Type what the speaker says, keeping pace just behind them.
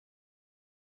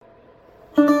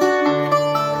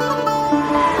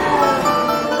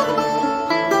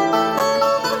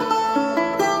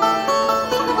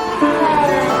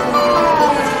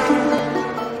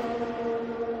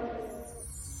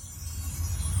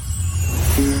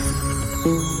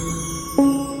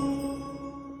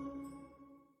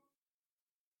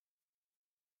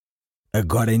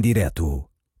Agora em direto,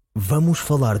 vamos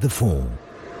falar de FUN,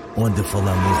 onde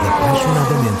falamos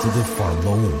apaixonadamente de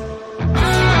Fórmula 1.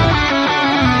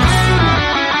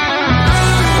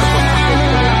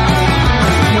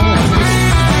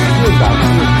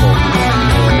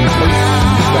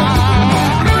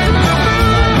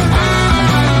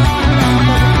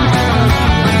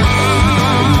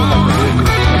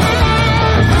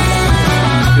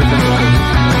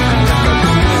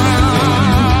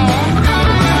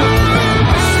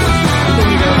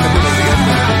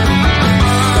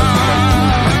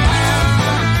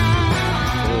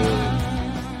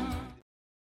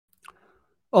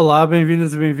 Olá,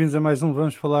 bem-vindas e bem-vindos a mais um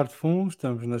Vamos Falar de FUN.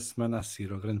 Estamos na semana a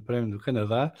seguir ao Grande Prémio do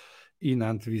Canadá e na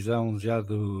antevisão já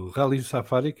do Rally do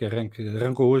Safari, que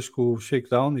arrancou hoje com o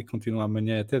shakedown e continua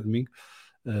amanhã até domingo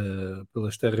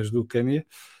pelas terras do Quênia.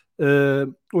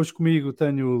 Hoje comigo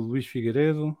tenho o Luís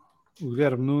Figueiredo, o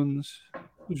Guilherme Nunes,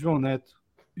 o João Neto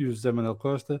e o José Manuel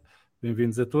Costa.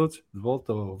 Bem-vindos a todos, de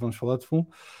volta ao Vamos Falar de FUN.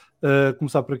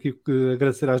 Começar por aqui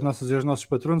agradecer às nossas e aos nossos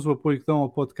patronos o apoio que dão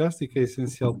ao podcast e que é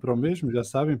essencial para o mesmo, já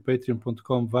sabem,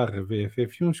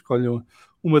 patreon.com/VFF1, escolham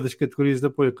uma das categorias de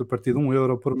apoio que a partir de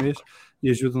 €1 por mês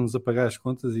e ajudam-nos a pagar as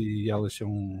contas e elas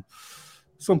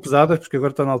são pesadas, porque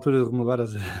agora está na altura de renovar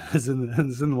as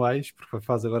anuais, porque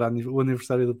faz agora o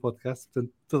aniversário do podcast,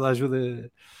 portanto toda a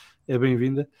ajuda é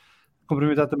bem-vinda.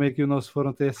 Cumprimentar também aqui o nosso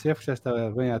fórum TSF, que já está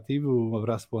bem ativo. Um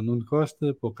abraço para o Nuno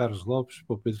Costa, para o Carlos Lopes,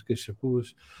 para o Pedro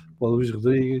Queixapuas, para o Luís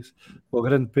Rodrigues, para o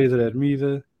grande Pedro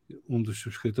Hermida, um dos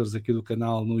subscritores aqui do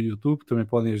canal no YouTube. Também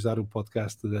podem ajudar o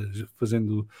podcast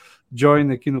fazendo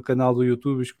join aqui no canal do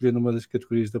YouTube, escolhendo uma das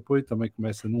categorias de apoio. Também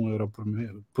começa num €1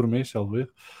 por mês, salvo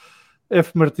erro.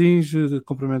 F. Martins,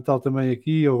 cumprimentar também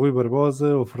aqui ao Rui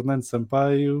Barbosa, ao Fernando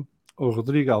Sampaio, ao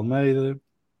Rodrigo Almeida,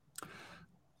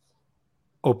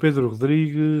 ao Pedro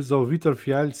Rodrigues, ao Vítor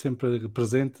Fialho, sempre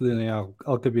presente em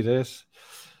Alcabidez,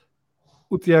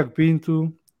 o Tiago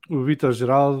Pinto, o Vítor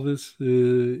Geraldes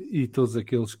e todos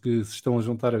aqueles que se estão a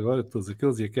juntar agora, todos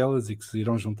aqueles e aquelas e que se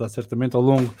irão juntar certamente ao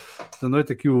longo da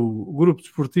noite. Aqui o Grupo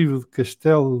Desportivo de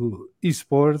Castelo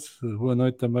eSports, boa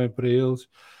noite também para eles,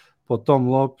 para o Tom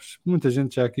Lopes, muita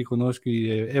gente já aqui connosco e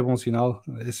é bom sinal,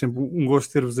 é sempre um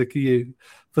gosto ter-vos aqui,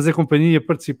 fazer companhia e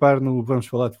participar no Vamos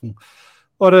Falar de FUN.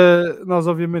 Ora, nós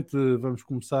obviamente vamos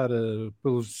começar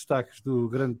pelos destaques do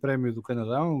Grande Prémio do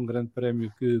Canadá, um grande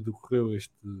prémio que decorreu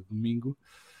este domingo,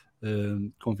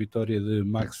 com vitória de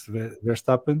Max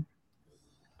Verstappen,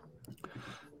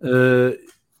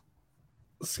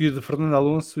 seguido de Fernando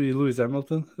Alonso e Lewis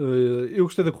Hamilton. Eu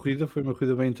gostei da corrida, foi uma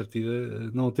corrida bem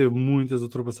entretida, não teve muitas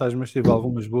ultrapassagens, mas teve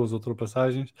algumas boas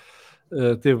ultrapassagens,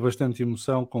 teve bastante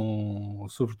emoção,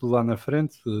 sobretudo lá na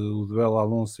frente, o duelo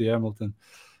Alonso e Hamilton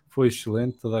foi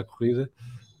excelente toda a corrida.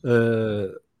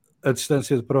 A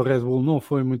distância para o Red Bull não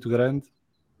foi muito grande,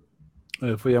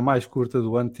 foi a mais curta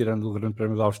do ano, tirando o Grande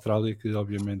Prémio da Austrália, que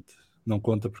obviamente não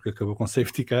conta porque acabou com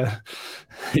safety car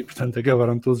e portanto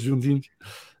acabaram todos juntinhos.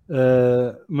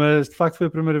 Mas de facto foi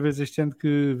a primeira vez este ano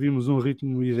que vimos um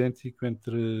ritmo idêntico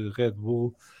entre Red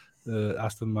Bull,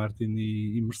 Aston Martin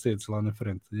e Mercedes lá na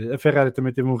frente. A Ferrari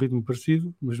também teve um ritmo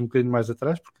parecido, mas um bocadinho mais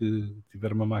atrás, porque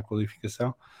tiveram uma má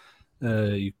qualificação.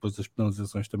 E depois as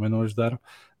penalizações também não ajudaram,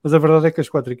 mas a verdade é que as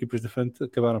 4 equipas da frente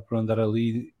acabaram por andar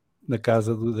ali na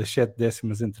casa das 7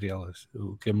 décimas entre elas,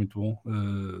 o que é muito bom,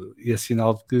 e é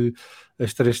sinal de que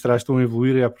as 3 trás estão a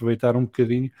evoluir e a aproveitar um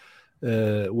bocadinho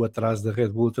o atraso da Red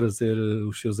Bull a trazer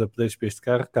os seus updates para este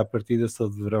carro, que à partida só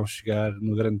deverão chegar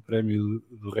no Grande Prémio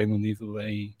do Reino Unido,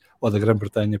 ou da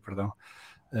Grã-Bretanha, perdão,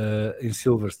 em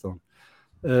Silverstone.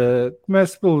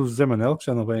 Começo pelo José Manuel, que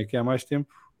já não vem aqui há mais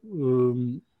tempo.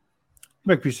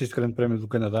 Como é que viste este Grande Prémio do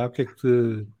Canadá? O que é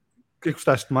que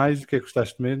gostaste mais? O que é que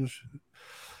gostaste menos?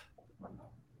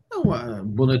 Boa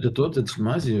noite a todos, antes de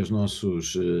mais, e aos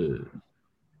nossos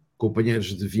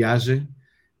companheiros de viagem.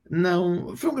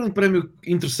 Não, foi um Grande Prémio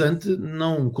interessante,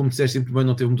 não, como disseste sempre bem,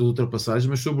 não teve muitas ultrapassagens,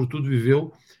 mas sobretudo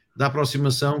viveu da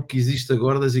aproximação que existe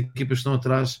agora das equipas que estão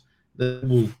atrás da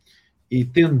Bull. E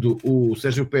tendo o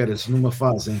Sérgio Pérez numa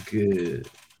fase em que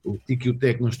o TIC e o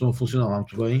TEC não estão a funcionar lá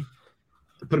muito bem,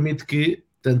 permite que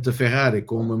tanto a Ferrari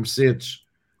como a Mercedes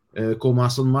como a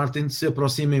Aston Martin se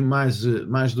aproximem mais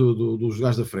dos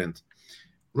lugares da frente.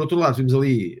 Por outro lado, vimos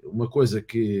ali uma coisa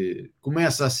que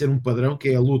começa a ser um padrão, que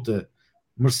é a luta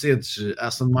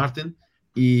Mercedes-Aston Martin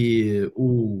e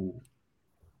o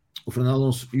Fernando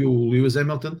Alonso e o Lewis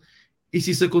Hamilton, e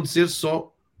se isso acontecer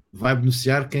só vai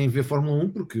beneficiar quem vê Fórmula 1,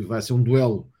 porque vai ser um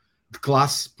duelo de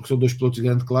classe, porque são 2 pilotos de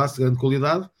grande classe, de grande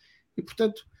qualidade, e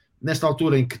portanto nesta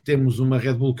altura em que temos uma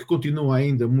Red Bull que continua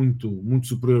ainda muito, muito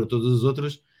superior a todas as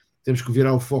outras, temos que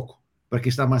virar o foco para quem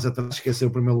está mais atrás esquecer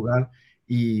o primeiro lugar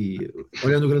e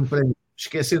olhando o Grande Prémio,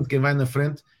 esquecendo quem vai na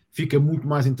frente, fica muito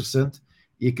mais interessante.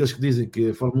 E aqueles que dizem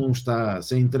que a Fórmula 1 está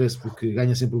sem interesse porque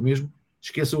ganha sempre o mesmo,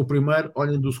 esqueçam o primeiro,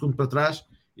 olhem do segundo para trás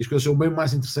e as coisas são bem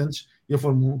mais interessantes e a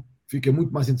Fórmula 1 fica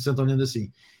muito mais interessante olhando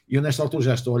assim. E eu nesta altura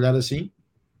já estou a olhar assim,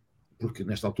 porque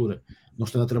nesta altura não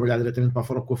estou a trabalhar diretamente para a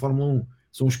Fórmula 1,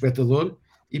 sou um espectador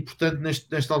e portanto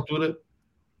nesta altura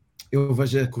eu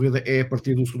vejo a corrida é a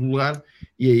partir do segundo lugar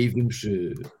e aí vimos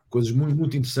coisas muito,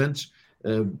 muito interessantes.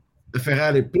 A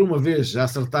Ferrari, por uma vez, a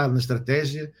acertar na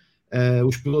estratégia,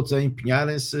 os pilotos a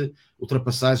empenharem-se,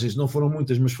 ultrapassagens não foram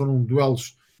muitas, mas foram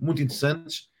duelos muito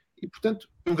interessantes e, portanto,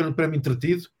 um grande prémio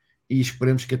entretido e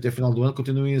esperemos que até o final do ano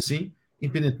continuem assim,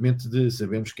 independentemente de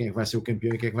sabermos quem é que vai ser o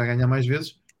campeão e quem é que vai ganhar mais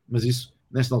vezes, mas isso,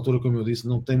 nesta altura, como eu disse,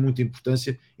 não tem muita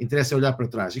importância, interessa olhar para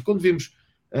trás. E quando vimos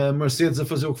a Mercedes a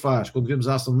fazer o que faz, quando vemos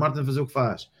a Aston Martin a fazer o que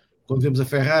faz, quando vemos a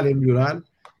Ferrari a melhorar,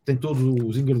 tem todos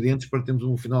os ingredientes para termos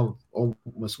um final ou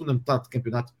uma segunda metade de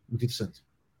campeonato muito interessante.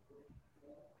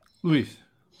 Luís.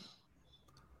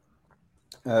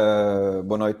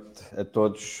 Boa noite a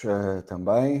todos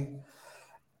também.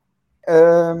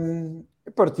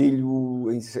 Partilho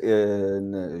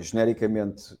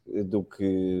genericamente do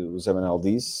que o Zé Manuel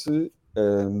disse.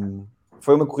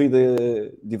 Foi uma corrida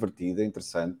divertida,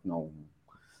 interessante, não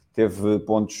teve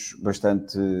pontos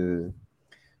bastante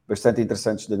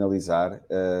interessantes de analisar.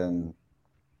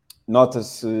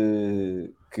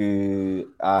 Nota-se que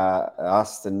a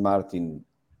Aston Martin,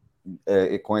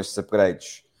 com estes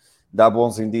upgrades, dá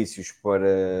bons indícios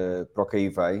para o que aí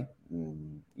vem,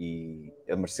 e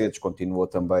a Mercedes continuou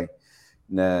também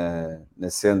na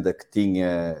senda que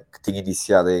tinha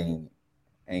iniciado em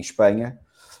Espanha.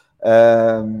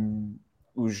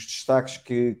 Os destaques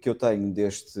que eu tenho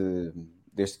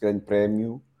deste grande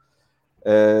prémio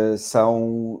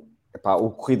são o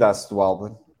corridaço do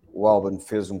Albon. O Albon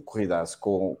fez um corridaço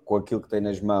com aquilo que tem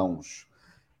nas mãos.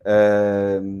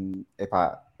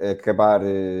 Acabar,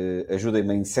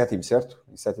 ajudem-me, em sétimo, certo?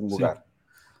 Em sétimo lugar.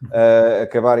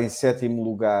 Acabar em sétimo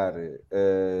lugar,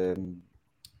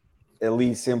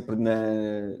 ali sempre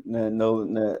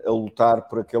a lutar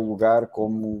por aquele lugar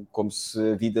como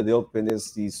se a vida dele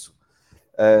dependesse disso.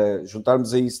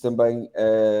 Juntarmos a isso também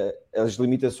as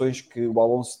limitações que o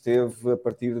Alonso teve a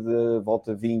partir da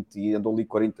volta 20 e andou ali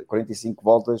 45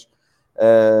 voltas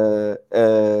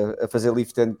a fazer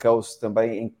lift and coast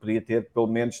também, em que podia ter pelo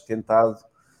menos tentado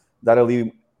dar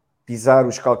ali, pisar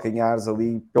os calcanhares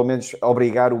ali, pelo menos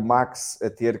obrigar o Max a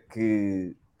ter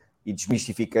que, e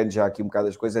desmistificando já aqui um bocado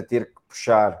as coisas, a ter que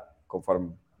puxar,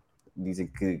 conforme dizem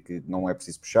que não é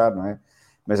preciso puxar, não é?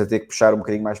 Mas a ter que puxar um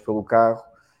bocadinho mais pelo carro.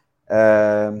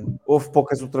 Houve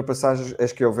poucas ultrapassagens,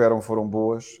 as que houveram foram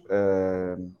boas.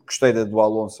 Gostei do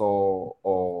Alonso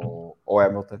ao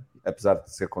Hamilton, apesar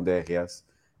de ser com DRS,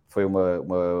 foi uma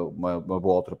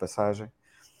boa ultrapassagem.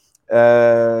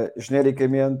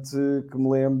 Genericamente, que me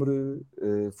lembre,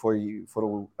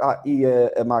 foram... e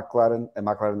a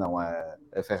McLaren não,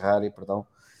 a Ferrari, perdão,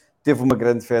 teve uma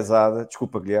grande fezada.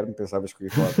 Desculpa, Guilherme, pensavas que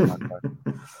ia falar da McLaren.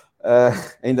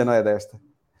 Ainda não é desta.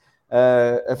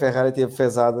 A Ferrari teve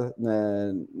fezada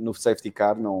no safety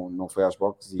car, não foi às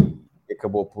boxes e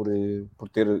acabou por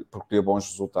ter bons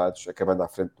resultados, acabando à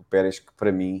frente do Pérez, que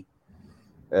para mim,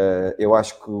 eu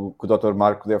acho que o Dr.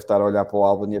 Marco deve estar a olhar para o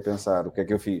Albon e a pensar: o que é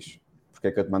que eu fiz? Porque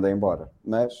é que eu te mandei embora?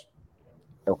 Mas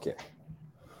é o que é.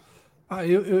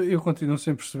 Eu continuo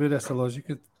sem perceber essa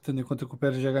lógica, tendo em conta que o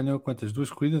Pérez já ganhou quantas? 2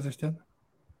 corridas este ano?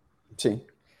 Sim.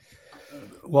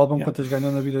 O Albon quantas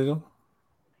ganhou na vida dele?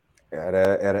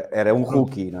 Era um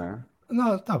rookie, não é?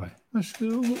 Não, está bem. Mas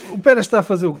o Pérez está a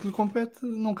fazer o que lhe compete.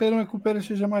 Não queiram é que o Pérez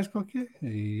seja mais que o que é.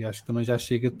 E acho que também já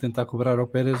chega de tentar cobrar ao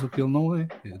Pérez o que ele não é.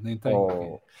 Nem tem.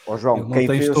 João, ele não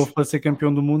tem estofo para ser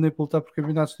campeão do mundo nem para lutar por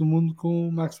campeonatos do mundo com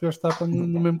o Max Verstappen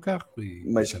no mesmo carro.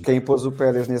 Mas quem pôs o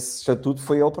Pérez nesse estatuto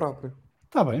foi ele próprio.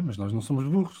 Está bem, mas nós não somos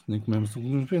burros, nem comemos o que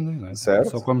nos vendem, não é?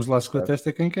 Certo, só comemos laços com a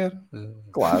testa quem quer.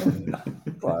 Claro.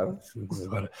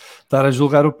 Agora, estar a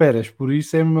julgar o Pérez por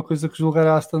isso é a mesma coisa que julgar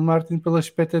a Aston Martin pela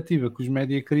expectativa que os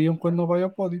média criam quando não vai ao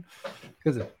pódio. Quer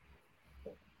dizer,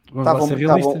 vamos lá ser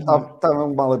realistas.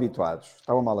 Estavam mal habituados.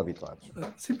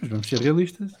 Sim, mas vamos ser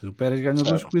realistas. O Pérez ganhou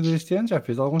 2 corridas este ano, já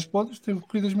fez alguns pódios, teve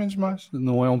corridas menos más.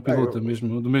 Não é um piloto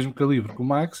do mesmo calibre que o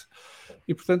Max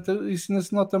e, portanto, isso ainda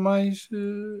se nota mais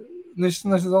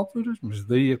nestas alturas. Mas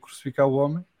daí a crucificar o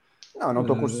homem. Não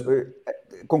estou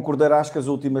concordarás que as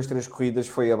últimas 3 corridas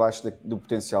foi abaixo do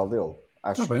potencial dele.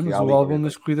 Acho bem, mas o Albon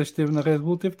nas corridas que teve na Red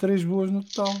Bull teve 3 boas no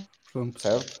total. Pronto.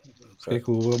 Certo. Porque é que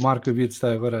o Marco havia de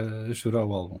estar agora a chorar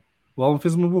o Albon? O Albon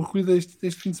fez uma boa corrida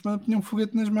este fim de semana, tinha um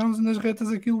foguete nas mãos e nas retas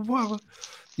aquilo voava.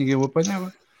 Ninguém o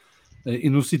apanhava. E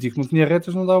no sítio que não tinha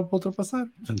retas não dava para ultrapassar.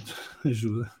 Portanto,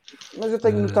 ajuda. Mas eu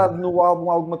tenho notado no álbum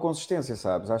alguma consistência,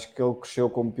 sabes? Acho que ele cresceu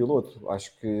como piloto.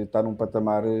 Acho que está num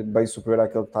patamar bem superior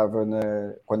àquele que estava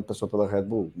quando passou pela Red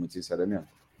Bull, muito sinceramente.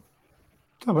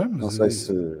 Está bem, mas não sei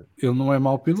se... ele não é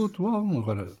mau piloto, o álbum.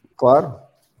 Agora, claro.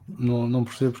 Não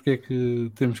percebo porque é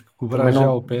que temos que cobrar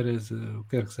já o Pérez, o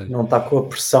que quer que seja. Não está com a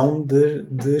pressão de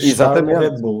estar no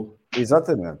Red Bull.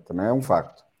 Exatamente, também é um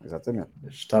facto. Exatamente.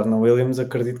 Estar na Williams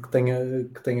acredito que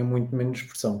tenha muito menos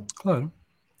pressão. Claro.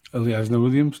 Aliás, na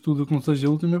Williams tudo o que não seja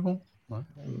último é bom. Não é?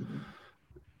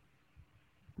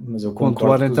 Mas eu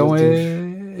pontuar concordo então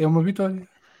é uma vitória.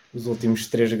 Os últimos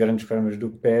 3 grandes prémios do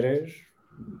Pérez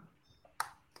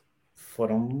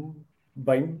foram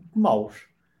bem maus.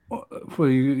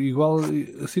 Foi igual,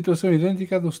 a situação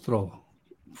idêntica à do Stroll.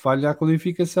 Falha a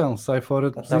qualificação, sai fora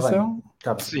de posição.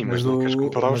 Tá bem. Sim, mas não queres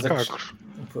comparar os carros.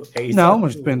 Não,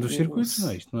 mas depende dos circuitos, não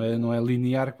é? Isto não é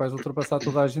linear que vais ultrapassar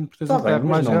toda a gente porque tens um carro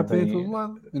mais rápido em todo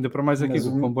lado. Ainda para mais aqui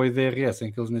do comboio DRS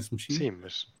em que eles nem se mexiam. Sim,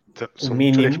 mas são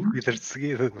 3 corridas de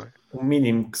seguida, não é? O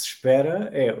mínimo que se espera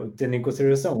é, tendo em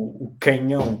consideração o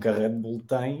canhão que a Red Bull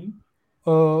tem,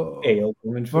 é ele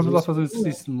pelo menos. Vamos lá fazer um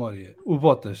exercício de memória. O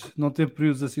Bottas não teve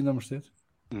períodos assim na Mercedes?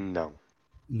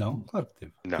 Não, claro que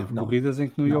teve. Não. Teve corridas em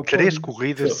que não ia ao 3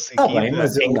 corridas seguidas bem,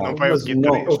 mas em que não vai ao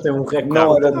Q3. Ele tem um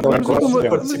recorde de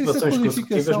participações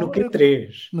consecutivas no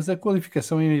Q3. Mas a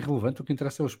qualificação é irrelevante, o que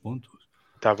interessa é os pontos.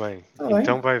 Está bem.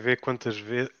 Então vai ver quantas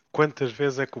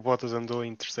vezes é que o Bottas andou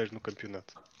em terceiro no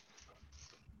campeonato.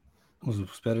 Mas o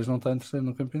Pérez não está em terceiro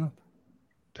no campeonato.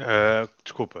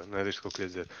 Desculpa, não é isto que eu queria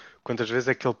dizer. Quantas vezes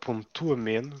é que ele pontua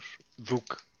menos do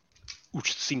que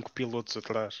os 5 pilotos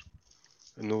atrás?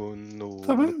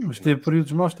 Está bem, mas teve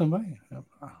períodos maus também.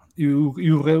 E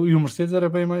o Mercedes era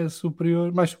bem mais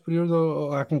superior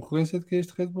à concorrência do que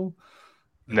este Red Bull.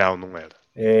 Não era.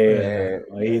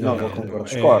 Aí não vou concordar.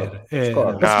 Discordo.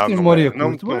 Vocês têm memória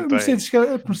curta. A Mercedes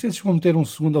chegou a meter um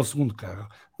segundo ao segundo carro.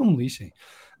 Não me lixem.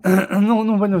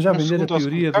 Não venham já vender a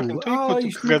teoria do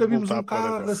isto nunca vimos um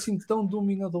carro assim tão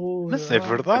dominador. Mas é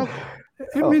verdade.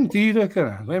 É mentira,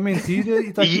 caralho. É mentira. E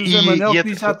está aqui o Zé Manel que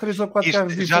diz já 3 ou 4 carros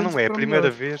diferentes. Já não é a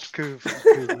primeira vez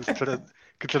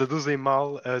que traduzem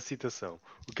mal a citação.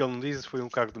 O que ele não disse foi um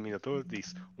carro dominador,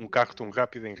 disse um carro tão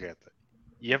rápido em reta.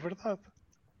 E é verdade.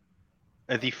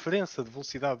 A diferença de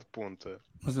velocidade de ponta.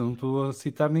 Mas eu não estou a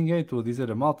citar ninguém, estou a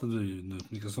dizer a malta de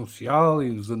comunicação social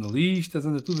e dos analistas,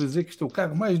 anda tudo a dizer que isto é o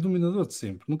carro mais dominador de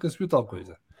sempre. Nunca se viu tal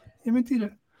coisa. É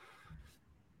mentira.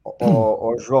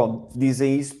 João,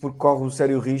 dizem isso porque corre o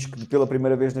sério risco de pela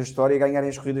primeira vez na história ganharem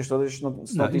as corridas todas se não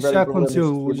tiverem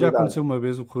já aconteceu uma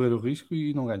vez o correr o risco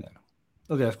e não ganharam.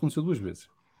 Aliás, aconteceu 2 vezes.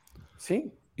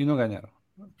 Sim. E não ganharam.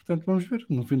 Portanto, vamos ver.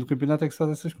 No fim do campeonato é que se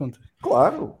faz essas contas.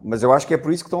 Claro, mas eu acho que é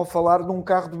por isso que estão a falar de um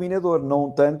carro dominador,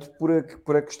 não tanto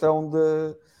por a questão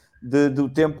do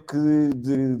tempo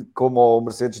como o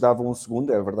Mercedes dava um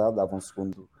segundo, é verdade, dava um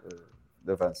segundo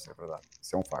de avanço, é verdade.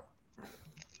 Isso é um facto.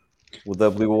 O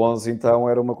W11, então,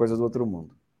 era uma coisa do outro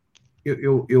mundo.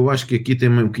 Eu acho que aqui tem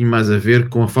um bocadinho mais a ver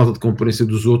com a falta de concorrência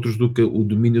dos outros do que o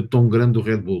domínio tão grande do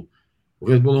Red Bull. O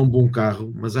Red Bull é um bom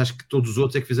carro, mas acho que todos os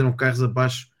outros é que fizeram carros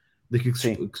abaixo daquilo que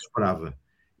se esperava.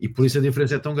 E por isso a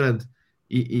diferença é tão grande.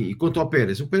 E quanto ao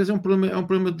Pérez, o Pérez é um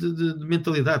problema de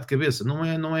mentalidade, de cabeça.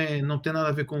 Não tem nada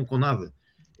a ver com nada.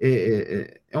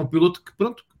 É um piloto que,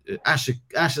 pronto,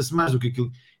 acha-se mais do que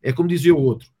aquilo. É como dizia o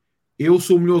outro. Eu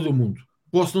sou o melhor do mundo.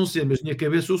 Posso não ser, mas na minha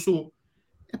cabeça eu sou.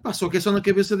 Só que é só na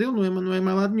cabeça dele, não é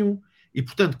mais lado nenhum. E,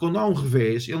 portanto, quando há um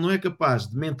revés, ele não é capaz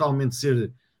de mentalmente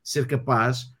ser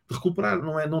capaz de recuperar.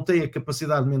 Não tem a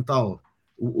capacidade mental,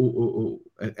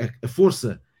 a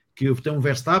força que tem um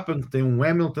Verstappen, que tem um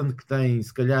Hamilton, que tem,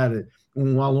 se calhar,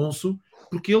 um Alonso,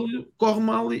 porque ele corre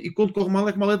mal e quando corre mal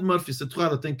é como a lei de Murphy. Se a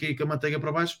torrada tem que ir com a manteiga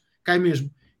para baixo, cai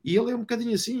mesmo. E ele é um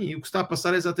bocadinho assim, e o que está a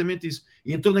passar é exatamente isso.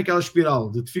 E entrou naquela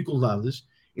espiral de dificuldades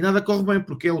e nada corre bem,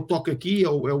 porque é o toque aqui, é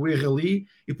o erro ali,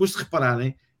 e depois, se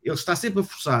repararem, ele está sempre a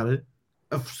forçar,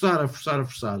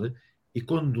 e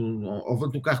quando, ao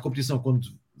volante do carro de competição, quando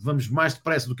vamos mais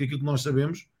depressa do que aquilo que nós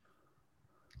sabemos,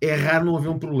 é raro não haver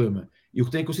um problema. E o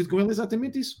que tem acontecido com ele é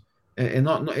exatamente isso.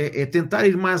 É tentar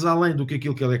ir mais além do que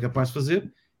aquilo que ele é capaz de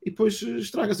fazer, e depois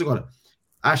estraga-se. Agora,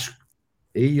 acho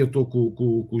que, aí eu estou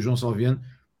com o João Salviano,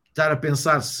 estar a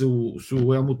pensar se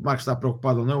o Helmut Marko está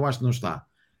preocupado ou não, eu acho que não está.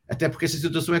 Até porque essa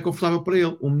situação é confortável para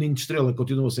ele. O menino de estrela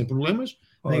continua sem problemas,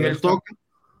 ninguém lhe toca,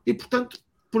 e portanto,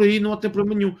 por aí não tem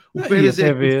problema nenhum. O Pérez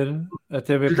até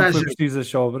ver como foi preciso as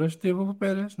sobras, teve o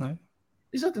Pérez, não é?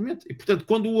 Exatamente. E portanto,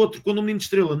 quando o menino de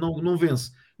estrela não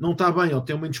vence, não está bem, ou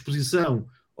tem uma indisposição,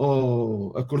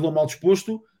 ou acordou mal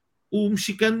disposto, o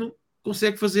mexicano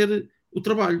consegue fazer o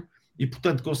trabalho. e,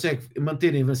 portanto, consegue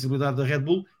manter a invencibilidade da Red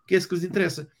Bull, que é isso que lhes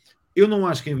interessa. Eu não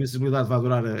acho que a invencibilidade vai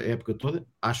durar a época toda,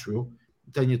 acho eu.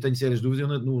 Tenho sérias dúvidas.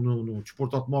 Eu, no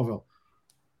desporto automóvel,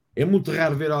 é muito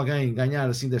raro ver alguém ganhar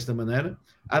assim desta maneira.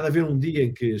 Há de haver um dia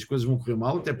em que as coisas vão correr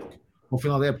mal, até porque no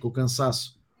final da época o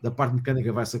cansaço da parte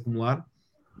mecânica vai se acumular.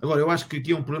 Agora, eu acho que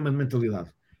aqui é um problema de mentalidade.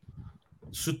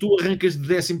 Se tu arrancas de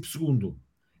 12º,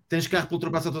 tens carro para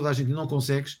ultrapassar toda a gente e não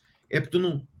consegues, é porque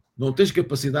tu não tens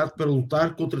capacidade para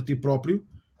lutar contra ti próprio,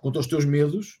 contra os teus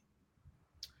medos,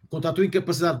 contra a tua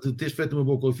incapacidade de teres feito uma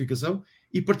boa qualificação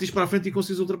e partires para a frente e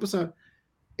conseguires ultrapassar.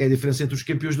 É a diferença entre os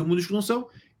campeões do mundo e os que não são.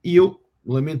 E eu,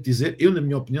 lamento dizer, na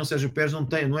minha opinião, Sérgio Pérez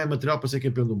não é material para ser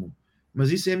campeão do mundo.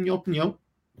 Mas isso é a minha opinião.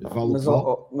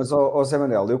 Mas Zé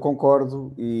Manel, eu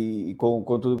concordo com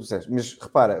tudo o que disseste. Mas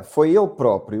repara, foi ele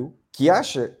próprio que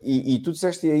acha, e tu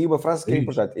disseste aí uma frase que é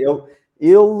importante,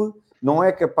 ele não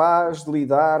é capaz de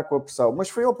lidar com a pressão, mas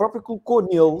foi ele próprio que colocou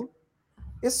nele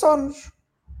esse ónus.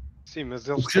 Sim, mas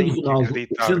eles têm que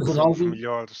acreditar que são os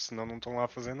melhores, senão não estão lá a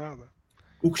fazer nada.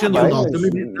 O Cristiano Ronaldo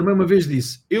também uma vez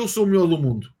disse: eu sou o melhor do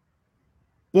mundo.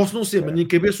 Posso não ser, mas na minha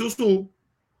cabeça eu sou.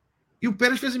 E o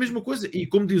Pérez fez a mesma coisa. E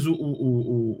como diz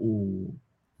o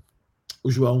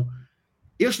João,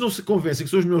 eles não se convencem que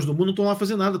são os melhores do mundo, não estão lá a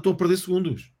fazer nada, estão a perder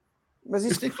segundos. Mas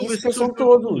isso pensam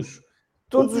todos.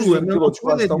 Todos os pilotos que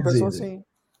lá estão pensam assim.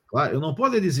 Claro, eu não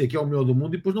posso dizer que é o melhor do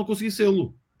mundo e depois não conseguir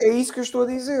sê-lo. É isso que eu estou a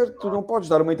dizer. Tu não podes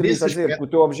dar uma entrevista a dizer que o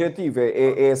teu objetivo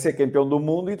é ser campeão do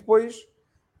mundo e depois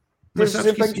mas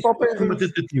sabes que isso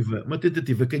é uma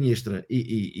tentativa canhestra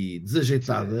e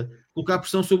desajeitada, colocar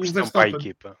pressão sobre o Verstappen. Para a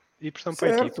equipa. E pressão para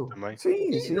a equipa também.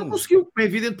 Sim. Não conseguiu, é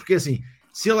evidente, porque assim,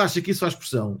 se ele acha que isso faz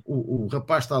pressão, o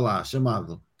rapaz está lá,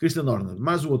 chamado Christian Horner,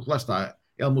 mais o outro lá está,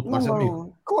 Helmut Marko,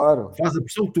 amigo. Claro. Faz a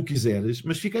pressão que tu quiseres,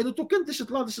 mas fica aí no teu canto,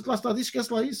 deixa-te lá estar,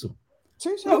 esquece lá isso.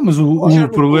 Sim. Não, mas o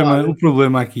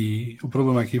problema aqui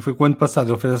foi que o ano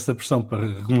passado ele fez essa pressão para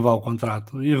renovar o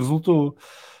contrato e resultou.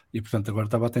 E portanto agora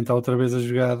estava a tentar outra vez a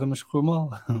jogada, mas ficou mal.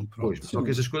 Pois, só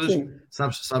que essas coisas,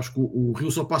 sabes que o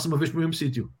rio só passa uma vez pelo mesmo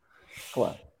sítio.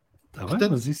 Claro. Tá bem,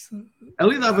 mas isso...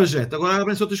 Ali dava jeito, agora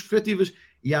abrem-se outras perspectivas.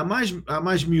 E há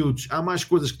mais miúdos, há mais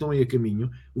coisas que estão aí a caminho.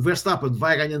 O Verstappen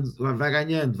vai ganhando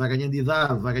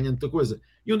idade, vai ganhando muita coisa.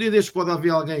 E um dia destes pode haver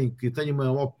alguém que tenha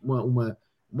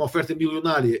uma oferta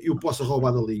milionária e o possa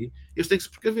roubar dali. Eles têm que se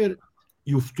precaver.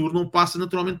 E o futuro não passa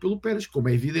naturalmente pelo Pérez, como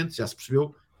é evidente, já se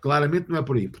percebeu, claramente não é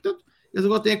por aí. Portanto, eles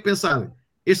agora têm que pensar,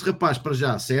 este rapaz para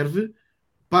já serve,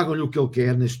 pagam-lhe o que ele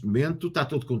quer neste momento, está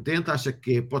todo contente, acha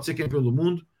que pode ser campeão do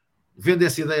mundo, vende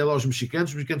essa ideia lá aos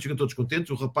mexicanos, os mexicanos ficam todos contentes,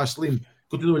 o rapaz Slim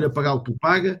continua-lhe a pagar o que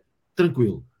paga,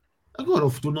 tranquilo. Agora o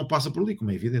futuro não passa por ali,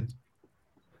 como é evidente.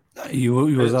 E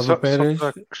o Azar Pérez...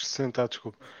 Só para acrescentar,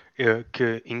 desculpa, é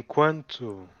que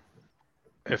enquanto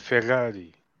a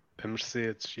Ferrari, a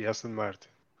Mercedes e a Aston Martin,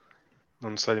 não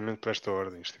necessariamente por esta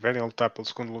ordem, estiverem a lutar pelo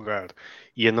segundo lugar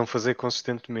e a não fazer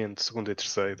consistentemente segundo e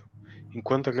terceiro,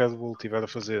 enquanto a Red Bull estiver a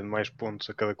fazer mais pontos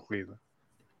a cada corrida,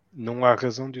 não há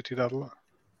razão de o tirar de lá.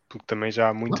 Porque também já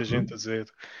há muita gente a dizer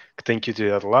que tem que o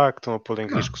tirar de lá, que estão a pôr em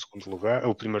risco o segundo lugar,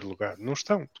 ou o primeiro lugar. Não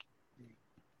estão.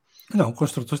 Não,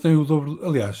 construtores têm o dobro.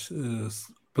 Aliás,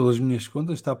 pelas minhas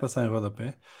contas, está a passar em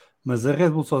rodapé, mas a Red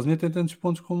Bull sozinha tem tantos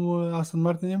pontos como a Aston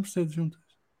Martin e a Mercedes juntas.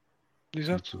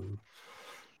 Exato.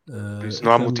 Por isso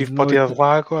não há motivo para tirar de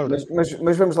lá agora.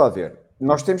 Mas vamos lá ver.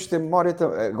 Nós temos de ter memória.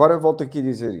 Agora volto aqui a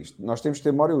dizer isto. Nós temos de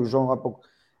ter memória. O João há pouco.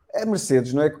 A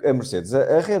Mercedes, não é a Mercedes,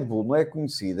 a Red Bull não é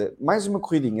conhecida. Mais uma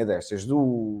corridinha destas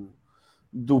do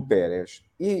Pérez.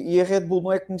 E a Red Bull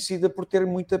não é conhecida por ter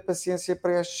muita paciência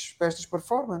para estas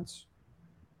performances.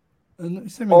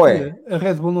 Isso é mentira. A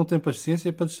Red Bull não tem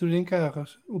paciência para destruir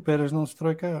carros. O Pérez não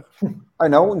destrói carros.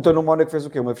 Não? Então no Mónaco fez o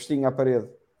quê? Uma festinha à parede?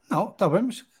 Não, está bem,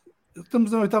 mas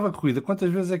estamos na 8ª corrida. Quantas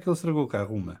vezes é que ele estragou o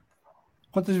carro? Uma.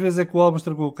 Quantas vezes é que o Albon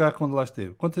estragou o carro quando lá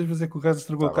esteve? Quantas vezes é que o Gasly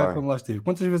estragou o carro quando lá esteve?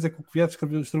 Quantas vezes é que o Kvyat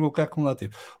estragou o carro quando lá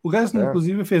esteve? O Gasly,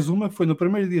 inclusive, fez uma que foi no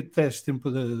primeiro dia de teste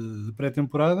de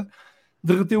pré-temporada,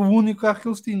 derreteu o único carro que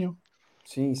eles tinham.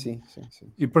 Sim.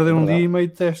 E perderam um dia e meio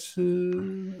de testes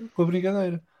com a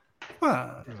brincadeira.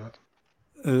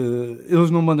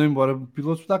 Eles não mandam embora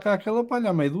pilotos para dar cá aquela palha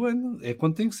a meio do ano. É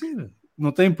quando tem que ser.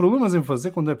 Não têm problemas em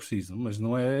fazer quando é preciso, mas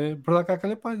não é para dar cá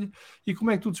aquela palha. E como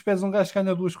é que tu despedes um gajo que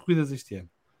ganha 2 corridas este ano?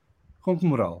 Com que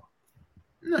moral?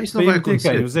 Não, isso não vai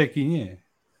acontecer. Quem? O Zequinha?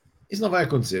 Isso não vai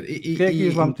acontecer. Quem é que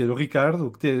ias lá meter? O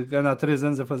Ricardo, que anda há 3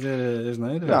 anos a fazer as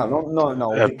neiras? Não.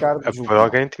 O Ricardo...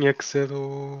 Alguém tinha que ser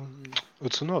o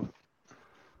Tsunoda.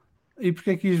 E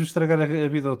porquê é que ias estragar a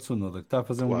vida ao Tsunoda, que está a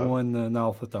fazer um bom ano na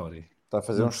AlphaTauri? Está a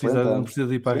fazer não precisa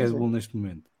de ir para a Red Bull neste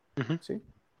momento. Sim.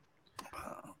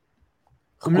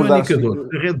 O meu indicador,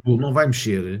 a Red Bull não vai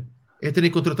mexer, é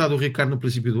terem contratado o Ricardo no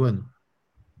princípio do ano.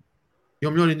 É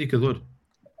o melhor indicador.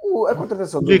 A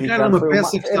contratação O do Ricardo é Ricardo uma foi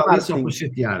peça que está ali só para marketing.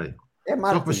 chatear. É Só para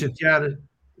marketing. chatear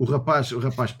o rapaz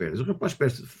Pérez. O rapaz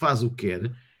Pérez faz o que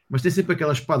quer, mas tem sempre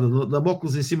aquela espada da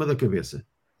Damocles em cima da cabeça.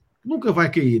 Nunca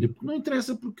vai cair, porque não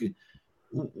interessa, porque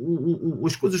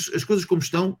as coisas como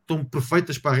estão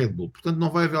perfeitas para a Red Bull. Portanto,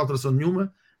 não vai haver alteração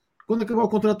nenhuma. Quando acabar o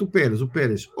contrato do Pérez, o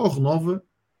Pérez ou renova,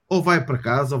 ou vai para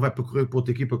casa, ou vai para correr para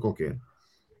outra equipa qualquer.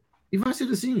 E vai ser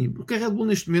assim, porque a Red Bull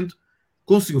neste momento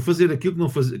conseguiu fazer aquilo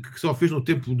que só fez no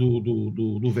tempo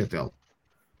do Vettel.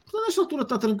 Portanto, nesta altura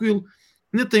está tranquilo.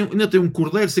 Ainda tem um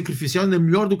cordeiro sacrificial ainda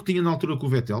melhor do que tinha na altura com o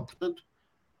Vettel. Portanto,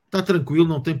 está tranquilo,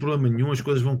 não tem problema nenhum, as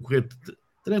coisas vão correr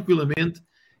tranquilamente.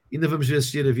 Ainda vamos ver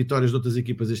assistir a vitórias de outras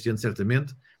equipas este ano,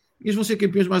 certamente. E eles vão ser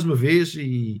campeões mais uma vez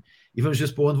e vamos ver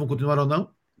se para onde vão continuar ou não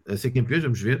a ser campeões,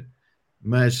 vamos ver.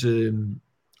 Mas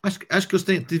acho que eles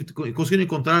conseguiram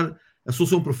encontrar a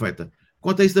solução perfeita.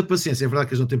 Quanto a isso da paciência, é verdade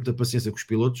que eles não têm muita paciência com os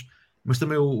pilotos, mas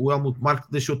também o Helmut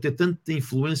Marko deixou de ter tanta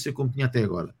influência como tinha até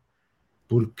agora.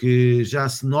 Porque já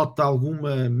se nota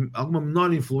alguma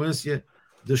menor influência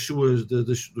dos seus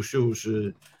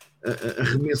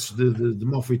arremessos de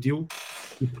mau feitio,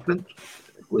 e portanto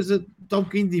a coisa está um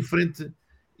bocadinho diferente.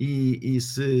 E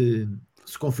se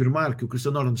confirmar que o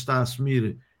Christian Horner está a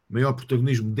assumir maior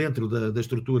protagonismo dentro da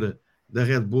estrutura da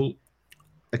Red Bull,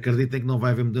 acreditem que não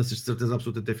vai haver mudanças de certeza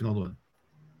absoluta até final do ano.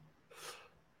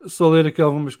 Só ler aqui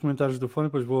alguns comentários do fone,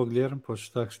 depois vou ao Guilherme para os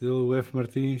destaques dele. O F.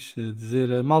 Martins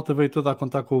dizer: a malta veio toda a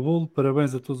contar com o bolo.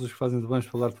 Parabéns a todos os que fazem de bem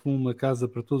falar de fumo, uma casa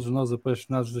para todos nós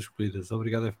apaixonados das corridas.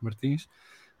 Obrigado, F. Martins.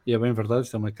 E é bem verdade,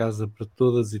 isto é uma casa para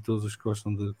todas e todos os que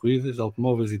gostam de corridas, de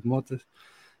automóveis e de motas.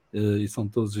 E são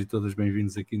todos e todas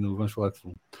bem-vindos aqui no Vamos Falar de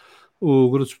Fumo. O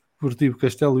Grupo Esportivo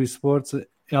Castelo eSports,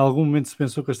 em algum momento se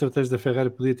pensou que a estratégia da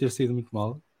Ferrari podia ter sido muito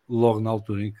mal, logo na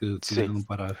altura em que decidiram não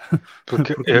parar.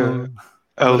 Porque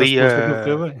ali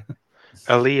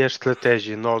a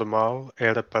estratégia normal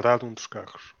era parar um dos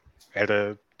carros.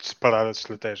 Era separar as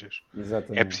estratégias.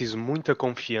 Exatamente. É preciso muita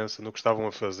confiança no que estavam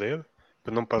a fazer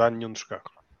para não parar nenhum dos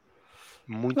carros.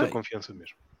 Muita confiança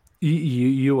mesmo.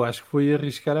 E eu acho que foi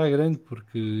arriscar à grande,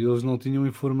 porque eles não tinham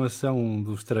informação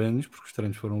dos treinos, porque os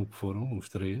treinos foram o que foram, os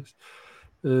 3,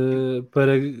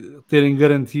 para terem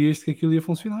garantias de que aquilo ia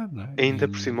funcionar. Não é? Ainda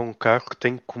por cima um carro que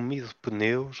tem comido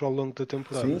pneus ao longo da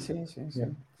temporada. Sim.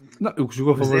 Não, o que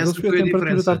jogou a favor deles foi a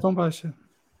temperatura estar tão baixa.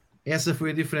 Essa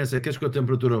foi a diferença. É que com a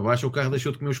temperatura baixa o carro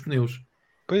deixou de comer os pneus.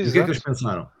 Pois e o que é que eles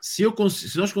pensaram? Se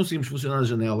nós conseguimos funcionar a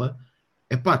janela,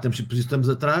 estamos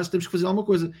atrás, temos que fazer alguma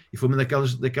coisa. E foi uma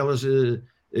daquelas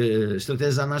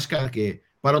estratégias à NASCAR, que é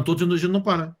param todos onde a gente não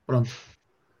para. Pronto.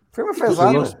 Foi uma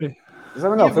fezada.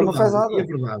 Foi uma fezada. E é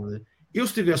verdade. Eu,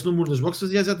 se estivesse no muro das boxes,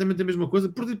 fazia exatamente a mesma coisa,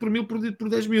 perdido por 1000, perdido por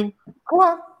 10.000.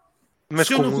 Claro. Mas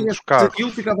se eu não fizesse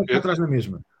aquilo, ficava aqui atrás na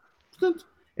mesma. Portanto,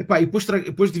 e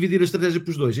depois dividir a estratégia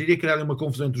para os dois, iria criar uma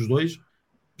confusão entre os dois.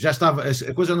 Já estava,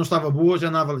 a coisa não estava boa, já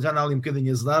andava ali um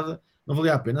bocadinho azedada, não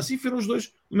valia a pena. Assim foram os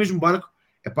dois no mesmo barco.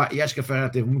 E acho que a Ferrari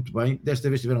esteve muito bem, desta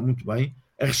vez estiveram muito bem,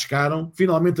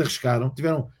 finalmente arriscaram,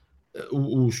 tiveram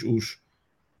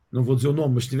não vou dizer o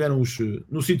nome, mas tiveram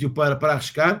no sítio para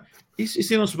arriscar e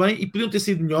saíram-se bem, e podiam ter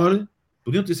sido melhor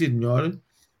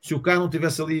se o carro não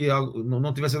tivesse ali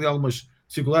algumas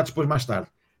dificuldades depois mais tarde.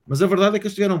 Mas a verdade é que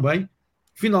eles estiveram bem,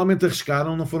 finalmente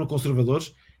arriscaram, não foram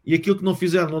conservadores, e aquilo que não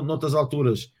fizeram noutras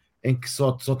alturas em que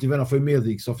só tiveram foi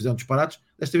medo e que só fizeram disparates,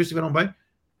 desta vez estiveram bem,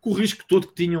 com o risco todo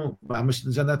que tinham, mas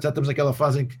já estamos naquela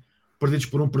fase em que perdidos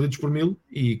por 1, perdidos por 1000,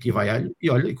 e que vai alho, e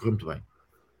olha, e correu muito bem.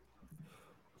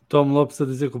 Tom Lopes a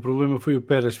dizer que o problema foi o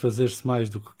Pérez fazer-se mais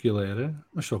do que ele era,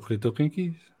 mas só acreditou quem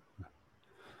quis.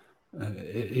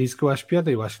 É isso que eu acho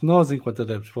piada. Eu acho que nós, enquanto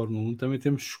adeptos de Fórmula 1, também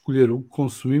temos de escolher o que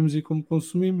consumimos e como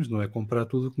consumimos, não é comprar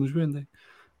tudo o que nos vendem.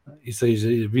 E seja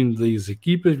vindo das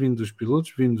equipas, vindo dos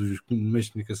pilotos, vindo dos meios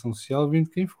de comunicação social, vindo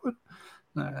de quem for.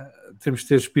 Temos de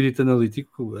ter espírito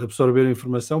analítico, absorver a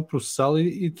informação, processá-la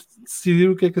e decidir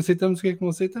o que é que aceitamos e o que é que não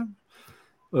aceitamos.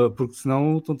 Porque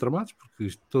senão estão tramados, porque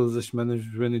todas as semanas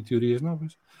vendem teorias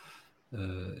novas.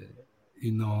 E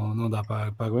não dá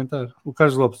para aguentar. O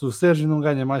Carlos Lopes, o Sérgio não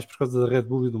ganha mais por causa da Red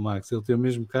Bull e do Max. Ele tem o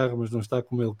mesmo carro, mas não está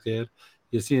como ele quer,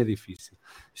 e assim é difícil.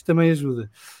 Isto também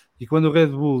ajuda. E quando o Red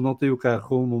Bull não tem o carro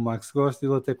como o Max gosta,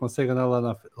 ele até consegue andar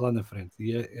lá na frente.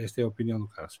 E esta é a opinião do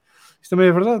Carlos. Isto também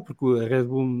é verdade, porque a Red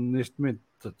Bull neste momento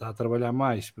está a trabalhar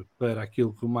mais para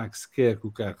aquilo que o Max quer que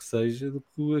o carro seja do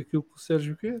que aquilo que o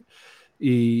Sérgio quer.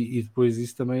 E depois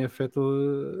isso também afeta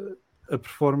a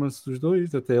performance dos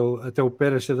dois, até o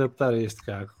Pérez se adaptar a este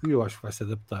carro, e eu acho que vai se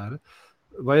adaptar,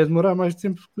 vai demorar mais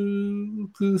tempo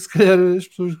que se calhar as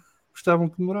pessoas gostavam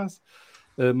que demorasse.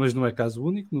 mas não é caso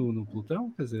único no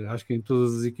pelotão. Quer dizer, acho que em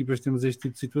todas as equipas temos este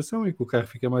tipo de situação em que o carro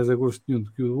fica mais a gosto de um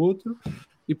do que o do outro,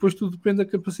 e depois tudo depende da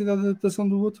capacidade de adaptação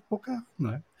do outro para o carro,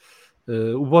 não é?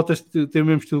 O Bottas tem o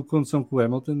mesmo estilo de condução que o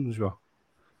Hamilton, João?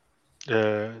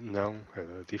 Não,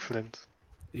 era diferente.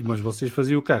 Mas vocês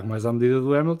faziam o carro mais à medida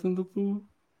do Hamilton do que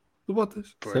do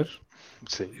Bottas, Pois, certo?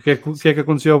 sim. O que é que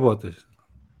acontecia ao Bottas?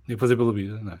 Tinha que fazer pela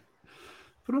vida, não é?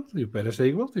 Pronto, e o Pérez é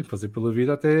igual, tem que fazer pela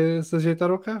vida até se ajeitar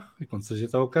ao carro. E quando se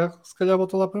ajeitar ao carro, se calhar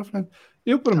volta lá para a frente.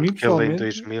 Para mim, Ele em pessoalmente...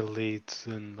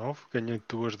 2019 ganhou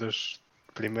 2 das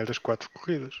primeiras 4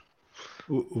 corridas.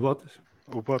 O Bottas?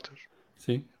 O Bottas.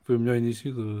 Sim, foi o melhor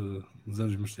início dos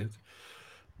anos Mercedes.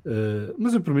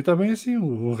 Mas para mim está bem assim,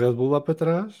 um Red Bull lá para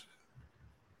trás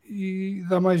e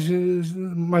dá mais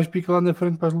pica lá na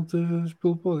frente para as lutas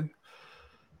pelo pódio.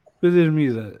 Pedro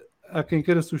Hermida, há quem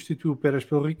queira substituir o Pérez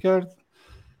pelo Ricardo,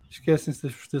 esquecem-se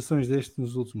das prestações deste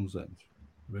nos últimos anos.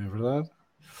 Bem verdade.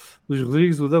 Luís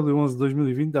Rodrigues, o W11 de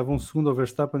 2020 dava um segundo ao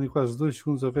Verstappen e quase 2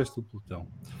 segundos ao resto do pelotão.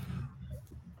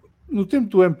 No tempo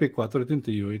do MP4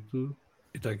 88,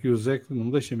 e está aqui o Zé que não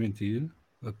me deixa mentir,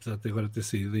 apesar de agora ter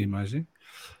saído da imagem.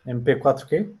 MP4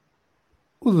 quê?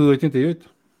 O de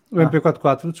 88. O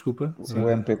MP44, desculpa. Sim, o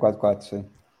MP44, sim.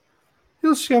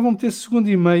 Eles chegavam a meter segundo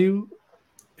e meio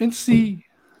entre si.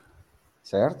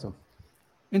 Certo?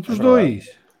 Entre os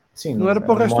dois. Sim, não era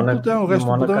para o resto do Mónaco, pelotão. O resto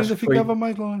do pelotão ainda foi, ficava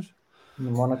mais longe.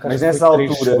 No Mónaco, mas acho nessa que foi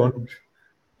 3 altura... segundos.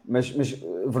 Mas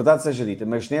verdade seja dita,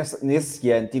 mas nesse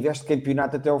ano tiveste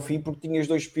campeonato até ao fim porque tinhas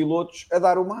 2 pilotos a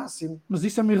dar o máximo. Mas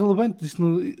isso é meio irrelevante.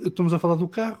 Estamos a falar do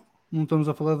carro. Não estamos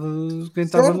a falar de quem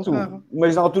estava no carro.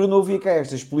 Mas na altura não havia cá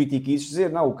estas politiquices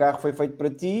dizer, não, o carro foi feito para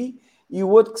ti e o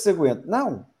outro que se aguente.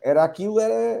 Não, era aquilo,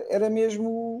 era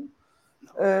mesmo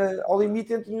ao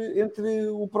limite entre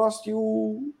o Prost e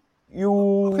o...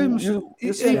 Ok,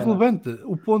 mas é irrelevante.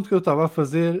 O ponto que eu estava a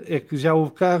fazer é que já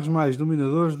houve carros mais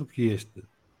dominadores do que este.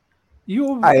 E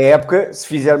houve... À época, se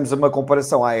fizermos uma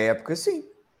comparação à época, sim.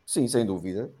 Sim, sem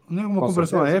dúvida. Não é uma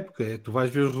comparação à época. Tu vais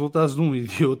ver os resultados de um e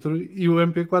de outro e o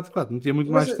MP44 não tinha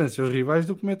muito mais distância aos rivais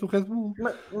do que mete o Red Bull.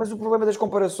 Mas o problema das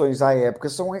comparações à época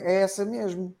é essa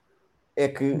mesmo. É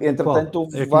que, entretanto,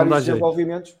 houve que vários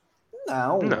desenvolvimentos.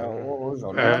 Não.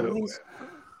 Nada disso.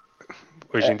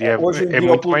 Hoje em dia é o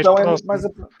muito mais pelotão próximo. é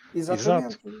muito mais...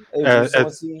 Exatamente.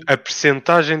 A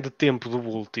percentagem de tempo do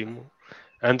último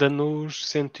anda nos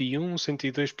 101,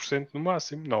 102% no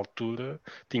máximo. Na altura,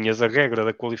 tinhas a regra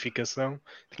da qualificação,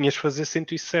 tinhas de fazer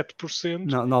 107%.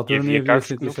 Não, na altura nem havia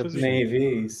 107%. Nem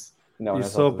havia isso. Não, isso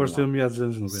só apareceu em meados dos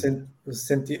anos 90. O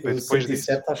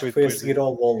 107 acho que foi a seguir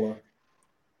ao Lola.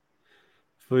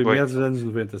 Foi meados dos anos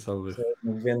 90, salve.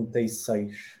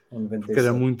 96 ou 97. Porque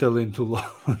era muito talento o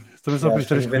Lola. Também só fiz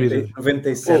 3 corridas.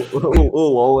 97. O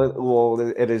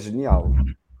Lola era genial.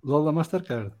 Lola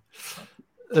Mastercard.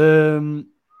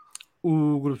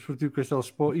 O Grupo Esportivo Castelo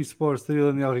eSports teria o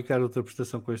Daniel Ricciardo outra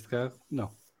prestação com este carro? Não.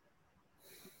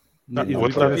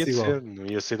 Outra havia de ser, não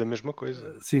ia ser a mesma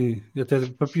coisa. Sim, até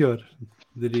para pior,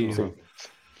 diria eu.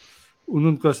 O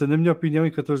Nuno Costa, na minha opinião,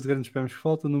 em 14 grandes prémios que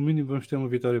faltam, no mínimo vamos ter uma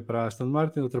vitória para a Aston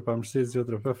Martin, outra para a Mercedes e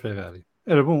outra para a Ferrari.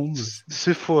 Era bom, mas...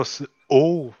 Se fosse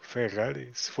ou Ferrari,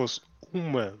 se fosse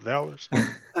uma delas,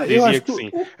 eu acho que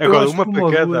sim. Agora, uma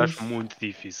para cada acho muito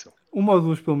difícil. Uma ou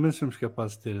duas, pelo menos, somos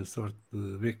capazes de ter a sorte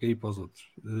de ver cair para os outros.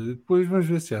 Depois vamos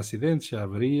ver se há acidentes, se há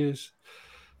avarias.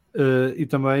 E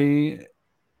também,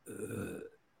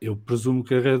 eu presumo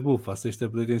que a Red Bull faça este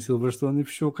update em Silverstone e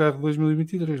fechou o carro de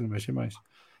 2023, não mexe mais.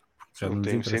 Já não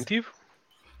tem incentivo.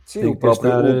 Sim, o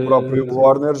próprio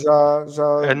Warner já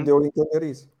deu a entender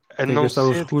isso. A não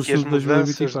ser que as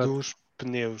mudanças dos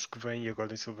pneus que vêm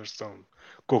agora em Silverstone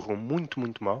corram muito,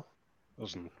 muito mal,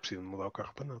 eles não precisam mudar o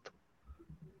carro para nada.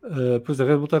 Pois a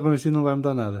Red Bull está convencido, não vai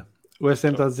mudar nada. O SM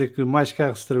está a dizer que mais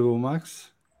carros estragou o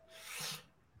Max.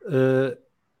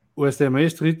 O SM, a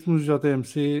este ritmo, os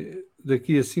JMC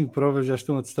daqui a 5 provas já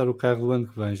estão a testar o carro do ano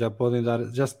que vem. Já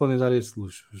se podem dar esse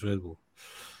luxo, os Red Bull.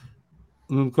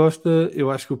 Nuno Costa, eu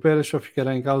acho que o Pérez só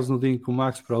ficará em causa no dia em que o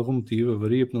Max, por algum motivo,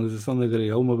 avaria, penalização na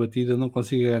grelha ou uma batida, não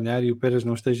consiga ganhar e o Pérez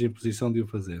não esteja em posição de o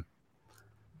fazer.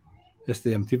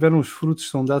 STM, tiveram os frutos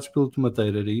sondados pelo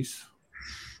tomateiro, era isso?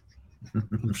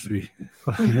 Não percebi.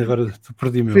 Agora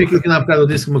perdi-me. Foi aquilo que na bocado eu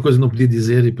disse que uma coisa não podia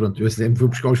dizer e pronto, o STM foi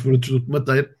buscar os frutos do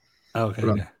tomateiro. Ok.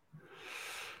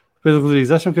 Pedro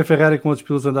Rodrigues, acham que a Ferrari com outros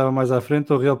pilotos andava mais à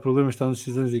frente ou o real problema está nas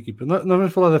decisões da equipa? Nós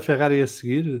vamos falar da Ferrari a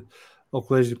seguir, ao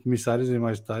colégio de comissários em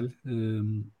mais detalhe,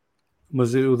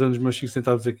 mas eu dando os meus 5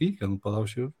 centavos aqui, que eu não pode dar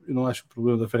os seus, eu não acho que o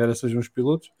problema da Ferrari sejam os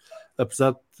pilotos,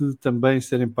 apesar de também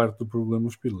serem parte do problema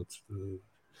os pilotos.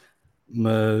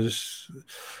 Mas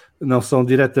não são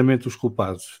diretamente os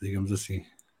culpados, digamos assim.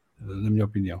 na minha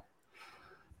opinião.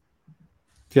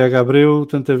 Tiago Abreu,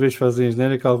 tanta vez fazem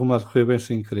asneira que alguma de correr bem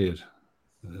sem querer.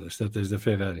 A estratégia da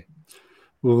Ferrari.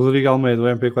 O Rodrigo Almeida, o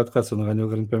MP44, só não ganhou o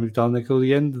Grande Prémio de Itália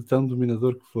naquele ano de tão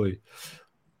dominador que foi.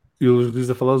 E o Luís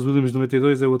a falar, os Williams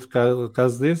 92 é outro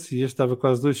caso desse, e este estava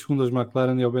quase 2 segundos aos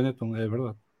McLaren e ao Benetton, é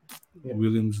verdade. O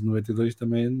Williams 92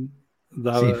 também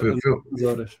dava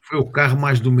horas. Foi o carro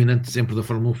mais dominante sempre da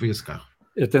Fórmula 1, foi esse carro.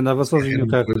 Até andava sozinho o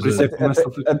carro, por isso é que começa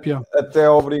a ser campeão. Até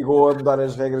obrigou a mudar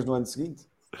as regras no ano seguinte,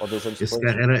 ou 2 anos Esse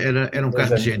depois. carro era um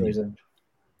carro de gênio.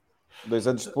 2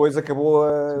 anos depois acabou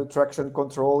a traction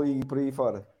control e por aí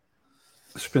fora.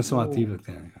 Suspensão ativa.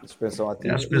 A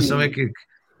suspensão é que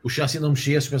o chassi não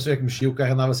mexia, a suspensão é que mexia, o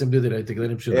carro andava sempre da direita, aquilo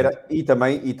era impressionante. E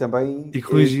também e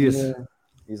corrigia-se.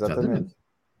 Exatamente.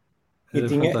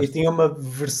 E tinha uma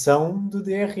versão do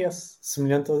DRS,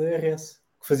 semelhante ao DRS,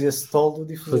 que fazia stall do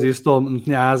difusor. Fazia stall, não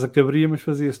tinha a asa que abria, mas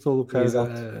fazia stall o carro,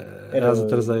 a asa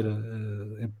traseira.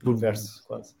 Inverso,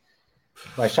 quase.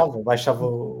 Baixava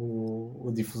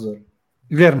o difusor.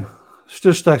 Guilherme, os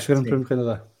teus destaques, Grande Prémio do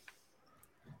Canadá.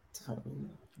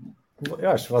 Eu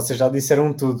acho que vocês já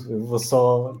disseram tudo. Eu vou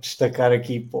só destacar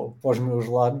aqui para os meus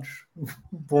lados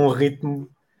para um ritmo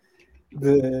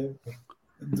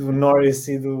do Norris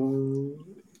e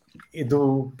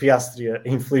do Piastri.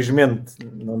 Infelizmente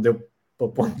não deu para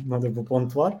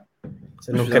pontuar.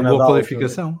 No Canadá, boa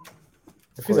qualificação.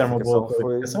 Fizeram uma boa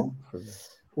qualificação.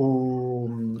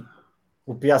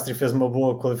 O Piastri fez uma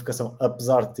boa qualificação,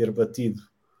 apesar de ter batido.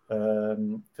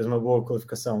 Fez uma boa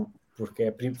qualificação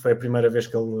porque foi a primeira vez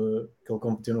que ele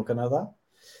competiu no Canadá.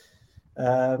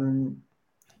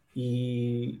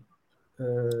 E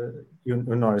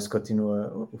o Norris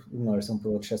continua. O Norris é um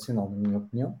piloto excepcional, na minha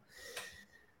opinião.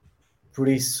 Por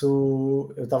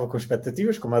isso, eu estava com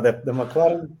expectativas, como adepto da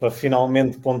McLaren, para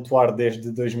finalmente pontuar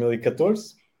desde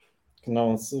 2014, que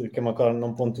a McLaren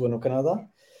não pontua no Canadá.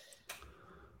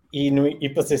 E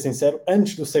para ser sincero,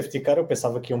 antes do safety car eu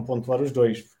pensava que iam pontuar os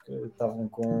dois, porque estavam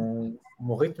com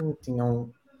um ritmo,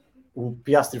 o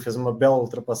Piastri fez uma bela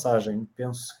ultrapassagem,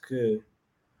 penso que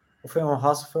ou foi ao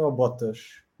Haas ou foi ao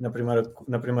Bottas na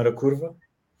primeira curva.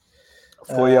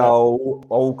 Foi ao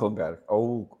Hülkenberg. Foi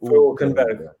ao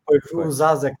Hülkenberg. Foi os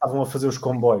Haas é que estavam a fazer os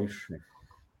comboios.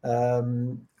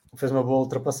 Fez uma boa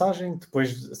ultrapassagem,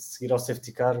 depois de seguir ao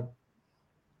safety car.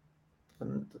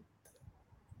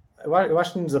 Eu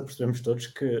acho que nos apercebemos todos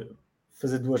que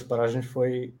fazer 2 paragens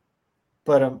foi,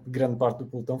 para grande parte do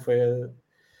pelotão, foi a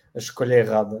escolha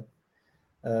errada.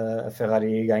 A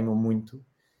Ferrari ganhou muito.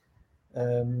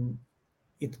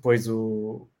 E depois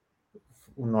o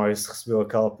Norris recebeu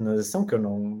aquela penalização que eu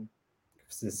não,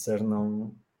 preciso ser,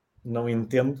 não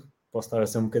entendo. Posso estar a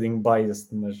ser um bocadinho biased,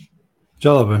 mas...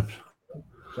 Já lá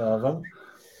vamos.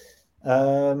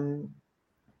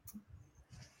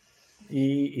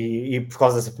 E por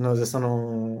causa dessa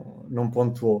penalização não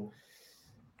pontuou.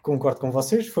 Concordo com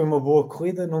vocês, foi uma boa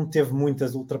corrida, não teve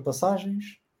muitas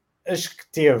ultrapassagens. As que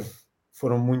teve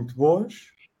foram muito boas.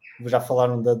 Já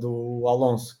falaram da do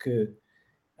Alonso, que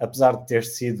apesar de ter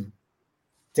sido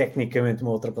tecnicamente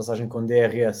uma ultrapassagem com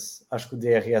DRS, acho que o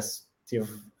DRS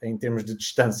teve, em termos de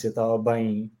distância, estava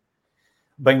bem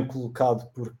colocado,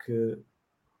 porque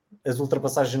as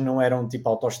ultrapassagens não eram tipo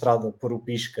autoestrada, pôr o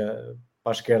pisca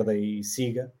para a esquerda e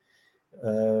siga.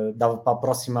 Dava para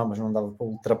aproximar, mas não dava para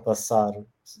ultrapassar,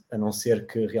 a não ser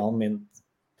que realmente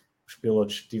os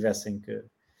pilotos tivessem que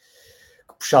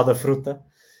puxar da fruta.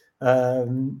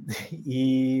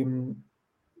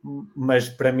 Mas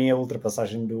para mim a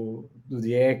ultrapassagem do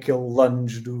dia é aquele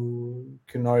lunge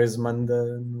que o Norris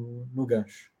manda no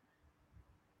gancho.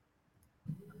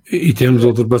 E temos a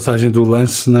ultrapassagem do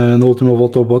Lance na última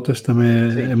volta ao Bottas, também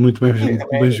é muito bem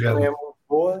jogado. Também é muito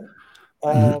boa.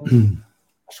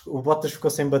 Acho que o Bottas ficou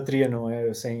sem bateria, não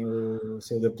é? Sem o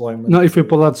deployment. Não, e foi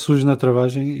para o lado sujo na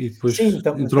travagem e depois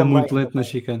entrou muito lento na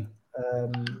chicane.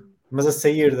 Mas a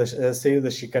sair da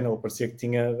chicane ele parecia que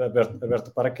tinha aberto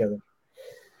o paraquedas.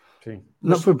 Sim.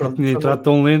 Não, foi porque tinha entrado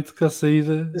tão lento que a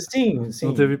saída sim,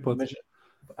 não teve hipótese.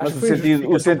 Mas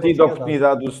o sentido de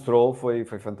oportunidade do Stroll foi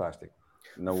fantástico.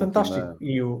 Fantástico.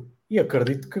 E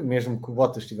acredito que mesmo que o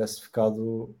Bottas tivesse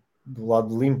ficado do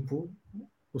lado limpo,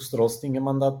 o Stroll se tinha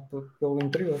mandado pelo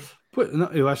interior.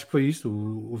 Não, eu acho que foi isto.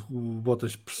 O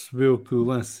Bottas percebeu que o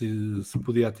Lance se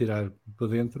podia atirar para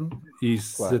dentro e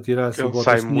se atirasse o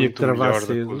Bottas tinha que travar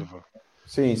cedo.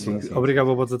 Sim.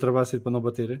 Obrigava o Bottas a travar cedo para não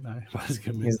baterem, não é?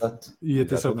 Basicamente. Exato. E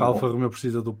atenção que a Alfa Romeo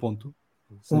precisa do ponto.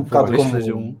 Um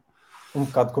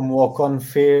bocado como o Ocon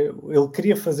fez. Ele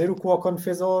queria fazer o que o Ocon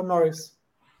fez ao Norris.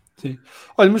 Sim.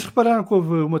 Olha, mas repararam que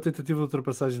houve uma tentativa de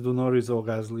ultrapassagem do Norris ao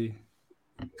Gasly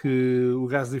que o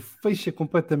Gasly fecha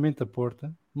completamente a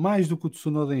porta, mais do que o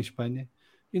Tsunoda em Espanha,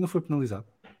 e não foi penalizado.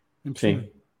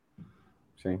 Impressionante.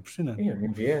 Sim. Impressionante. Eu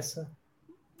nem vi essa.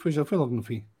 Já foi logo no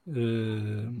fim.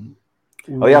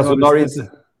 Aliás, o Norris...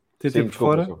 teve por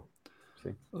fora.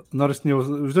 Sim. Norris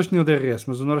os dois tinham DRS,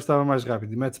 mas o Norris estava mais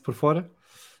rápido e mete-se por fora.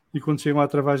 E quando chegam à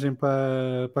travagem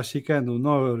para a chicane, o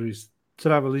Norris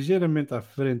trava ligeiramente à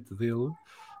frente dele,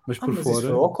 mas por mas fora. Isso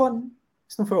foi o Ocon.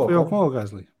 Isso não foi o Ocon. Foi o Ocon ou o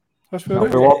Gasly? Acho que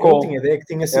Não, foi o Ocon. Eu tinha ideia que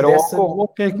tinha sido essa do Ocon.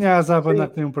 Quem é que tinha a asa a abanar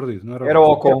que tinham perdido? Não era o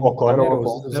Ocon. Era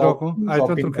o Ocon.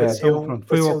 Então troquei. Pronto,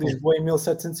 foi o Ocon. Lisboa em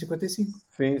 1755.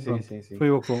 Sim.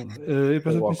 Foi o Ocon. Eu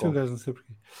pensei que conheci o Gasly, não sei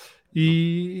porquê.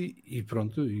 E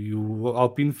pronto, e o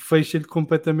Alpine fecha-lhe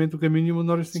completamente o caminho e o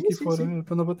Norris tem que ir fora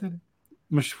para não bater.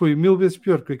 Mas foi 1000 vezes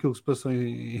pior que aquilo que se passou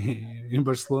em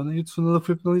Barcelona, e o Tsunoda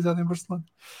foi penalizado em Barcelona.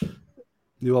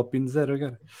 E o Alpine 0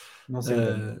 agora. Não sei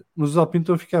mas os Alpine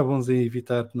estão a ficar bons em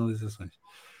evitar penalizações.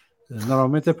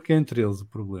 Normalmente é porque é entre eles o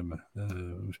problema.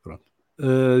 Mas pronto.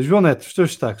 João Neto, os teus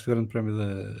destaques do Grande Prémio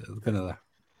do Canadá.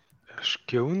 Acho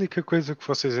que a única coisa que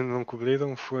vocês ainda não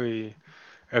cobriram foi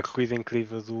a corrida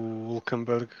incrível do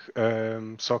Hülkenberg,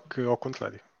 só que ao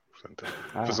contrário. Portanto,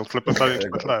 fazer ultrapassagens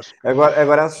para trás.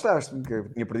 Agora assustaste-me, que eu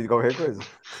tinha perdido qualquer coisa.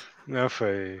 Não,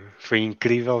 foi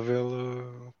incrível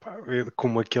vê-lo, ver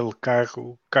como aquele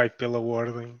carro cai pela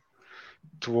ordem.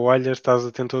 Tu olhas, estás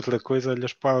atento a outra coisa,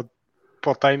 olhas para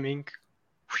o timing.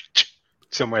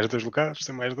 São mais 2 lugares,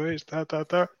 são mais 2, tá.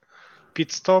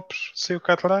 Pit stops, saiu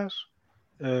cá atrás.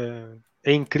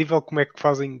 É incrível como é que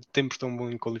fazem tempos tão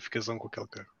bons em qualificação com aquele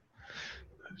carro.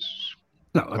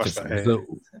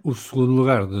 O segundo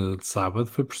lugar de sábado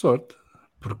foi por sorte,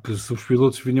 porque se os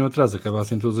pilotos vinham atrás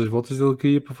acabassem todas as voltas, ele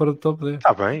caía para fora do top 10.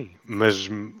 Está bem, mas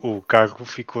o carro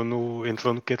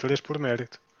entrou no Q3 por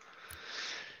mérito.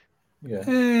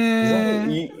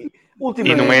 E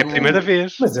não é a primeira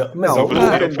vez. Mas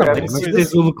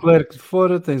tens o Leclerc de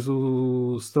fora, tens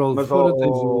o Stroll de fora,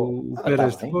 tens o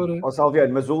Pérez de fora. Ó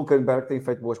Salviano, mas o Hülkenberg tem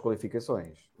feito boas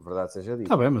qualificações, verdade seja dita.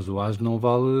 Está bem, mas o AS não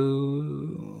vale.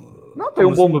 Não, tem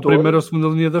um bom motor. Primeira ou segunda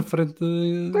linha da frente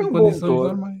em condições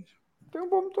normais. Tem um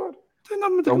bom motor.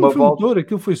 Aquilo foi motor,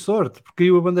 aquilo foi sorte, porque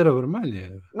caiu a bandeira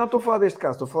vermelha. Não estou a falar deste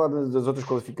caso, estou a falar das outras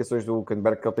qualificações do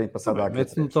Hülkenberg que ele tem passado lá.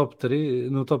 Mete-se no top 3,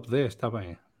 no top 10, está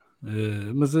bem.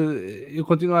 Mas eu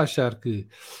continuo a achar que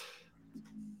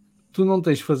tu não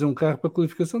tens de fazer um carro para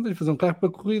qualificação, tens de fazer um carro para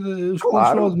corrida. Os pontos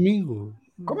são ao domingo.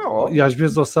 Como é óbvio. E às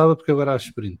vezes ao sábado, porque agora há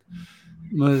sprint.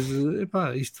 Mas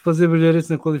isto de fazer brilharetes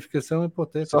na qualificação é para o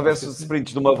teto. Se houvesse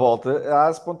sprints de uma volta, a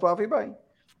AS pontuava e bem.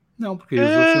 Não, porque os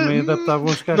outros também adaptavam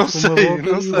os carros para uma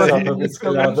volta. Não sei. Se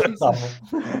calhar adaptavam.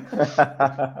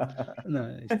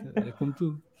 Não, isto é como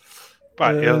tudo.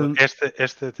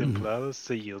 Esta temporada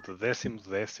saiu de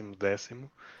 10º,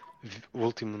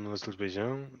 último no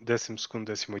Azerbaijão, 12º,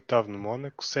 18º no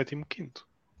Mónaco, 7º, 5º.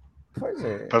 Pois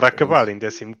é. Para acabar em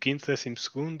 15º,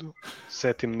 12º,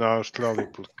 7º na Austrália,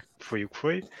 porque foi o que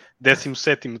foi,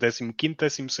 17º, 15º,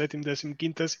 17º, 15º,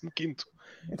 15º.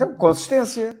 Então,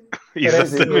 consistência.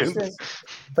 Exatamente.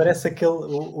 Parece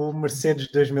o Mercedes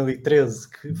de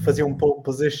 2013 que fazia um pole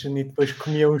position e depois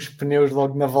comia os pneus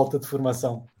logo na volta de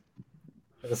formação.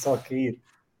 Era só cair.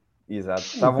 Exato.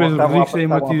 O Pedro Rodrigues tem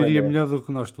uma teoria melhor do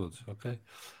que nós todos, ok? A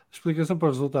explicação para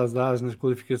os resultados da AS nas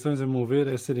qualificações, a meu ver,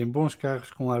 é serem bons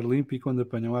carros com ar limpo e quando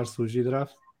apanham ar sujo e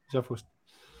draft, já foste.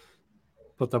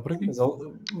 Pode estar por aqui.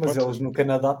 Mas eles no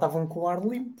Canadá estavam com o ar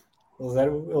limpo. Eles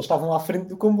estavam lá à frente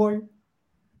do comboio.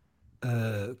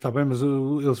 Está bem, mas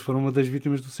eles foram uma das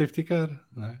vítimas do safety car,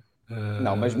 não é?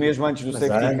 Não, mas mesmo antes do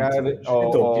safety car...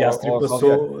 Então o Piastri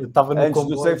passou, estava no antes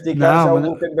comboio. do safety car, já o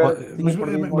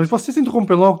Hülkenberg mas vocês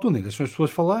interrompem logo, tu nem deixam as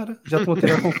pessoas falar, já estão a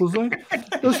tirar conclusões.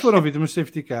 Eles foram vítimas do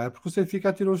safety car, porque o safety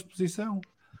car tirou-os de posição.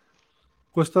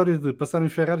 Com a história de passarem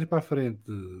os Ferrari para a frente,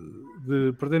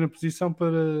 de perderem posição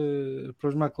para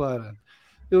os McLaren.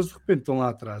 Eles de repente estão lá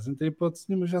atrás, não tem hipótese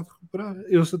nenhuma já de recuperar.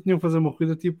 Eles só tinham que fazer uma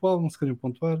corrida tipo álbum, se queriam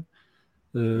pontuar.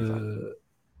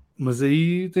 Mas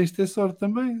aí tens de ter sorte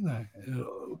também, não é?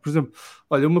 Por exemplo,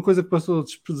 olha, uma coisa que passou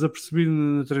desapercebido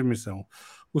na transmissão: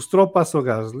 o Stroll passa o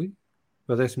Gasly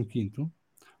para 15º,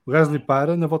 o Gasly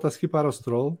para, na volta a seguir para o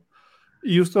Stroll,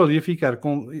 e o Stroll ia ficar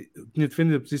tinha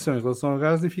defendido a posição em relação ao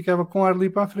Gasly e ficava com ar ali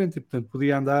para a frente, e portanto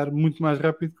podia andar muito mais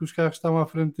rápido que os carros que estavam à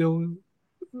frente dele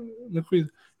na corrida.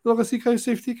 E logo assim cai o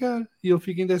safety car e ele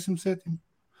fica em 17º.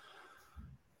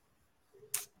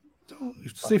 Então,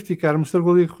 isto safety car me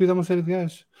estragou ali a corrida a uma série de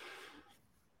gajos.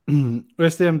 O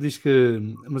STM diz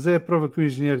que mas é a prova que o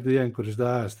engenheiro de âncoras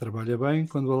da AS trabalha bem,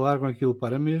 quando alargam aquilo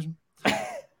para mesmo.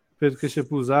 Pedro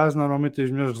Cachapuz, a AS normalmente tem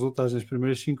os melhores resultados nas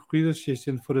primeiras 5 corridas, se este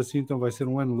ano for assim então vai ser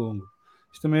um ano longo.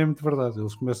 Isto também é muito verdade.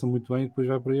 Eles começam muito bem e depois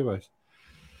vai por aí abaixo.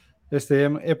 Esta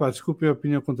é pá, desculpem a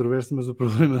opinião controversa, mas o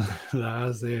problema da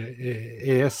AS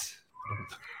é esse.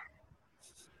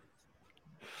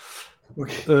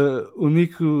 O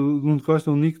Nuno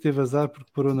Costa, o Nico teve azar porque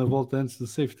parou na volta antes do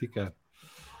safety car.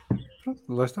 Pronto,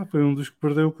 lá está, foi um dos que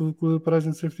perdeu com a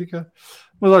paragem de safety car.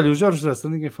 Mas olha, o Jorge Russell,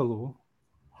 ninguém falou.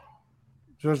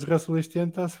 O Jorge Russell este ano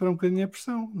está a sofrer um bocadinho a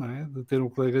pressão, não é? De ter um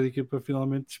colega de equipa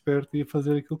finalmente desperto e a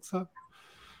fazer aquilo que sabe.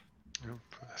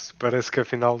 Parece que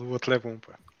afinal o outro é bom,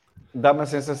 pá. Dá-me a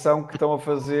sensação que estão a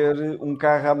fazer um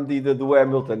carro à medida do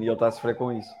Hamilton e ele está a sofrer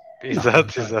com isso.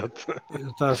 Exato. Ele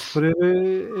está a sofrer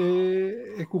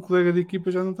é que o colega de equipa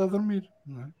já não está a dormir,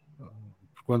 não é?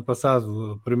 Porque o ano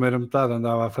passado, a primeira metade,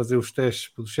 andava a fazer os testes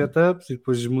pelos setups e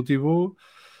depois desmotivou,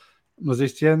 mas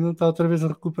este ano está outra vez a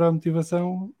recuperar a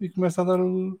motivação e começa a dar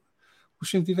os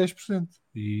 110%.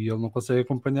 E ele não consegue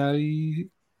acompanhar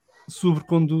e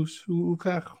sobreconduz o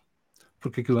carro.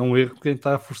 Porque aquilo é um erro de quem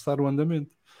está a forçar o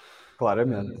andamento.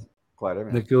 Claramente.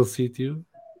 Naquele sítio.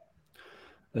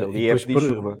 Ali é pedir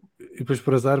chuva. E depois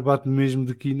por azar bate mesmo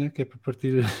de quina, que é para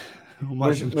partir o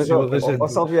máximo possível da gente.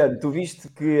 Salviano, tu viste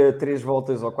que a 3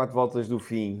 voltas ou 4 voltas do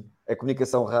fim, a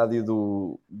comunicação rádio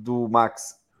do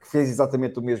Max fez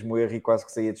exatamente o mesmo erro e quase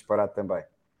que saía disparado também.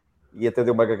 E até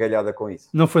deu uma gargalhada com isso.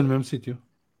 Não foi no mesmo sítio.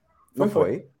 Não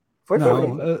foi?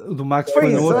 Não, o do Max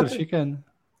foi na outra chicane.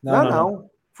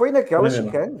 Não. Foi naquela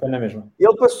chicane. Foi na mesma.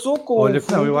 Ele passou com Olha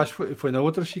que não, eu acho que foi na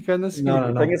outra chicane a seguir.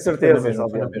 Não. Tenho a certeza, foi na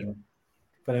Salviano. mesma.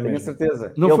 Tenho a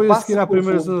certeza. Não ele foi a seguir à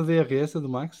primeira fundo. zona da DRS do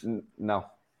Max? Não.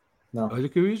 Olha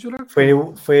que eu ia jurar.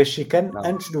 Foi a chicane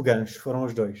antes do gancho, foram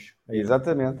os dois.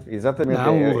 Exatamente.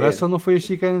 Não, o Russell não foi a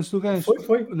chicane antes do gancho.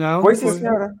 Foi. Não, foi sim,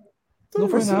 senhora. Não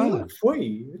foi nada.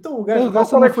 Foi. Então o gancho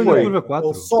Russell não foi na curva 4.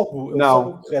 Ele sobe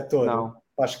o corretor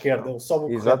para a esquerda, ele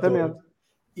sobe o corretor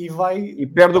e vai... E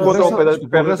perde o botão para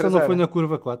o Russell não foi na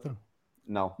curva 4?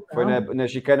 Não, foi na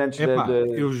chicane antes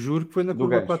eu juro que foi na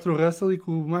curva 4 o Russell e que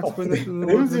o Max foi na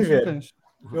podemos ir ver.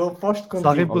 Eu aposto contigo. Se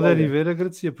alguém puder ir ver,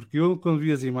 agradecia, porque eu quando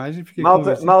vi as imagens fiquei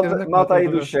malta aí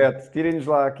do chat, tirem-nos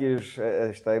lá aqui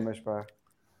as temas, pá.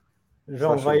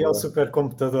 João, vai ao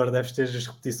supercomputador, deves ter as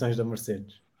repetições da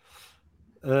Mercedes.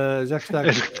 Já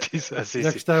que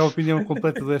está a opinião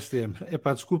completa do STM.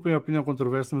 Desculpem a opinião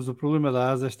controversa, mas o problema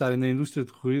da ASA é estarem na indústria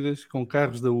de corridas com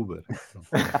carros da Uber.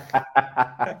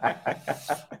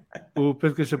 O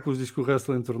Pedro Cachapuz diz que o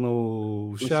Russell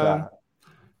entornou o chá.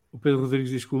 O Pedro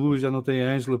Rodrigues diz que o Luís já não tem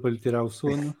a Ângela para lhe tirar o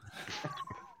sono.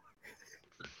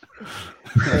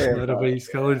 Não era bem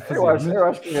isso que ela lhe fazia. Eu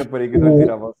acho que a rapariga não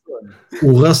tirava o sono.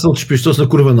 O Russell despistou-se na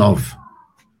curva 9.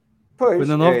 Pois, foi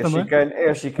na 9 também? É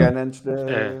a chicane antes da...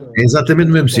 É exatamente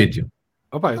no mesmo sítio.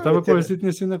 Eu estava com esse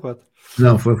tinha sido na 4.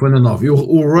 Não, foi na 9. E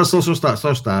o Russell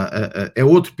só está é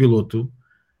outro piloto,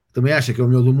 também acha que é o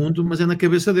melhor do mundo, mas é na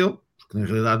cabeça dele, porque na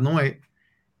realidade não é.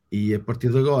 E a partir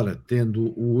de agora,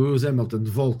 tendo o Lewis Hamilton de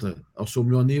volta ao seu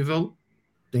melhor nível,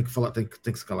 tem que falar, tem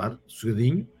que se calar,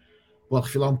 sossegadinho, pode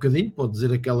refilar um bocadinho, pode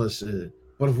dizer aquelas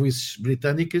parvoices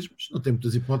britânicas, mas não tem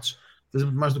muitas hipóteses de fazer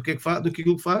muito mais do que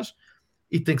aquilo que faz,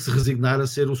 e tem que se resignar a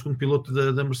ser o segundo piloto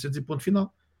da Mercedes e ponto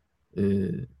final.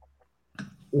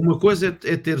 Uma coisa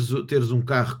é teres um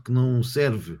carro que não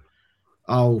serve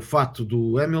ao fato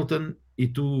do Hamilton e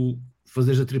tu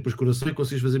fazeres a tripla escuração e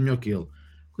consegues fazer melhor que ele.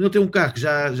 Quando ele tem um carro que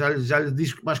já lhe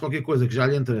diz mais qualquer coisa, que já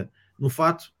lhe entra no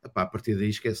fato, a partir daí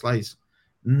esquece lá isso.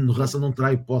 No Russell não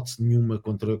terá hipótese nenhuma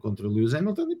contra Lewis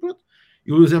Hamilton e pronto.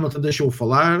 E o Lewis Hamilton deixou-o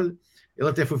falar, ele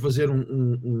até foi fazer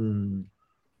um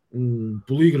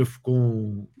polígrafo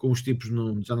com os tipos,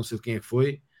 já não sei de quem é que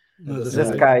foi.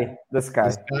 Da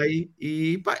Sky.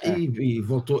 E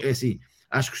voltou, é assim,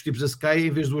 acho que os tipos da Sky,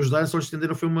 em vez de o ajudar, só lhe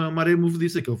estenderam foi uma areia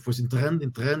movediça, que ele foi enterrando.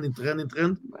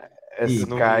 A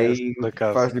Sky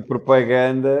faz-lhe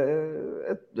propaganda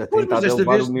a tentar desta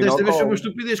vez foi uma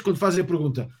estupidez quando fazem a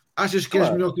pergunta: achas que és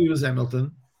melhor que o Lewis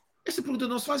Hamilton? Essa pergunta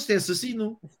não se faz, isto é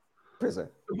assassino. Pois é.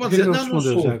 Pode dizer, não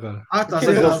sou.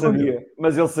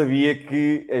 Mas ele sabia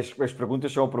que as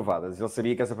perguntas são aprovadas. Ele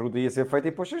sabia que essa pergunta ia ser feita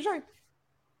e pôs a jeito.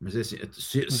 Mas é assim,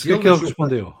 o que é que ele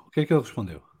respondeu? O que é que ele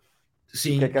respondeu?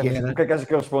 Sim, o que é que achas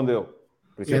que ele respondeu?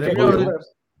 Por isso era melhor.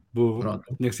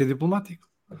 Pronto. Tinha que ser diplomático.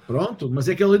 Pronto, mas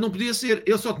é que ele não podia ser.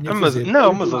 Ele só tinha que fazer.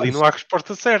 Mas ali não há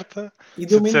resposta certa. E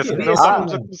deu mentira. Se não,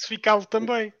 estávamos a crucificá-lo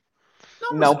também.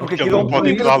 Não, porque ele não pode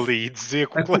ir ali e dizer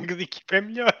que o colega de equipa é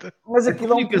melhor. Mas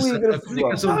aquilo é um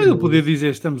polígrafo. Ele podia dizer,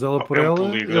 estamos ela por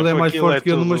ela, ele é mais forte que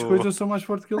ele numas coisas, eu sou mais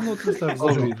forte que ele noutras, está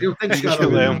resolvido.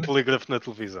 Ele é um polígrafo na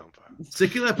televisão. Pá. Se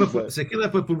aquilo é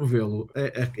para promovê-lo,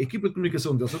 a equipa de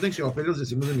comunicação dele só tem que chegar ao pé deles e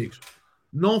dizer assim, meus amigos,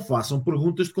 não façam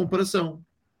perguntas de comparação.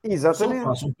 Exatamente. Só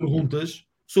façam perguntas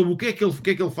sobre o que é que ele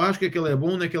faz, o que é que ele é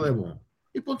bom, onde é que ele é bom.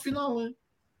 E ponto final. Eu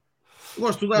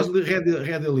gosto de dar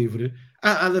rédea livre.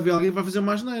 Há de haver alguém que vai fazer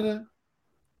mais asneira.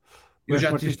 O Eu F.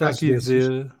 já Martins tive está casos aqui a desses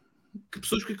dizer. que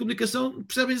pessoas que a comunicação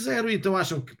percebem zero e então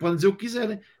acham que podem dizer o que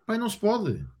quiserem. Pai, não se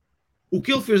pode. O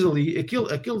que ele fez ali,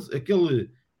 aquele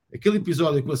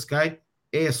episódio com a Sky,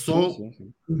 é só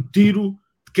Sim. um tiro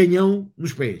de canhão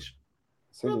nos pés.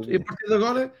 Sem Pronto, e a dúvida. partir de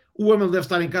agora, o homem deve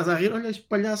estar em casa a rir. Olha, este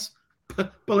palhaço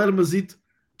palermazito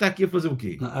está aqui a fazer o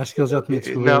quê? Acho que ele já tinha Não,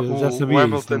 descoberto, já o sabia isso,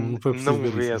 Hamilton não foi preciso não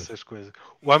ver vê isso. essas coisas.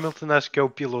 O Hamilton acho que é o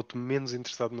piloto menos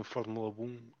interessado na Fórmula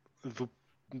 1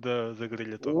 da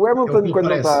grelha toda. O É o Hamilton, que lhe quando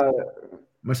não parece. está.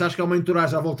 Mas acho que há uma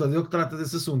entourage à volta dele que trata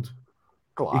desse assunto.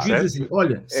 Claro. E que lhe diz assim: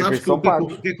 olha, É sabes que que são o que é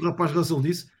pagos. que o rapaz Russell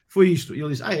disse? Foi isto. E ele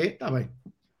diz: é? Está bem.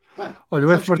 Pá, Olha, o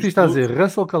sabes F. que Martins os está a pilotos- dizer: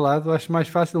 Russell calado, acho mais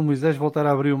fácil Moisés voltar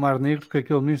a abrir o Mar Negro porque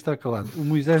aquele menino está calado. O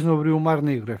Moisés não abriu o Mar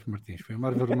Negro, F. Martins, foi o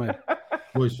Mar Vermelho.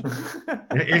 Pois.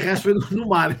 É raspa no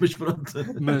mar, mas pronto.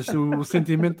 Mas o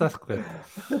sentimento está correto.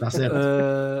 Está certo.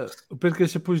 O Pedro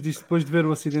Cachapuz disse: depois de ver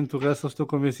o acidente do Russell, estou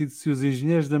convencido que se os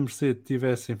engenheiros da Mercedes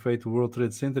tivessem feito o World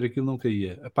Trade Center, aquilo não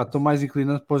caía. Epá, estou mais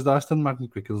inclinado depois da Aston Martin,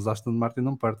 porque aqueles Aston Martin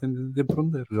não partem de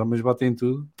aprender. Os homens batem em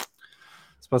tudo, não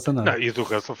se passa nada. Não, e do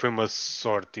Russell foi uma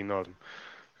sorte enorme.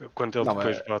 Quando ele Não,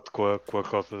 depois bate com a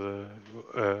roda,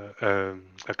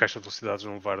 a caixa de velocidades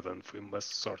não vai dando, foi uma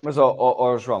sorte. Mas,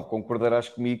 João, concordarás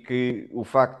comigo que o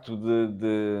facto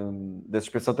da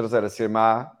suspensão traseira ser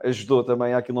má ajudou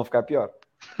também a aquilo não ficar pior.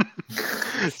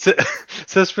 se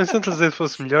a suspensão traseira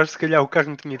fosse melhor, se calhar o carro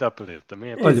não tinha ido à parede.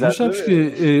 Também é Olha, mas Exato. sabes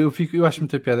que eu acho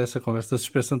muita piada essa conversa da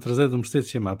suspensão traseira do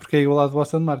Mercedes chamar, porque é igual ao do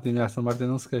Aston Martin, a Aston Martin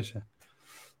não se queixa.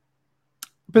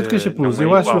 Pedro Cachapuz, não é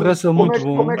eu acho o igual. Russell muito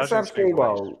bom. Como é que sabes que é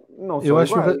igual? Não Eu são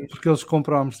acho iguais. porque eles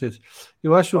compram a Mercedes.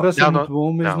 Eu acho o Russell muito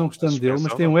bom, mesmo não gostando dele,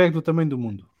 mas tem um ego do tamanho do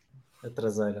mundo. A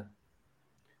traseira.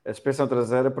 A suspensão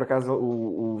traseira, por acaso,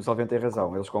 o Salvente tem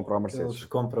razão. Eles compram a Mercedes. Eles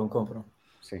compram.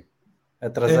 Sim. A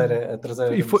traseira.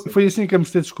 E foi assim que a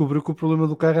Mercedes descobriu que o problema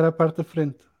do carro era a parte da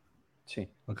frente. Sim,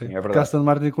 Okay? sim, é Porque a verdade. Aston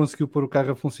Martin conseguiu pôr o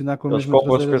carro a funcionar com a Eles mesma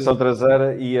compram a traseira suspensão dele.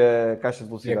 traseira e a caixa de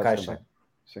velocidades também.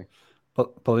 Sim. Para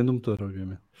além do motor,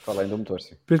 obviamente. Para além do motor,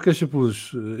 sim. Pedro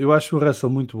Cachapuz, eu acho o Russell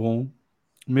muito bom,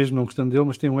 mesmo não gostando dele,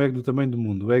 mas tem um ego do tamanho do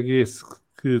mundo. O ego é esse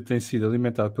que tem sido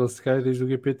alimentado pela Sky desde o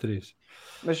GP3.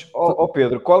 Mas,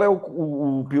 Pedro, qual é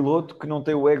o piloto que não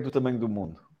tem o ego do tamanho do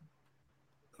mundo?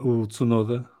 O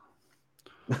Tsunoda.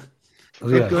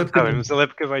 Aliás, mas ele é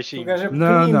porque é baixinho.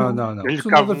 Não.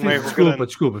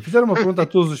 Desculpa. Fizeram uma pergunta a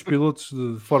todos os pilotos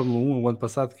de Fórmula 1 o ano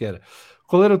passado, que era: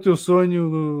 qual era o teu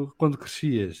sonho quando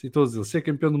crescias? E todos eles: ser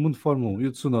campeão do mundo de Fórmula 1. E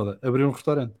o Tsunoda abriu um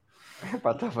restaurante.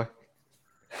 Pá, está bem.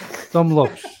 Tom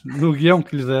Lopes, no guião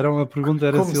que lhes deram, a pergunta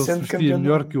era Como se ele se sendo vestia campeão do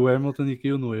melhor mundo. que o Hamilton e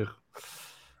caiu no erro.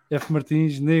 F.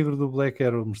 Martins, negro do Black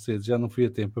Arrow Mercedes. Já não fui a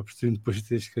tempo, apercebi-me depois de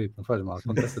ter escrito. Não faz mal,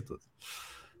 acontece a todos.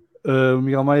 O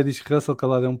Miguel Maia diz que Russell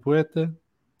calado é um poeta.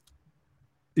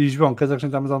 E João, queres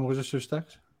acrescentar mais alguma coisa aos seus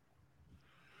destaques?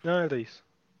 Não, era isso.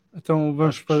 Então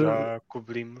vamos, Acho que já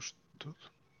cobrimos tudo.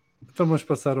 Então vamos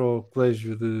passar ao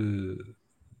Colégio de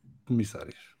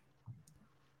Comissários.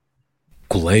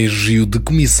 Colégio de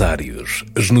Comissários.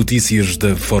 As notícias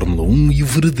da Fórmula 1 e o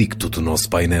veredicto do nosso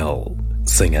painel.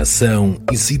 Sem ação,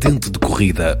 incidente de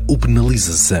corrida ou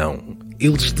penalização,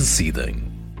 eles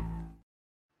decidem.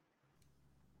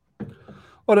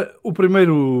 Ora, o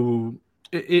primeiro...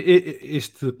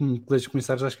 Este Colégio de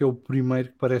Comissários acho que é o primeiro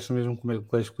que parece mesmo como o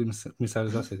Colégio de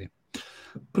Comissários da CD.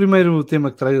 O primeiro tema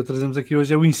que trazemos aqui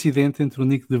hoje é o incidente entre o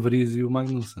Nick de Vries e o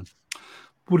Magnussen.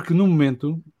 Porque no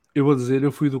momento, eu vou dizer,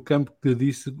 eu fui do campo que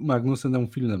disse que Magnussen é um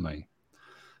filho da mãe.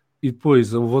 E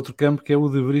depois houve outro campo que é o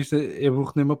de Vries é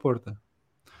burro nem uma porta.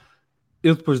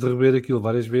 Eu depois de rever aquilo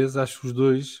várias vezes, acho que os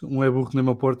dois, um é burro nem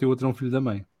uma porta e o outro é um filho da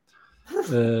mãe.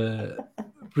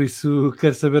 Por isso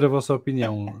quero saber a vossa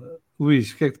opinião.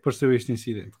 Luís, o que é que te pareceu este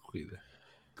incidente de corrida?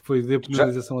 Que foi de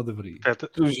penalização a de Vries.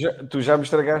 Tu já me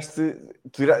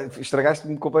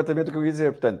estragaste-me completamente o que eu ia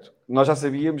dizer. Portanto, nós já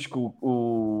sabíamos que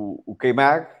o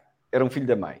K-Mag era um filho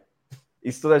da mãe.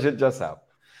 Isso toda a gente já sabe.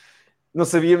 Não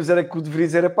sabíamos era que o de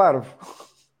Vries era parvo.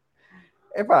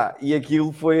 Epá, e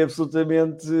aquilo foi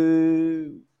absolutamente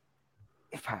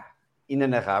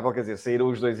inanarrável. Quer dizer, saíram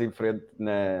os dois em frente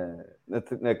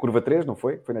na curva 3, não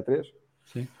foi? Foi na 3?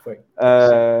 Sim, foi.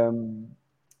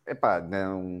 Epá,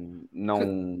 não...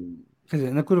 Quer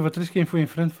dizer, na curva 3 quem foi em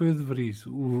frente foi o de Vries.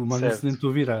 O Magnussen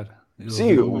tentou virar.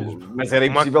 Sim, mas era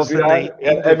impossível virar.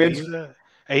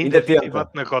 Ainda tenta. E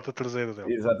bate na rota traseira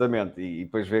dele. Exatamente, e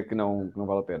depois vê que não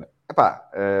vale a pena. Epá,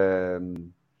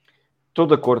 estou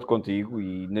de acordo contigo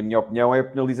e, na minha opinião, é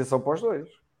penalização para os dois.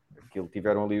 Aquilo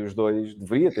tiveram ali os dois,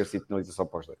 deveria ter sido penalização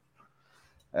para os dois.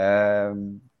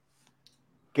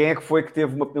 Quem é que foi que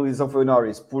teve uma penalização? Foi o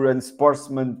Norris, por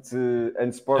unsportsman.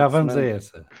 Já vamos a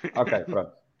essa. Ok,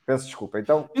 pronto. Peço desculpa.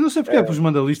 Então, Eu não sei porque é que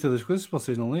manda a lista das coisas se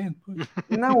vocês não leem depois.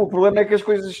 não, o problema é que as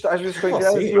coisas às vezes estão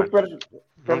enviadas e eu perco.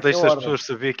 Não deixa as pessoas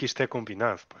saber que isto é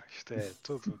combinado, pá. Isto é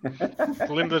tudo.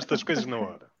 Lembras das coisas na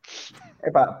hora.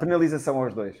 Epá, penalização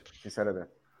aos dois, sinceramente.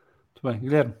 Muito bem,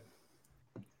 Guilherme.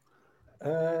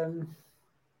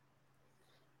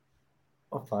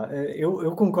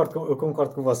 Eu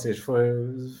concordo com vocês. Foi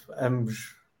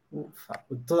ambos.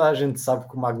 Toda a gente sabe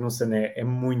que o Magnussen é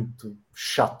muito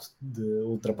chato de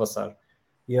ultrapassar.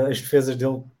 E as defesas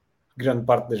dele, grande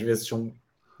parte das vezes, são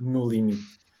no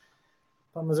limite.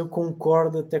 Mas eu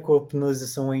concordo até com a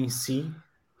penalização em si,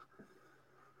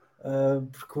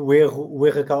 porque o erro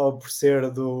acaba por ser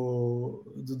do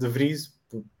De Vries,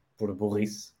 por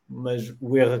burrice, mas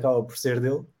o erro acaba por ser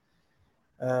dele.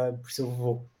 Por isso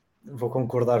eu vou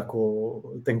concordar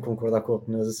tenho que concordar com a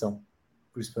penalização.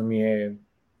 Por isso para mim é...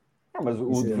 mas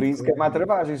o De Vries quer má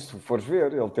travagem, se fores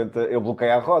ver, ele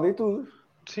bloqueia a roda e tudo.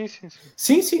 Sim,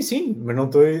 mas não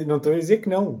estou a dizer que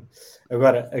não.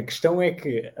 Agora, a questão é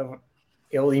que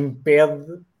ele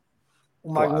impede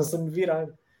o Magnussen de virar.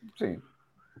 Sim.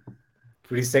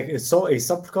 Por isso é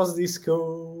só por causa disso que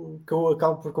eu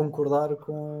acabo por concordar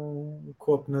com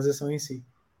a penalização em si.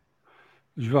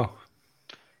 João.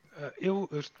 Eu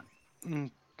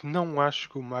não acho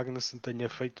que o Magnussen tenha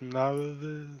feito nada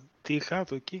de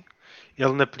errado aqui.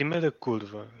 Ele na primeira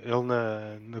curva,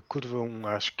 na curva 1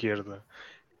 à esquerda,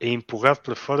 é empurrado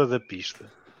para fora da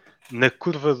pista. Na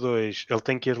curva 2, ele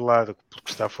tem que ir largo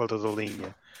porque está fora da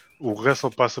linha. O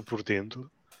Russell passa por dentro.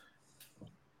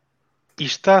 E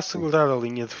está a segurar a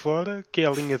linha de fora, que é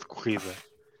a linha de corrida.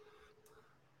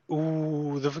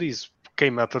 O De Vries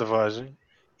queima a travagem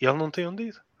e ele não tem onde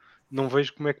ir. Não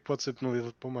vejo como é que pode ser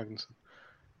penalizado para o Magnussen.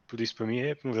 Por isso, para mim,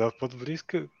 é a penalidade para o De Vries,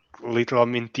 que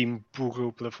literalmente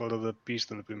empurra-o para fora da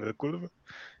pista na primeira curva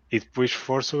e depois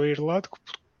força-o a ir largo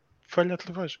porque falha a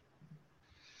travagem.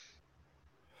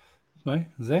 Bem,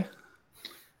 Zé?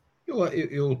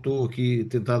 Eu estou aqui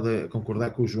tentado a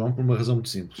concordar com o João por uma razão muito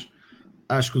simples.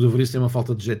 Acho que o De Vries tem uma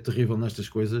falta de jeito terrível nestas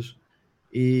coisas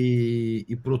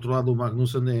e por outro lado o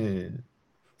Magnussen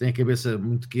tem a cabeça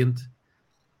muito quente,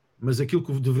 mas aquilo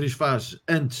que o De Vries faz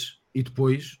antes e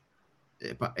depois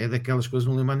é daquelas coisas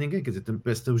que não lembra a ninguém. Quer dizer, também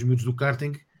parece que os miúdos do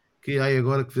karting que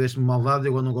agora que fizeste-me maldade,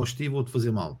 eu agora não gosto de ti, vou-te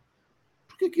fazer mal.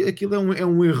 Porque aquilo é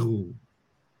um erro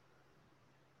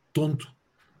tonto,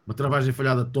 uma travagem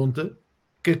falhada tonta,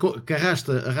 que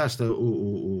arrasta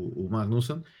o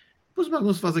Magnussen. Depois o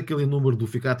Magnussen faz aquele número do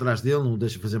ficar atrás dele, não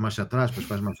deixa fazer marcha atrás, depois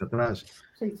faz marcha atrás.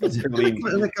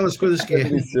 É daquelas coisas que é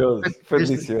delicioso. Foi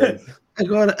delicioso.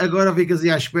 Agora ficas aí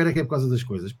à espera que é por causa das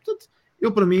coisas. Portanto,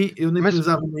 para mim, eu nem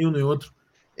precisava nenhum nem outro.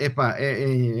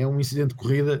 É um incidente de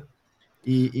corrida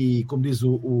e como diz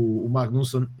o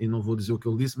Magnussen, e não vou dizer o que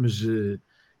ele disse, mas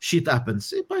shit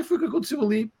happens. Foi o que aconteceu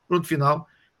ali, pronto, final.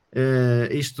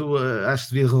 Acho que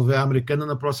devia resolver a americana.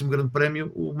 No próximo grande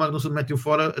prémio o Magnussen mete-o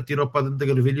fora, atira-o para dentro da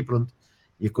gravilha e pronto,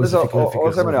 e a coisa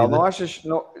fica Zé Manuel,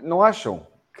 não acham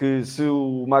que se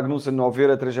o Magnussen não ver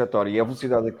a trajetória e a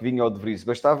velocidade a que vinha ao De Vries,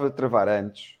 bastava travar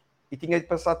antes e tinha-lhe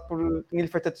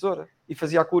feito a tesoura e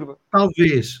fazia a curva?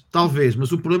 Talvez,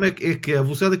 mas o problema é que a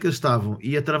velocidade que eles estavam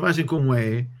e a travagem como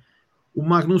o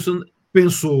Magnussen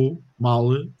pensou mal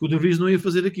que o De Vries não ia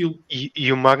fazer aquilo.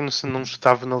 E o Magnussen não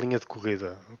estava na linha de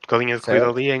corrida, porque a linha de corrida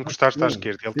ali é encostar-se à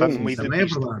esquerda. Ele está no meio da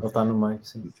pista. Ele está no meio,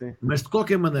 sim. Mas de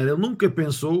qualquer maneira, ele nunca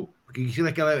pensou, porque aquilo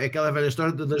é aquela velha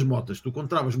história das motas. Tu quando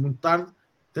travas muito tarde,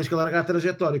 tens que alargar a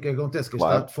trajetória. O que acontece? Que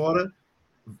está de fora,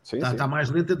 está mais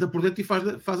lento, entra por dentro e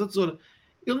faz a tesoura.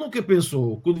 Ele nunca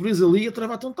pensou que o De Vries ali ia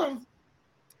travar tão tarde.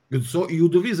 E o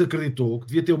De Vries acreditou que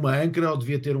devia ter uma âncora ou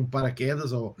devia ter um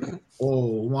paraquedas ou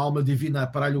uma alma divina a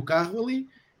parar-lhe o carro ali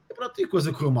e pronto, e a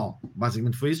coisa correu mal.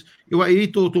 Basicamente foi isso. Eu aí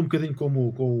estou um bocadinho com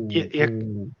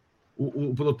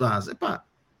o piloto da asa.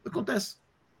 Acontece.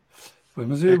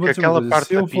 Mas eu aquela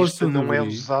parte da pista não é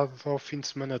usada ao fim de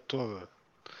semana toda.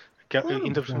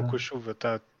 Ainda por cima com a chuva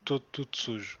está tudo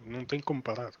sujo. Não tem como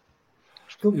parar.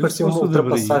 Aquilo parecia uma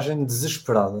ultrapassagem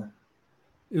desesperada.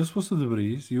 Eu se fosse o De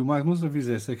Vries e o Magnussen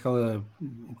fizesse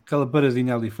aquela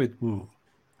paradinha ali feito burro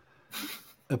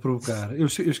a provocar, eu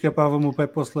escapava-me o pé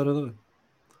para o acelerador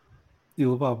e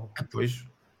levava. Depois.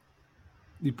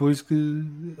 E depois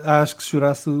que acho que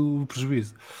chorasse o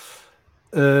prejuízo.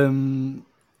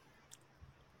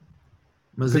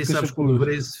 Mas aí sabes que o De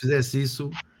Vries, se fizesse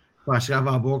isso,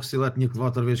 chegava à boxe e lá tinha que levar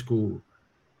outra vez com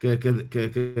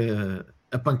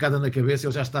a pancada na cabeça.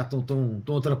 Ele já está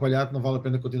tão atrapalhado, não vale a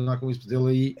pena continuar com isso dele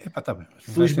aí. Tá bem.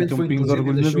 Felizmente foi um pingo de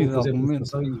orgulho na vida, algum momento.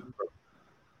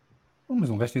 Mas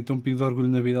um gajo tem que ter um pico de orgulho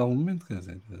na vida a algum momento, quer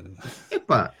dizer.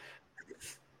 Epá,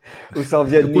 O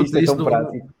Salviano eu nisto é isso tão não-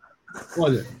 prático.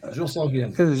 olha, João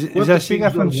Salgueiro. Quer dizer, quantos já chega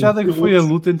a picos de orgulho fanchada que foi a pilotos-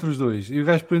 luta entre os dois. E o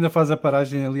gajo ainda faz a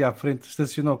paragem ali à frente,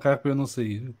 estaciona o carro para eu não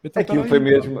sair. Então, Aquilo peraí, foi pá.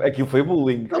 mesmo, aquilo foi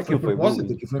bullying. Não, foi Aquilo foi propósito,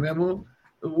 bullying. aquilo foi mesmo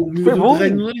o Foi miúdo de bullying.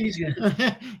 reino no nariz.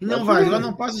 Não É vais, bullying. agora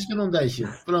não passas que eu não deixo.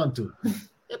 Pronto.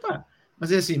 Epá,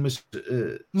 mas é assim, mas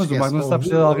Mas o esquece, Magnus está a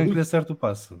precisar de alguém que orgulho. lhe acerte o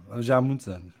passo. Já há muitos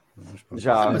anos. Mas pronto.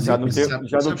 Já, mas já é- no mas tempo, sabe-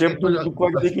 já no sabes tempo que é melhor- do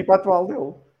colega da equipa atual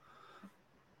dele.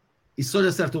 E se olha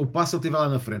acerta o passo, ele estiver lá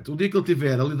na frente. O dia que ele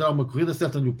estiver a liderar uma corrida,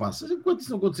 acerta-lhe o passo. Enquanto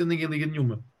isso não acontecer, ninguém liga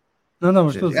nenhuma. Não,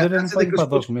 mas estou a Há- dizer, há é de no ser daqueles paddock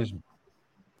pilotos- mesmo.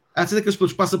 Há de ser daqueles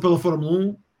pilotos que passam pela Fórmula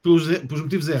 1 pelos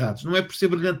motivos errados. Não é por ser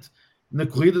brilhante na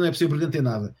corrida, não é por ser brilhante em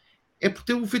nada. É por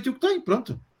ter o feitio que tem,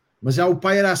 pronto. Mas já o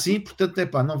pai era assim, portanto,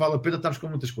 não vale a pena estarmos com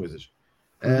muitas coisas.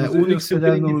 Mas O único eu, que se ser um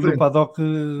calhar, bocadinho no diferente. paddock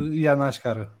ia a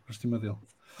NASCAR por cima dele.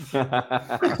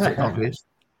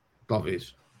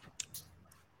 Talvez.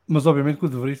 Mas obviamente que o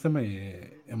De Vries também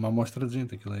é uma amostra de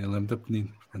gente. Ele é muito pequenino.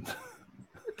 Portanto,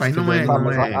 Pai, não é, Pá, não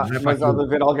mas é, não é para mas há de aquilo.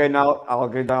 haver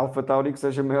alguém da AlphaTauri que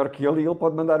seja maior que ele e ele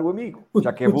pode mandar o amigo.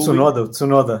 Já que é O bullying,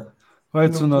 Tsunoda. vai,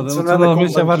 No- Tsunoda. O Tsunoda Tsunoda com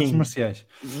mesmo já vai artes banquinho. marciais.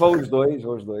 vão os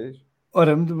dois.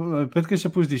 Ora, Pedro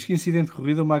Cachapuz diz que incidente de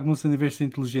corrida, o Magnussen, em vez de ser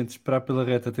inteligente, esperar pela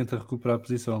reta, tenta recuperar a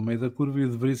posição ao meio da curva e o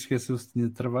De Vries esqueceu-se que tinha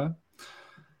de travar.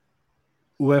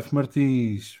 O F.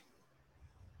 Martins,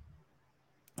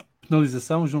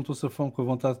 penalização, juntou-se a fome com a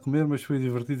vontade de comer, mas foi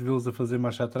divertido vê-los a fazer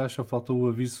marcha atrás, só faltou o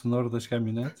aviso sonoro das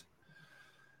caminhonetes.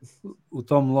 O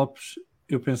Tom Lopes,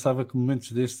 eu pensava que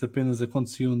momentos destes apenas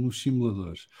aconteciam nos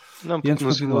simuladores. Não, E porque antes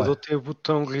no de continuar, simulador tem o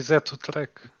botão reset to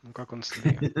track. Nunca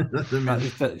aconteceria. Exatamente.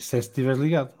 isto é se estiveres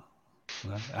ligado.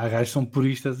 Não é? Há gajos que são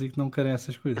puristas e que não querem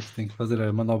essas coisas, têm que fazer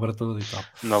a manobra toda e tal.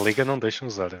 Na liga não deixam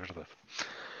usar, é verdade.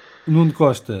 Nuno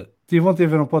Costa, tive ontem a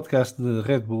ver um podcast de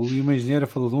Red Bull e uma engenheira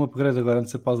falou de um upgrade agora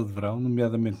antes da pausa de verão,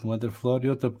 nomeadamente no Underfloor, e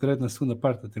outro upgrade na segunda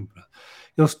parte da temporada.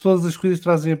 Eles todas as corridas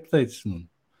trazem updates, Nuno.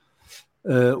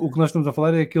 O que nós estamos a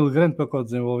falar é aquele grande pacote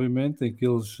de desenvolvimento em que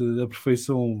eles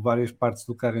aperfeiçoam várias partes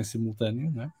do carro em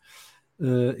simultâneo, não é?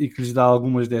 E que lhes dá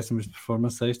algumas décimas de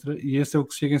performance extra, e esse é o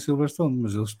que chega em Silverstone,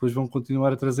 mas eles depois vão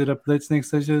continuar a trazer updates, nem que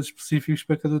sejam específicos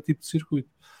para cada tipo de circuito.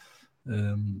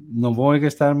 Não vão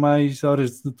gastar mais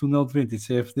horas de túnel de vento e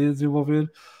CFD a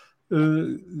desenvolver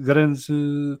grandes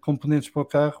componentes para o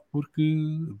carro, porque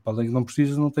além que não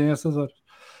precisa, não tem essas horas.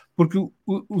 Porque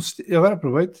agora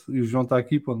aproveito, e o João está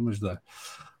aqui, pode-me ajudar.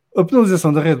 A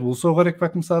penalização da Red Bull só agora é que vai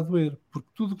começar a doer, porque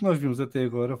tudo o que nós vimos até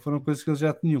agora foram coisas que eles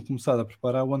já tinham começado a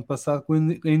preparar o ano passado,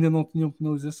 quando ainda não tinham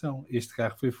penalização. Este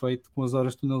carro foi feito com as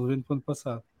horas de túnel de vento do ano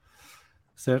passado,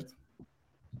 certo?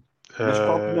 Mas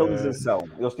qual penalização?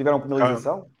 Eles tiveram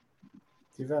penalização?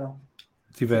 Tiveram.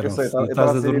 Tiveram. Eu sei, Se eu estás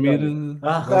estava a a ser dormir, irónico.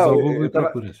 vais Não, ao eu Google e estava-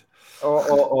 procuras.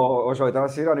 João, eu estava a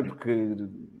ser irónico porque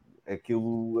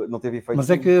aquilo não teve efeito. Mas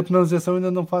é que a penalização ainda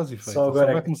não faz efeito, Só só agora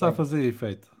é vai que começar a tem. fazer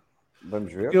efeito.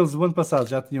 Vamos ver. Eles, o ano passado,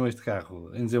 já tinham este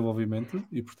carro em desenvolvimento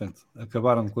e, portanto,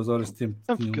 acabaram com as horas de tempo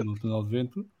Não, que tinham porque- no túnel de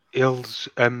vento. Eles,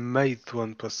 a meio do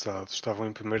ano passado, estavam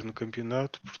em primeiro no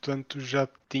campeonato, portanto já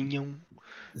tinham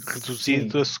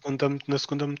reduzido na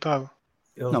segunda metade.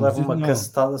 Eles Não, mas levam isso uma não.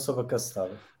 cacetada sobre a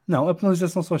cacetada. Não, a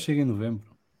penalização só chega em novembro.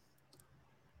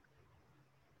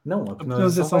 Não, a A penalização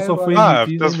penalização vai só agora. foi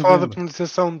emitida Estás em a falar da novembro,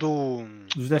 penalização do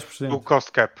dos 10%.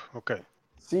 cost cap. Ok.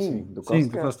 Sim, do Sim, cost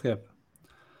do cap. cost cap.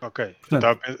 Ok. Portanto-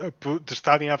 Eu estava a pensar de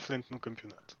estarem à frente no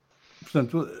campeonato.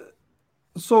 Portanto,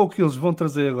 só o que eles vão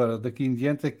trazer agora daqui em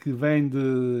diante é que vem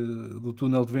do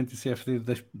túnel de vento e CFD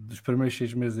dos primeiros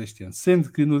 6 meses deste ano.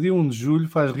 Sendo que no dia 1 de julho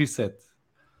faz reset.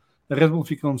 A Red Bull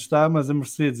fica onde está, mas a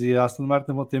Mercedes e a Aston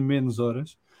Martin vão ter menos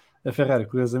horas. A Ferrari,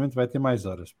 curiosamente, vai ter mais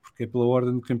horas, porque é pela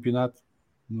ordem do campeonato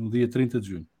no dia 30 de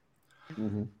junho.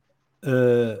 Uhum.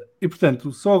 E,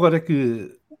 portanto, só agora é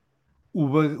que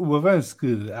o avanço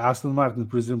que a Aston Martin,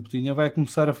 por exemplo, tinha, vai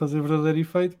começar a fazer verdadeiro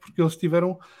efeito, porque eles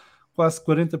tiveram quase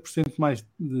 40% mais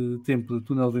de tempo de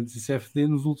túnel de vento e CFD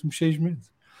nos últimos 6 meses.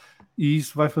 E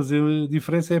isso vai fazer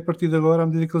diferença a partir de agora, à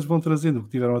medida que eles vão trazendo o que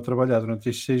tiveram a trabalhar durante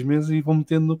estes 6 meses e vão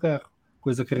metendo no carro,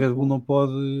 coisa que a Red Bull não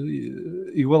pode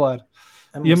igualar.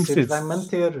 A E a Mercedes Mercedes? vai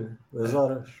manter as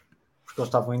horas. Porque eles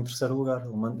estavam em terceiro lugar.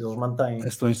 Eles mantêm.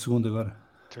 Estão em segundo agora.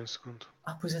 Tem um segundo.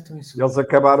 Pois é, estão em segundo. Eles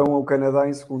acabaram o Canadá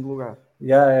em segundo lugar.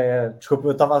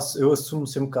 Desculpa, eu assumo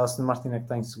sempre que a Aston Martin é que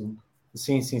está em segundo.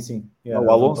 Sim. Não, o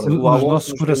Alonso- Mas o Alonso Nos nossos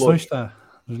nos corações pilotos. está.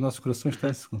 Nos nossos corações está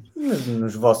em segundo.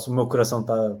 nos vossos, o meu coração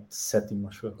está de sétimo,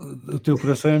 acho eu. O teu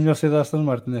coração é melhor ser da Aston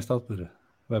Martin nesta altura.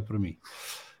 Vai por mim.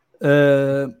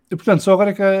 E, portanto, só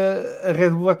agora é que a Red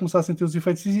Bull vai começar a sentir os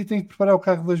efeitos e tem que preparar o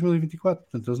carro de 2024.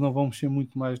 Portanto, eles não vão mexer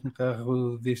muito mais no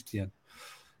carro deste ano.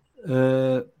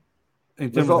 Em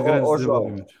termos de grandes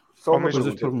desenvolvimentos. Só uma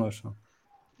Coisas pergunta. por nós.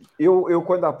 Eu,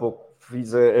 quando há pouco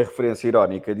fiz a referência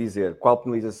irónica a dizer qual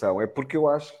penalização, é porque eu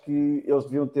acho que eles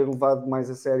deviam ter levado mais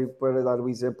a sério para dar o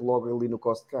exemplo logo ali no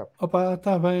cost cap. Opa,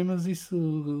 está bem, mas isso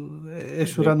é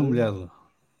chorar no molhado.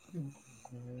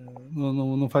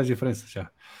 Não faz diferença já.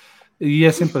 E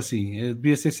é sempre assim.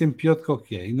 Devia ser sempre pior do que o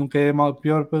que é. E nunca é mal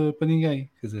pior para ninguém.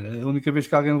 Quer dizer, a única vez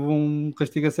que alguém levou um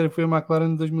castigo a sério foi a McLaren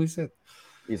em 2007.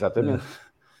 Exatamente.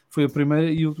 Foi a primeira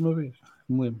e última vez,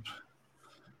 me lembro.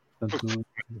 Portanto,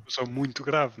 Só muito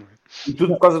grave, não é? E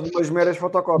tudo por causa de umas meras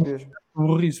fotocópias.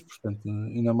 burrice, portanto,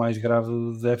 ainda mais grave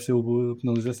deve ser a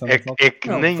penalização. É que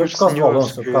Não, nem foi os por causa do senhores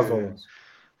Alonso, foi por causa do que... Alonso.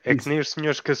 É que nem os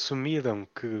senhores que assumiram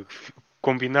que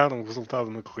combinaram o resultado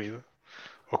de uma corrida,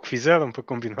 ou que fizeram para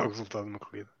combinar o resultado de uma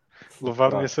corrida,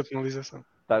 levaram Pronto. essa penalização.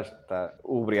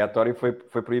 O obrigatório foi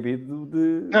proibido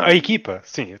de... Não, a equipa,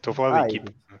 sim, eu estou a falar da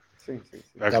equipa. Sim.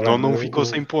 A Tá Renault bem, não ficou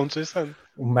sem pontos esse ano.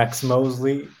 O Max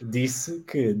Mosley disse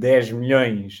que 10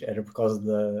 milhões era por causa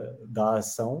da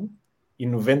ação e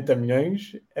 90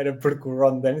 milhões era porque o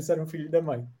Ron Dennis era um filho da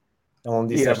mãe. Ele não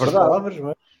disse E é estas verdade.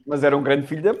 palavras, Mas era um grande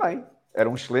filho da mãe. Era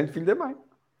um excelente filho da mãe.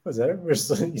 mas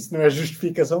isso não é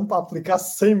justificação para aplicar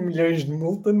 100 milhões de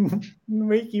multa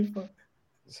numa equipa.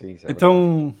 Sim, isso é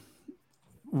Então,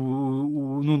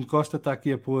 o Nuno Costa está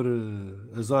aqui a pôr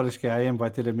as horas que a AM vai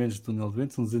ter a menos de túnel de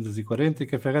vento, são 240, e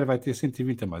que a Ferrari vai ter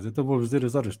 120 a mais. Então vou-vos dizer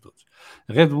as horas todas.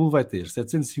 A Red Bull vai ter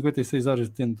 756 horas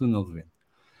de túnel de vento.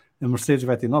 A Mercedes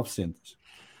vai ter 900.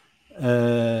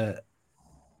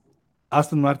 A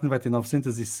Aston Martin vai ter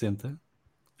 960.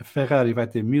 A Ferrari vai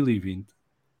ter 1020.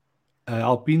 A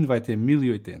Alpine vai ter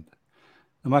 1080.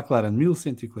 A McLaren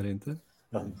 1140.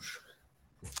 Vamos.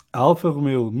 A Alfa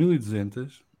Romeo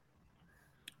 1200.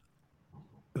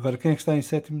 Agora quem é que está em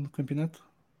sétimo no campeonato?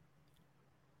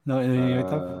 Não, em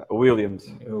oitavo? O Williams.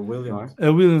 O Williams. A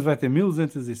Williams vai ter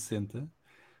 1260.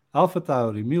 A Alfa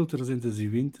Tauri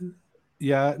 1320.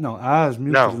 E a AS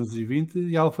 1320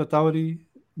 e a Alfa Tauri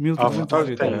A Alfa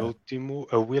Tauri 1380. tem último,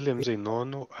 a Williams em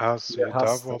nono, a Haas em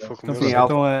Haas oitavo, a Alfa Então, Romeo sim, em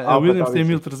então a Williams Tauri, tem sim.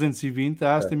 1320,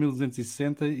 a Haas tem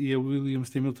 1260 e a Williams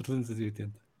tem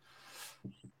 1380.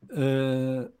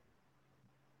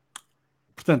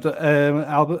 Portanto,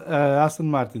 a Aston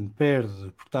Martin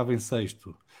perde porque estava em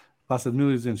sexto, passa de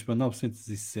 1200 para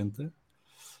 960.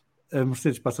 A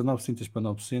Mercedes passa de 900 para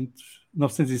 900,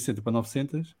 960 para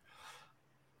 900.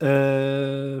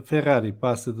 A Ferrari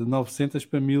passa de 900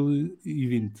 para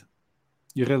 1020.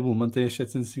 E a Red Bull mantém as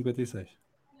 756.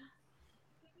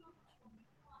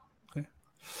 Okay.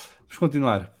 Vamos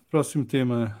continuar. Próximo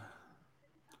tema.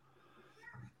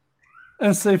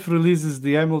 Unsafe releases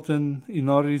de Hamilton e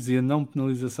Norris e a não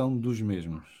penalização dos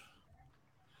mesmos.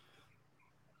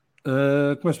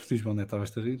 Começo por ti, João, né?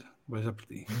 Estavas a rir? Vai já por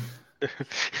ti.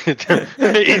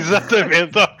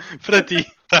 Exatamente, ó, para ti,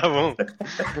 tá bom.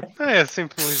 Não é sem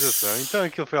penalização, então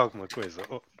aquilo foi alguma coisa.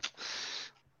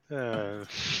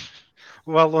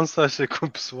 O Alonso acha que o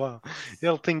pessoal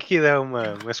ele tem que ir a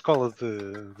uma escola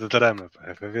de drama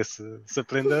para ver se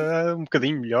aprende um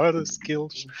bocadinho melhor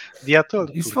skills de ator.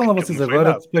 Isso porque falam aquilo vocês não foi agora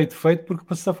nada. de peito feito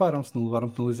porque se safaram-se, não levaram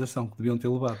penalização que deviam ter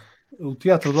levado. O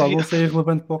teatro do Alonso é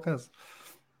irrelevante para o caso.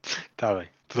 Está bem,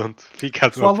 pronto, fica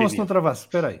a Se o tua Alonso opinião. não travasse,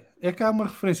 espera aí, é que há uma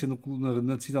referência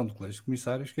na decisão do Colégio de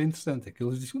Comissários que é interessante, é que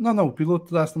eles dizem, não, o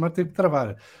piloto da Aston Martin teve que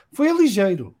travar. Foi a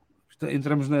ligeiro.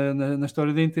 Entramos na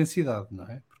história da intensidade, não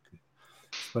é? Porque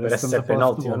Parece estamos ser a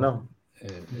falar de penalti ou futebol. não.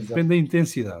 Depende da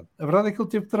intensidade. A verdade é que ele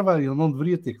teve que travar, ele não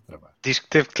deveria ter que travar. Diz que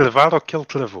teve que travar ou que ele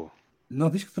travou? Não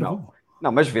diz que travou.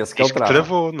 Não, mas vê-se que Diz ele que trava.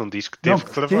 travou, não diz que teve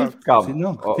que travar. Calma.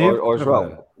 Não, que teve que João,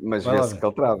 travar. mas Vai lá vê-se ver. que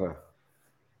ele trava.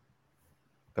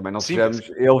 Também não Sim, sejamos...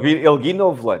 Ele guina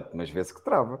o volante, mas vê-se que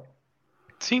trava.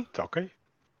 Sim, está ok.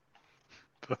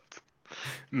 Pronto.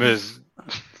 Mas.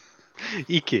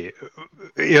 E quê?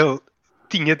 Ele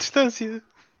tinha distância.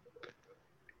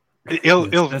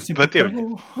 Ele Assim, porque bateu-lhe.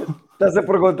 travou. Estás a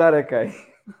perguntar a quem?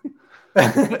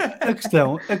 A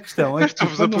questão é Mas que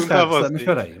estou-vos a quando um perguntar a carro sai, vocês. mas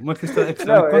espera aí, a questão Não, é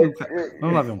que quando um carro,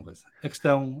 vamos lá ver uma coisa. A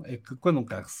questão é que quando um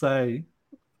carro sai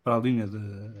para a linha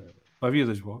para a via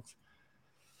das boxes,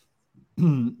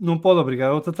 não pode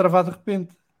obrigar a outro a travar de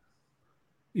repente.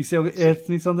 Isso é a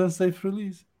definição de unsafe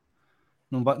release.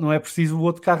 Não é preciso o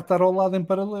outro carro estar ao lado em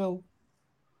paralelo.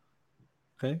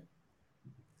 Ok?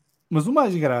 Mas o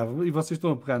mais grave, e vocês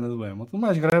estão a pegar na do Hamilton, o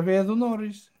mais grave é a do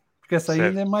Norris. Porque essa Certo.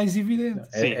 ainda é mais evidente.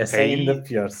 Sim, Essa aí- é ainda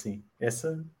pior, sim.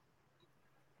 Essa...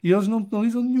 E eles não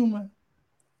penalizam nenhuma.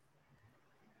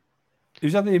 Eu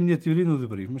já dei a minha teoria no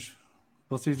debrief, mas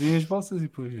vocês deem as vossas e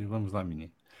depois vamos lá à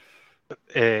minha.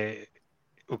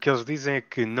 O que eles dizem é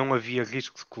que não havia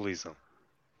risco de colisão.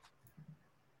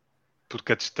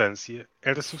 porque a distância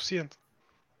era suficiente.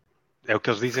 É o que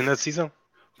eles dizem na decisão.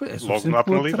 É Logo não há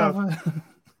penalidade.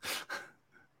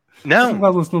 Não. Se o Não,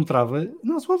 Alonso não trava, se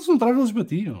o Alonso não trava, eles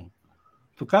batiam.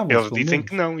 Tocavam-se eles com dizem eles.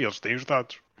 que não, e eles têm os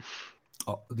dados.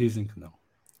 Dizem que não.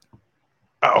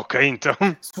 Ok, então.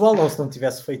 Se o Alonso não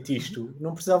tivesse feito isto,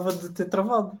 não precisava de ter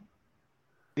travado.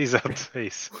 Exato, é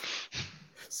isso.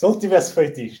 Se ele tivesse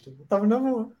feito isto, estava na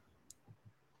boa.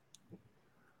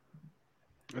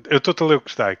 Eu estou a ler o que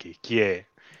está aqui, que é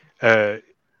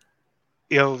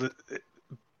ele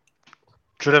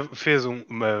fez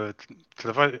uma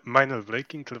minor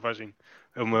braking,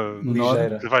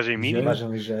 Ligeira. travagem mínima,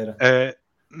 Travagem ligeira.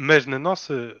 mas na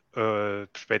nossa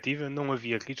perspectiva não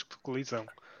havia risco de colisão.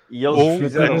 E eles Ou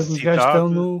fizeram. a Dos gajos que estão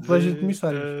necessidade no colégio de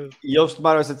comissários. E eles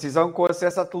tomaram essa decisão com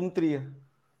acesso à telemetria.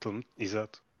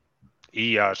 Exato.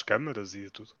 E às câmaras e a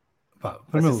tudo. Pá, A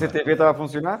primeiro lugar, CCTV estava a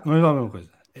funcionar? não é a mesma coisa.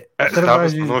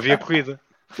 Não havia corrida.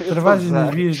 Travagem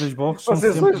nas vias das boxes são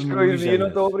Vocês sempre hoje que hoje em dia não ligeiras.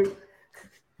 estão a abrir.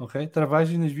 Ok?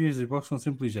 Travagem nas vias das boxes são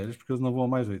sempre ligeiras porque eles não vão a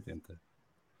mais 80.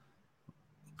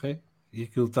 Ok? E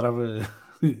aquilo trava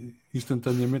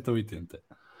instantaneamente a 80.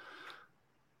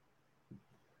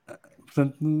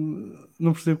 Portanto,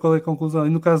 não percebo qual é a conclusão. E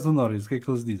no caso do Norris, o que é que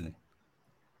eles dizem?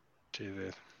 Deixa eu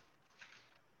ver.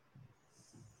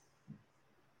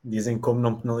 Dizem que como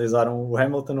não penalizaram o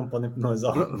Hamilton, não podem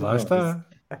penalizar o Lá está.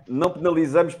 Não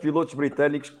penalizamos pilotos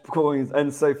britânicos com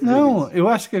unsafe Não, release. eu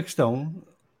acho que a questão,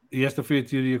 e esta foi a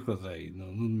teoria que eu dei no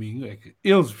domingo, é que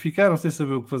eles ficaram sem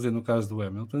saber o que fazer no caso do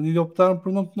Hamilton e optaram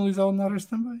por não penalizar o Norris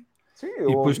também. Sim, E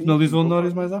depois penalizou o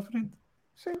Norris mais à frente.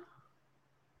 Sim.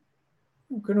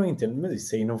 O que eu não entendo, mas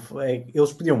isso aí não foi.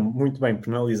 Eles podiam muito bem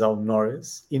penalizar o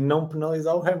Norris e não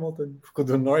penalizar o Hamilton, porque o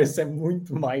do Norris é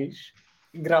muito mais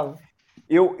grave.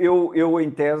 Eu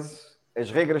em tese, as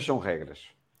regras são regras,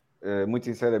 muito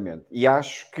sinceramente. E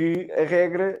acho que a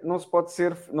regra não se pode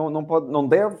ser, não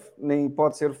deve, nem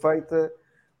pode ser feita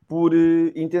por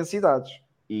intensidades.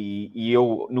 E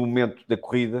eu, no momento da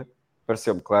corrida,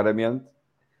 pareceu-me claramente,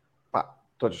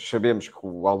 todos sabemos que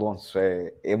o Alonso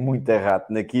é muito errado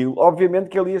naquilo. Obviamente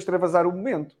que ele ia extravasar o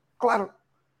momento. Claro.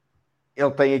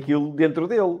 Ele tem aquilo dentro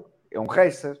dele. É um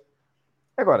racer.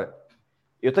 Agora,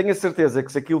 eu tenho a certeza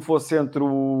que se aquilo fosse entre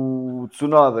o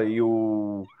Tsunoda e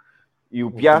o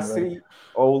Piastri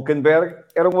ou o Hülkenberg,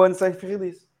 era um unsafe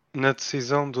release. Na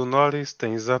decisão do Norris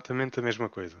tem exatamente a mesma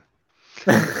coisa.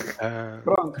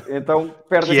 Pronto, então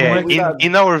perde Que a é, probabilidade.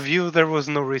 in our view, there was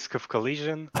no risk of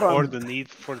collision or the need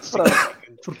for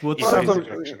significant. Porque o outro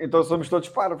Então somos todos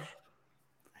parvos.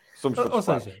 Ou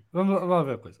seja, vamos lá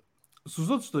ver a coisa. Se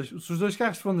os dois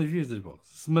carros estão nas vias das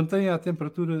boxes, se mantêm a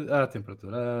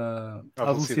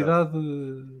velocidade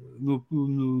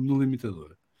no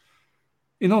limitador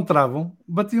e não travam,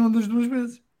 batiam das duas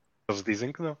vezes. Eles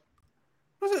dizem que não.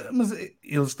 Mas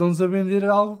eles estão-nos a vender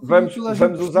algo que vamos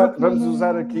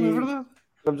usar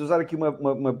aqui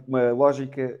uma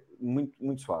lógica muito,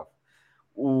 muito suave.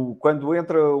 Quando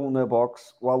entra um na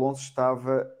box, o Alonso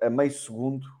estava a meio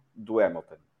segundo do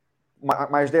Hamilton.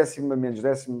 Mais décima, menos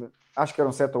décima, acho que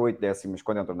eram 7 ou 8 décimas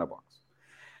quando entra na box.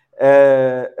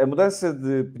 A mudança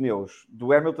de pneus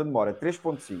do Hamilton demora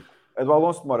 3.5, a do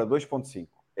Alonso demora 2.5,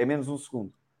 é menos um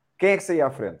segundo. Quem é que saía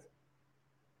à frente?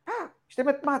 Isto é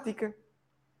matemática.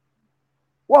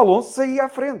 O Alonso saía à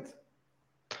frente.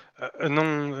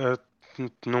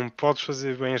 Não podes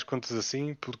fazer bem as contas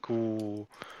assim, porque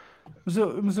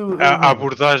a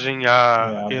abordagem,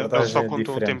 eles só é contam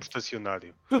o diferente. tempo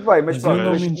estacionário. Tudo bem, mas pronto,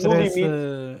 não mas me no interessa.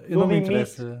 limite, Não me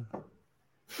interessa.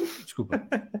 Desculpa.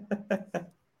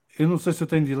 Eu não sei se eu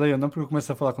tenho delay ou não, porque eu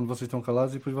começo a falar quando vocês estão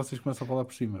calados e depois vocês começam a falar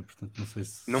por cima. Portanto, não sei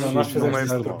se. Não, Nós fazemos é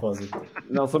isso de normal. propósito.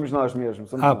 Não, somos nós mesmos.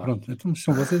 Somos nós. Pronto. Então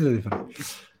são vocês, é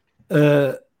diferente.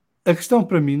 A questão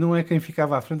para mim não é quem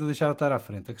ficava à frente ou deixava de estar à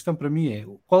frente. A questão para mim é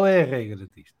qual é a regra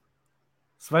disto?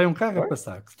 Se vai um carro a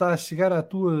passar, que está a chegar à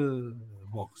tua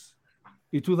box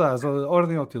e tu dás a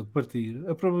ordem ao teu de partir,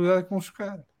 a probabilidade é que vão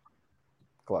chocar.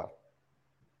 Claro.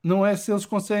 Não é se eles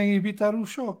conseguem evitar o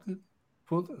choque.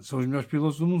 São os melhores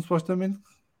pilotos do mundo, supostamente.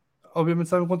 Obviamente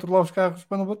sabem controlar os carros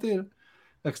para não bater.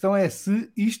 A questão é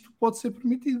se isto pode ser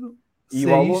permitido. E se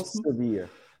o Alonso sabia.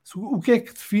 O que é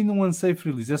que define um unsafe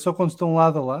release? É só quando estão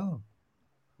lado a lado?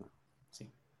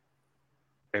 Sim.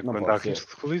 É Não quando pode há ser.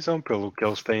 risco de colisão, pelo que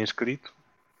eles têm escrito.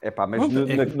 Mas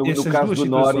no Estas caso duas do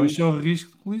situações Norris, são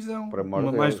risco de colisão. por amor de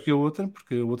Uma mais Deus. do que a outra,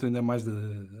 porque a outra ainda é mais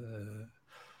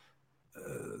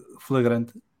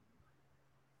flagrante.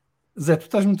 Zé, tu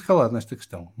estás muito calado nesta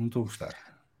questão. Não estou a gostar.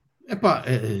 Eu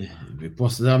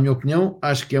posso dar a minha opinião.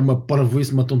 Acho que é uma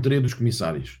parvoíce, uma tonteria dos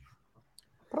comissários.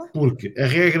 Porque a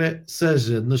regra,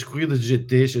 seja nas corridas de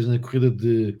GT, seja na corrida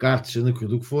de karts, seja na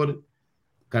corrida do que for,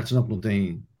 Karts não, porque não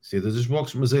têm saídas das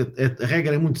boxes, mas a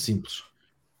regra é muito simples.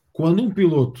 Quando um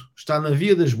piloto está na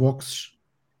via das boxes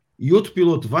e outro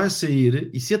piloto vai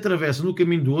sair e se atravessa no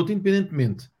caminho do outro,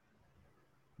 independentemente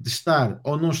de estar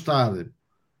ou não estar, a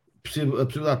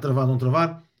possibilidade de travar ou não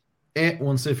travar, é um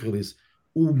unsafe release.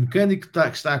 O mecânico que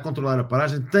está a controlar a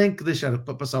paragem tem que deixar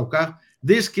passar o carro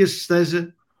desde que este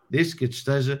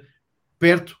esteja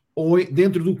perto ou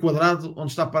dentro do quadrado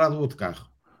onde está parado o outro carro.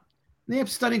 Nem é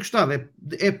preciso estar encostado,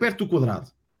 é perto do quadrado.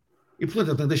 E, portanto,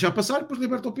 ele tem que deixar passar e depois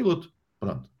liberta o piloto.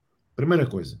 Pronto. Primeira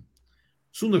coisa.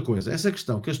 Segunda coisa, essa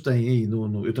questão que eles têm aí,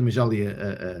 eu também já li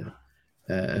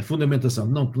a fundamentação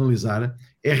de não penalizar,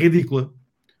 é ridícula.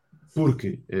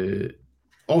 Porque,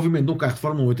 obviamente, num carro de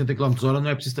Fórmula 1 80 km/h não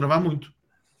é preciso travar muito.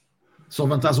 Se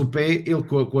levantares o pé, ele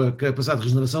com a capacidade de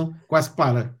regeneração quase que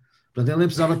para. Portanto, ele nem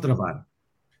precisava de travar.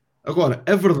 Agora,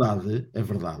 a verdade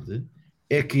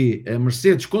é que a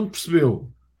Mercedes, quando percebeu,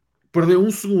 perdeu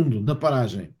 1 segundo na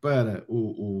paragem para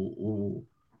o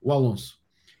Alonso.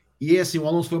 E é assim, o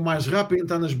Alonso foi mais rápido a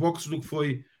entrar nas boxes do que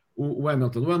foi o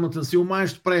Hamilton. O Hamilton saiu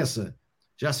mais depressa,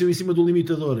 já saiu em cima do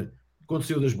limitador quando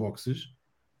saiu das boxes.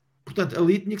 Portanto,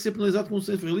 ali tinha que ser penalizado com um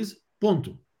safe release,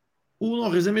 ponto. O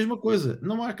Norris é a mesma coisa,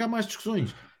 não há cá mais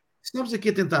discussões. Estamos aqui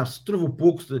a tentar, se travou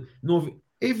pouco,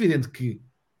 é evidente que,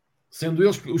 sendo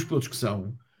eles os pilotos que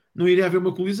são, não iria haver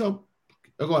uma colisão.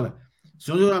 Agora, se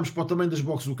nós olharmos para o tamanho das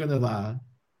boxes do Canadá,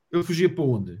 ele fugia para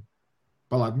onde?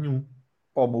 Para lado nenhum.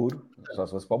 Para o muro, só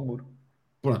se fosse para o muro.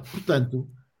 Pronto, portanto,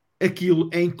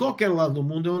 aquilo em qualquer lado do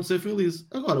mundo é onde ser feliz.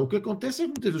 Agora, o que acontece é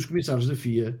que muitas vezes os comissários da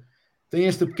FIA têm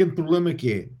este pequeno problema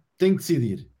que é, têm que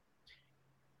decidir.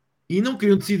 E não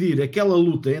queriam decidir aquela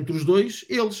luta entre os dois,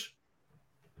 eles.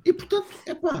 E, portanto,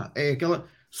 é aquela...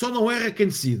 Só não erra quem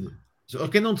decide. Ou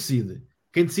quem não decide.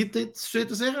 Quem decide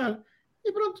sujeita-se a errar.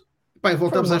 E pronto. E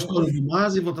voltamos à história do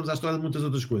Mas e voltamos à história de muitas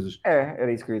outras coisas.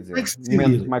 Era isso que eu ia dizer. Tem que se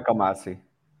decidir. Michael Massey.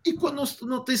 E quando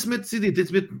não tem-se medo de decidir,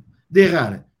 tem-se medo de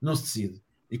errar, não se decide.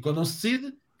 E quando não se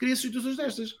decide, cria-se situações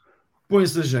destas.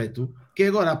 Põe-se a jeito, que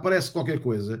agora aparece qualquer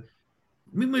coisa.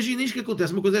 Me imaginem que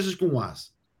acontece uma coisa destas com o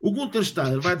As. O Gunther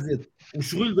Steiner vai dizer um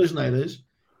churrilho das neiras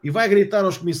e vai gritar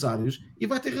aos comissários e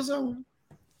vai ter razão.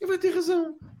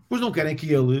 Pois não querem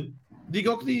que ele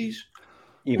diga o que diz.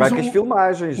 E vai com as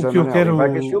filmagens. O que eu quero, vai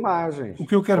com as filmagens. O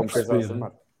que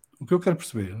eu quero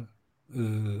perceber,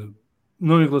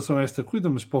 não em relação a esta corrida,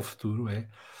 mas para o futuro, é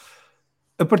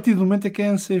a partir do momento em que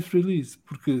é unsafe release,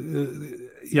 porque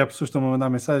e há pessoas que estão a mandar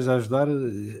mensagens a ajudar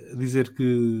a dizer que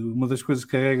uma das coisas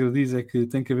que a regra diz é que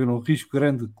tem que haver um risco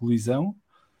grande de colisão,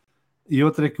 e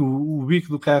outra é que o bico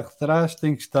do carro de trás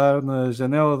tem que estar na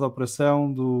janela de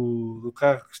operação do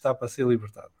carro que está para ser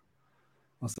libertado.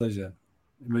 Ou seja,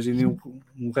 imaginem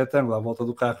um retângulo à volta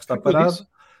do carro que está parado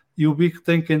e o bico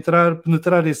tem que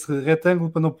penetrar esse retângulo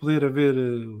para não poder haver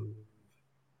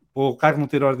ou o carro não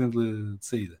ter ordem de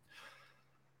saída.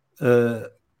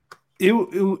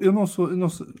 Eu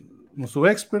não sou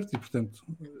expert e, portanto,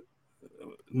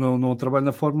 não trabalho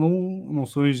na Fórmula 1, não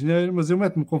sou engenheiro, mas eu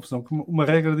meto-me confusão que uma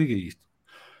regra diga isto: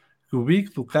 que o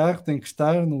bico do carro tem que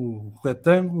estar no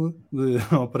retângulo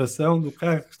de operação do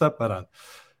carro que está parado.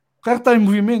 O carro está em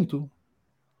movimento.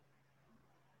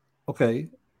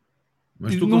 Ok.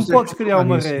 Mas tu não podes criar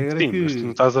uma regra sim, que... mas tu não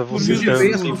estás a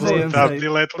velocidade de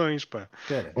eletrões, pá.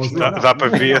 Dá para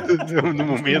ver no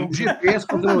momento.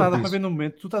 Não dá nada para ver no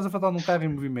momento. Tu estás a falar num carro em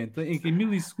movimento em que em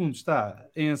milissegundos está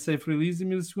em unsafe release e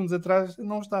milissegundos atrás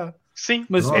não está. Sim,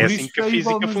 mas é assim que a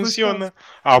física funciona.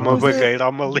 Há uma barreira, há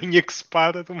uma linha que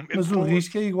separa do momento. Mas o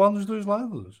risco é igual nos dois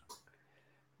lados.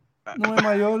 Não é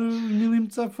maior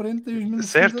milímetros à frente e os milímetros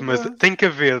certo, mas tem que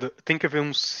haver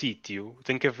um sítio,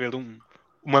 tem que haver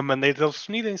uma maneira de eles se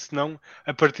unirem, senão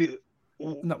a partir...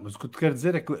 Não, mas o que eu te quero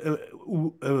dizer é que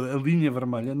a linha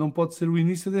vermelha não pode ser o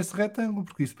início desse retângulo,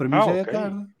 porque isso para mim já é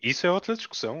tarde. Isso é outra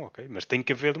discussão, ok? Mas tem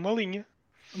que haver uma linha.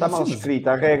 Está mal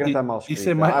escrita, a regra está mal escrita.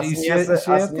 Isso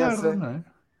é tarde, não é?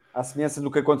 À semelhança do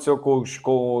que aconteceu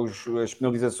com as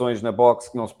penalizações na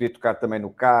boxe, que não se podia tocar também no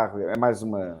carro, é mais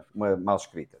uma mal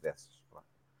escrita dessas.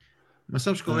 Mas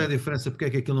sabes qual é a diferença? Porque é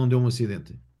que aquilo não deu um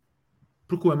acidente?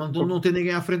 Porque o Hamilton não tem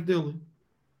ninguém à frente dele.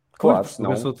 Claro, se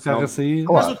não outro carro a sair.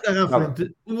 Mas outro carro à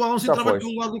frente, o Alonso entrava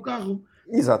pelo lado do carro.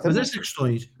 Exatamente. Mas estas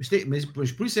questões, mas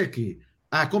por isso é que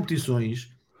há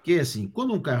competições que é assim,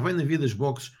 quando um carro vai na via das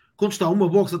boxes, quando está uma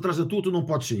box atrás da tua, tu não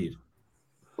podes sair.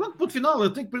 Pronto, ponto final, eu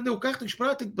tenho que prender o carro, tenho que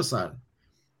esperar, tenho que passar.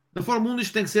 Na Fórmula 1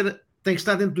 isto tem que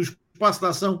estar dentro do espaço de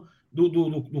ação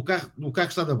do carro que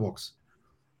está da boxe.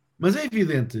 Mas é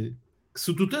evidente que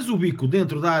se tu tens o bico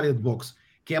dentro da área de boxe,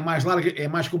 que é mais larga, é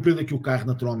mais comprida que o carro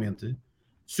naturalmente,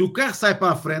 se o carro sai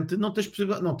para a frente, não tens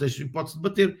hipótese de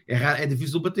bater. É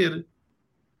difícil bater.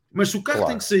 Mas se o carro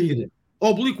tem que sair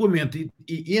obliquamente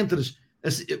e entras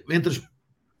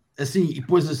assim e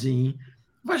depois assim,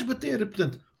 vais bater.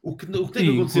 Portanto, o que tem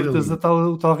que acontecer ali...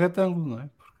 o tal retângulo, não é?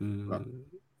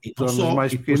 Porque tornas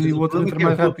mais pequeno e o outro entra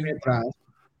mais rápido.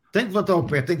 Tem que levantar o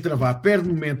pé, tem que travar, perde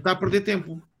momento, está a perder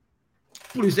tempo.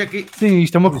 Por isso é que... Sim,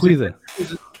 isto é uma corrida.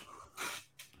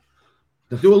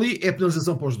 Portanto, eu ali é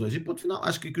penalização para os dois. E ponto final,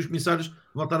 acho que os comissários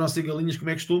voltaram a ser galinhas, como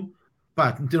é costume.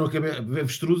 Pá, meteram a cabeça,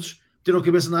 avestruzes, meteram a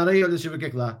cabeça na areia, olha, deixa eu ver o que é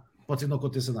que dá. Pode ser que não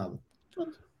aconteça nada.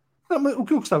 Não, mas o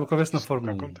que eu gostava que houvesse na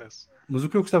Fórmula 1, mas o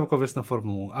que eu gostava que houvesse na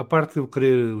Fórmula 1, à parte de eu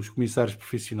querer os comissários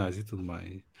profissionais e tudo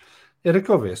mais, era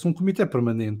que houvesse um comitê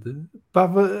permanente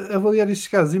para avaliar estes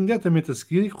casos imediatamente a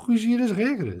seguir e corrigir as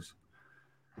regras.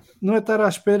 Não é estar à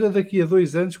espera daqui a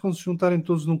 2 anos quando se juntarem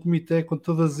todos num comitê com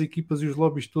todas as equipas e os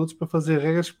lobbies todos para fazer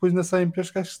regras que depois não saem piores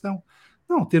que as que estão.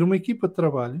 Não, ter uma equipa de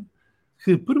trabalho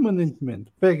que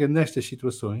permanentemente pega nestas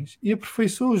situações e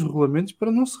aperfeiçoa os regulamentos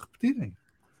para não se repetirem.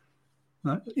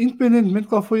 Não é? Independentemente de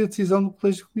qual foi a decisão do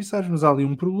Colégio de Comissários, mas há ali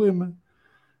um problema.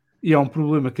 E há um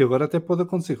problema que agora até pode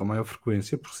acontecer com maior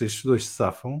frequência, porque se estes dois se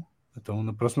safam, então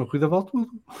na próxima corrida vale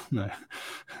tudo. Não é?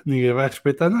 Ninguém vai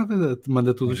respeitar nada,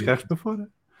 manda todos os carros para fora.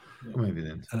 Não é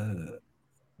evidente.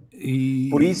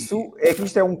 Por isso é que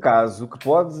isto é um caso que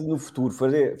pode no futuro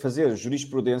fazer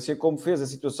jurisprudência como fez a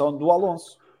situação do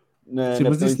Alonso. Sim,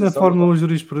 mas isso na Fórmula 1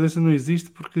 jurisprudência não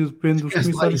existe porque depende dos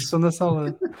comissários que estão na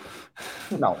sala.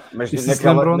 Não, mas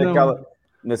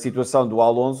na situação do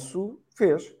Alonso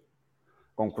fez.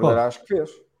 Concordarás que fez.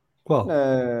 Qual?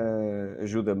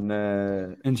 Ajuda-me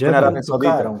na Arábia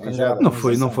Saudita.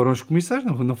 Não foram os comissários,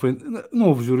 não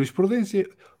houve jurisprudência.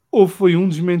 Ou foi um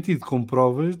desmentido com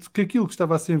provas de que aquilo que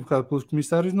estava a ser invocado pelos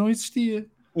comissários não existia.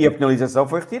 E a penalização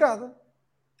foi retirada.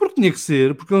 Porque tinha que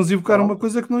ser, porque eles invocaram uma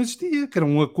coisa que não existia, que era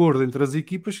um acordo entre as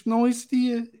equipas que não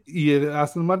existia. E a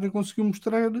Aston Martin conseguiu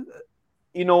mostrar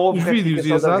e não houve os vídeos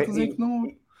exatos em que não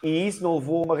houve. E isso não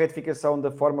levou a uma retificação da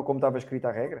forma como estava escrita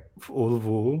a regra? Ou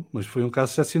levou, mas foi um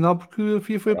caso excepcional porque a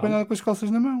FIA foi apanhada com as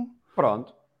calças na mão.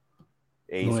 Pronto.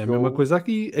 É não é a mesma coisa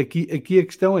aqui. Aqui a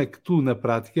questão é que tu, na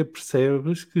prática,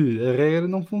 percebes que a regra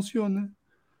não funciona.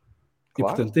 Claro. E,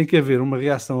 portanto, tem que haver uma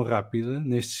reação rápida,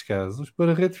 nestes casos,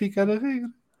 para retificar a regra.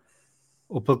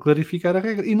 Ou para clarificar a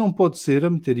regra. E não pode ser a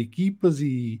meter equipas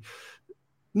e...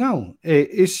 Não, é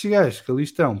estes gajos que ali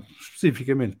estão,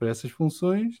 especificamente para essas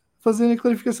funções, fazerem a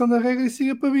clarificação da regra e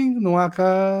siga para bingo. Não há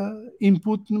cá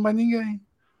input de mais ninguém.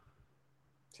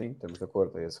 Sim, estamos de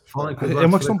acordo. É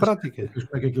uma questão prática. Como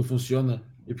é que aquilo funciona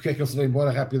e porque é que ele se vai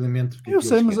embora rapidamente? Eu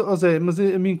sei, mas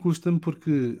a mim custa-me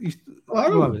porque isto...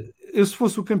 Claro. Eu, se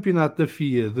fosse o campeonato da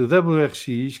FIA de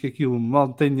WRX, que aquilo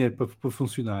mal tem dinheiro para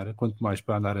funcionar, quanto mais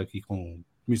para andar aqui com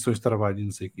comissões de trabalho e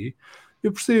não sei o quê,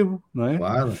 eu percebo, não é?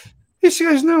 Claro. Estes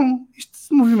gajos não. Isto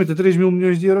se movimenta 3 mil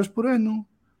milhões de euros por ano.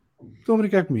 Estão a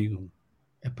brincar comigo.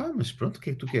 Epá, mas pronto, o que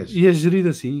é que tu queres? E é gerido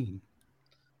assim.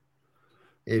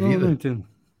 É vida. Não entendo.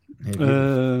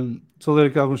 Só ler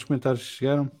aqui alguns comentários que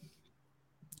chegaram.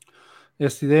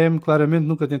 SDM, claramente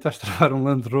nunca tentaste travar um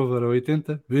Land Rover a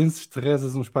 80, vences, te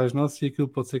rezas uns pais nossos e aquilo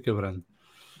pode ser quebrando.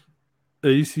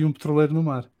 Aí sim um petroleiro no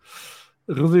mar.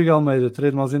 Rodrigo Almeida,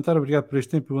 Treino Malzentar, obrigado por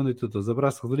este tempo e boa noite a todos.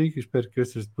 Abraço, Rodrigo, espero que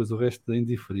ouças depois o resto em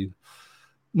diferido.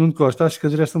 Nuno Costa, acho que a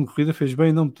direção de corrida fez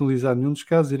bem em não penalizar nenhum dos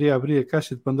casos, iria abrir a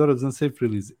caixa de Pandora dos Unsafe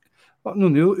Release.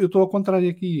 Nuno, eu estou ao contrário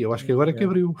aqui, eu acho que agora é que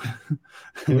abriu.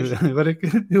 Agora é que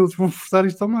eles vão forçar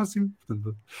isto ao máximo.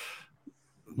 Portanto,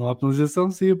 não há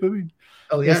penalização, siga para mim.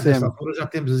 Aliás, nesta altura já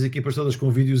temos as equipas todas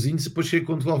com videozinhos, depois chega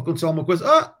quando acontecer alguma coisa,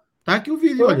 está aqui o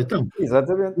vídeo, olha, então.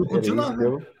 Exatamente,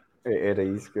 era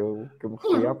isso que eu me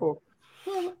referi há pouco.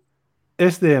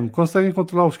 SDM, conseguem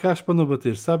controlar os carros para não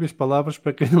bater. Sábias palavras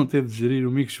para quem não teve de gerir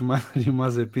o Mick Schumacher e o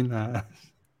Mazepin na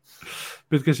Haas.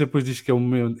 Pedro Queixa depois diz que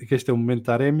este é o momento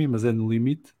Taremi, mas é no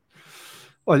limite.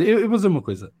 Olha, eu vou dizer uma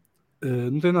coisa.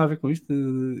 Não tem nada a ver com isto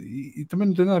e também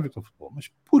não tem nada a ver com futebol. Mas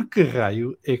por que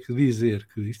raio é que dizer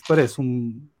que isto parece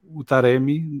o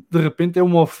Taremi, de repente é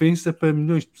uma ofensa para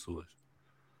milhões de pessoas?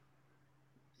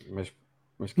 Mas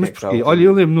porquê? Olha,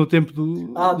 eu lembro no tempo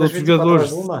dos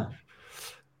jogadores...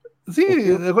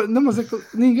 Sim, agora, não, mas é que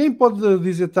ninguém pode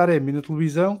dizer Taremi na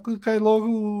televisão que cai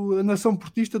logo a nação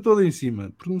portista toda em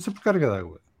cima, não sei por carga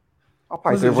d'água.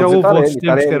 Mas já houve outros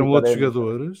tempos que eram outros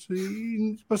jogadores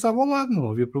e passavam ao lado, não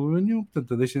havia problema nenhum.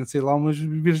 Portanto, deixem de ser lá umas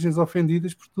virgens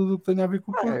ofendidas por tudo o que tenha a ver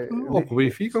com o Porto, ou com o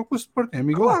Benfica, ou com o Sporting. É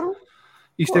igual. Claro.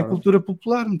 Isto é cultura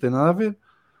popular, não tem nada a ver.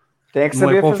 Tem que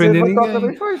saber fazer batota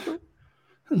bem feito.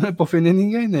 Não é para ofender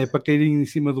ninguém, não é para cair em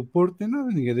cima do Porto, nem nada.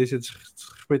 Ninguém deixa de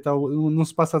desrespeitar, não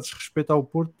se passa a desrespeitar o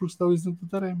Porto porque está o exemplo do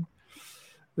Taremi.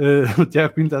 O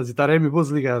Tiago Pinto a dizer, Taremi, vou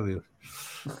desligar a Deus.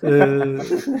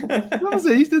 Não, mas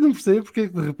é isto, eu não percebo porque é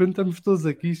que de repente estamos todos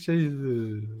aqui cheios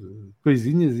de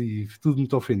coisinhas e tudo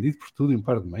muito ofendido por tudo em um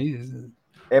par de meias.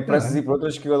 É para essas e para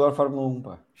outras que eu adoro Fórmula 1,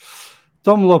 pá.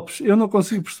 Tom Lopes, eu não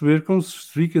consigo perceber como se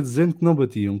justifica dizendo que não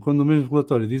batiam, quando no mesmo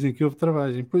relatório dizem que houve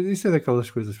travagem. Pois isso é daquelas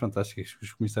coisas fantásticas que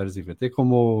os comissários inventam. É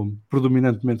como o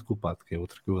predominantemente culpado, que é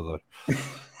outro que eu adoro.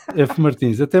 F.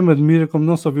 Martins, até me admira como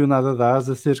não se ouviu nada da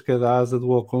asa, cerca da asa do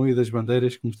Ocon e das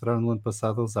bandeiras que mostraram no ano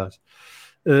passado aos AS.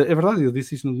 É verdade, eu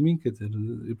disse isto no domingo, quer dizer,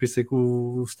 eu pensei que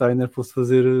o Steiner fosse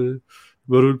fazer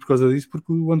barulho por causa disso,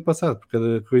 porque o ano passado, porque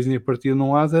cada coisinha que partia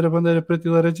num asa era bandeira preta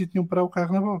e laranja e tinham que parar o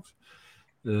carro na box.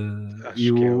 E Acho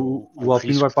que o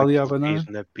Alpine vai para ali a abanar.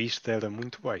 na pista era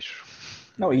muito baixo.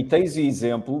 Não, e tens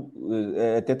exemplo,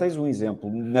 até tens um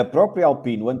exemplo, na própria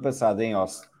Alpine, o ano passado em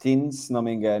Austin, se não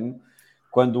me engano,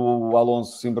 quando o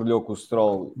Alonso se embrulhou com o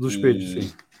Stroll Dos espelhos,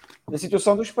 sim. A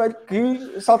situação do espelho,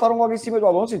 que saltaram logo em cima do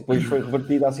Alonso e depois foi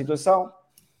revertida a situação,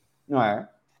 não é?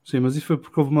 Sim, mas isso foi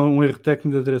porque houve um erro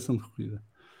técnico da direção de corrida.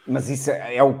 Mas isso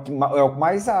é o que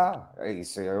mais há. É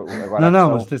isso. Agora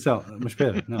Não, mas atenção, mas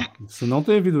espera, não. Se não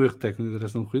tem havido o erro técnico da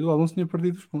direção de corrida, o Alonso tinha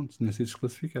perdido os pontos, tinha sido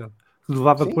desclassificado.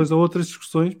 Levava depois a outras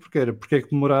discussões, porque é que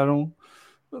demoraram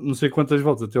não sei quantas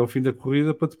voltas até ao fim da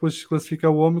corrida para depois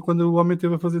desclassificar o homem, quando o homem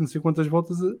teve a fazer não sei quantas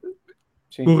voltas,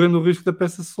 correndo o risco da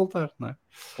peça se soltar, não é?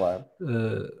 Claro.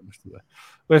 Mas tudo bem.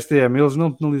 O STM, eles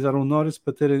não penalizaram o Norris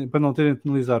para não terem de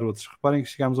penalizar outros. Reparem que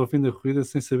chegámos ao fim da corrida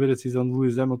sem saber a decisão de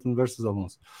Lewis Hamilton versus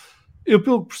Alonso. Eu,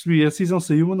 pelo que percebi, a decisão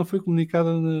saiu, mas não foi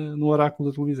comunicada no oráculo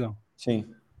da televisão. Sim.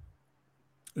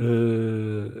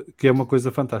 Que é uma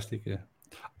coisa fantástica.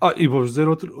 E vou-vos dizer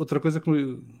outra coisa que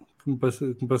me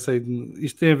passei.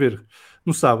 Isto tem a ver,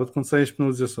 no sábado, quando saem as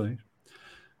penalizações,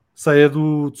 sai a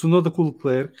do Tsunoda com o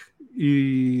Leclerc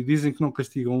e dizem que não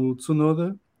castigam o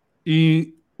Tsunoda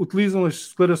e utilizam as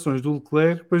declarações do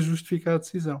Leclerc para justificar a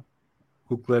decisão.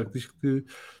 O Leclerc diz que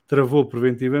travou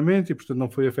preventivamente e, portanto,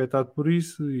 não foi afetado por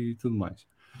isso e tudo mais.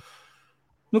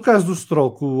 No caso do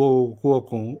Stroll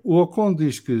com o Ocon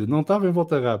diz que não estava em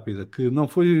volta rápida, que não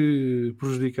foi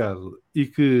prejudicado e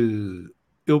que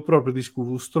ele próprio diz que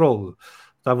o Stroll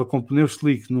estava com pneu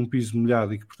slick num piso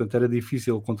molhado e que, portanto, era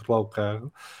difícil controlar o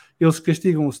carro. Eles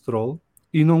castigam o Stroll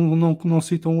e não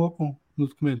citam o Ocon no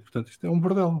documento. Portanto, isto é um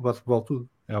bordel, vale tudo.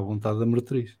 É à vontade da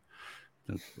meretriz.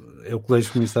 Portanto, é o colégio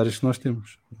de comissários que nós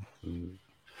temos.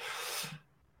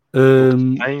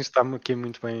 Está-me aqui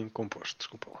muito bem composto,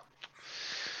 desculpa lá.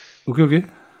 O quê?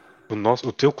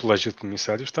 O teu colégio de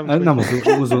comissários está muito bem não,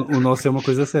 mas o nosso é uma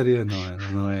coisa séria,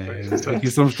 não é?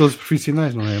 Aqui somos todos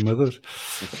profissionais, não é amadores.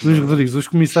 Luís Rodrigues, os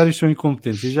comissários são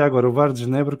incompetentes. E já agora, o VAR de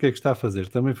Genebra, o que é que está a fazer?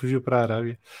 Também fugiu para a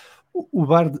Arábia. O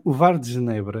VAR de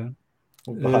Genebra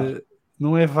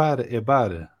não é VAR, é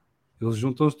bar. Eles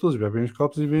juntam-se todos, bebem os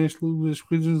copos e veem as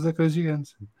corridas nos ecrãs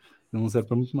gigantes. Não serve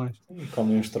para muito mais.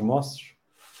 Comem os termossos.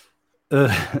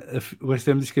 O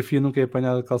STM diz que a FIA nunca é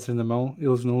apanhada de calças na mão.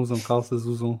 Eles não usam calças,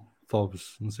 usam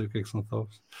tobes. Não sei o que é que são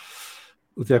tobes.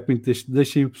 O Tiago Pinto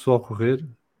deixem o pessoal correr.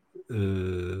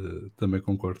 Também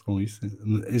concordo com isso.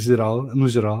 No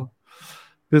geral.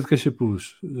 Pedro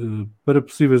Cachapuz, para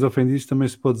possíveis ofendidos também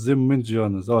se pode dizer momento de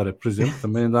Jonas. Ora, por exemplo,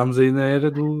 também andámos aí na era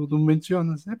do momento de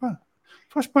Jonas.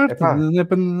 Faz parte, não é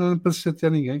para se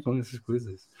chatear ninguém com essas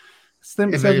coisas. Se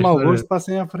é de mau gosto,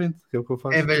 passem à frente, que é o que eu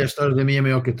faço. É a velha história da minha é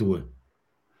maior que a tua.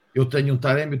 Eu tenho um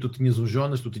Taremi, tu tinhas um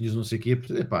Jonas, tu tinhas não sei o quê.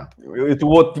 O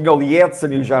outro tinha o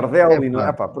Lietzen e o Jardel.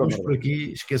 Vamos por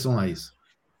aqui, esqueçam lá isso.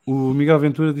 O Miguel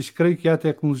Ventura diz: creio que há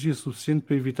tecnologia suficiente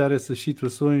para evitar essas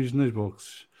situações nas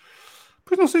boxes.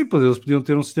 Pois não sei, pois eles podiam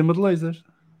ter um sistema de lasers,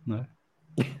 não é?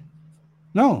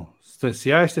 Não,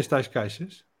 se há estas tais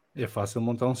caixas, é fácil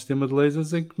montar um sistema de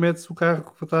lasers em que mete-se o carro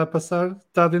que está a passar,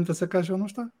 está dentro dessa caixa ou não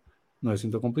está. Não é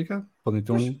assim tão complicado. Podem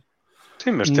ter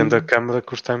Sim, mas tendo a câmera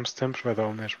com os timestamps vai dar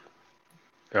o mesmo.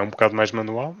 É um bocado mais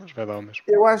manual, mas vai dar o mesmo.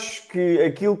 Eu acho que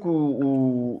aquilo que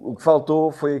o que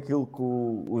faltou foi aquilo que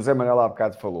o Zé Manuel há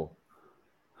bocado falou.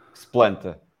 Que se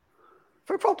planta.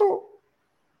 Foi o que faltou.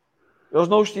 Eles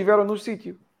não estiveram no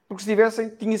sítio. Porque se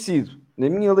tivessem, tinha sido, na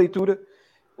minha leitura,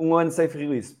 um unsafe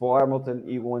release para o Hamilton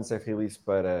e um unsafe release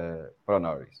para o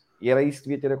Norris. E era isso que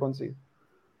devia ter acontecido.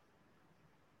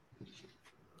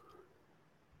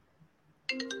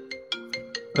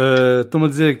 Estão-me a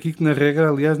dizer aqui que na regra,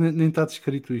 aliás, nem está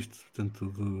descrito isto,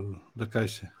 portanto, da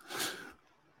caixa.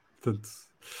 Portanto,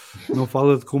 não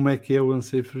fala de como é que é o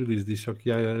unsafe release, diz só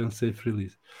que há unsafe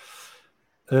release.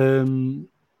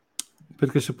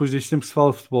 Pedro Cachapuz diz: sempre se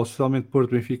fala de futebol, especialmente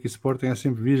Porto, Benfica e Sporting, há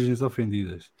sempre virgens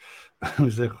ofendidas. O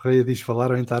José Correia diz: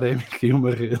 falaram em Taremi que caiu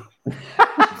uma rede.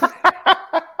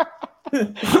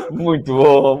 Muito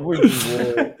bom, muito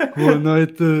bom. Boa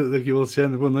noite, daqui o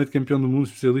Alexandre. Boa noite, campeão do mundo,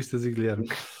 especialistas e Guilherme.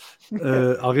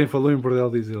 Alguém falou em bordel,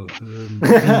 diz ele.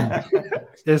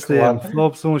 STM, Claro.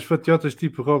 flop são as fatiotas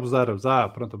tipo robos árabes.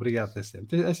 Pronto, obrigado, STM.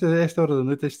 Esta hora da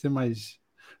noite tens de ser mais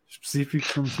específico,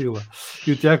 não me chega lá.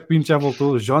 E o Tiago Pinto já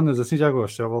voltou. Jonas, assim já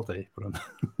gosto, já voltei. Pronto.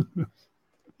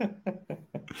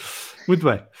 Muito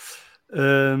bem.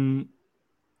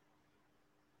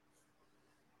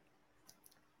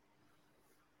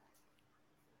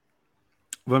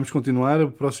 Vamos continuar.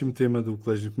 O próximo tema do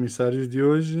Colégio de Comissários de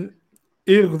hoje: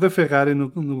 erro da Ferrari no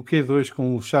Q2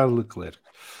 com o Charles Leclerc.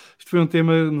 Isto foi um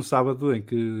tema no sábado em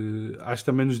que acho que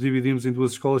também nos dividimos em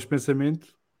duas escolas de pensamento,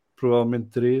 provavelmente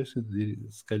três,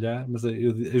 se calhar, mas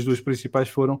as duas principais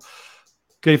foram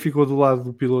quem ficou do lado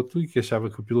do piloto e que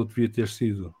achava que o piloto devia ter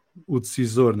sido o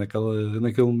decisor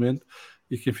naquele momento,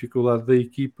 e quem ficou do lado da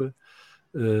equipa,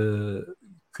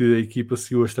 que a equipa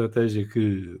seguiu a estratégia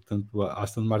que tanto a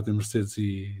Aston Martin, Mercedes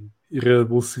e Red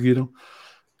Bull seguiram,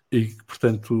 e que,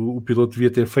 portanto, o piloto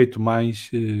devia ter feito mais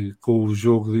com o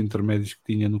jogo de intermédios que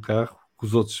tinha no carro, que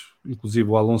os outros, inclusive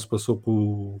o Alonso, passou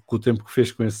com o tempo que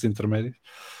fez com esses intermédios,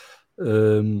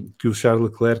 que o Charles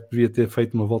Leclerc devia ter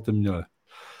feito uma volta melhor.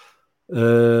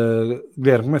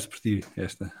 Guilherme, começa por ti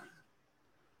esta.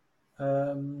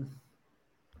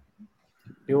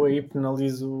 Eu aí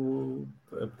penalizo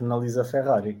a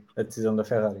Ferrari, a decisão da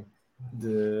Ferrari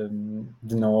de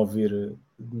não ouvir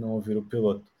o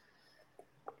piloto.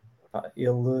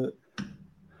 Ele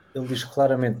diz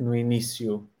claramente no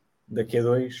início da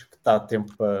Q2 que está a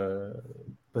tempo para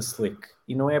slick,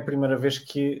 e não é a primeira vez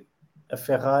que a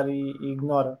Ferrari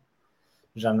ignora.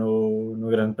 Já no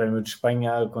Grande Prémio de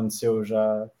Espanha aconteceu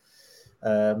já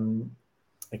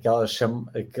aquela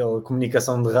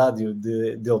comunicação de rádio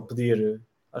dele pedir,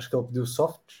 acho que ele pediu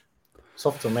softs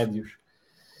ou médios,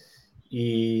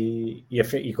 e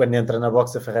quando entra na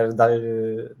box a Ferrari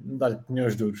dá-lhe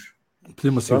pneus duros.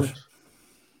 Pediu macios.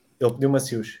 Ele pediu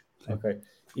macios. Ok.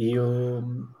 E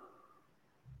o...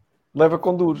 Leva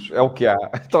com duros, é o que há.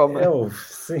 Toma.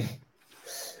 Sim.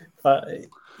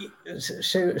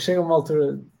 Chega uma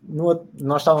altura,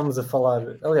 nós estávamos a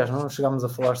falar, aliás, não chegámos a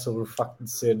falar sobre o facto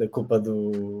de ser a culpa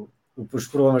os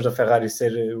problemas da Ferrari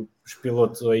ser os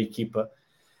pilotos ou a equipa,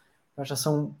 mas já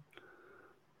são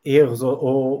erros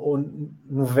ou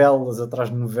novelas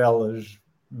atrás de novelas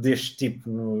deste tipo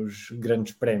nos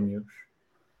grandes prémios,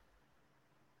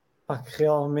 que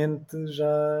realmente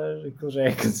aquilo já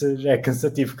é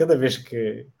cansativo. Cada vez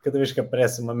que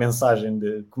aparece uma mensagem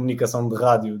de comunicação de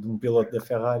rádio de um piloto da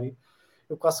Ferrari,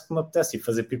 eu quase que me apetece ir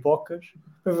fazer pipocas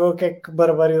para ver que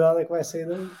barbaridade é que vai sair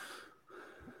daí.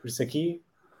 Por isso aqui,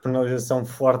 penalização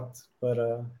forte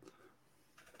para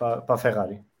a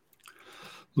Ferrari.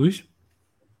 Luís?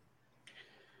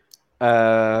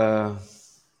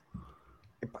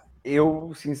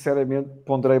 Eu, sinceramente,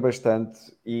 ponderei bastante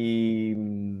e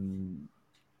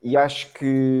acho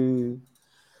que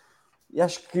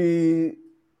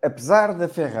apesar da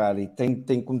Ferrari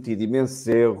tem cometido imensos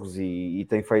erros e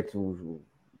tem feito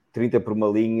 30 por uma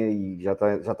linha e já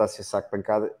está a ser saco de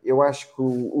pancada, eu acho que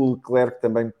o Leclerc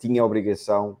também tinha a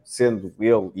obrigação, sendo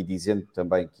ele e dizendo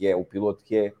também que é o piloto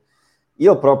que é, e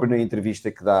ele próprio na entrevista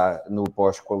que dá no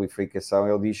pós-qualificação,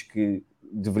 ele diz que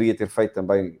deveria ter feito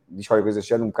também, diz qualquer coisa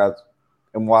já um bocado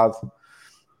amoado,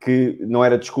 que não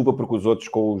era desculpa porque os outros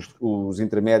com os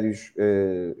intermédios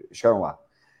chegaram lá.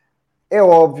 É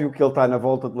óbvio que ele está na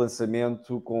volta de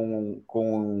lançamento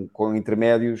com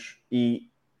intermédios, e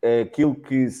aquilo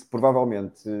que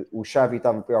provavelmente o Xavi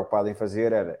estava preocupado em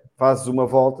fazer era: fazes uma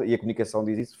volta, e a comunicação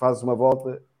diz isso, fazes uma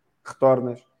volta,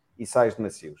 retornas e sais de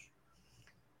macios.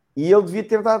 E ele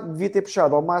devia ter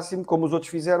puxado ao máximo, como os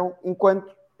outros fizeram,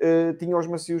 enquanto tinha os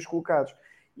macios colocados.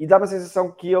 E dá-me a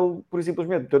sensação que ele, por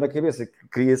simplesmente, meteu na cabeça que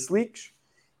queria slicks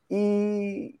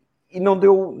e não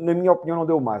deu, na minha opinião, não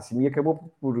deu o máximo e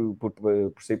acabou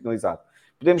por ser penalizado.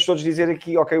 Podemos todos dizer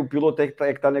aqui, ok, o piloto é que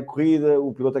está na corrida,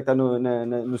 o piloto é que está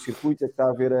no circuito, é que está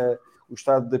a ver o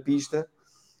estado da pista,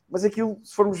 mas aquilo,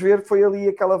 se formos ver, foi ali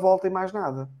aquela volta e mais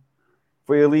nada.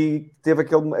 Foi ali, teve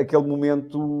aquele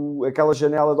momento, aquela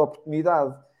janela de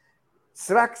oportunidade.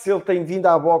 Será que se ele tem vindo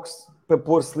à boxe para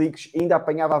pôr slicks, ainda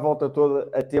apanhava a volta toda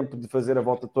a tempo de fazer a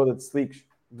volta toda de slicks?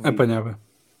 Apanhava.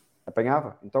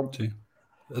 Apanhava? Então... Sim.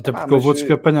 Até porque houve outros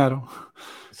que apanharam.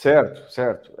 Certo.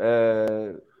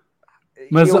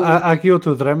 Mas há aqui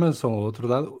outro drama, só outro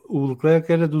dado. O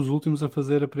Leclerc era dos últimos a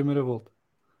fazer a primeira volta.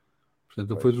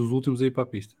 Portanto, ele foi dos últimos a ir para a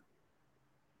pista.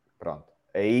 Pronto.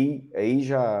 Aí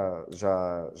já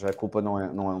a culpa não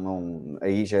é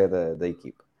aí já é da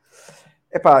equipa.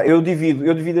 Epá, eu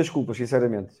divido as culpas,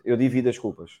 sinceramente. Eu divido as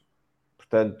culpas.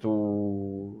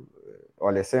 Portanto,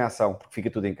 olha, sem ação, porque fica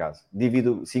tudo em casa.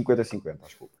 Divido 50-50,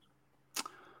 acho que.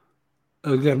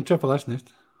 Guilherme, já falaste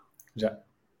neste? Já.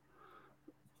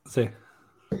 Sim.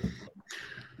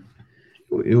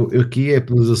 Eu aqui é a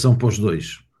penalização para os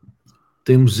dois.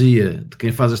 Teimosia de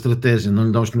quem faz a estratégia não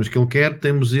lhe dá os pneus que ele quer,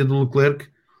 teimosia do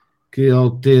Leclerc que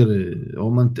ao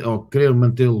querer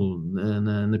mantê-lo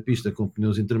na pista com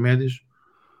pneus intermédios,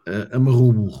 amarrou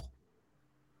o burro.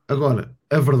 Agora,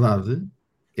 a verdade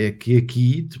é que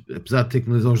aqui, apesar de ter que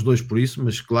analisar os dois por isso,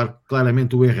 mas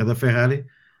claramente o erro é da Ferrari,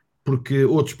 porque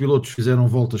outros pilotos fizeram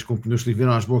voltas com pneus slicks,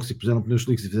 vieram às boxes e puseram pneus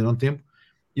slicks e fizeram tempo,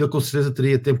 e ele com certeza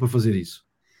teria tempo para fazer isso.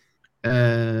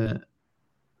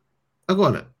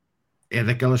 Agora, é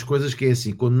daquelas coisas que é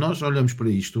assim, quando nós olhamos para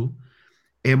isto,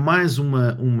 é mais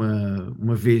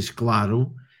uma vez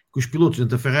claro que os pilotos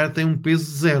dentro da Ferrari têm um peso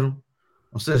zero.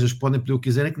 Ou seja, eles podem pedir o que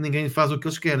quiserem, que ninguém faz o que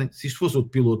eles querem. Se isto fosse outro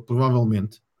piloto,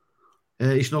 provavelmente,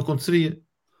 isto não aconteceria.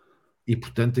 E,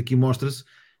 portanto, aqui mostra-se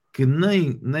que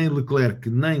nem Leclerc,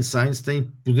 nem Sainz têm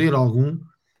poder algum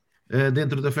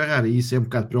dentro da Ferrari. E isso é um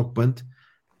bocado preocupante,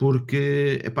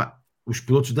 porque os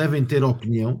pilotos devem ter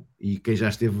opinião, e quem já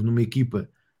esteve numa equipa,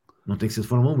 não tem que ser de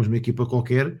Fórmula 1, mas numa equipa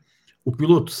qualquer, o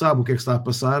piloto sabe o que é que está a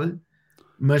passar,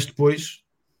 mas depois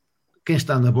quem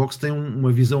está na box tem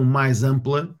uma visão mais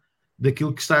ampla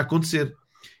daquilo que está a acontecer.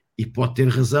 E pode ter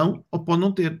razão ou pode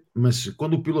não ter. Mas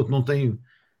quando o piloto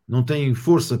não tem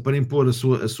força para impor a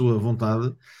sua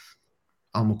vontade,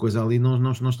 alguma coisa ali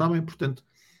não está bem. Portanto,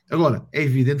 agora, é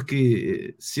evidente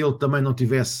que se ele também não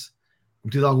tivesse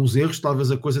cometido alguns erros, talvez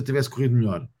a coisa tivesse corrido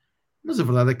melhor. Mas a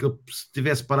verdade é que ele, se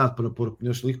tivesse parado para pôr o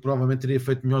pneu slick, provavelmente teria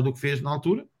feito melhor do que fez na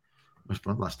altura. Mas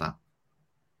pronto, lá está.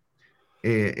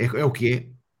 É o que é.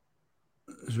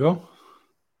 João?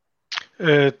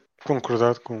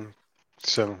 Concordado com o que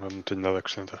disseram, eu não tenho nada a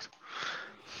acrescentar.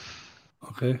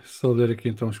 Ok, só ler aqui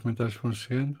então os comentários que foram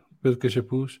chegando. Pedro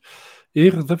Cachapuz.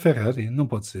 Erro da Ferrari, não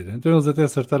pode ser. Então eles até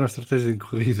acertaram a estratégia de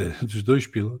corrida dos dois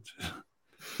pilotos.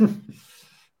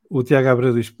 O Tiago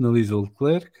Abreu diz que penaliza o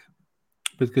Leclerc.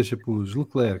 Pedro Cachapuz,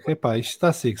 Leclerc, isto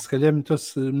está seco, se calhar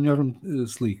meteu-se melhor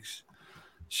slicks.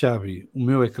 Xavi, o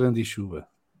meu ecrã de chuva.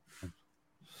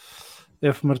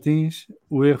 F. Martins,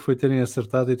 o erro foi terem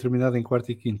acertado e terminado em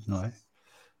quarto e quinto, não é?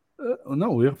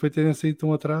 Não, o erro foi terem saído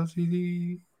tão atrás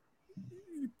e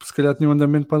se calhar tinham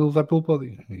andamento para lutar pelo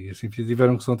pódio. E assim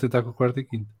tiveram que se tentar com o quarto e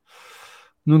quinto.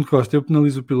 Nuno Costa, eu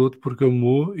penalizo o piloto porque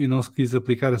amou e não se quis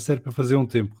aplicar a sério para fazer um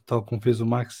tempo, tal como fez o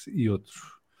Max e outros.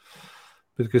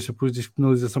 Pedro Cachapuz diz que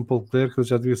penalização para o Leclerc, ele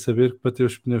já devia saber que para ter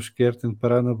os pneus que quer tem de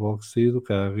parar na box, sair do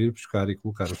carro, ir buscar e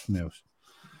colocar os pneus.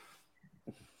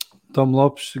 Tom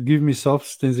Lopes, give me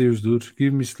softs, tens aí os duros,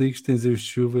 give me slicks, tens aí os de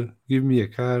chuva, give me a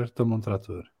car, toma um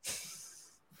trator.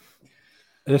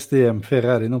 STM,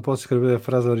 Ferrari, não posso escrever a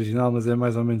frase original, mas é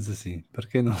mais ou menos assim. Para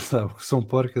quem não sabe, que são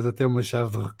porcas, até uma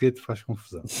chave de roquete faz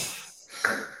confusão.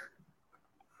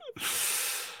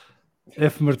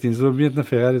 F. Martins, o ambiente na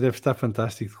Ferrari deve estar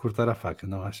fantástico de cortar a faca,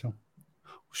 não acham?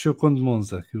 O show Conde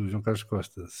Monza, que o João Carlos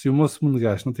Costa, se o moço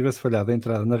Monegasco não tivesse falhado a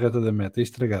entrada na reta da meta e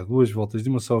estragado 2 voltas de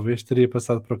uma só vez, teria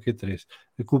passado para o Q3.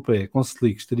 A culpa é, com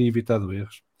slicks, teria evitado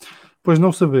erros. Pois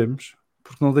não sabemos,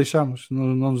 porque não deixámos,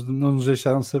 não nos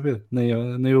deixaram saber,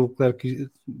 nem o Leclerc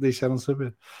deixaram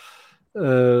saber.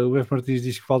 O F. Martins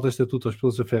diz que falta estatuto aos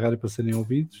pilotos da Ferrari para serem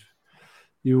ouvidos.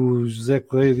 E o José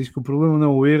Correia diz que o problema não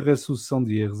é o erro, é a sucessão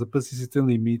de erros. A paciência tem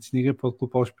limites, ninguém pode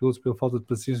culpar os pilotos pela falta de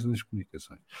paciência nas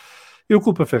comunicações. Eu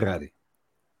culpo a Ferrari,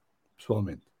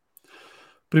 pessoalmente.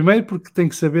 Primeiro porque tem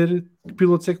que saber que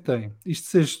pilotos é que tem. Isto de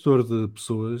ser gestor de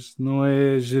pessoas não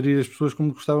é gerir as pessoas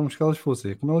como gostávamos que elas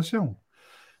fossem, é como elas são.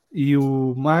 E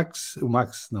o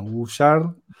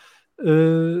Charles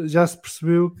já se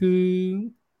percebeu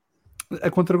que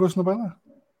a contragosto não vai lá.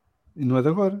 E não é de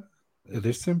agora, é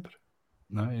desde sempre.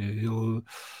 Não é? Ele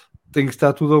tem que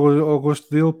estar tudo ao gosto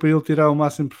dele para ele tirar o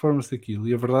máximo de performance daquilo.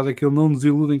 E a verdade é que ele não nos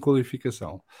ilude em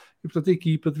qualificação. E portanto a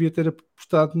equipa devia ter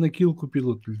apostado naquilo que o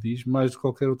piloto lhe diz mais do que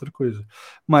qualquer outra coisa.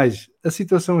 Mas a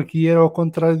situação aqui era ao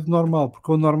contrário do normal, porque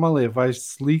o normal é vais de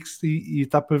slicks e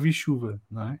está para vir chuva,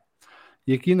 não é?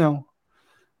 E aqui não.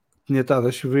 Tinha estado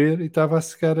a chover e estava a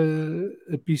secar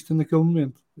a pista naquele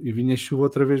momento. E vinha chuva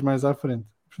outra vez mais à frente.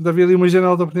 Portanto havia ali uma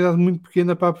janela de oportunidade muito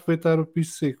pequena para aproveitar o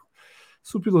piso seco.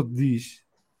 Se o piloto diz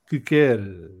que quer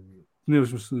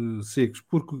pneus secos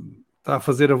porque está a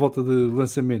fazer a volta de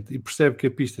lançamento e percebe que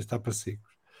a pista está para secos,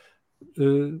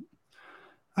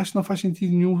 acho que não faz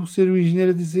sentido nenhum ser o engenheiro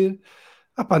a dizer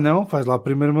não, faz lá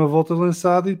primeiro uma volta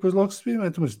lançada e depois logo se vê,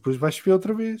 mas depois vai chover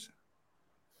outra vez.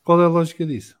 Qual é a lógica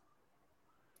disso?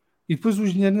 E depois o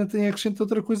engenheiro ainda tem acrescenta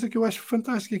outra coisa que eu acho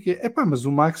fantástica, que é mas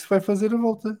o Max vai fazer a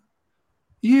volta.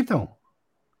 E então?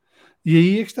 E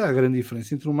aí é que está a grande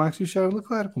diferença entre o Max e o Charles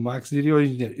Leclerc. O Max diria ao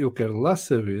engenheiro, eu quero lá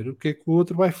saber o que é que o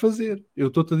outro vai fazer. Eu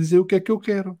estou-te a dizer o que é que eu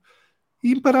quero.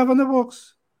 E parava na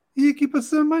boxe. E a equipa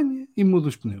se amanha e muda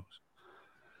os pneus.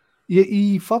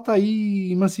 E falta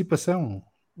aí emancipação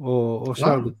ao Charles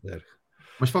Claro, Leclerc.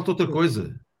 mas falta outra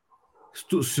coisa.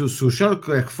 Se o Charles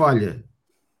Leclerc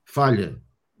falha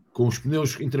com os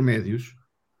pneus intermédios,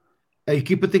 a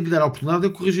equipa tem que lhe dar a oportunidade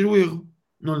de corrigir o erro.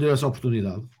 Não lhe deu essa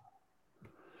oportunidade.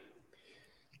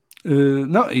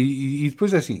 Não, e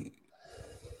depois é assim,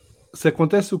 se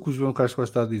acontece o que o João Carlos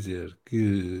Costa está a dizer, que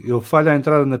ele falha a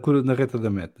entrada na reta da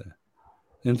meta,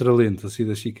 entra lento, assim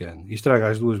da chicane, e estraga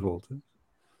as duas voltas,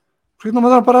 porquê que não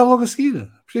mandaram parar logo a seguir?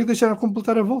 Porquê que deixaram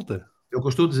completar a volta? É o que eu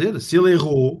estou a dizer. Se ele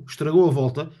errou, estragou a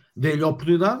volta, dê-lhe a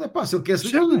oportunidade. Epá, se ele quer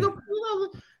seguir, dê-lhe a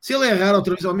oportunidade. Se ele errar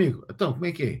outra vez, amigo, então como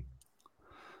é que é?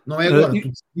 Não é agora tu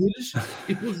decides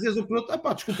e tu dizes ao piloto,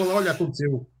 epá, desculpa lá, olha,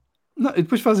 aconteceu. Não, e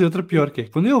depois fazem outra pior, que é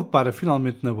quando ele para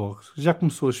finalmente na box, já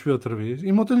começou a chover outra vez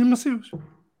e montam-lhe macios.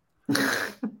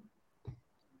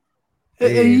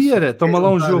 Aí era, toma lá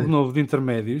um jogo novo de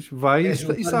intermédios, vai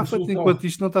e safa-te enquanto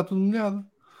isto não está tudo molhado.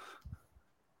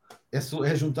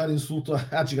 É juntar insulto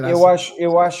à desgraça.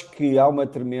 Eu acho que há uma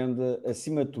tremenda,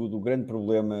 acima de tudo, o grande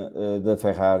problema da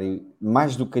Ferrari,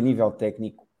 mais do que a nível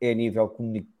técnico, é a nível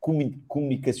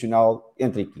comunicacional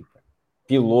entre a equipa.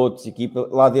 Pilotos, equipa,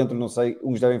 lá dentro não sei,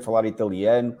 uns devem falar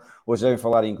italiano, outros devem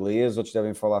falar inglês, outros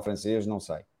devem falar francês, não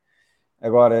sei.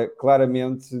 Agora,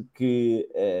 claramente que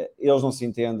eles não se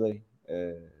entendem,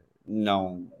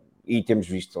 não, e temos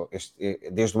visto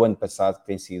desde o ano passado que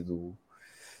tem sido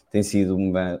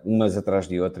umas atrás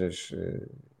de outras.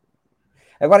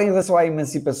 Agora, em relação à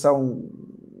emancipação,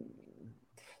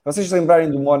 vocês se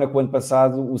lembrarem do Mónaco ano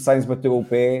passado, o Sainz bateu o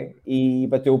pé e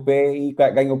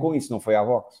ganhou com isso, não foi à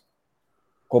boxe,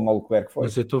 como o Leclerc foi.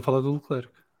 Mas eu estou a falar do Leclerc.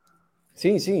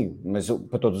 Sim, mas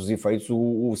para todos os efeitos,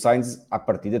 o Sainz, à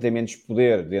partida, tem menos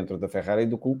poder dentro da Ferrari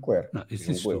do que o Leclerc. Não,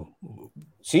 isso estou.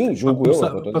 Sim, julgo eu.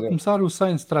 Para começar, o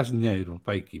Sainz traz dinheiro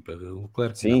para a equipa, o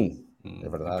Leclerc sim, não. É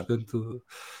verdade. E, portanto,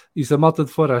 isso a malta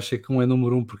de fora acha que um é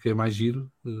número 1 porque é mais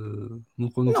giro. Não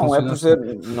é por ser.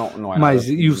 Não é mais,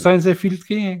 e o Sainz é filho de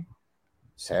quem é.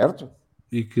 Certo.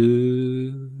 E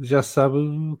que já sabe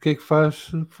o que é que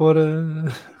faz fora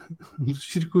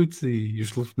dos circuitos e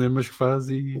os telefonemas que faz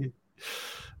e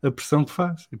a pressão que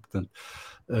faz. E, portanto,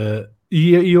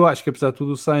 e eu acho que, apesar de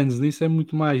tudo, o Sainz nisso é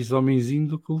muito mais homenzinho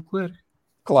do que o Leclerc.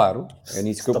 Claro, é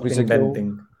nisso que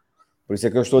por isso é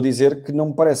que eu estou a dizer que não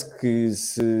me parece que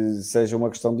seja uma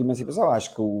questão de emancipação.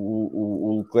 Acho que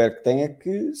o Leclerc tem é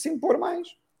que se impor mais.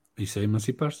 Isso é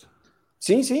emancipar-se.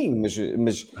 Sim,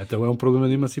 mas... Então é um problema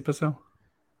de emancipação.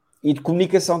 E de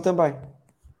comunicação também.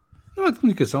 Não é de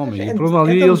comunicação, mas o problema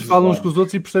ali eles falam uns com os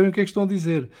outros e percebem o que é que estão a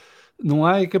dizer. Não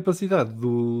há a capacidade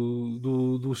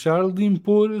do Charles de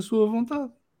impor a sua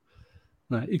vontade.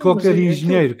 Não é? E qualquer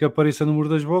engenheiro que apareça no muro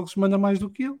das boxes manda mais do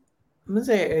que ele. Mas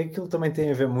aquilo também tem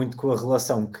a ver muito com a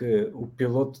relação que o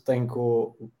piloto tem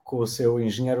com o seu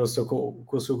engenheiro ou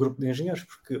com o seu grupo de engenheiros,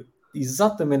 porque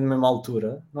exatamente na mesma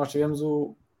altura nós tivemos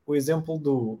o exemplo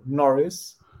do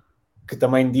Norris, que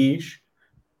também diz,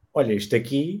 olha, isto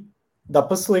aqui dá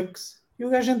para slicks, e o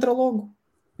gajo entra logo,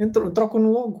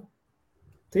 troca-no logo.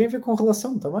 Tem a ver com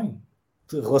relação também,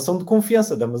 relação de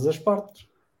confiança de ambas as partes.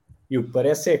 E o que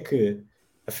parece é que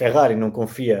a Ferrari não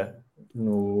confia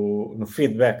no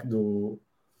feedback do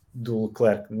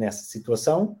Leclerc nessa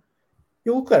situação, e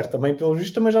o Leclerc também, pelo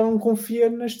visto, também já não confia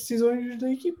nas decisões da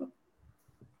equipa.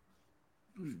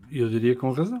 Eu diria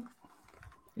com razão.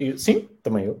 Sim,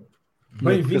 também eu.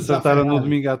 Porque acertaram no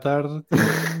domingo à tarde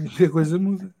que a coisa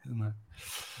muda. Não é?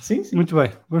 Sim. Muito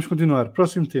bem, vamos continuar.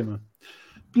 Próximo tema.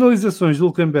 Penalizações de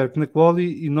Hülkenberg na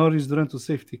quali e Norris durante o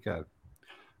safety car.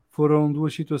 Foram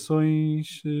duas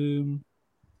situações...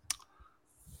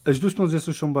 As duas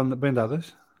penalizações são bem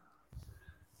dadas,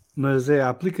 mas é a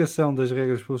aplicação das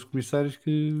regras pelos comissários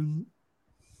que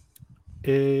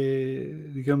é,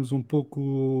 digamos, um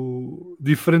pouco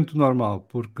diferente do normal,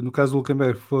 porque no caso do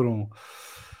Hülkenberg foram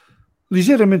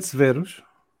ligeiramente severos,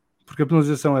 porque a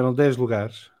penalização eram 10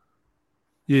 lugares,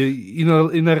 e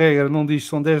na regra não diz que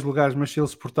são 10 lugares, mas se ele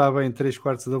se portar bem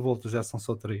 3/4 da volta já são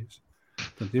só 3.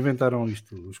 Portanto, inventaram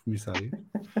isto os comissários.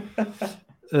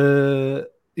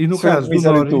 E no caso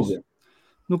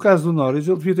do Norris,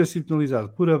 ele devia ter sido penalizado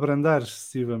por abrandar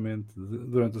excessivamente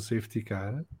durante o safety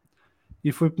car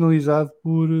e foi penalizado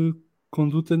por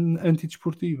conduta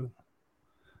antidesportiva,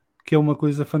 que é uma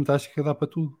coisa fantástica que dá para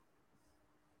tudo.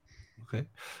 Okay?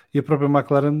 E a própria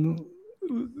McLaren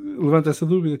levanta essa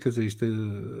dúvida, quer dizer, isto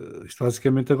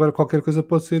basicamente agora qualquer coisa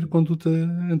pode ser conduta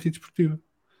antidesportiva.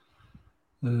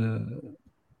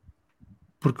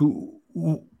 Porque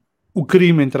o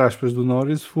crime, entre aspas, do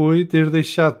Norris foi ter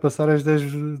deixado passar as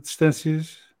 10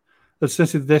 distâncias, a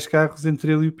distância de 10 carros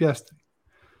entre ele e o Piastri,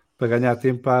 para ganhar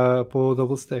tempo para o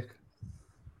double stack.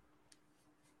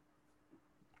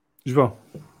 João.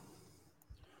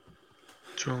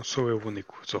 João, sou eu o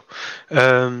único. Sou.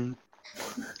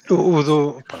 Uma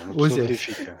pessoa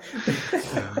verifica.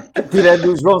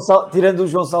 Tirando o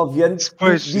João Salviano,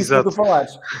 Pois, disse que exato. tu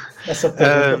falaste. Essa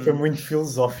pergunta foi muito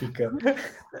filosófica.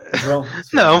 João,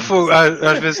 Não,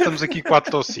 às vezes estamos aqui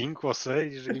 4 ou 5 ou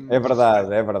 6. É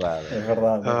verdade. É verdade.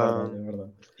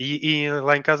 E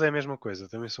lá em casa é a mesma coisa.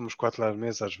 Também somos 4 à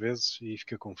mesa às vezes e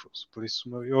fica confuso. Por isso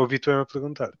eu habituei-me a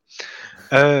perguntar.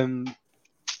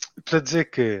 Para dizer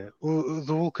que o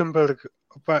do Hülkenberg,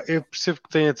 eu percebo que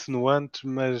tem atenuante,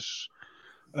 mas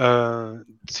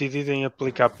decidirem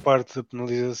aplicar parte da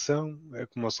penalização,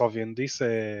 como o Salviano disse,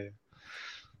 é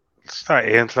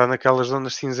entrar naquelas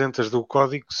zonas cinzentas do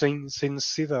código sem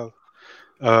necessidade.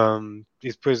 E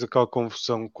depois aquela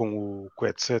confusão com o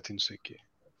headset e não sei o quê.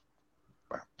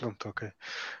 Pronto, ok.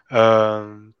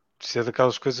 Isso é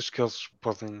daquelas coisas que eles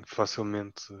podem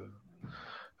facilmente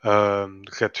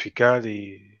retificar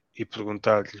e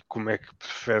perguntar-lhe como é que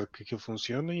prefere que aquilo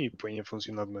funcione e põe a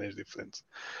funcionar de maneiras diferentes.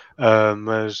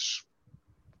 Mas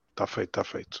está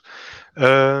feito.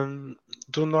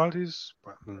 Do Norris,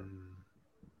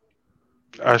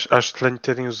 acho estranho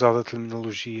terem usado a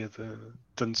terminologia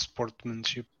de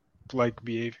unsportsmanship like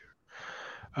behavior,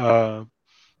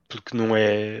 porque não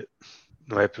é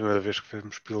a primeira vez que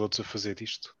vemos pilotos a fazer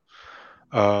isto.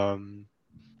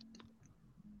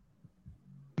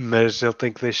 Mas ele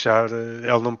tem que deixar,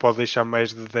 ele não pode deixar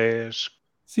mais de 10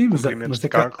 cumprimentos de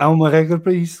carro. Há uma regra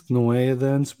para isso, que não é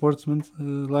da unsportsman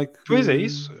like. Pois é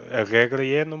isso, a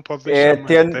regra não pode deixar mais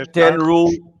de 10 10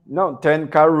 rule, não, 10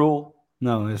 car rule.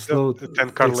 Não, é slow,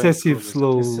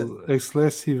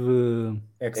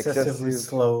 excessively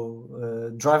slow,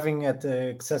 driving at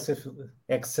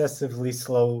excessively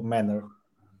slow manner.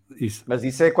 Isso. Mas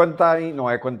isso é quando não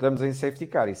é quando estamos em safety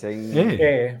car, isso é em...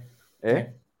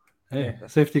 É.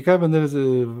 Safety car, bandeiras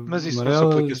mas isso amarelas...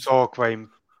 não se aplica só ao que vai em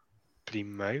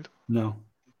primeiro? Não.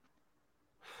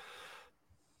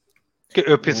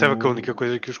 Eu pensava que a única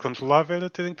coisa que os controlava era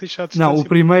terem que deixar a distância. Não, o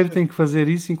primeiro tem que fazer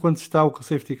isso enquanto está o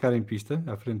safety car em pista,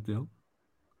 à frente dele.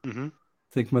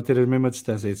 Tem que manter a mesma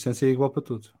distância. A distância é igual para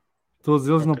todos. Todos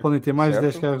eles não podem ter mais de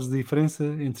 10 carros de diferença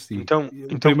entre si. Então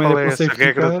qual é essa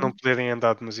regra de não poderem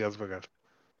andar demasiado devagar?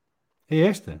 É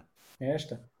esta.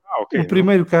 Okay, o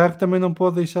primeiro carro também não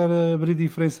pode deixar abrir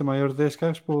diferença maior de 10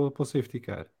 carros para o safety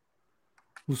car.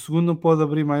 O segundo não pode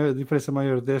abrir diferença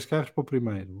maior de 10 carros para o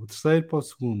primeiro. O terceiro para o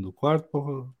segundo. O quarto para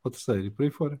o terceiro. E por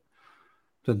aí fora.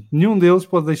 Portanto, nenhum deles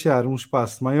pode deixar um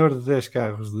espaço maior de 10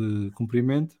 carros de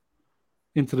comprimento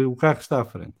entre o carro que está à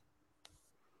frente.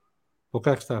 O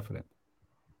carro que está à frente.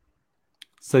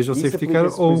 Seja o safety car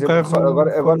ou o carro...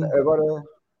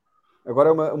 Agora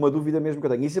é uma dúvida mesmo que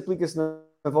eu tenho. Isso aplica-se na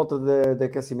volta de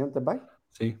aquecimento também?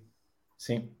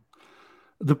 Sim.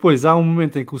 Depois há um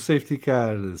momento em que o safety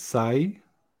car sai,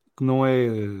 que não é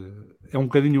um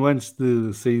bocadinho antes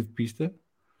de sair de pista,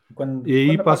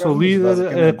 e aí passa o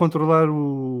líder a controlar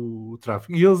o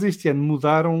tráfego. E eles este ano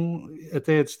mudaram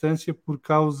até a distância por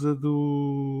causa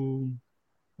do...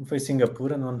 Não foi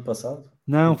Singapura no ano passado?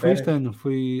 Não, foi este ano,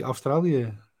 foi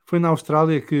Austrália. Foi na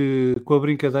Austrália que com a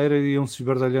brincadeira iam-se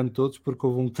esbardalhando todos porque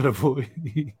houve um que travou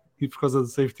e por causa do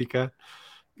safety car.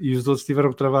 E os outros tiveram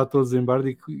que travar todos em bardo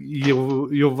e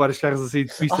houve vários carros a sair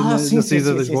de pista na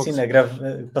saída das boxes.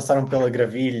 Passaram pela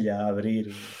gravilha a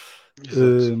abrir.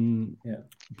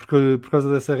 Por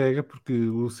causa dessa regra, porque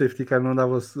o safety car não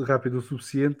andava rápido o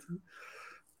suficiente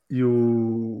e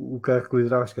o carro que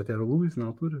liderava, acho que até era o Lewis na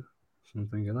altura, se não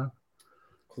estou enganado.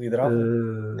 Que liderava?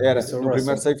 Era no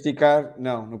primeiro safety car,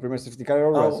 no primeiro safety car era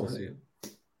o Russell. Sim.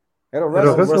 Era o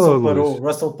Russell parou.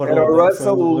 Era o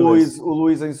Russell, o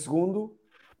Lewis em segundo.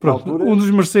 Pronto, um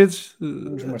dos Mercedes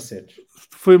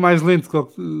foi mais lento,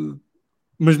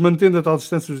 mas mantendo a tal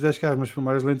distância dos 10 carros, mas foi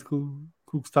mais lento que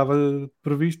o que estava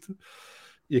previsto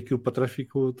e aquilo para trás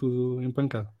ficou tudo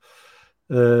empancado.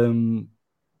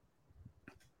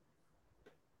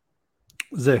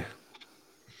 Zé.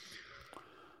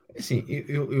 Assim,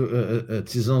 a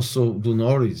decisão do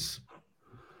Norris,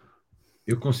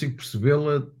 eu consigo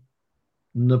percebê-la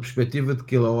na perspectiva de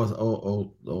que ele,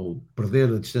 ao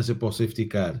perder a distância para o safety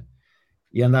car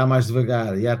e andar mais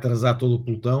devagar e atrasar todo o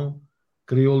pelotão,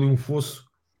 criou ali um fosso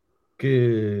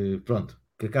que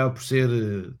acaba por ser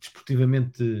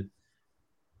desportivamente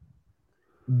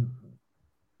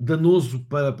danoso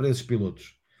para esses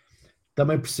pilotos.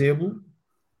 Também percebo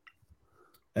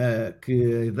que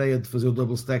a ideia de fazer o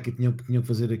double stack e tinham que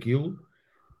fazer aquilo,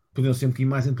 podiam ser um bocadinho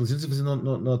mais inteligentes e fazer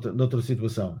noutra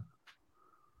situação.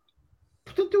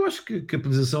 Portanto, eu acho que a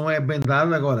penalização é bem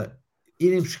dada. Agora,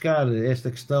 irem buscar esta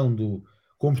questão do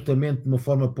comportamento de uma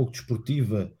forma pouco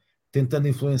desportiva, tentando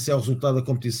influenciar o resultado da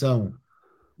competição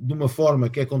de uma forma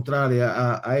que é contrária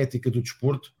à ética do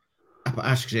desporto,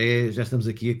 acho que já estamos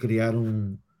aqui a criar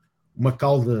uma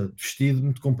cauda de vestido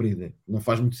muito comprida. Não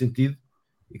faz muito sentido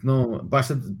e que não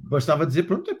bastava dizer,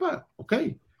 pronto,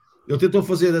 ok. Ele tentou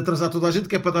atrasar toda a gente,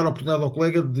 que é para dar a oportunidade ao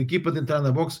colega de equipa de entrar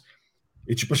na boxe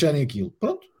e despacharem aquilo.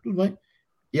 Pronto, tudo bem.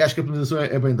 E acho que a penalização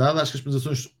é bem dada, acho que as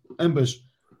penalizações ambas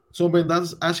são bem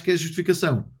dadas, acho que a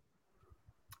justificação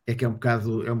é que é um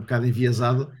bocado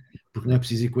enviesada, porque não é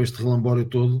preciso ir com este relambório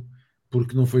todo,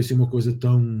 porque não foi assim uma coisa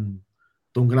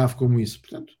tão grave como isso.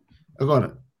 Portanto,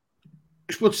 agora,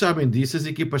 os outros sabem disso, as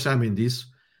equipas sabem disso,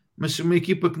 mas uma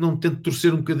equipa que não tente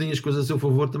torcer um bocadinho as coisas a seu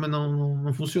favor também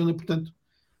não funciona. Portanto,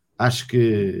 acho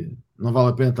que não vale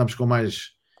a pena estarmos com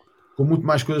muito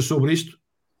mais coisas sobre isto.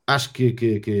 Acho que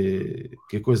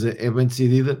a coisa é bem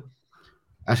decidida.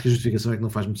 Acho que a justificação é que não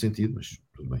faz muito sentido, mas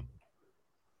tudo bem.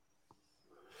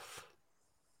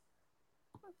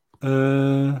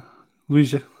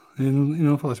 Luísa,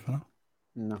 não falaste para não?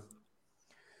 Não.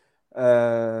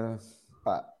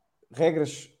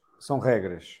 Regras são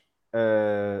regras.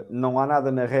 Não há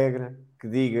nada na regra que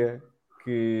diga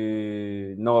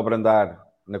que não abrandar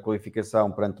na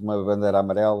qualificação perante uma bandeira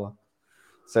amarela,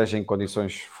 seja em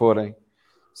condições forem,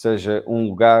 seja 1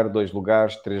 lugar, 2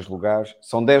 lugares, 3 lugares,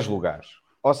 são 10 lugares.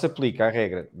 Ou se aplica a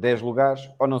regra 10 lugares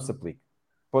ou não se aplica.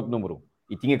 Ponto número 1.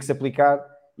 E tinha que se aplicar,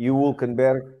 e o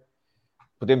Hülkenberg,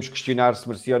 podemos questionar se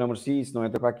merecia ou não merecia, isso não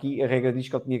entra para aqui. A regra diz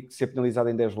que ele tinha que ser penalizado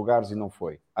em 10 lugares e não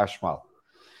foi. Acho mal.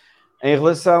 Em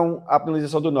relação à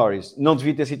penalização do Norris, não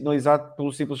devia ter sido penalizado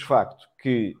pelo simples facto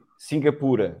que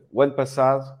Singapura, o ano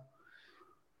passado,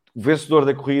 o vencedor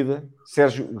da corrida,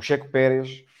 Sérgio Checo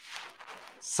Pérez,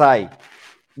 sai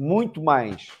muito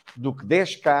mais do que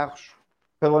 10 carros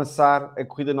para lançar a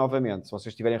corrida novamente, se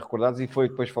vocês estiverem recordados, e foi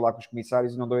depois falar com os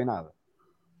comissários e não deu em nada.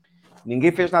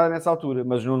 Ninguém fez nada nessa altura,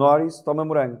 mas no Norris toma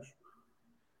morangos.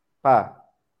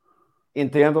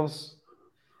 Entendam-se,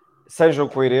 sejam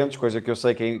coerentes, coisa que eu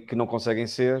sei que não conseguem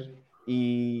ser,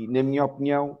 e na minha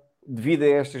opinião, devido a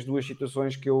estas duas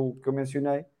situações que eu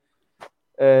mencionei,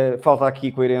 falta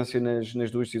aqui coerência nas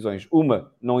duas decisões.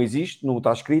 Uma não existe, não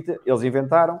está escrita, eles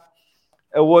inventaram.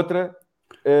 A outra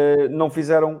não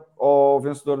fizeram ao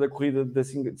vencedor da corrida de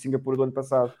Singapura do ano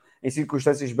passado, em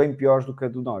circunstâncias bem piores do que a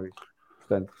do Norris.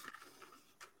 Portanto,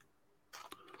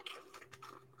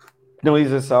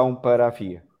 penalização para a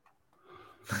FIA.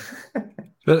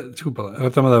 Desculpa, agora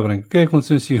está-me a dar branco. O que é que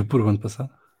aconteceu em Singapura o ano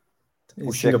passado?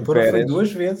 Em Singapura foi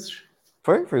 2 vezes.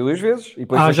 Foi 2 vezes. E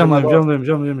depois já me lembro.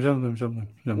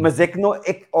 Mas é que não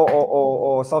é que,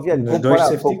 Salviano,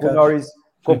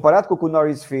 comparado com o que o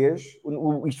Norris fez,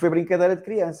 isto foi brincadeira de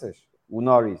crianças. O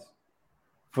Norris,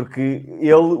 porque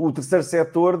o terceiro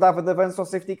setor dava de avanço ao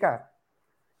safety car.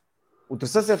 O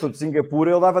terceiro setor de Singapura,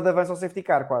 ele dava de avanço ao safety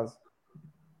car quase.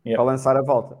 Para lançar a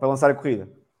volta, para lançar a corrida.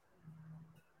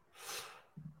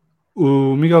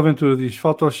 O Miguel Ventura diz: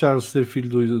 falta ao Charles ser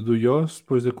filho do Yoss,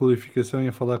 depois da qualificação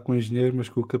ia falar com o engenheiro, mas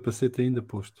com o capacete ainda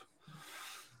posto.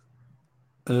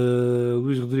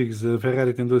 Luís Rodrigues: a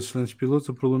Ferrari tem 2 excelentes pilotos,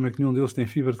 o problema é que nenhum deles tem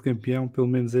fibra de campeão, pelo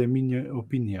menos é a minha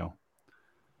opinião.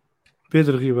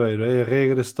 Pedro Ribeiro: é a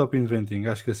regra stop inventing,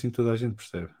 acho que assim toda a gente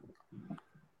percebe.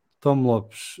 Tom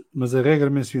Lopes: mas a regra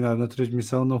mencionada na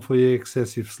transmissão não foi a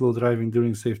excessive slow driving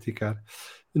during safety car.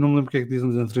 Eu não me lembro o que é que dizem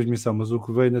na transmissão, mas o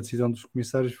que veio na decisão dos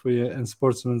comissários foi a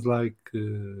unsportsmanlike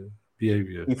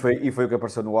behavior. E foi o que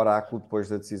apareceu no oráculo depois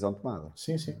da decisão tomada.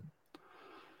 Sim.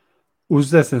 O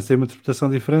José Santos tem uma interpretação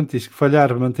diferente, diz que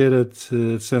falhar manter a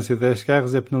distância de 10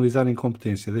 carros é penalizar a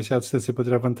incompetência, deixar a distância para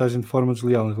tirar vantagem de forma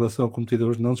desleal em relação a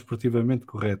competidores não desportivamente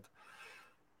correto.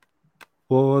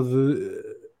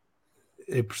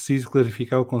 É preciso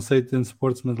clarificar o conceito de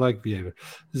unsportsmanlike behavior.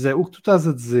 José, o que tu estás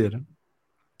a dizer,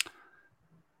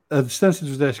 a distância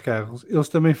dos 10 carros, eles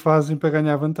também fazem para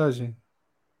ganhar vantagem.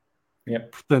 Yeah.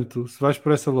 Portanto, se vais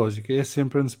por essa lógica, é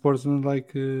sempre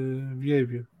unsportsmanlike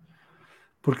behavior.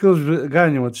 Porque eles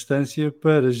ganham a distância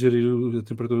para gerir a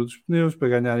temperatura dos pneus, para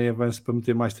ganharem avanço, para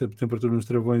meter mais temperatura nos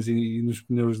travões e nos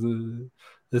pneus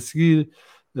a seguir.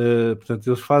 Portanto,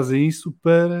 eles fazem isso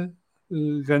para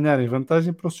ganharem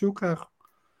vantagem para o seu carro.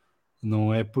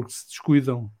 Não é porque se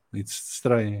descuidam e se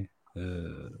distraem.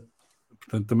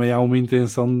 Portanto, também há uma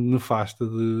intenção nefasta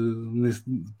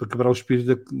para quebrar o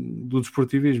espírito do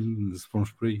desportivismo, se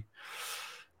formos por aí.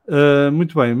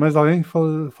 Muito bem, mais alguém?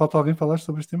 Falta alguém falar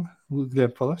sobre este tema? O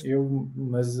Guilherme, falaste?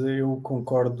 Mas eu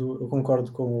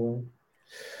concordo com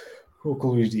o que o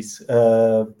Luís disse,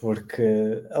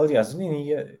 porque, aliás,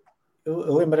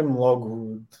 eu lembrei-me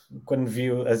logo, quando vi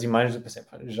as imagens, eu pensei,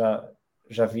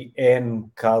 já vi N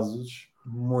casos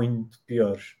muito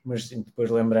piores, mas sim, depois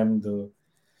lembrei-me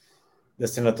da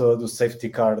cena toda do safety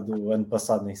car do ano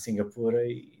passado em Singapura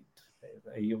e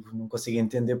aí eu não consigo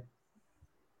entender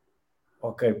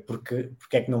porque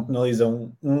é que não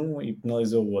penalizam um e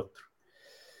penalizam o outro.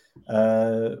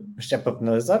 Mas se é para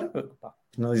penalizar,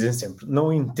 penalizem sempre.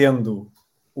 Não entendo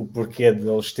o porquê de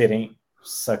eles terem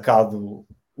sacado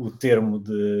o termo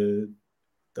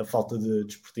da falta de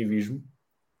desportivismo.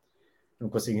 Não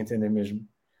consigo entender mesmo.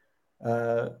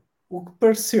 O que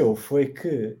pareceu foi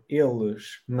que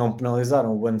eles não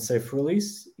penalizaram o unsafe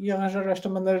release e arranjaram esta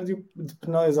maneira de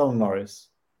penalizar o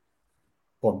Norris.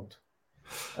 Ponto.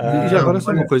 E já agora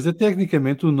só olha, uma coisa,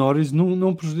 tecnicamente o Norris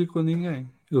não prejudicou ninguém,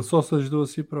 ele só se ajudou a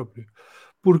si próprio,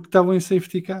 porque estavam em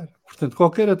safety car, portanto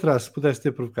qualquer atraso que pudesse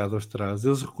ter provocado aos atrasos,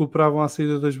 eles recuperavam a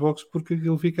saída das boxes porque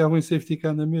aquilo ficava em safety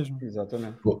car na mesma.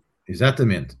 Exatamente.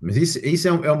 Exatamente, mas isso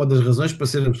é uma das razões para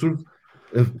ser absurdo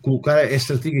colocar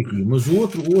este artigo aqui. Mas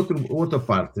a outra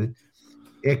parte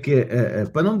é que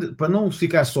para não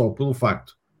ficar só pelo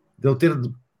facto de ele ter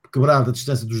quebrado a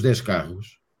distância dos 10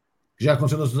 carros, que já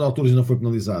aconteceu nas alturas e não foi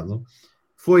penalizado,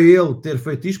 foi ele ter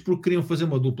feito isto porque queriam fazer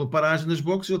uma dupla paragem nas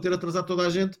boxes e ele ter atrasado toda a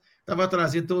gente, estava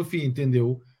atrás. E então a FIA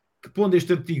entendeu que, pondo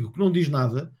este artigo que não diz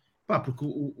nada, porque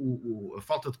a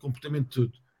falta de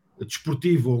comportamento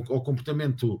desportivo ou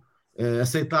comportamento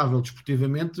aceitável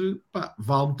desportivamente,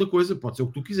 vale muita coisa, pode ser o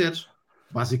que tu quiseres,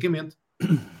 basicamente.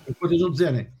 Enquanto eles não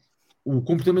dizerem o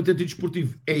comportamento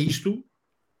antidesportivo é isto,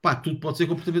 tudo pode ser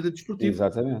comportamento antidesportivo.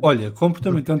 Exatamente. Olha,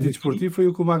 comportamento antidesportivo foi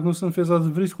o que o Magnussen fez ao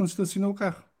De Vries quando estacionou o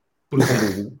carro. Por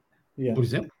exemplo. Yeah. Por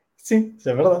exemplo. Sim, isso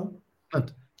é verdade.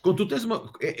 Portanto, quando tu tens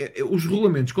os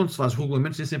regulamentos, quando se faz os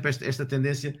regulamentos, tem sempre esta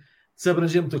tendência de se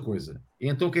abranger muita coisa. E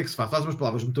então o que é que se faz? Faz umas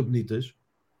palavras muito bonitas.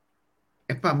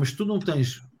 Mas tu não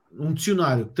tens um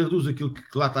dicionário que traduz aquilo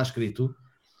que lá está escrito.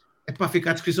 Fica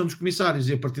a descrição dos comissários.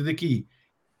 E a partir daqui,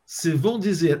 se vão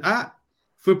dizer,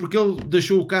 foi porque ele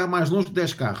deixou o carro mais longe de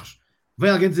 10 carros. Vem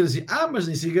alguém dizer assim, mas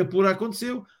em Singapura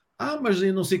aconteceu. Mas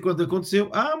em não sei quando aconteceu.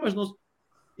 Mas não...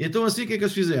 Então assim, o que é que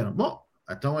eles fizeram? Bom,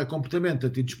 então é comportamento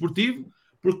antidesportivo,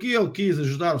 porque ele quis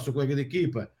ajudar o seu colega de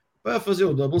equipa para fazer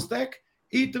o double stack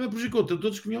e também prejudicou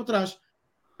todos que vinham atrás,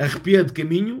 arrepiando de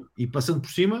caminho e passando por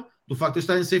cima do facto de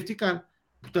estar em safety car.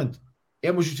 Portanto,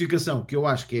 é uma justificação que eu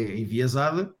acho que é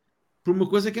enviesada por uma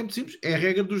coisa que é muito simples, é a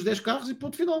regra dos 10 carros e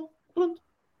ponto final. Pronto.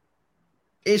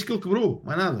 É isto que ele quebrou,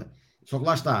 mais nada. Só que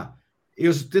lá está.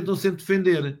 Eles tentam sempre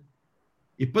defender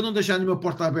e para não deixar nenhuma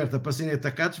porta aberta para serem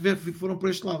atacados, foram por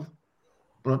este lado.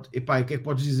 Pronto, e o que é que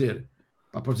podes dizer?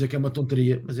 Podes dizer que é uma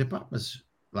tonteria, mas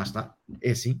lá está,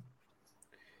 é assim.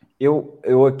 Eu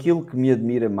aquilo que me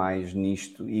admira mais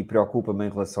nisto e preocupa-me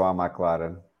em relação à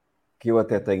McLaren, que eu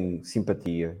até tenho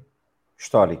simpatia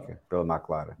histórica pela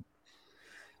McLaren,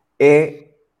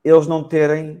 é eles não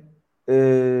terem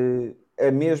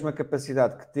a mesma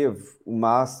capacidade que teve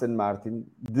uma Aston Martin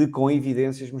de, com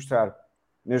evidências, mostrar,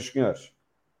 meus senhores,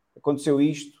 aconteceu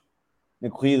isto na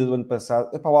corrida do ano passado.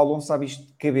 O Alonso sabe isto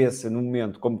de cabeça, no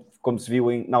momento, como se viu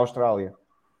na Austrália.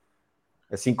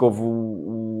 Assim que houve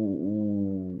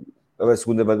a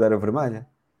segunda bandeira vermelha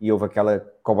e houve aquela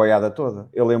coboiada toda.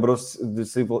 Ele lembrou-se de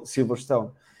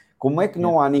Silverstone. Como é que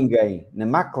não há ninguém na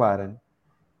McLaren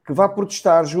que vá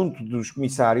protestar junto dos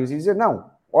comissários e dizer,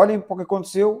 não, olhem para o que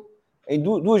aconteceu em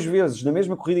duas vezes na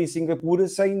mesma corrida em Singapura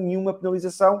sem nenhuma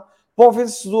penalização para o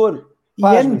vencedor. E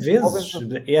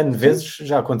N vezes,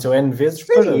 já aconteceu N vezes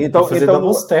para fazer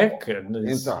double stack.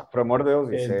 Então, por amor de Deus,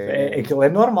 isso aquilo é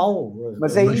normal.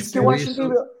 Mas é isso que eu acho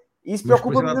incrível. Isso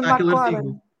preocupa-me na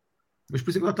McLaren. Mas por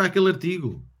isso é que lá está aquele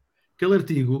artigo. Aquele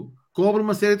artigo cobra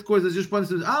uma série de coisas. E eles podem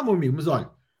dizer, meu amigo, mas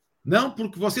olha, não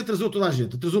porque você atrasou toda a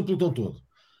gente, atrasou o pelotão todo.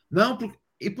 Não, porque...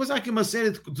 E depois há aqui uma série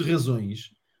de razões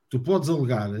que tu podes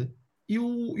alegar e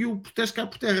o protesto cai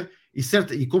por terra.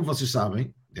 E como vocês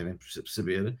sabem, devem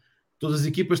saber, todas as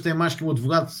equipas têm mais que um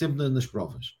advogado sempre nas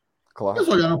provas. Claro. Eles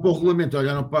olharam para o regulamento,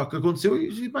 olharam para o que aconteceu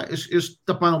e eles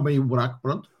taparam bem o buraco,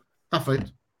 pronto, está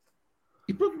feito.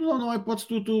 E pronto, não há hipótese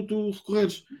tu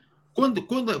recorreres. Quando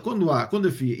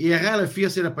a FIA, e é raro a FIA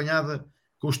ser apanhada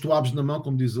com os tuabos na mão,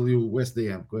 como diz ali o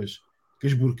SDM, com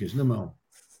as burcas na mão.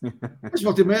 Mas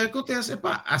volta e meia acontece,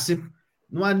 há sempre,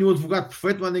 não há nenhum advogado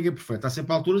perfeito, não há ninguém perfeito. Há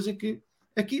sempre alturas em que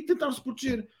aqui tentaram-se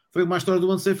proteger. Foi uma história do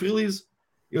unsafe release.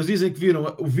 Eles dizem que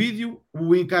viram o vídeo,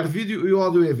 o encar vídeo e o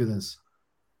audio evidence.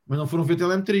 Mas não foram ver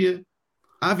telemetria.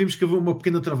 vimos que houve uma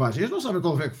pequena travagem. Eles não sabem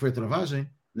qual é que foi a travagem.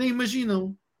 Nem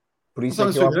imaginam. Por isso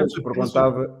é que eu há pouco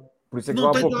perguntava. Por isso é que eu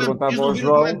há pouco perguntava ao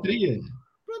João.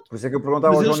 Por isso é que eu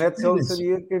perguntava ao João Neto se ele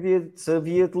sabia que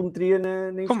havia telemetria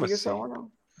na investigação ou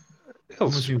não.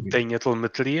 Eles têm a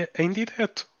telemetria em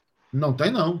direto. Não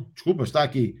tem, não. Desculpa, está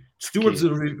aqui. Stewards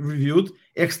reviewed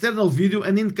external video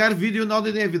and in-car video and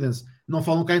audio evidence. Não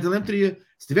falam cá em telemetria.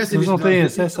 Se tivessem Mas não têm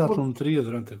acesso à telemetria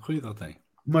durante a corrida, ou tem?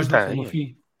 Mas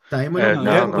tem. Tem, mas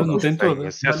não tem toda. Tem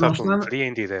acesso à telemetria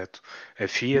em direto. A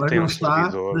FIA tem um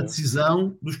servidor. Na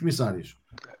decisão dos comissários.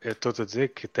 Eu estou a dizer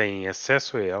que têm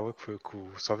acesso a ela, que foi o que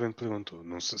o Salvino perguntou.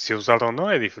 Não, se usar ou não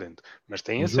é diferente, mas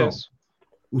têm acesso.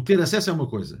 O ter acesso é uma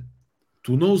coisa.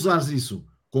 Tu não usares isso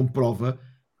como prova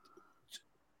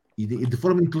e de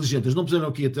forma inteligente, eles não puseram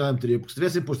aqui a telemetria, porque se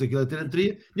tivessem posto aquilo a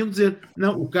telemetria, tinham que dizer,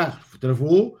 não, o carro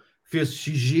travou, fez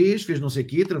XGs, fez não sei o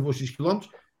quê, travou X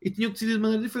quilómetros e tinham que decidir de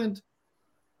maneira diferente.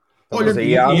 Olha,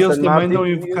 e eles também não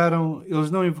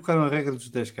invocaram a regra dos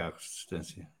 10 carros de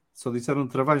distância. Só disseram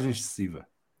travagem excessiva.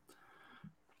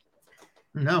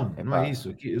 Não é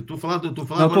isso. Eu estou a falar.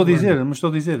 Não estou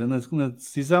a dizer, na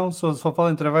decisão só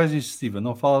fala em travagem excessiva,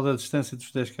 não fala da distância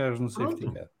dos 10 carros no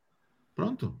safety car.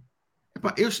 Pronto.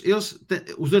 Epá,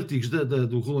 os artigos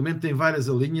do regulamento têm várias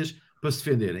linhas para se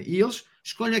defenderem. E eles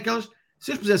escolhem aquelas.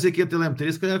 Se eles pusessem aqui a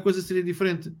telemetria, se calhar a coisa seria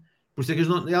diferente. Por isso é que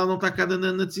ela não está cá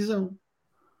na decisão.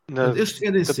 Eles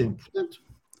defendem sempre. Portanto,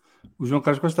 o João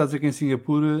Carlos Costa está a dizer que em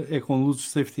Singapura é com luzes de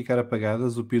safety car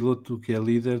apagadas, o piloto que é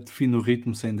líder define o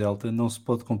ritmo sem delta, não se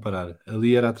pode comparar.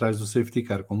 Ali era atrás do safety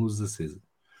car com luzes acesas.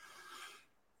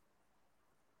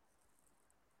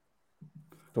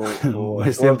 O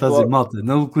STM está a dizer, malta,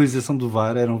 na localização do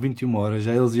VAR eram 21 horas,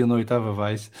 já eles iam na oitava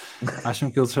vais, acham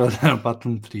que eles só olharam para a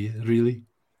telemetria? Really?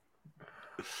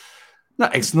 Não,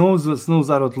 é que se não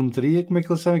usaram a telemetria, como é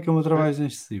que eles sabem que é uma travagem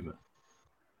excessiva?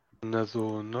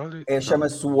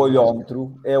 Chama-se o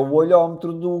olhómetro, é o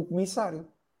olhómetro do comissário.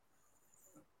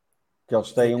 Que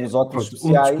eles têm uns óculos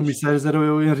especiais. Um dos comissários era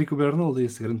o Henrique Bernoldi,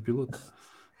 esse grande piloto.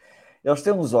 Eles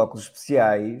têm uns óculos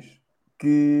especiais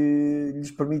que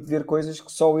lhes permite ver coisas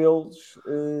que só eles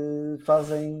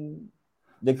fazem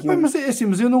daquilo. Mas é assim,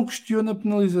 mas eu não questiono a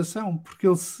penalização, porque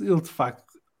ele de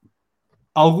facto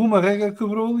alguma regra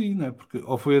quebrou ali, não é? Porque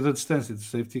ou foi a da distância dos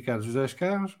safety cars dos 10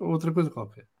 carros ou outra coisa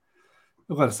qualquer.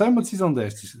 Agora, sai uma decisão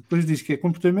destas, depois diz que é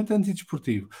comportamento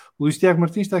antidesportivo. O Luís Tiago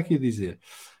Martins está aqui a dizer: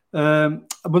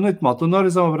 boa noite, malta. O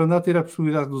Norris ao abrandar ter a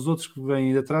possibilidade dos outros que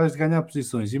vêm atrás de ganhar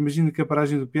posições. Imagino que a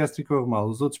paragem do Piastri corre mal,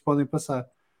 os outros podem passar.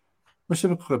 Mas se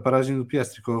a paragem do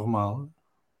Piastri corre mal,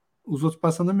 os outros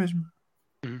passam na mesma.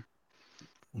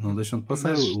 Não deixam de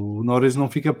passar. O Norris não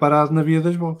fica parado na via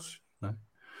das boxes. Não é?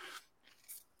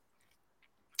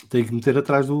 Tem que meter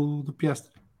atrás do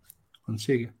Piastri quando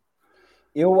chega.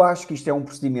 Eu acho que isto é um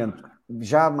procedimento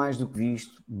já mais do que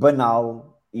visto,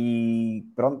 banal, e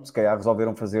pronto, se calhar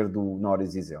resolveram fazer do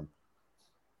Norris exemplo.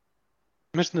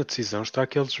 Mas na decisão está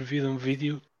que eles viram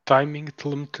vídeo, timing e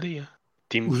telemetria.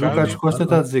 O João Carlos Costa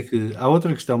está a dizer que há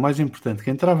outra questão mais importante,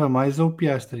 quem trava mais é o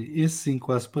Piastri. Esse sim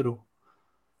quase parou.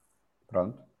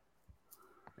 Pronto.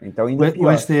 Então ainda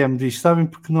pior. O STM diz, sabem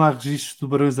porque não há registros de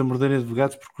tubarões a morderem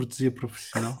advogados por cortesia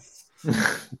profissional?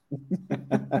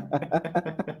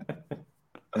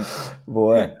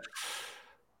 Boa.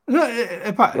 Não,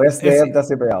 o STM está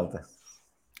sempre alta.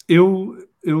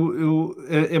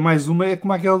 É mais uma, é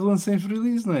como aquela do unsafe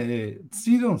release, não é?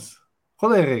 Decidam-se.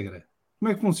 Qual é a regra? Como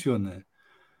é que funciona?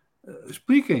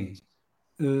 Expliquem.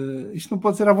 Isto não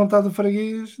pode ser à vontade do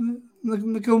freguês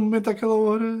naquele momento, àquela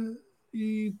hora,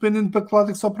 e dependendo para que lado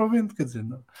é que sopra o vento. Quer dizer,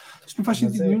 não. Isto não faz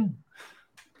sentido nenhum.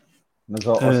 Mas,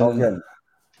 Salviano,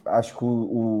 acho que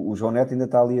o João Neto ainda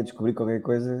está ali a descobrir qualquer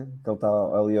coisa, que ele está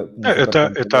ali... Eu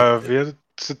estava a ver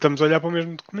se estamos a olhar para o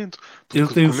mesmo documento. Ele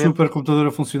tem o supercomputador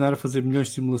a funcionar, a fazer milhões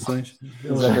de simulações.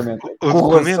 Exatamente. O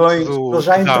documento ele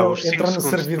já entrou no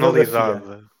servidor da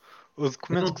FIA. O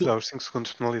documento que dá os 5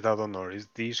 segundos de penalidade ao Norris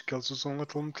diz que eles usam a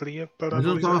telemetria para... Mas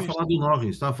eu não estava a falar do Norris,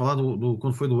 estava a falar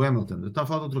quando foi do Hamilton. Eu estava a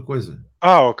falar de outra coisa.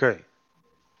 Ok.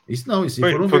 Isso não, isso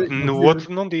foram ver. No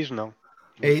outro não diz, não.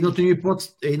 Aí não tinha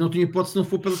hipótese se não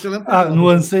for pela telemetria. No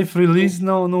unsafe release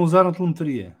não usaram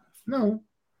telemetria. Não.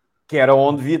 Que era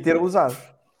onde devia ter usado.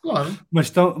 Claro.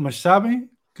 Mas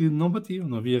sabem que não batiam,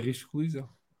 não havia risco de colisão.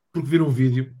 Porque viram o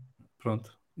vídeo.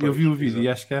 Pronto. Eu vi o vídeo e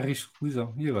acho que há risco de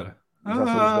colisão. E agora? Já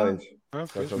somos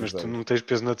dois. Mas tu não tens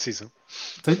peso na decisão.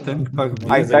 Tenho que pagar.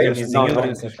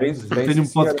 Tenho um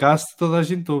podcast, toda a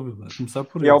gente ouve. A começar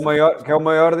por que é o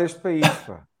maior deste país.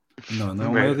 Pá. Não é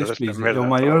o maior deste país. É o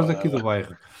maior daqui do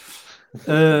bairro.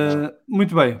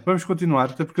 Muito bem, vamos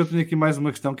continuar. Até porque eu tenho aqui mais uma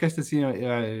questão que esta sim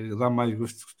dá mais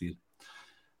gosto de discutir.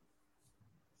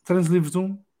 Translivres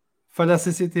 1, falha a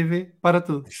CCTV, para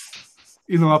tudo.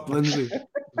 E não há plano B.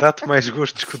 Dá-te mais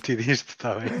gosto discutir isto,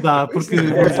 está bem? Dá, porque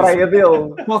É a praia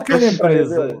dele.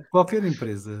 qualquer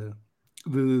empresa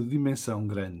de dimensão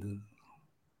grande,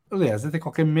 aliás, até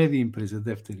qualquer média empresa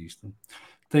deve ter isto,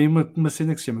 tem uma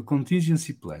cena que se chama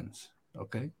Contingency Plans,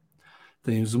 ok?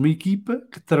 Tens uma equipa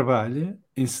que trabalha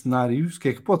em cenários, que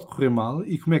é que pode correr mal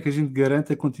e como é que a gente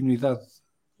garante a continuidade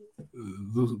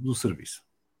do serviço.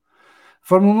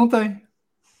 Fórmula 1 não tem.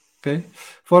 Okay?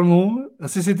 Fórmula 1, a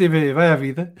CCTV vai à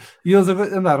vida e eles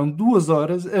andaram 2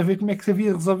 horas a ver como é que se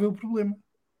havia de resolver o problema.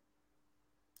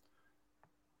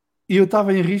 E eu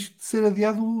estava em risco de ser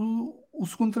adiado o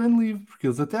segundo treino livre, porque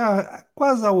eles até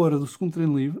quase à hora do segundo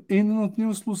treino livre ainda não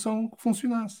tinham a solução que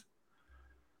funcionasse.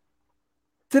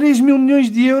 3 mil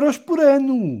milhões de euros por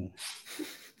ano.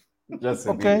 Já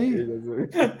sabia. Ok?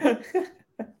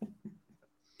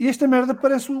 E esta merda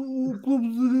parece o clube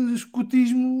de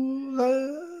escotismo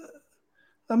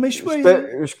da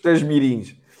Meixoeira. Os escuteiros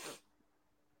mirins.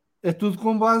 É tudo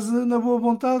com base na boa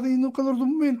vontade e no calor do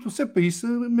momento. Se é para isso,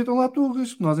 metam lá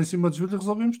turras. Nós em cima de julho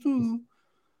resolvemos tudo.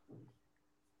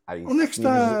 Onde é que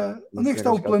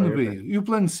está o plano B? E o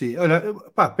plano C? Olha,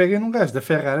 pá, peguem num gajo da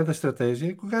Ferrari, da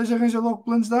estratégia, que o gajo arranja logo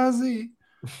planos da A a Z.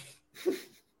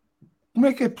 Como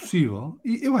é que é possível?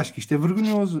 E eu acho que isto é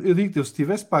vergonhoso. Eu digo-te, se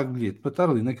tivesse pago bilhete para estar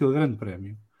ali naquele grande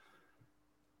prémio,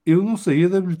 eu não saía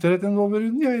da bilheteira até devolver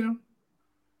o dinheiro.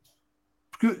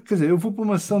 Porque, quer dizer, eu vou para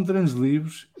uma sessão de treinos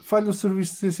livres, falha o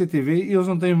serviço de CCTV e eles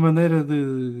não têm maneira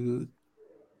de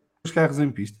os carros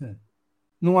em pista.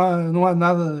 Não há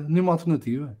nada, nenhuma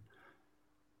alternativa.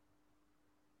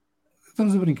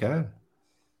 Estamos a brincar.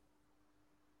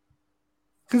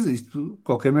 Quer dizer, isto,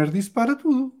 qualquer merda disso para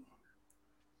tudo.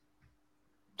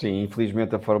 Sim,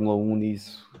 infelizmente a Fórmula 1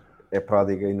 nisso é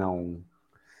pródiga e não...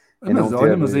 Mas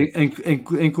olha, mas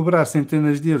em cobrar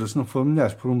centenas de euros, se não for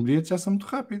milhares por um bilhete, já são muito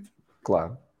rápido.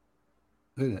 Claro.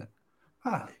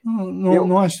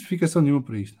 Não há justificação nenhuma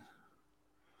para isto.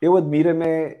 Eu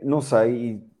admiro-me, não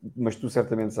sei, mas tu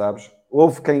certamente sabes,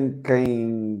 houve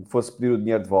quem fosse pedir o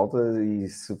dinheiro de volta e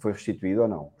se foi restituído ou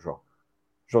não,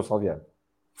 João Salviano.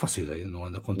 Faço ideia, não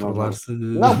anda a controlar-se.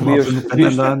 Não, podias a pedir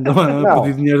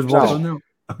dinheiro de volta ou não.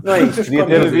 Não é isso, podia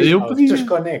ter havido.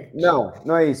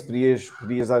 Não é isso,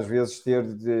 podias às vezes ter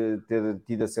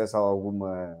tido acesso a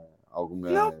alguma...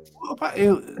 Não, opa,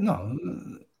 não,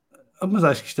 mas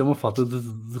acho que isto é uma falta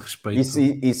de respeito.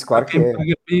 Isso claro que é.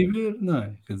 Paga para ir ver, não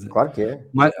é? Quer dizer, claro que é.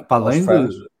 Mas, para além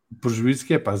do prejuízo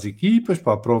que é para as equipas,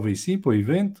 para a prova em si, para o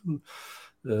evento,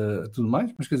 tudo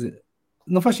mais, mas quer dizer,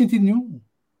 não faz sentido nenhum.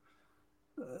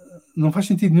 Não faz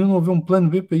sentido nenhum não haver um plano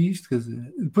B para isto, quer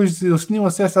dizer. Depois eles tinham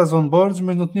acesso às onboards,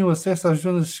 mas não tinham acesso às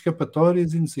zonas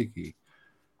escapatórias e não sei o quê.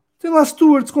 Tem lá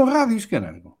stewards com rádios,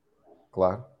 caramba.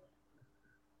 Claro.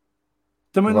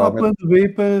 Também não há plano B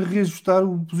para reajustar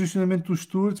o posicionamento dos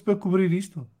stewards para cobrir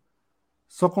isto.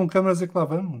 Só com câmaras é que lá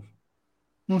vamos.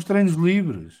 Nos treinos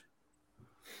livres.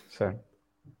 Certo.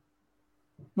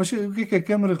 Mas o que é que a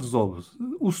câmara resolve?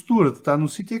 O steward está no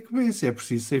sítio é que vê. Se é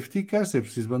preciso safety car, se é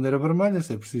preciso bandeira vermelha,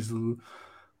 se é preciso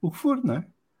o que for, não é?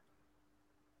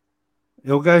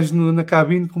 É o gajo na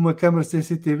cabine com uma câmara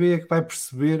CCTV é que vai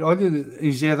perceber. Olha, em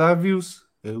Jeddah viu-se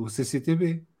o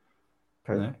CCTV.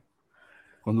 Okay. Não é?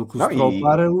 Quando o Stroll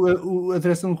para, a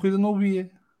direção de corrida não o via.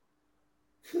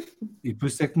 E por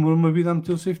isso é que demorou uma vida a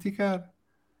meter o safety car.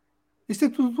 Isto é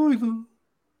tudo doido.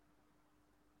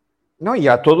 Não, e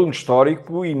há todo um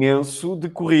histórico imenso de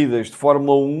corridas de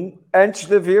Fórmula 1 antes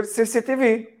de haver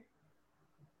CCTV.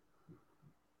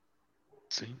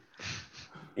 Sim.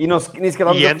 E nem sequer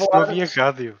estávamos a falar... não havia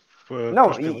rádio. Não,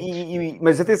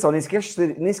 mas atenção, nem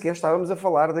sequer estávamos a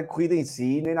falar da corrida em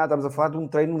si, nem nada, estávamos a falar de um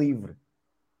treino livre.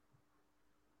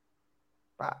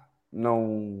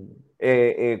 Não...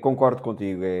 concordo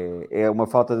contigo, é uma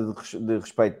falta de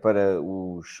respeito para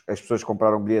as pessoas que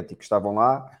compraram o bilhete e que estavam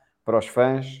lá, para os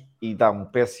fãs, e dá uma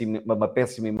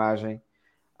péssima imagem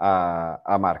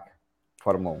à marca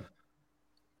Fórmula 1.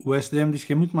 O SDM diz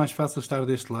que é muito mais fácil estar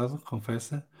deste lado,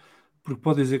 confessa, porque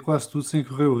pode dizer quase tudo sem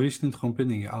correr o risco de interromper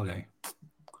alguém.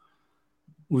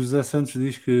 O José Santos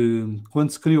diz que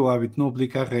quando se cria o hábito de não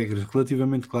aplicar regras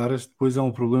relativamente claras, depois há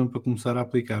um problema para começar a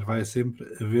aplicar. Vai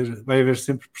haver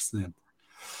sempre precedente.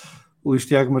 O Luís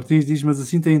Tiago Martins diz, mas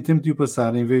assim têm tempo de o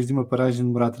passar. Em vez de uma paragem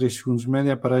demorar 3 segundos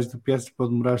média, a paragem de peças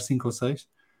pode demorar 5 ou 6.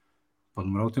 Pode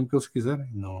demorar o tempo que eles quiserem.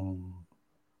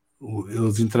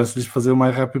 Eles interessam-lhes fazer o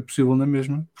mais rápido possível na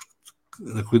mesma,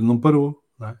 porque a corrida não parou.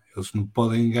 Não é? Eles não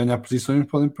podem ganhar posições,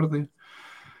 podem perder.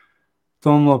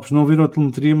 Tom Lopes, não viram a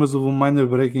telemetria, mas houve um minor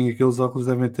breaking. Aqueles óculos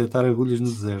devem detectar agulhas no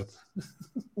deserto.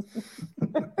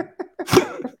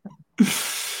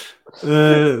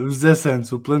 José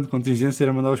Santos, o plano de contingência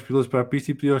era mandar os pilotos para a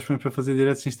pista e pedir aos fãs para fazer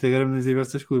diretos no Instagram nas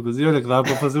diversas curvas. E olha que dava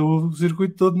para fazer o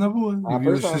circuito todo na boa. E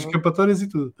viu pois as dava. escapatórias e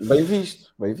tudo. Bem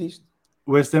visto, bem visto.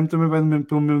 O SM também vai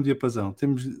pelo mesmo diapasão.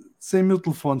 Temos 100 mil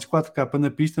telefones 4K na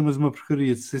pista, mas uma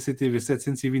porcaria de CCTV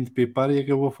 720p para e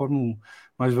acabou a Fórmula 1.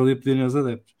 Mais valia pedirem aos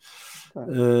adeptos.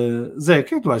 Zé, o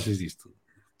que é que tu achas disto?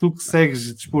 Tu que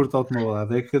segues desporto automóvel há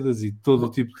décadas e todo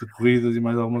o tipo de corridas e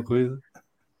mais alguma coisa.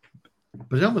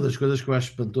 Mas é uma das coisas que eu acho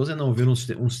espantoso é não haver um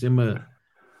sistema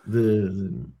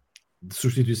de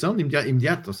substituição de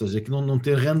imediato, ou seja, que não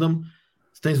ter random,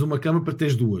 se tens uma câmara para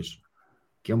teres duas,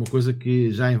 que é uma coisa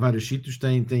que já em vários sítios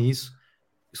tem isso,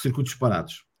 circuitos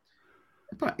separados.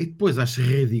 E depois acho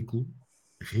ridículo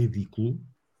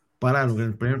parar um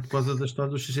grande prémio por causa da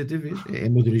história dos CCTVs. É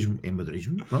madurismo.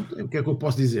 Pronto, o que é que eu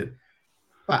posso dizer?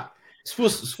 Se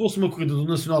fosse uma corrida do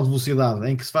Nacional de Velocidade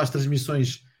em que se faz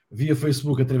transmissões via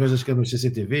Facebook através das câmaras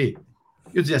CCTV,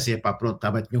 eu dizia assim, pronto,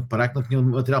 está bem, tinham que parar que não tinham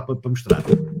material para mostrar.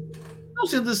 Não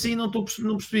sendo assim, não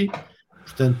percebi.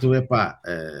 Portanto,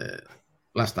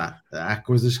 lá está. Há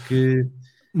coisas que...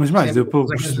 Mas mais, eu pouco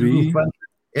percebi...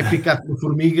 É picado por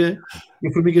formiga e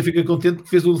a formiga fica contente porque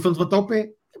fez o elefante levantar o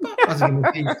pé.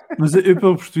 Basicamente isso. Mas eu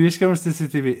pouco percebi, as câmaras de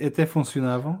CCTV até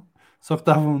funcionavam, só que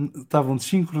estavam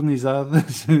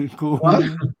desincronizadas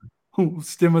com o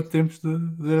sistema de tempos de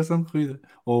direção de corrida,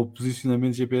 ou o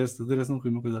posicionamento GPS de direção de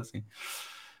corrida, uma coisa assim.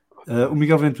 O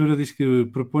Miguel Ventura diz que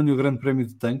propõe o Grande Prémio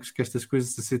de Tanques, que estas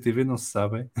coisas da CCTV não se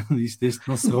sabem, diz desde que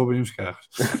não se roubem os carros.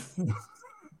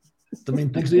 Também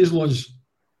tanques ias longe.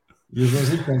 E os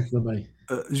longe em tanques também.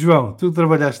 João, tu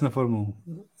trabalhaste na Fórmula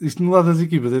 1. Isto no lado das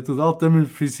equipas é tudo altamente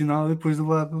profissional, e depois do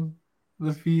lado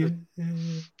da FIA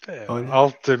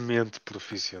altamente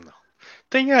profissional.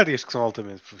 Tem áreas que são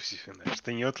altamente profissionais,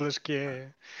 tem outras que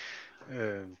é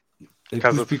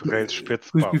Casa de Ferreiros, espeto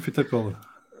de pau. Fita cola.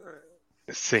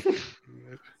 Sim.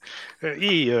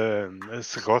 E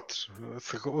serrotes.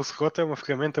 O serrote é uma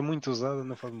ferramenta muito usada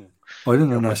na Fórmula 1. Olha,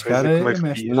 na NASCAR é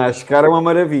mestre. NASCAR é uma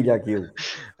maravilha aquilo.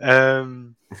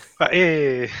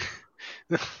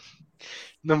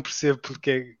 Não percebo porque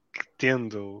é que,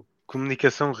 tendo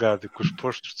comunicação rádio com os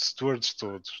postos de stewards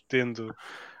todos, tendo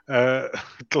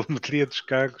telemetria dos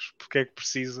carros, porque é que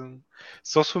precisam?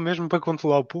 Só se for mesmo para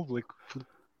controlar o público.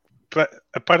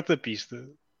 A parte da pista,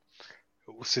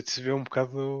 o CCTV é um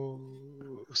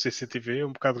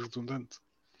bocado redundante.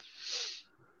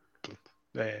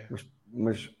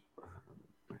 Mas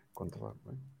controlar,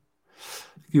 não é?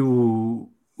 E o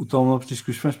Tom Lopes diz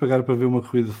que os fãs pagaram para ver uma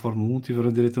corrida de Fórmula 1,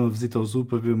 tiveram direito a uma visita ao zoo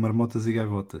para ver marmotas e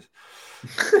gaivotas.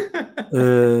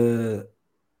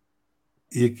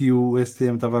 E aqui o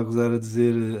STM estava a gozar a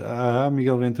dizer: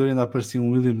 Miguel Ventura, ainda aparecia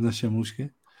um Williams na chamusca.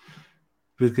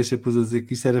 Pedro Caixa pôs a dizer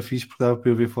que isso era fixe porque dava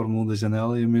para eu ver Fórmula 1 da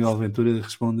janela, e o Miguel Ventura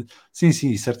responde: sim,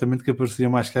 certamente que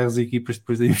apareceriam mais carros e equipas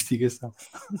depois da investigação.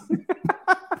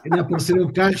 Ainda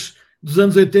apareceram carros dos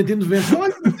anos 80 e 90.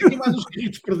 Olha, não tem aqui mais uns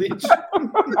carritos perdidos.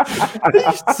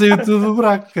 Isto saiu tudo do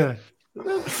buraco, cara.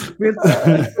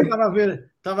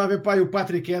 Estava a ver pai o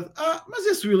Patrick Head. Mas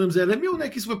esse Williams era meu, não é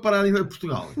que isso vai parar em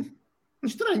Portugal?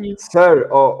 Estranho.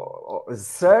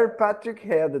 Sir Patrick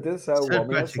Head, atenção. Sir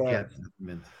Patrick Head,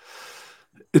 exatamente.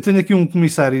 Eu tenho aqui um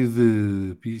comissário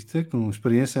de pista com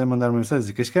experiência a mandar uma mensagem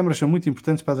dizer que as câmaras são muito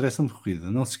importantes para a direção de corrida.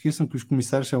 Não se esqueçam que os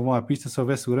comissários só vão à pista se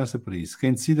houver segurança para isso.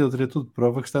 Quem decide é o diretor de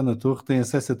prova que está na torre, tem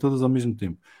acesso a todas ao mesmo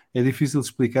tempo. É difícil de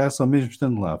explicar só mesmo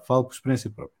estando lá. Falo por experiência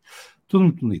própria. Tudo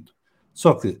muito bonito.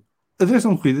 Só que a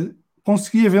direção de corrida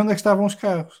conseguia ver onde é que estavam os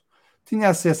carros. Tinha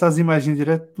acesso às imagens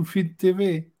direto do feed de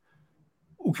TV.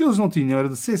 O que eles não tinham era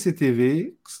de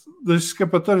CCTV, das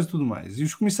escapatórias e tudo mais. E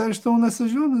os comissários estão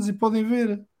nessas zonas e podem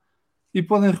ver. E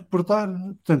podem reportar.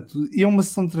 Portanto, é uma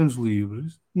sessão de treinos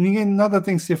livres. Nada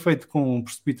tem que ser feito com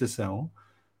precipitação.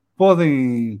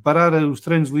 Podem parar os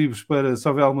treinos livres para se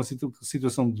houver alguma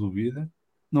situação de dúvida.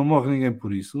 Não morre ninguém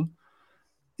por isso.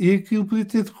 E aquilo podia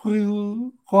ter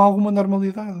decorrido com alguma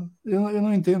normalidade. Eu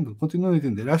não entendo. Continuo a não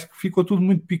entender. Acho que ficou tudo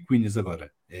muito picuinhas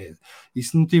agora. E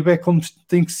se não tiver como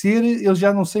tem que ser, eu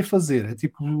já não sei fazer. É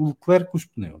tipo o Leclerc com os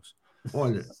pneus.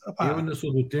 Olha, eu ainda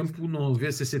sou do tempo não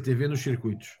ver CCTV nos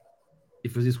circuitos. E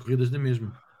fazia corridas na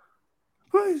mesma.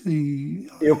 Pois,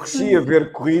 eu cresci a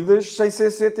ver corridas sem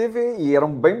CCTV e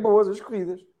eram bem boas as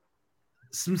corridas.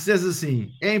 Se me disseres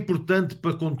assim, é importante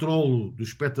para controlo dos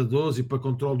espectadores e para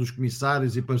controlo dos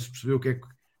comissários e para se perceber o que é que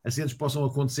acidentes possam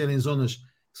acontecer em zonas que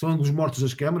são ângulos mortos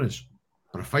das câmaras,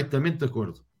 perfeitamente de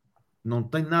acordo. Não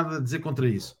tenho nada a dizer contra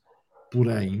isso.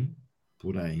 Porém,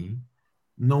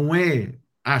 não é,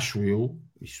 acho eu,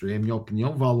 isto é a minha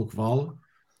opinião, vale o que vale,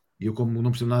 e eu como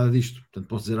não percebo nada disto, portanto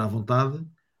posso dizer à vontade,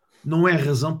 não é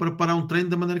razão para parar um treino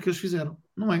da maneira que eles fizeram.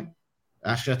 Não é.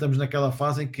 Acho que já estamos naquela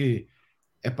fase em que,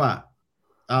 epá,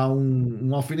 há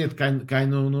um alfinete que cai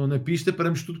na pista,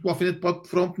 paramos tudo que o alfinete pode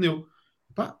furar um pneu.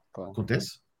 Epá,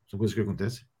 acontece. São coisas que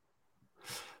acontecem.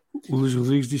 O Luís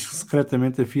Rodrigues diz que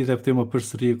secretamente a FIA deve ter uma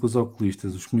parceria com os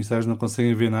oculistas. Os comissários não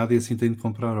conseguem ver nada e assim têm de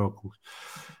comprar óculos.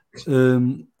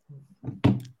 Eu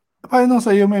não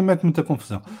sei, eu me meto muita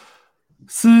confusão.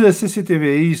 Se a CCTV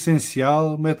é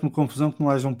essencial, mete-me confusão que não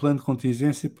haja um plano de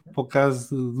contingência para o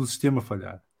caso do sistema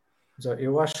falhar.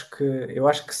 Eu acho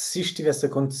que se isto tivesse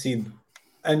acontecido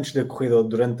antes da corrida ou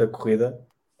durante a corrida,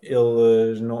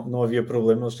 eles não havia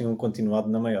problema, eles tinham continuado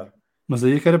na maior. Mas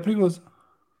aí é que era perigoso.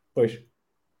 Pois.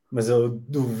 Mas eu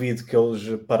duvido que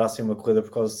eles parassem uma corrida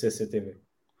por causa do CCTV.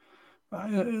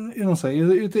 Eu não sei.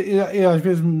 Eu às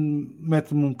vezes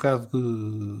mete-me um bocado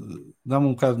de... dá-me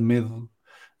um bocado de medo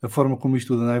a forma como isto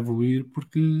tudo anda a evoluir,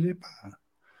 porque, epá,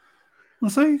 não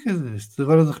sei, quer dizer,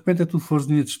 agora de repente é tudo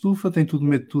florzinha de estufa, tem tudo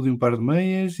medo de tudo em um par de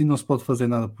meias e não se pode fazer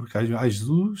nada porque há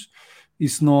Jesus, e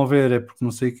se não houver é porque não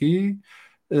sei o quê.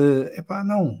 Epá,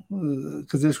 não.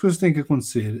 Quer dizer, as coisas têm que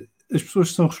acontecer. As pessoas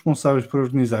que são responsáveis por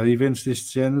organizar eventos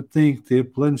deste género têm que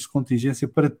ter planos de contingência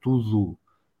para tudo.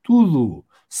 Tudo.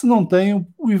 Se não têm,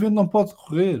 o evento não pode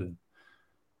correr.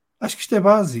 Acho que isto é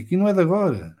básico e não é de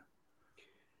agora.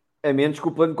 A menos que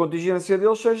o plano de contingência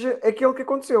deles seja aquele que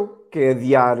aconteceu, que é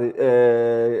adiar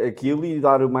aquilo e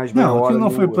dar mais meia Não, hora aquilo não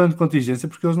foi no... plano de contingência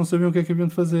porque eles não sabiam o que é que haviam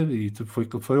de fazer e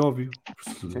foi óbvio.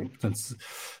 Portanto,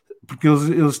 porque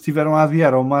eles tiveram a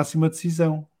adiar ao máximo a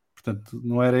decisão. Portanto,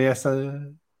 não era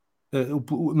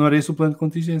não era esse o plano de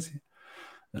contingência.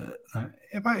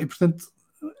 E portanto,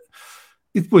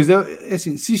 e depois é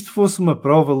assim, se isto fosse uma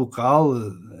prova local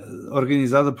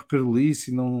organizada por Carolice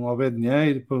e não houver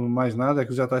dinheiro para mais nada, é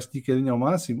que já está esticadinho ao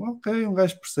máximo, ok, um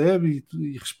gajo percebe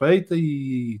e respeita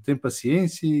e tem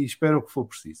paciência e espera o que for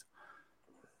preciso.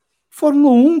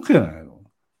 Fórmula 1, cara,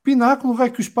 pináculo vai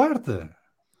que os parta.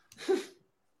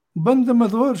 Bando de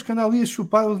amadores que anda ali a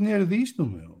chupar o dinheiro disto,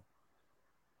 meu.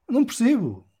 Não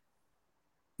percebo.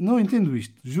 Não entendo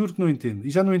isto. Juro que não entendo. E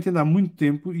já não entendo há muito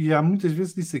tempo e há muitas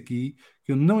vezes disse aqui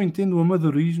que eu não entendo o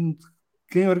amadorismo de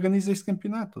quem organiza este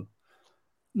campeonato.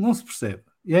 Não se percebe.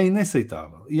 E é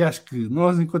inaceitável. E acho que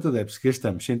nós, enquanto adeptos,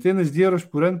 gastamos centenas de euros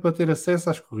por ano para ter acesso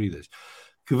às corridas.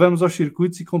 Que vamos aos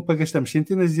circuitos e gastamos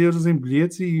centenas de euros em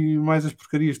bilhetes e mais as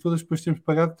porcarias todas, depois temos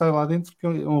pagado que está lá dentro, que é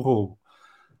um roubo.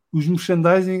 Os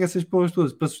merchandising, essas porras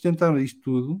todas, para sustentar isto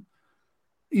tudo,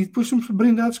 e depois somos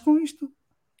brindados com isto.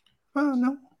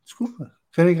 Não, desculpa.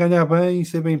 Querem ganhar bem,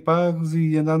 ser bem pagos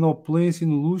e andar na opulência e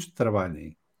no luxo,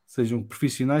 trabalhem. Sejam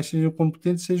profissionais, sejam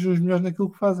competentes, sejam os melhores naquilo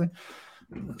que fazem.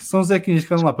 São Zequinhas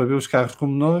que andam lá para ver os carros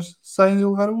como nós, saem de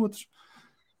um lugar a outros.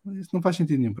 Isso não faz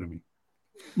sentido nenhum para mim.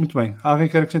 Muito bem. Alguém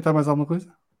quer acrescentar mais alguma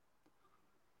coisa?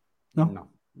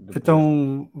 Não?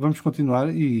 Então vamos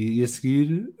continuar e a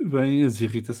seguir vêm as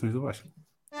irritações do Vasco.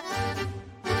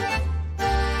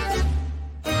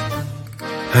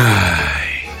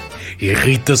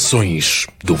 Irritações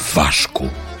do Vasco.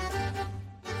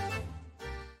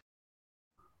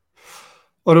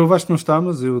 Ora, o Vasco não está,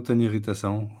 mas eu tenho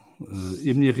irritação. E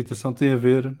a minha irritação tem a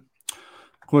ver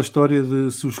com a história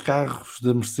de se os carros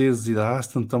da Mercedes e da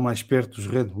Aston estão mais perto dos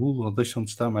Red Bull ou deixam de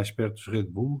estar mais perto dos Red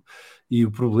Bull, e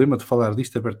o problema de falar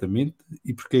disto abertamente,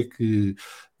 e porque é que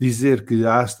dizer que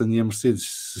a Aston e a Mercedes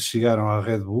chegaram à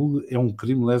Red Bull é um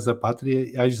crime lesa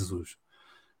pátria e ai Jesus.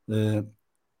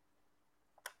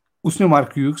 O Sr.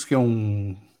 Marco Hughes, que é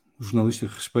um jornalista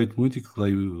que respeito muito e que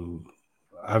leio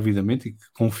avidamente e que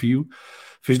confio,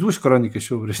 fez 2 crónicas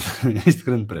sobre este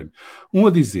grande prémio. Um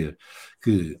a dizer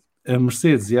que a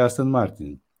Mercedes e a Aston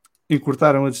Martin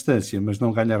encurtaram a distância, mas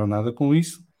não ganharam nada com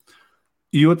isso,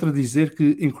 e outra a dizer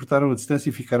que encurtaram a distância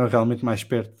e ficaram realmente mais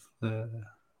perto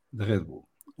da Red Bull.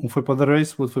 Um foi para o The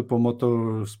Race, o outro foi para o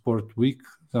Motorsport Week,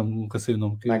 nunca sei o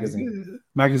nome.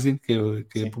 Magazine, que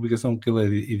é a publicação que ele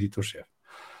é editor-chefe.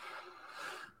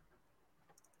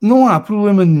 Não há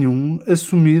problema nenhum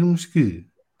assumirmos que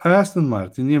a Aston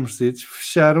Martin e a Mercedes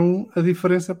fecharam a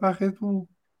diferença para a Red Bull.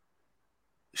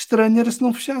 Estranho era se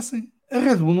não fechassem. A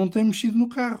Red Bull não tem mexido no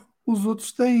carro. Os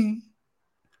outros têm.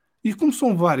 E como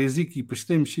são várias equipas que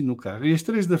têm mexido no carro e as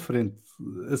 3 da frente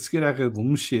a seguir à Red Bull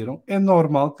mexeram, é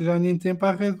normal que ganhem tempo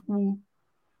à Red Bull.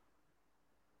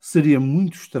 Seria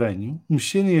muito estranho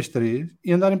mexerem as 3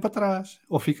 e andarem para trás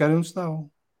ou ficarem onde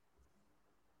estavam.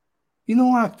 E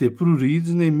não há que ter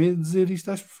pruridos nem medo de dizer isto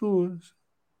às pessoas.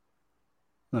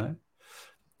 Não é?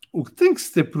 O que tem que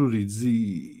se ter pruridos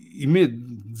e medo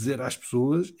de dizer às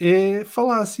pessoas é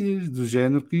falácias do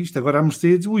género que isto. Agora a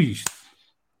Mercedes, isto.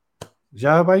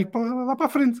 Já vai lá para a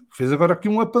frente. Fez agora aqui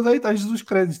um update. Ai, Jesus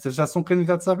créditos, já são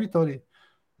candidatos à vitória.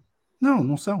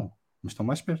 Não são, mas estão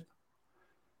mais perto.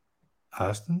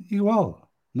 Aston, igual.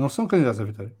 Não são candidatos à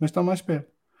vitória, mas estão mais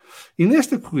perto. E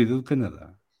nesta corrida do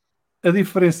Canadá, a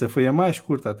diferença foi a mais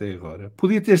curta até agora.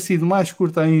 Podia ter sido mais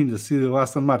curta ainda se o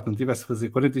Aston Martin tivesse a fazer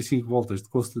 45 voltas de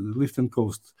lift and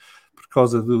coast por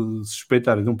causa de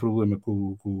suspeitarem de um problema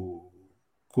com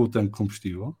o tanque de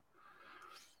combustível.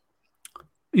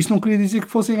 Isto não queria dizer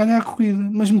que fossem ganhar a corrida,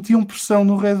 mas metiam pressão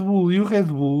no Red Bull e o Red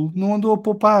Bull não andou a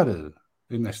poupar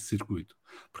neste circuito.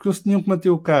 Porque eles tinham que manter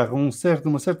o carro a uma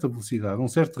certa velocidade, a um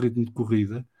certo ritmo de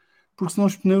corrida, porque senão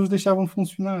os pneus deixavam de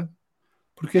funcionar.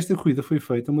 Porque esta corrida foi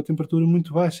feita a uma temperatura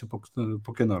muito baixa, para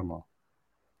o que é normal.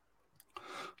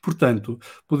 Portanto,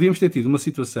 podíamos ter tido uma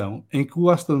situação em que o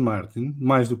Aston Martin,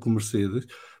 mais do que o Mercedes,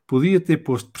 podia ter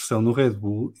posto pressão no Red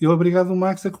Bull e obrigado o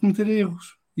Max a cometer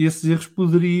erros. E esses erros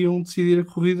poderiam decidir a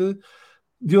corrida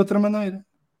de outra maneira.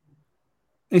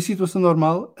 Em situação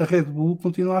normal, a Red Bull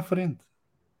continua à frente.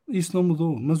 Isso não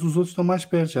mudou, mas os outros estão mais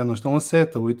perto, já não estão a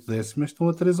 7 ou 8 décimas, estão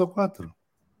a 3 ou 4.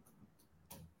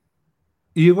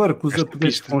 E agora que os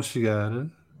updates vão chegar,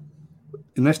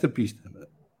 nesta pista,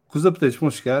 que os updates vão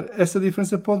chegar, essa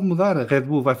diferença pode mudar. A Red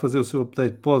Bull vai fazer o seu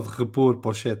update, pode repor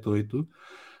para os 7, 8.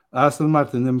 A Aston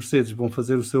Martin e a Mercedes vão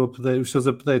fazer os seus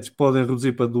updates, podem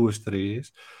reduzir para 2,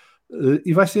 3.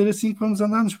 E vai ser assim que vamos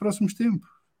andar nos próximos tempos.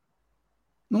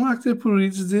 Não há que ter por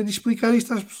isso dizer e explicar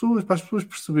isto às pessoas, para as pessoas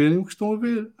perceberem o que estão a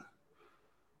ver.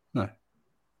 Não é?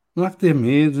 Não há que ter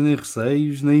medos, nem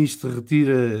receios, nem isto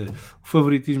retira o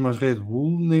favoritismo aos Red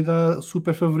Bull, nem dá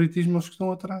super favoritismo aos que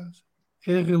estão atrás.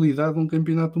 É a realidade de um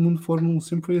campeonato do mundo de Fórmula 1,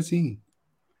 sempre foi assim.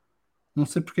 Não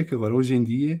sei porque é que agora, hoje em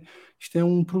dia, isto é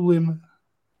um problema.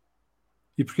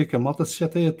 E porque é que a malta se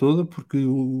chateia toda, porque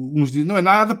uns dizem, não é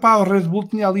nada, pá, o Red Bull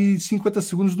tinha ali 50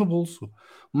 segundos no bolso.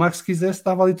 O Max, se quisesse,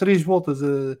 dava ali 3 voltas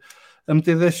a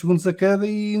meter 10 segundos a cada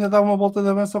e ainda dava uma volta de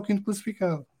avanço ao quinto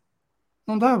classificado.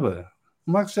 Não dava.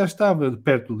 O Max já estava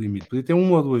perto do limite, podia ter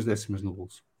 1 ou 2 décimas no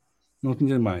bolso. Não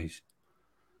tinha mais.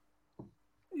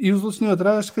 E os outros tinham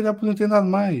atrás, se calhar podiam ter dado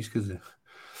mais, quer dizer.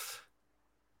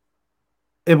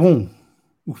 É bom.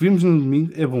 O que vimos no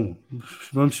domingo é bom.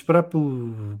 Vamos esperar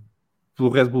pelo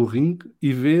Red Bull Ring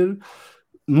e ver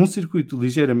num circuito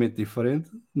ligeiramente diferente,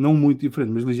 não muito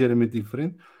diferente, mas ligeiramente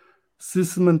diferente,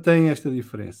 se mantém esta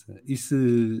diferença e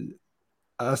se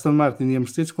a Aston Martin e a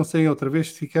Mercedes conseguem outra vez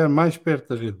ficar mais perto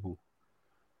da Red Bull.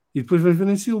 E depois vamos ver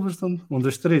em Silverstone, onde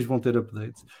as 3 vão ter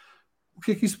updates. O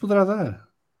que é que isso poderá dar?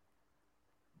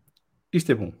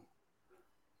 Isto é bom.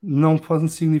 Não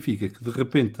significa que de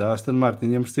repente a Aston Martin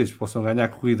e a Mercedes possam ganhar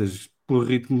corridas por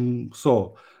ritmo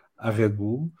só à Red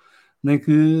Bull, nem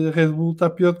que a Red Bull está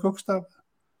pior do que o que estava.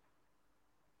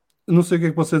 Não sei o que é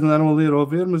que vocês andaram a ler ou a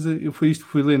ver, mas eu foi isto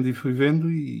que fui lendo e fui vendo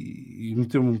e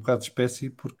meteu-me um bocado de espécie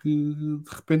porque de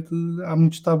repente há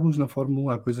muitos tabus na Fórmula 1,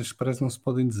 há coisas que parece que não se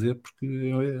podem dizer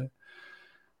porque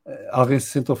alguém se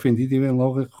sente ofendido e vem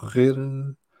logo a correr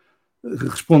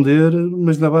responder,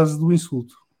 mas na base do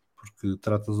insulto, porque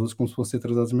trata os outros como se fossem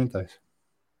atrasados mentais.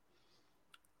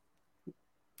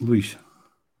 Luís.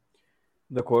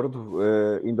 De acordo,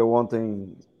 ainda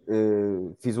ontem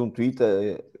fiz um tweet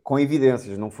com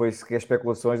evidências, não foi sequer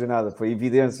especulações nem nada, foi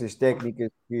evidências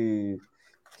técnicas que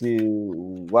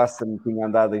o Aston tinha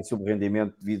andado em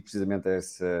subrendimento devido precisamente a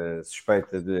essa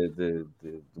suspeita de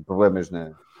problemas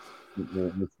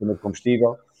no sistema de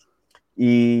combustível.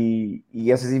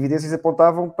 E essas evidências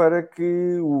apontavam para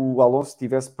que o Alonso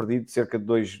tivesse perdido cerca de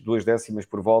 2 décimas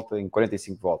por volta em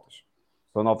 45 voltas.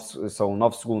 São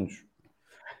 9 segundos.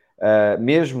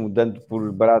 Mesmo dando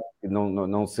por barato que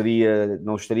não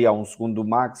estaria a 1 segundo do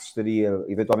Max, estaria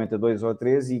eventualmente a 2 ou a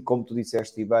 3, e como tu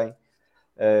disseste bem,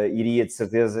 iria de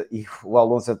certeza, e o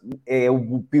Alonso é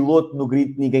o piloto no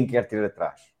grid que ninguém quer ter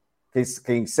atrás.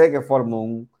 Quem segue a Fórmula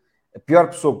 1, a pior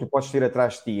pessoa que tu podes ter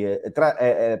atrás de ti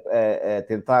a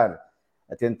tentar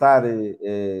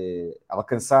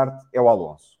alcançar-te é o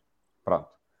Alonso. Pronto.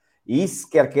 E isso,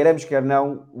 quer queiramos, quer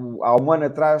não, há um ano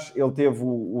atrás ele teve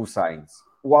o Sainz.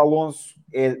 O Alonso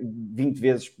é 20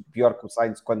 vezes pior que o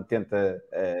Sainz quando tenta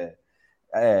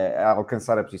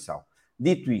alcançar a posição.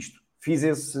 Dito isto, fiz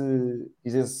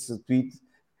esse tweet.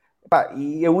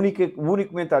 E o único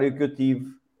comentário que eu tive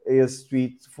a esse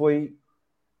tweet foi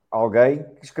alguém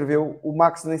que escreveu: o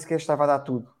Max nem sequer estava a dar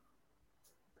tudo.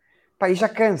 E já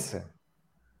cansa.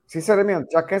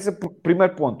 Sinceramente, já cansa porque,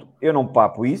 primeiro ponto, eu não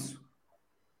papo isso.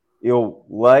 Eu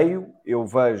leio, eu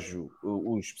vejo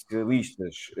os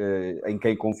especialistas em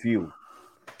quem confio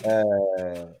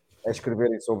a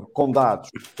escreverem com dados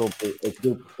sobre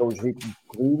aquilo que são os ritmos de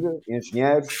corrida,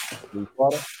 engenheiros, e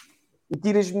fora. e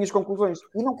tiro as minhas conclusões.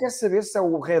 E não quero saber se é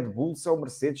o Red Bull, se é o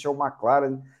Mercedes, se é o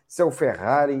McLaren, se é o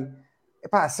Ferrari,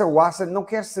 epá, se é o Aston, não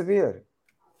quero saber.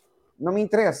 Não me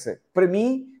interessa. Para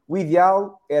mim, o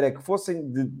ideal era que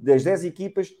fossem das 10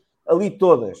 equipas ali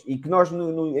todas e que nós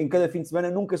em cada fim de semana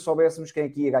nunca soubéssemos quem é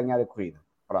que ia ganhar a corrida.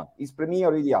 Pronto, isso para mim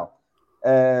era o ideal.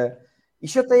 E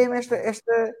chateia-me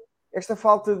esta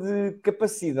falta de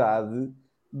capacidade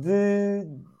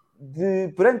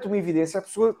de perante uma evidência, a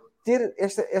pessoa ter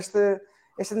esta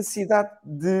necessidade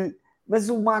de mas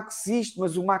o Max isto,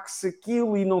 mas o Max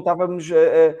aquilo e não estávamos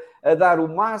a dar o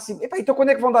máximo. Epá, então quando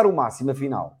é que vão dar o máximo,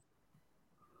 afinal?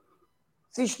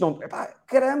 Se isto não... Epá,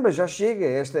 caramba, já chega.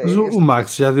 Mas o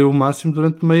Max já deu o máximo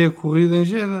durante meia corrida em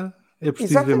Jeddah. É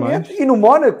preciso ver mais. E no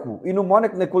Mónaco,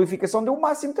 na qualificação, deu o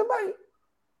máximo também.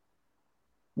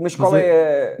 Mas qual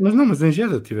é... Mas em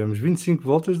Jeddah tivemos 25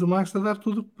 voltas do Max a dar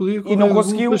tudo o que podia. E não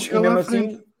conseguiu. E mesmo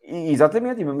assim...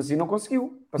 Exatamente, e mesmo assim não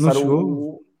conseguiu. Passar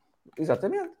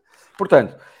Exatamente.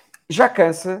 Portanto, já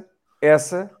cansa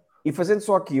essa... E fazendo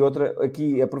só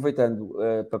aqui aproveitando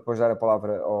para depois dar a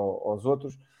palavra aos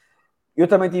outros, eu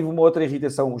também tive uma outra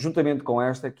irritação juntamente com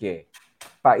esta, que é,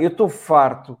 eu estou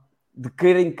farto de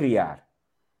quererem criar.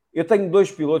 Eu tenho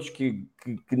 2 pilotos que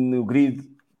no grid,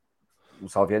 o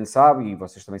Salviano sabe, e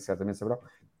vocês também certamente saberão,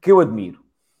 que eu admiro.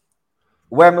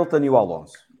 O Hamilton e o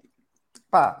Alonso.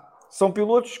 São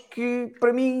pilotos que,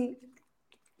 para mim,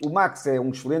 o Max é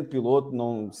um excelente piloto,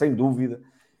 sem dúvida.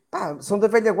 São da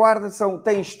velha guarda,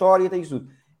 têm história, têm isso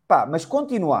tudo. Mas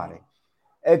continuarem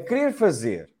a querer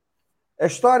fazer a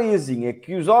historiazinha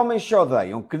que os homens se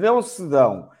odeiam, que não se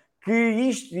dão, que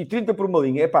isto e 30 por uma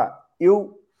linha,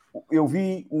 eu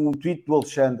vi um tweet do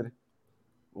Alexandre.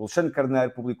 O Alexandre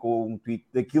Carneiro publicou um tweet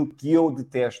daquilo que eu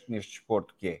detesto neste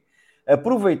desporto, que é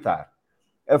aproveitar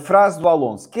a frase do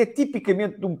Alonso, que é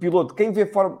tipicamente de um piloto. Quem vê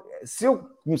se eu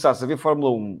começasse a ver Fórmula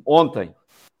 1 ontem,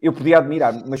 eu podia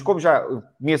admirar, mas como já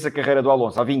conheço a carreira do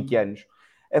Alonso há 20 anos,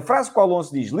 a frase que o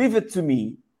Alonso diz, leave it to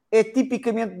me, é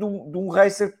tipicamente de um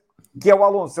racer que é o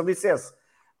Alonso. Se ele dissesse,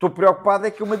 estou preocupado,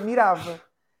 é que eu me admirava.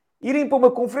 Irem para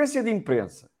uma conferência de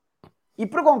imprensa e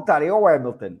perguntarem ao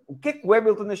Hamilton o que é que o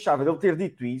Hamilton achava dele ter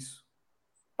dito isso,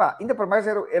 ainda para mais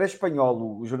era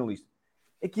espanhol o jornalista.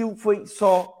 Aquilo foi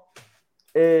só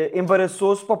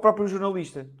embaraçoso para o próprio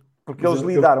jornalista, porque eles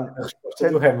lidaram... A resposta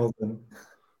do Hamilton.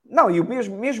 Não, e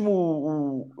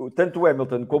mesmo tanto o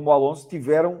Hamilton como o Alonso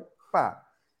tiveram,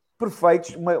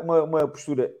 perfeitos, uma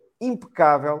postura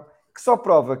impecável, que só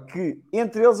prova que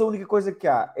entre eles a única coisa que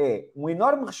há é um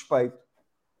enorme respeito.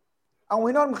 Há um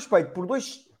enorme respeito por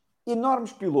 2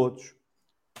 enormes pilotos.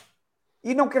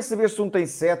 E não quer saber se um tem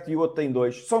 7 e o outro tem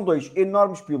 2. São 2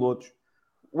 enormes pilotos.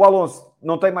 O Alonso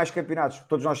não tem mais campeonatos,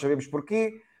 todos nós sabemos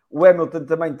porquê. O Hamilton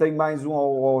também tem mais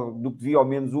um, do que devia ao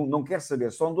menos um. Não quer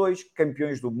saber. São 2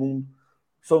 campeões do mundo.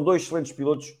 São 2 excelentes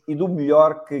pilotos e do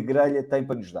melhor que a grelha tem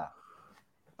para nos dar.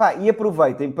 E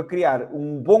aproveitem para criar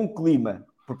um bom clima,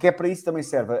 porque é para isso que também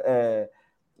serve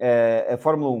a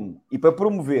Fórmula 1, e para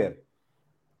promover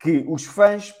que os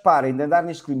fãs parem de andar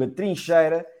neste clima de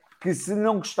trincheira, que se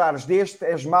não gostares deste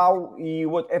és mau e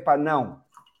o outro...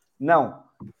 Não.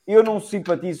 Eu não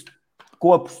simpatizo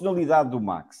com a personalidade do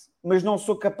Max, mas não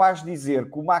sou capaz de dizer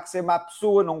que o Max é má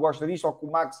pessoa, não gosta disto, ou que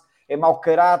o Max é mau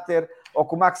caráter, ou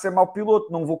que o Max é mau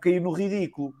piloto. Não vou cair no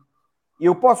ridículo.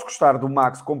 Eu posso gostar do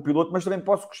Max como piloto, mas também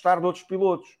posso gostar de outros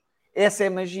pilotos. Essa é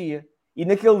a magia. E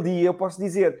naquele dia eu posso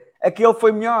dizer, aquele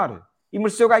foi melhor e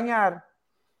mereceu ganhar.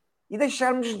 E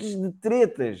deixarmos de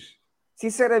tretas.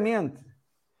 Sinceramente.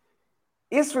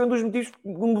 Esse foi um dos motivos que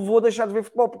me levou a deixar de ver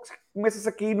futebol, porque começa-se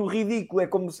a cair no ridículo,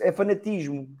 é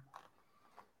fanatismo.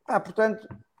 Portanto,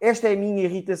 esta é a minha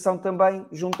irritação também,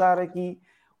 juntar aqui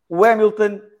o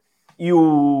Hamilton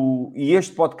e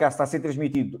este podcast está a ser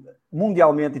transmitido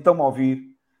mundialmente e estão-me a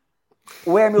ouvir.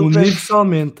 O Hamilton...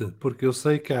 Universalmente, porque eu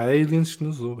sei que há aliens que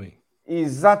nos ouvem.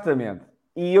 Exatamente.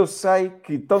 E eu sei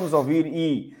que estão-nos a ouvir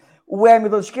e o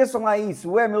Hamilton, esqueçam lá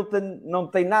isso, o Hamilton não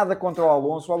tem nada contra o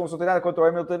Alonso não tem nada contra o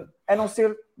Hamilton, a não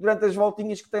ser durante as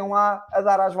voltinhas que estão lá a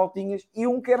dar às voltinhas e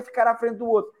um quer ficar à frente do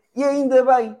outro. E ainda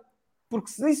bem, porque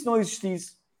se isso não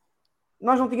existisse,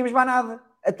 nós não tínhamos mais nada.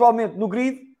 Atualmente, no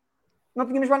grid, não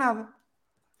tínhamos mais nada.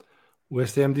 O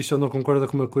STM diz que não concorda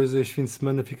com uma coisa. Este fim de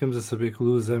semana ficamos a saber que o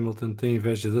Lewis Hamilton tem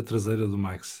inveja da traseira do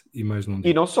Max e mais não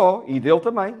diz. E não só, e dele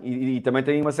também. E também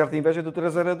tem uma certa inveja da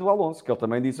traseira do Alonso, que ele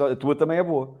também disse, a tua também é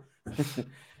boa.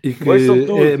 E que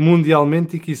é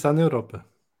mundialmente e que está na Europa.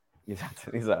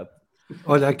 Exato.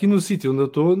 Olha, aqui no sítio onde eu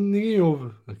estou, ninguém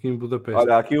ouve, aqui em Budapeste.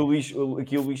 Olha, aqui o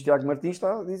Luís Tiago Martins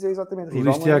está a dizer exatamente. O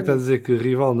Luís Tiago está a dizer que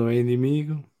rival não é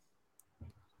inimigo.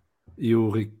 E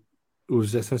o O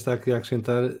José Santos está aqui a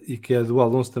acrescentar e que a do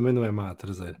Alonso também não é má a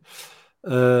traseira.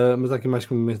 Mas há aqui mais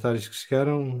comentários que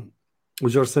chegaram. O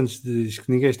Jorge Santos diz que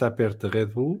ninguém está perto da Red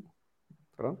Bull.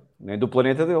 Pronto, nem do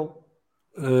planeta dele.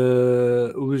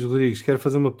 O Luís Rodrigues quer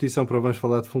fazer uma petição para Vamos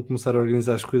Falar de Fundo começar a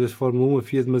organizar as corridas de Fórmula 1. A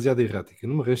FIA é demasiado errática.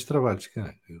 Não me arranjo de trabalhos,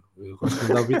 cara. Eu gosto de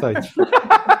mandar bitites.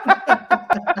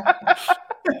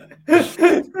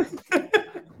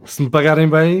 Se me pagarem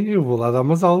bem, eu vou lá dar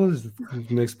umas aulas.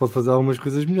 Como é que se pode fazer algumas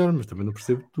coisas melhor, mas também não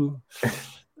percebo tudo.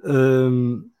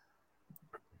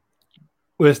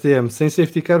 O STM, sem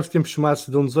safety car, os tempos somados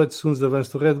dão 18 segundos de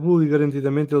avanço do Red Bull e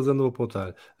garantidamente eles andam a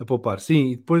poupar.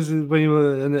 Sim, e depois vem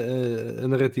a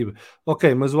narrativa.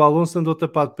 Ok, mas o Alonso andou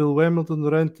tapado pelo Hamilton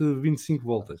durante 25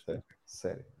 voltas.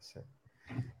 Sério.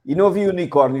 E não havia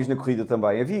unicórnios na corrida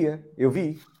também? Havia, eu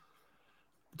vi.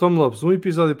 Tom Lopes, um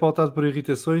episódio pautado por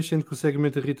irritações, sendo que o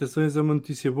segmento de irritações é uma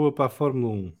notícia boa para a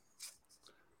Fórmula 1.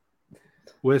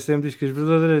 O SM diz que as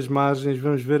verdadeiras margens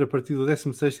vamos ver a partir do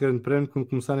 16º Grande Prémio, quando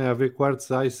começarem a haver quartos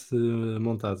ICE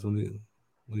montados,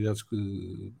 unidades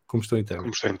de combustão interna.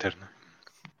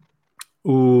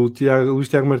 O Luís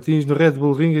Tiago Martins, no Red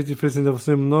Bull Ring as diferenças ainda vão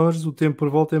ser menores, o tempo por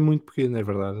volta é muito pequeno, é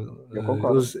verdade. Eu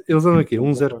concordo. Eles andam aqui,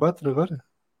 1.04 agora,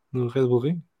 no Red Bull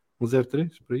Ring, 1.03,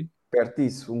 por aí. Perto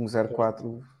disso,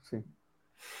 1.04, sim.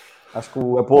 Acho que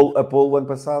a Polo ano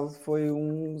passado foi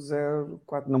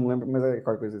 1.04, não me lembro, mas é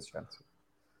qualquer coisa desse género.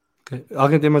 Okay.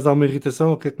 Alguém tem mais alguma irritação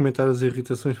ou quer comentar as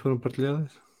irritações que foram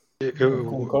partilhadas? Eu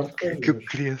concordo. Que eu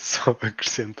queria só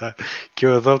acrescentar que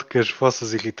eu adoro que as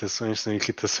vossas irritações são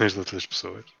irritações de outras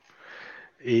pessoas.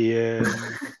 E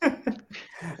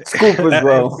desculpa,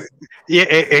 João.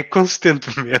 É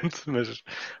consistentemente, mas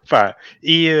pá,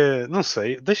 não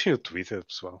sei, deixem o Twitter,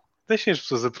 pessoal. Deixem as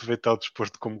pessoas aproveitar o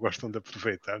desporto como gostam de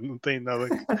aproveitar. Não tem nada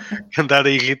que andar a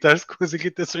irritar-se com as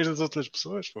irritações das outras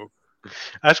pessoas. Pô.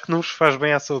 Acho que não vos faz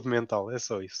bem à saúde mental, é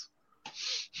só isso.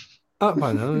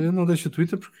 Não, eu não deixo o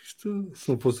Twitter porque isto, se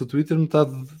não fosse o Twitter,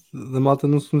 metade da malta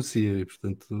não se conhecia e,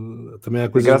 portanto, também há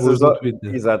coisas boas no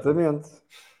Twitter. Exatamente.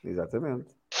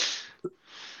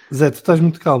 Zé, tu estás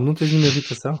muito calmo, não tens nenhuma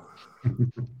irritação?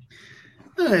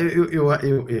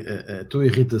 A tua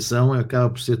irritação acaba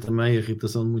por ser também a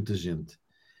irritação de muita gente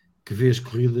que vê as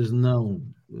corridas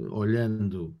não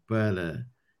olhando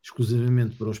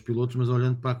exclusivamente para os pilotos, mas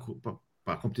olhando para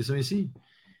a competição em si.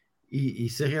 E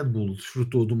se a Red Bull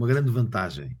desfrutou de uma grande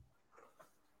vantagem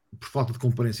por falta de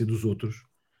concorrência dos outros,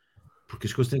 porque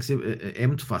as coisas têm que ser... É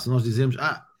muito fácil nós dizemos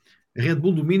a Red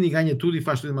Bull domina e ganha tudo e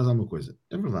faz tudo e mais alguma coisa.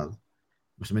 É verdade.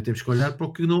 Mas também temos que olhar para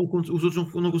o que os outros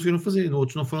não conseguiram fazer. Os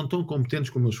outros não foram tão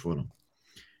competentes como eles foram.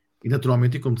 E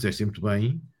naturalmente, e como disseste muito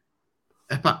bem,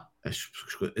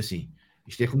 assim,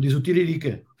 isto é como diz o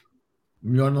Tiririca.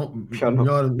 Melhor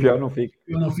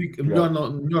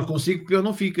consigo, pior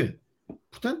não fica.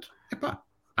 Portanto,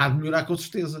 há de melhorar com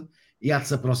certeza. E há de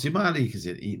se aproximar. E, quer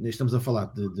dizer, estamos a falar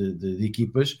de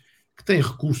equipas que têm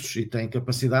recursos e têm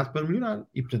capacidade para melhorar.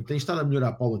 E, portanto, têm estado a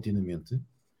melhorar paulatinamente.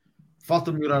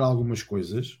 Falta melhorar algumas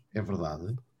coisas, é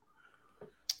verdade.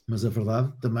 Mas a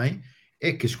verdade também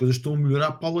é que as coisas estão a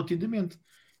melhorar paulatinamente.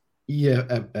 E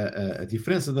a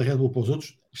diferença da Red Bull para os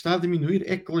outros está a diminuir.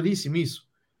 É claríssimo isso.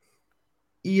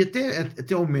 E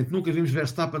até ao momento nunca vimos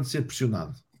Verstappen ser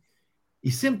pressionado.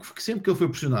 E sempre que ele foi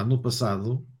pressionado no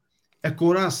passado, a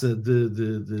couraça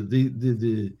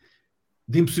de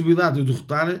impossibilidade de o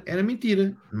derrotar era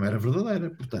mentira, não era verdadeira.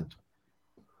 Portanto,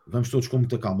 vamos todos com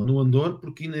muita calma no andor,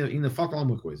 porque ainda falta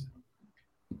alguma coisa.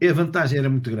 E a vantagem era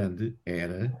muito grande,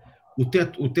 o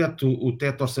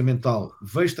teto orçamental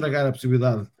veio estragar a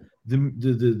possibilidade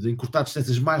de encurtar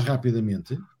distâncias mais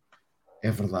rapidamente,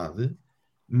 é verdade,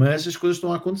 mas as coisas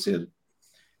estão a acontecer.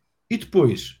 E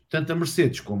depois, tanto a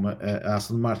Mercedes como a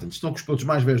Aston Martin estão com os pilotos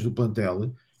mais velhos do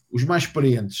plantel, os mais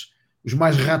experientes, os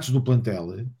mais ratos do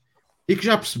plantel, e que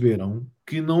já perceberam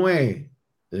que não é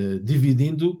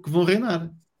dividindo que vão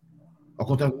reinar. Ao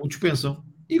contrário do que muitos pensam.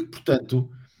 E, portanto,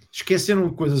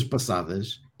 esqueceram coisas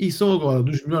passadas e são agora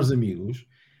dos melhores amigos,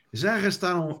 já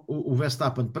arrastaram o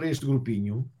Verstappen para este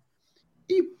grupinho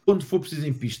e, quando for preciso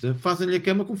em pista, fazem-lhe a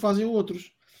cama como fazem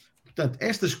outros. Portanto,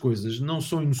 estas coisas não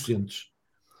são inocentes.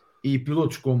 E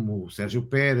pilotos como Sérgio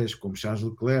Pérez, como Charles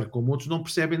Leclerc, como outros, não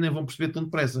percebem nem vão perceber tão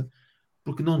depressa,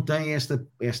 porque não têm esta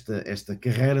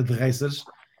carreira de racers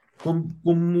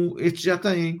como estes já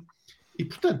têm. E,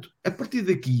 portanto, a partir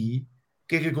daqui, o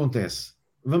que é que acontece?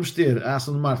 Vamos ter a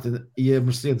Aston Martin e a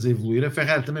Mercedes a evoluir, a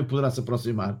Ferrari também poderá se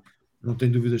aproximar, não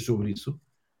tenho dúvidas sobre isso.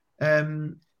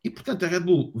 E, portanto, a Red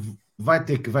Bull vai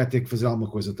ter que fazer alguma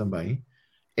coisa também.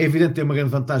 É evidente que tem uma grande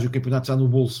vantagem, o campeonato está no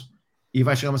bolso e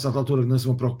vai chegar a uma certa altura que não se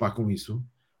vão preocupar com isso,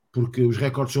 porque os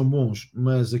recordes são bons,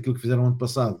 mas aquilo que fizeram ano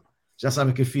passado já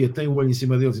sabem que a FIA tem o olho em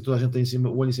cima deles e toda a gente tem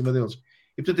o olho em cima deles.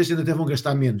 E portanto este ano até vão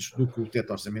gastar menos do que o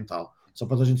teto orçamental, só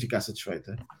para a gente ficar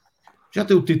satisfeita. Já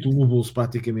tem o título no bolso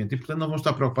praticamente e portanto não vão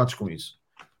estar preocupados com isso.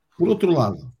 Por outro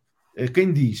lado,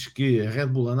 quem diz que a Red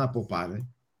Bull anda a poupar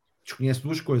desconhece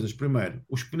duas coisas. Primeiro,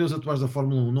 os pneus atuais da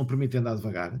Fórmula 1 não permitem andar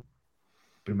devagar.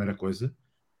 Primeira coisa.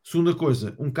 Segunda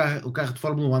coisa, o carro de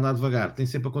Fórmula 1 andar devagar tem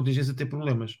sempre a contingência de ter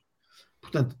problemas.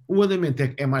 Portanto, o andamento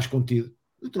é mais contido.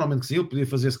 Naturalmente que sim, ele podia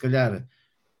fazer se calhar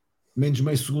menos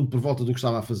meio segundo por volta do que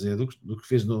estava a fazer, do que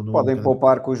fez no Podem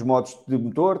poupar com os modos de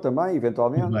motor também,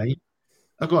 eventualmente. bem.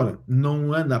 Agora,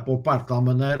 não anda a poupar de tal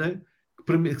maneira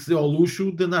que se dê ao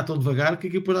luxo de andar tão devagar que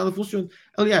aquilo depois nada funcione.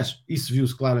 Aliás, isso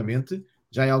viu-se claramente,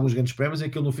 já em alguns grandes prémios, em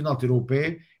que ele no final tirou o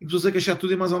pé e começou a queixar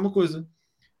tudo e mais alguma coisa.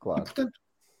 Claro. E, portanto,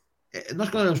 nós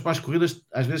quando olhamos para as corridas,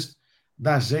 às vezes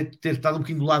dá jeito de ter estado um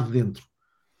bocadinho do lado de dentro.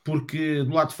 Porque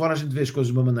do lado de fora a gente vê as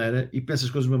coisas de uma maneira e pensa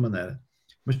as coisas de uma maneira.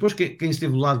 Mas depois quem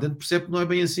esteve do lado de dentro percebe que não é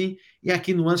bem assim e há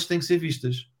aqui nuances que têm que ser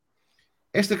vistas.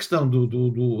 Esta questão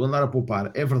do andar a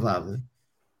poupar é verdade,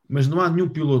 mas não há nenhum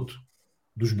piloto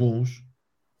dos bons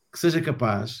que seja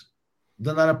capaz de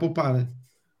andar a poupar.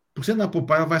 Porque se andar a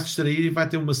poupar, ele vai se distrair e vai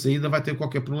ter uma saída, vai ter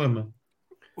qualquer problema.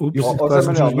 Quase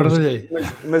nos esbardalhei.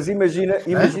 Mas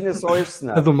imagina só este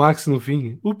cenário. A do Max no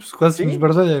fim. Quase nos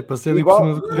esbardalhei. Passei ali por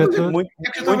cima do corretor.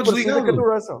 É que já estava desligado.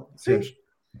 Já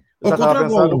estava a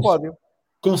pensar no pódio.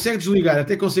 Consegue desligar,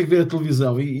 até consegue ver a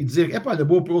televisão e dizer, olha,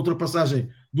 boa ultrapassagem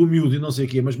do miúdo e não sei o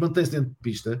quê, mas mantém-se dentro de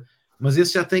pista. Mas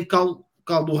esse já tem caldo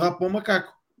do rabo para o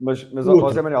macaco. Mas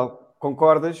José Manuel,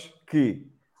 concordas que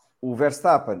o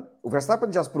Verstappen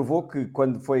já se provou que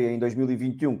quando foi em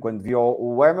 2021, quando viu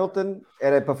o Hamilton,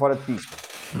 era para fora de pista.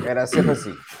 Era sempre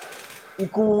assim.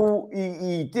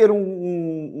 E ter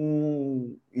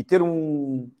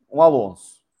um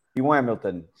Alonso e um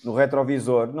Hamilton no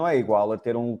retrovisor não é igual a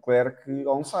ter um Leclerc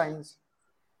ou um Sainz.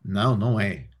 Não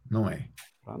é. Não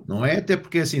é, até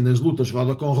porque assim, nas lutas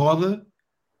roda com roda,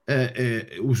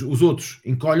 os outros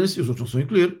encolhem-se e os outros não são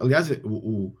encolher. Aliás,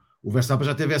 o Verstappen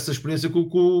já teve essa experiência com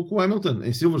o Hamilton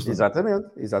em Silverstone.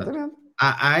 Exatamente.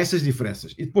 Há essas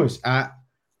diferenças. E depois há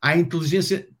a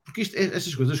inteligência, porque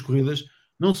estas coisas, as corridas,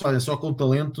 não se fazem só com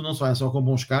talento, não se fazem só com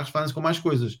bons carros, fazem-se com mais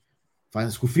coisas.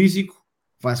 Fazem-se com o físico,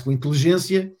 fazem-se com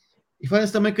inteligência e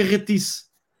fazem-se também com a ratice.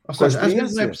 Ou seja, às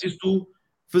vezes não é preciso tu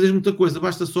fazeres muita coisa,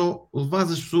 basta só levar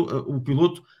o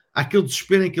piloto àquele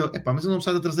desespero em que ele, mas ele não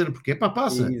sai da traseira, porque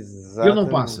passa. Exatamente. Ele não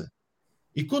passa.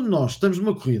 E quando nós estamos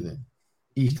numa corrida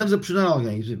e estamos a pressionar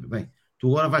alguém e dizemos, bem,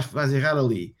 tu agora vais errar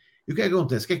ali. E o que é que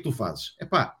acontece? O que é que tu fazes?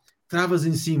 Travas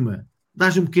em cima,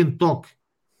 dás um pequeno toque,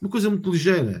 uma coisa muito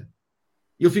ligeira.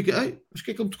 E ele fica, mas o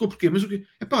que é que ele me tocou? Porquê? Mas o quê?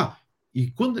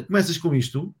 E quando começas com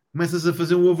isto, começas a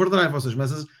fazer um overdrive, ou seja,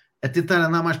 começas a tentar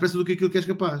andar mais depressa do que aquilo que és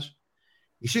capaz.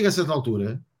 E chega a certa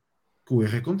altura que o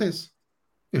erro acontece.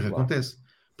 Acontece.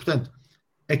 Portanto,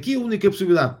 aqui a única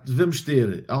possibilidade de devemos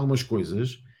ter algumas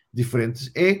coisas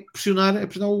diferentes é pressionar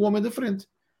o homem da frente.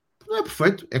 Não é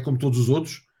perfeito, é como todos os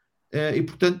outros, e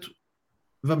portanto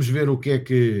vamos ver o que é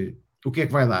que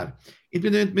vai dar.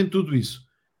 Independentemente de tudo isso,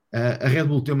 a Red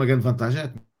Bull tem uma grande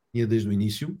vantagem, tinha desde o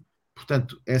início,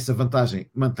 portanto essa vantagem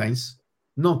mantém-se,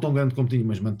 não tão grande como tinha,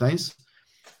 mas mantém-se.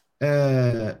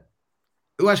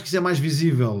 Eu acho que isso é mais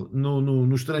visível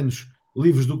nos treinos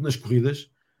livres do que nas corridas,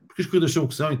 porque as corridas são o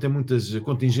que são e têm muitas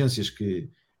contingências que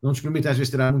não nos permitem às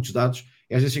vezes tirar muitos dados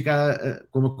e às vezes ficar,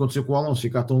 como aconteceu com o Alonso,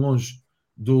 ficar tão longe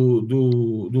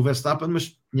do Verstappen,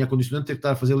 mas tinha a condicionante de ter que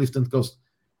estar a fazer lift and coast.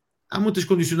 Há muitas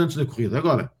condicionantes na corrida.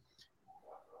 Agora,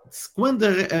 quando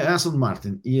a Aston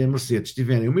Martin e a Mercedes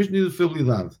tiverem o mesmo nível de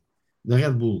fiabilidade da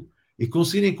Red Bull e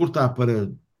conseguirem cortar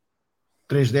para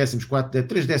 3 décimos,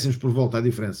 3 décimos por volta a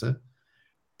diferença,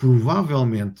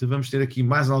 provavelmente vamos ter aqui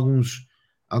mais alguns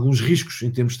riscos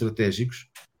em termos estratégicos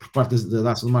por parte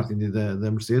da Aston Martin e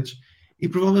da Mercedes e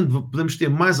provavelmente podemos ter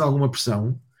mais alguma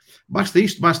pressão.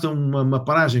 Basta uma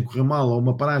paragem correr mal ou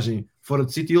uma paragem fora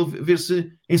de sítio e ele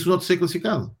ver-se em segundo ou terceiro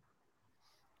classificado.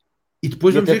 E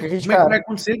depois vamos ver como é que vai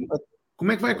acontecer.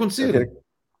 Como é que vai acontecer?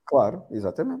 Claro,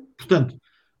 exatamente. Portanto,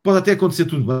 pode até acontecer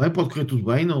tudo bem, pode correr tudo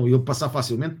bem, não, ele passar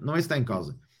facilmente, não é isso que está em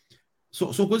causa.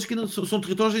 São coisas que ainda são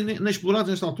territórios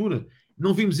inexplorados nesta altura.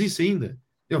 Não vimos isso ainda.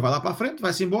 Ele vai lá para a frente,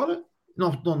 vai-se embora,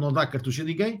 não dá cartucho a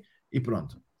ninguém e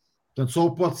pronto. Portanto, só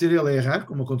pode ser ele a errar,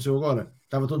 como aconteceu agora.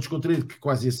 Estava tão descontraído que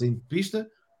quase ia sair de pista,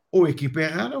 ou a equipa a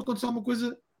errar, ou aconteceu alguma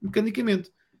coisa mecanicamente.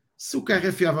 Se o carro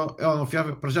é fiável ou não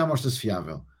fiável, para já mostra-se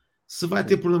fiável. Se vai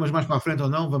ter problemas mais para a frente ou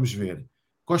não, vamos ver.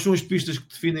 Quais são as pistas que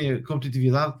definem a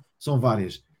competitividade? São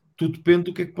várias. Tudo depende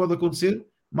do que é que pode acontecer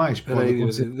Mas Espera pode aí,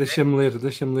 acontecer. deixa-me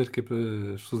ler que é para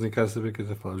as pessoas em casa saberem o que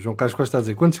estás a falar. O João Carlos Costa está a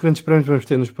dizer: quantos grandes prémios vamos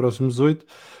ter nos próximos 8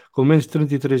 com menos de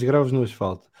 33 graus no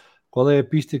asfalto? Qual é a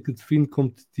pista que define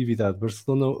competitividade?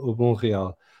 Barcelona ou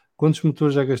Montreal? Quantos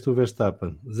motores já gastou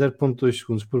Verstappen? 0,2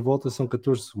 segundos por volta são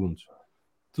 14 segundos.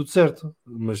 Tudo certo,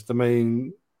 mas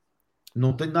também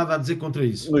Não tenho nada a dizer contra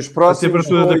isso. Nos a próximos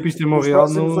temperatura da 8, pista em nos Montreal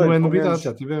próximos não é 8 com novidade, menos,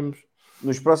 já tivemos.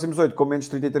 nos próximos 8 com menos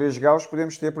 33 graus,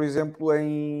 podemos ter, por exemplo,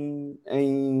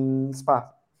 em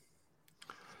Spa.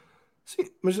 Sim,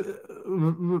 mas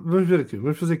vamos ver aqui,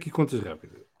 vamos fazer aqui contas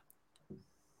rápidas.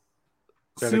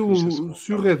 Espera que isto é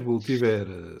Se o Red Bull tiver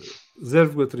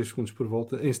 0,3 segundos por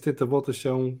volta, em 70 voltas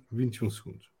são 21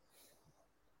 segundos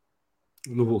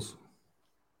no bolso.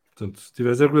 Portanto, se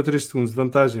tiver 0,3 segundos de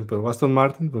vantagem para o Aston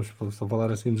Martin, vamos só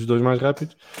falar assim dos dois mais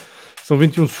rápidos, são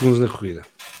 21 segundos na corrida.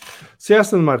 Se a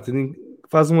Aston Martin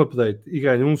faz um update e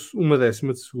ganha uma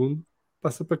décima de segundo,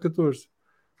 passa para 14.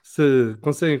 Se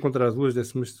consegue encontrar 2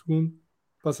 décimas de segundo,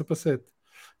 passa para 7.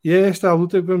 E é esta a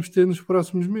luta que vamos ter nos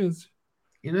próximos meses.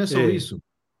 E não é só isso.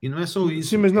 E não é só isso.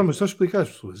 Sim, mas não, mas só explicar às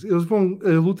pessoas.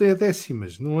 A luta é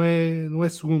décimas, não é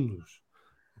segundos.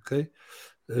 Ok?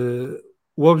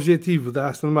 O objetivo da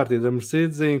Aston Martin e da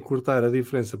Mercedes é encurtar a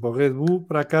diferença para o Red Bull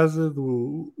para a casa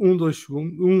do 2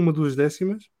 segundos, 2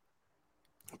 décimas,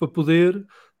 para poder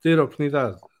ter a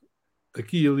oportunidade,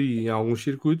 aqui e ali em alguns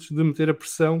circuitos, de meter a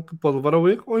pressão que pode levar ao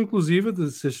erro, ou inclusive,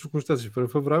 se as circunstâncias forem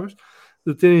favoráveis,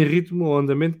 de terem ritmo ou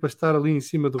andamento para estar ali em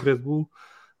cima do Red Bull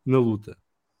na luta.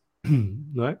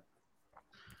 Não é?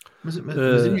 Mas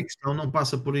a minha questão não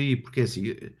passa por aí, porque assim,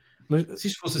 se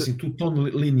isto fosse assim tudo tão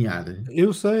linear,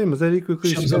 eu sei, mas era aí que eu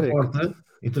queria fechamos chegar. a porta,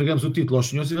 entregamos o título aos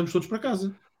senhores e vamos todos para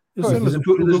casa. Eu sei, mas o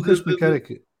que eu queria explicar é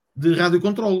que de rádio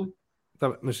controle.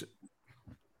 Tá, mas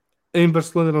em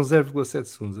Barcelona eram 0,7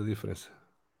 segundos a diferença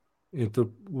entre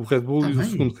o Red Bull e o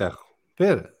segundo carro.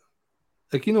 Espera,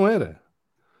 aqui não era.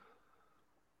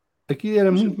 Aqui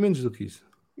era muito menos do que isso.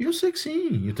 Eu sei que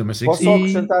sim, eu também sei Posso que só sim.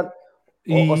 acrescentar?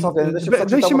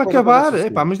 Deixem-me acabar,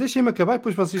 mas deixem-me acabar e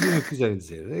depois vocês dizem o que quiserem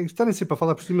dizer. Estarem sempre a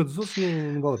falar por cima dos outros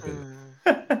não vale a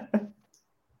pena.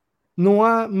 Não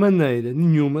há maneira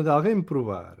nenhuma de alguém me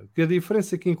provar que a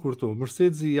diferença que encurtou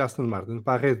Mercedes e Aston Martin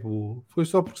para a Red Bull foi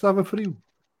só porque estava frio.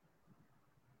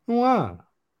 Não há.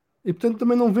 E portanto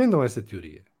também não vendam essa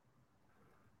teoria.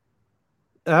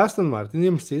 A Aston Martin e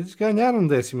a Mercedes ganharam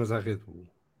décimas à Red Bull.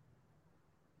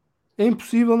 É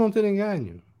impossível não terem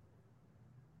ganho.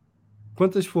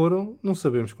 Quantas foram, não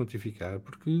sabemos quantificar,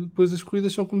 porque depois as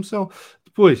corridas são como são.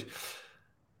 Depois,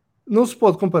 não se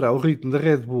pode comparar o ritmo da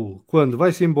Red Bull quando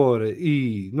vai-se embora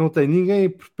e não tem ninguém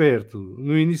por perto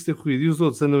no início da corrida e os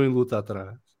outros andam em luta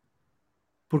atrás.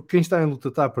 Porque quem está em luta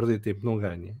está a perder tempo, não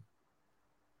ganha.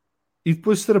 E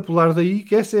depois extrapolar daí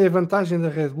que essa é a vantagem da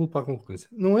Red Bull para a concorrência.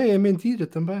 Não é mentira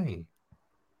também.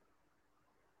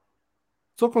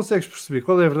 Só consegues perceber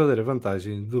qual é a verdadeira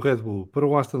vantagem do Red Bull para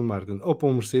o Aston Martin ou para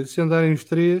o Mercedes se andarem os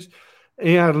três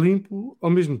em ar limpo ao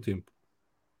mesmo tempo.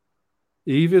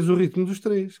 E aí vês o ritmo dos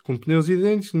três, com pneus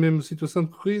idênticos, na mesma situação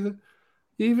de corrida,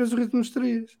 e aí vês o ritmo dos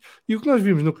três. E o que nós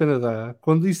vimos no Canadá,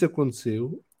 quando isso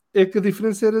aconteceu, é que a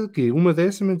diferença era de quê? Uma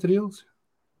décima entre eles.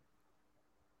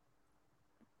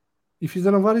 E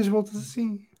fizeram várias voltas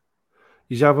assim.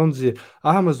 E já vão dizer,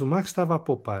 mas o Max estava a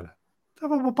poupar.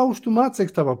 Estava a poupar os tomates, é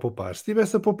que estava a poupar. Se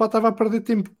estivesse a poupar, estava a perder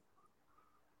tempo.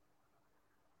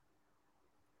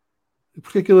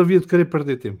 Porque é que ele havia de querer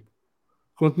perder tempo?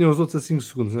 Quando tinha os outros a 5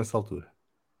 segundos nessa altura.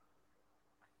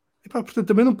 Portanto,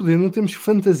 também não temos que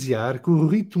fantasiar que o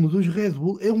ritmo dos Red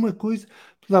Bull é uma coisa.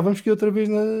 Vamos que outra vez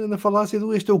na falácia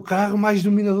do este é o carro mais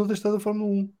dominador da história da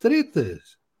Fórmula 1.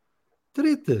 Tretas.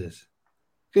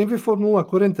 Quem vê Fórmula 1 há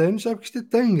 40 anos sabe que isto é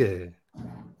tanga.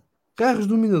 Carros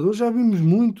dominadores já vimos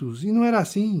muitos e não era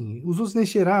assim. Os outros nem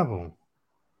cheiravam.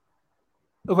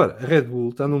 Agora, a Red Bull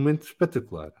está num momento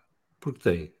espetacular. Porque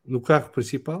tem no carro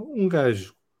principal um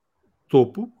gajo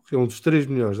topo, que é um dos 3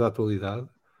 melhores da atualidade,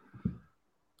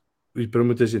 e para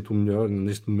muita gente o melhor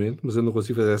neste momento, mas eu não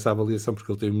consigo fazer essa avaliação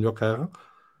porque ele tem o melhor carro.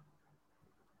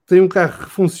 Tem um carro que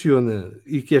funciona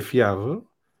e que é fiável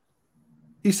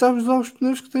e sabe usar os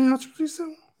pneus que tem à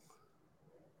disposição.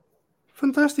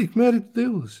 Fantástico, mérito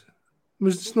deles.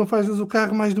 Mas isto não faz o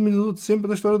carro mais dominador de sempre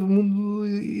da história do mundo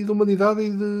e da humanidade e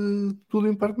de tudo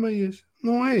em parte meias.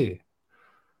 Não é.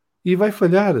 E vai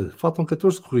falhar. Faltam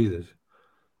 14 corridas.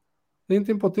 Nem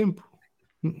tempo ao tempo.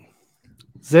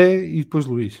 Zé e depois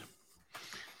Luís.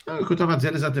 O que eu estava a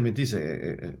dizer é exatamente isso.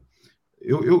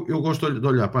 Eu gosto de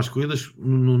olhar para as corridas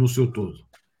no seu todo.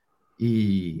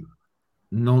 E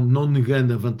não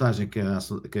negando a vantagem que a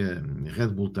Red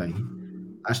Bull tem,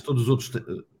 acho que todos os outros,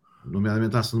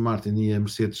 nomeadamente a Aston Martin e a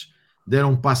Mercedes,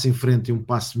 deram um passo em frente e um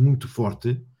passo muito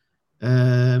forte.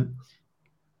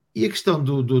 E a questão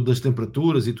das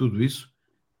temperaturas e tudo isso,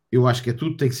 eu acho que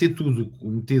tem que ser tudo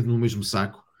metido no mesmo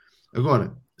saco.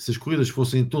 Agora, se as corridas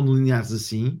fossem tão lineares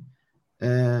assim,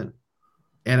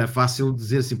 era fácil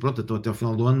dizer assim, pronto, então até ao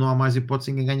final do ano não há mais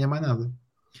hipótese de ninguém ganhar mais nada.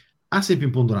 Há sempre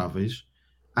imponderáveis,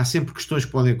 há sempre questões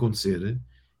que podem acontecer,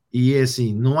 e é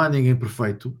assim, não há ninguém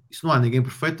perfeito, e se não há ninguém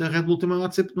perfeito, a Red Bull também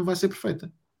não vai ser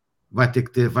perfeita. Vai ter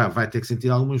que sentir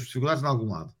algumas dificuldades em algum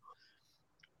lado.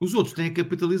 Os outros têm que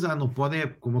capitalizar, não podem,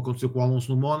 como aconteceu com o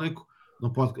Alonso no Mónaco,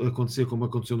 não pode acontecer como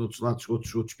aconteceu noutros lados,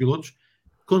 outros pilotos,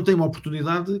 quando têm uma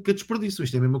oportunidade que a desperdiçam.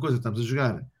 Isto é a mesma coisa, estamos a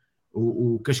jogar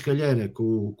o Cascalheira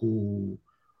com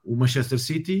o Manchester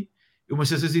City, e o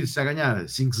Manchester City está a ganhar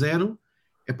 5-0,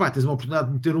 tens uma oportunidade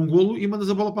de meter um golo e mandas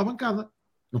a bola para a bancada.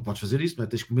 Não podes fazer isso, não é?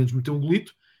 Tens que pelo menos meter um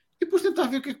golito e depois tentar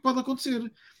ver o que é que pode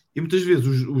acontecer. E muitas vezes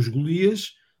os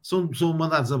Golias são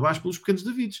mandados abaixo pelos pequenos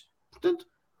Davides. Portanto,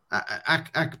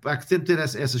 há que ter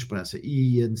essa esperança.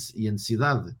 E a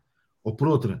necessidade, ou por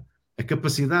outra, a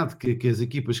capacidade que as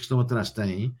equipas que estão atrás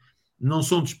têm, não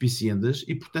são despiciendas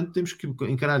e, portanto, temos que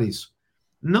encarar isso.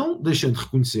 Não deixando de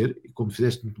reconhecer, como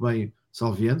fizeste muito bem,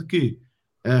 Salviano, que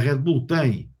a Red Bull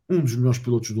tem um dos melhores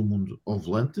pilotos do mundo ao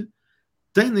volante,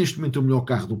 tem neste momento o melhor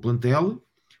carro do plantel,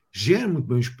 gera muito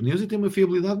bem os pneus e tem uma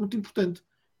fiabilidade muito importante.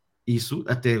 Isso,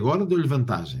 até agora, deu-lhe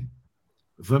vantagem.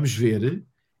 Vamos ver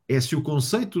se o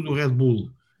conceito do Red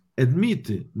Bull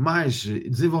admite mais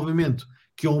desenvolvimento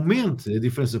que aumente a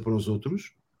diferença para os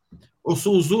outros, ou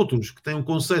são os outros que têm um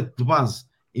conceito de base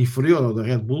inferior ao da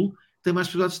Red Bull, que têm mais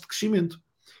possibilidades de crescimento.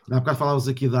 Há bocado falávamos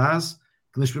aqui da AS,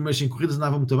 que nas primeiras 5 corridas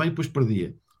andava muito bem e depois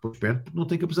perdia. Depois perde porque não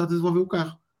tem capacidade de desenvolver o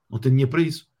carro. Não tem dinheiro para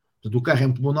isso. Portanto, o carro é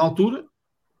muito bom na altura,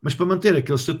 mas para manter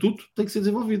aquele estatuto tem que ser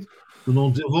desenvolvido. Tu não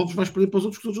o desenvolves, vais perder para os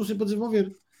outros que os outros vão sempre a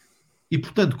desenvolver. E,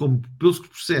 portanto, como pelo que se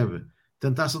percebe,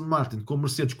 tanto a Aston Martin como a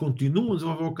Mercedes continuam a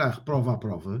desenvolver o carro prova a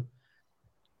prova,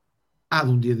 há de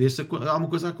um dia deste há uma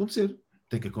coisa a acontecer.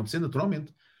 Tem que acontecer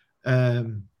naturalmente.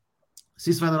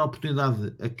 Se isso vai dar a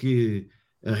oportunidade a que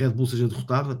a Red Bull seja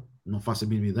derrotada, não faço a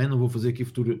mínima ideia, não vou fazer aqui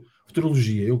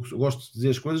futurologia. Eu gosto de dizer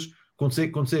as coisas quando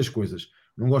sei as coisas.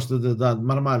 Não gosto de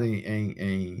marmar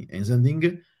em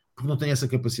zandinga, porque não tenho essa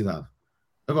capacidade.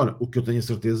 Agora, o que eu tenho a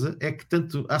certeza é que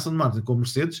tanto a Aston Martin como a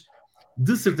Mercedes,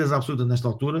 de certeza absoluta nesta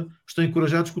altura, estão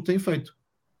encorajados com o que têm feito.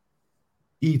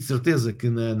 E de certeza que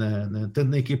tanto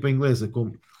na equipa inglesa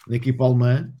como na equipa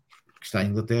alemã, que está em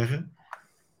Inglaterra,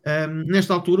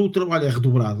 nesta altura o trabalho é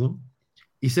redobrado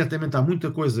e certamente há muita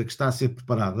coisa que está a ser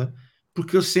preparada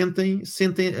porque eles sentem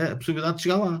a possibilidade de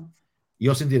chegar lá. E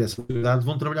ao sentir essa possibilidade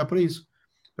vão trabalhar para isso.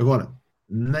 Agora,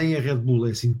 nem a Red Bull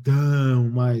é assim tão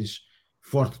mais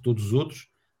forte que todos os outros,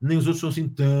 nem os outros são assim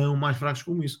tão mais fracos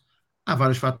como isso. Há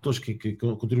vários fatores que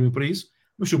contribuem para isso,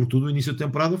 mas sobretudo o início da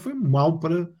temporada foi mau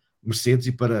para Mercedes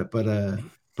e para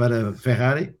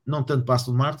Ferrari, não tanto para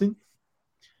Aston Martin.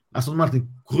 A Aston Martin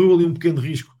correu ali um pequeno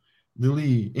risco de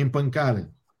ali empancar,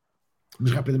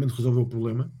 mas rapidamente resolveu o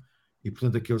problema. E,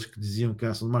 portanto, aqueles que diziam que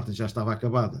a Aston Martin já estava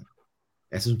acabada,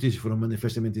 essas notícias foram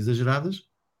manifestamente exageradas.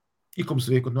 E, como se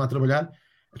vê, continua a trabalhar,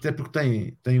 até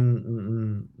porque tem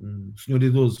um senhor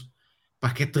idoso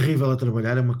que é terrível a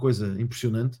trabalhar, é uma coisa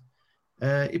impressionante.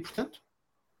 E, portanto,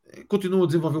 continua a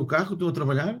desenvolver o carro, continua a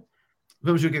trabalhar.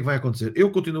 Vamos ver o que é que vai acontecer.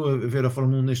 Eu continuo a ver a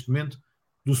Fórmula 1 neste momento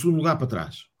do segundo lugar para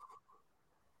trás.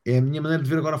 É a minha maneira de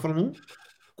ver agora a Fórmula 1.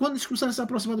 Quando eles começarem a se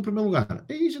aproximar do primeiro lugar,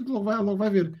 aí a gente logo vai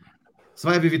ver. Se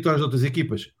vai haver vitórias de outras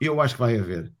equipas, eu acho que vai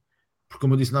haver. Porque,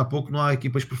 como eu disse há pouco, não há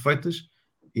equipas perfeitas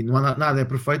e não há nada é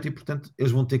perfeito e, portanto,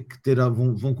 eles vão ter que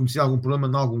vão conhecer algum problema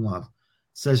de algum lado.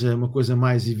 Seja uma coisa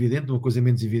mais evidente, uma coisa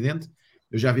menos evidente.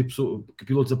 Eu já vi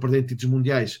pilotos a perder títulos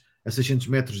mundiais a 600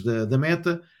 metros da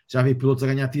meta, já vi pilotos a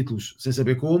ganhar títulos sem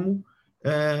saber como.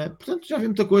 Portanto, já vi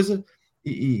muita coisa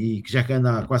e que já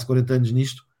anda há quase 40 anos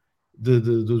nisto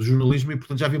do jornalismo e,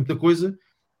 portanto, já vi muita coisa.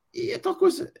 E é tal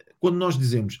coisa, quando nós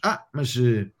dizemos mas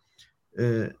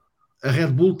a Red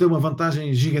Bull tem uma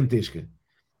vantagem gigantesca.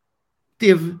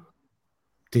 Teve,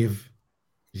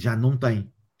 já não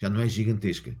tem, já não é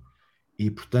gigantesca. E,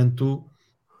 portanto,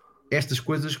 estas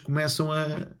coisas começam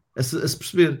a se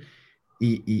perceber.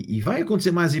 E vai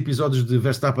acontecer mais episódios de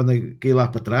Verstappen cair lá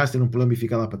para trás, ter um problema e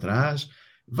ficar lá para trás.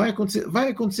 Vai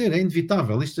acontecer, é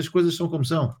inevitável. Estas coisas são como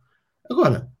são.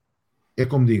 Agora, é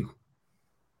como digo,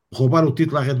 roubar o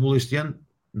título à Red Bull este ano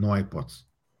não há hipótese.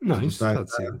 Não, isso está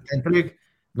de ser. Emprego,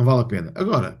 não vale a pena.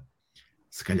 Agora,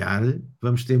 se calhar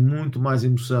vamos ter muito mais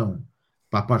emoção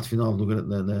para a parte final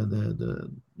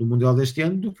do Mundial deste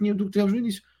ano do que tivemos no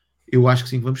início. Eu acho que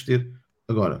sim que vamos ter.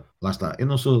 Agora, lá está. Eu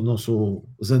não sou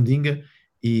Zandinga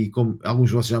e como alguns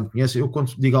de vocês já me conhecem, eu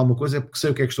quando digo alguma coisa é porque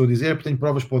sei o que é que estou a dizer, é porque tenho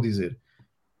provas para o dizer.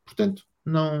 Portanto,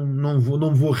 não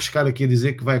vou arriscar aqui a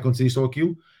dizer que vai acontecer isto ou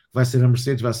aquilo, vai ser a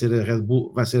Mercedes, vai ser a Red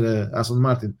Bull, vai ser a Aston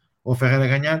Martin ou a Ferrari a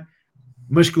ganhar,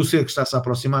 mas que eu sei que está-se a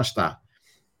aproximar, está.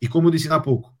 E como eu disse ainda há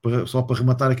pouco, só para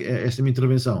rematar esta minha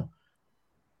intervenção,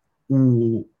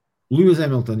 o Lewis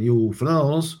Hamilton e o Fernando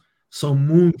Alonso são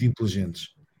muito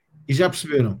inteligentes e já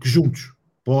perceberam que juntos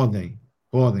podem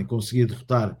conseguir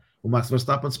derrotar o Max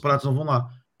Verstappen, separados não vão lá.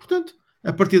 Portanto,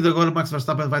 a partir de agora o Max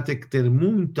Verstappen vai ter que ter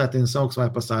muita atenção ao que se vai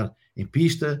passar em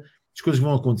pista, as coisas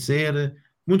vão acontecer,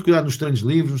 muito cuidado nos treinos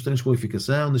livres, nos treinos de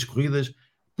qualificação, nas corridas,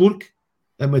 porque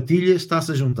a matilha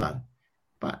está-se a juntar.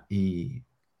 Pá, e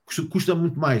custa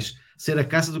muito mais ser a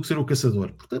caça do que ser o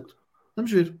caçador. Portanto,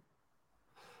 vamos ver.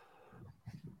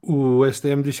 O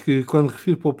STM diz que quando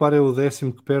refiro poupar é o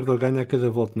 10º que perde ou ganha a cada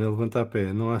volta, né? Levanta a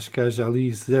pé. Não acho que haja ali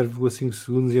 0,5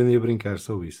 segundos e andei a brincar,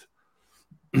 só isso.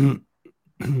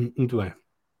 Muito bem.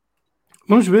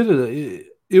 Vamos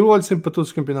ver. Eu olho sempre para todos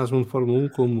os campeonatos do mundo de Fórmula 1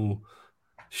 como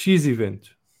X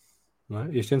eventos. Não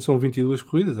é? Este ano são 22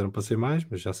 corridas, eram para ser mais,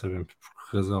 mas já sabemos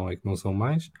por que razão é que não são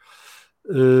mais.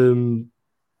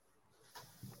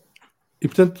 E,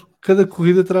 portanto, cada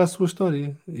corrida terá a sua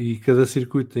história e cada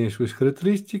circuito tem as suas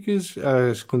características,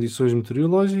 há as condições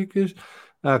meteorológicas,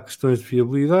 há questões de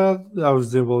fiabilidade, há os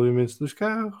desenvolvimentos dos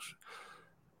carros,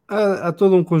 há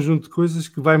todo um conjunto de coisas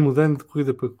que vai mudando de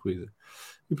corrida para corrida.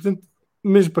 E, portanto,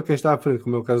 mesmo para quem está à frente,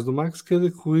 como é o caso do Max, cada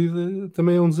corrida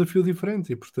também é um desafio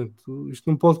diferente e, portanto, isto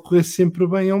não pode correr sempre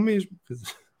bem ao mesmo. Quer dizer,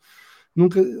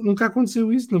 nunca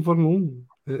aconteceu isso na Fórmula 1.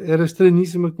 Era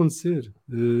estranhíssimo acontecer.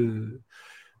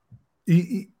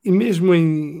 E mesmo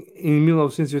em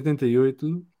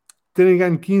 1988, terem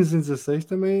ganho 15 em 16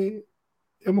 também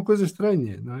é uma coisa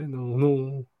estranha, não é?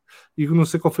 E não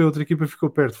sei qual foi a outra equipa que ficou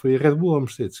perto. Foi a Red Bull ou a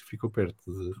Mercedes que ficou perto?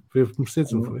 Foi a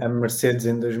Mercedes, não foi? A Mercedes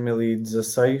em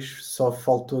 2016 só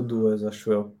faltou 2,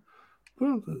 acho eu.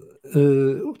 Pronto.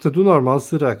 Portanto, o normal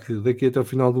será que daqui até o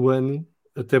final do ano,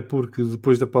 até porque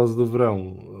depois da pausa do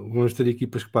verão vamos ter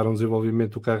equipas que param o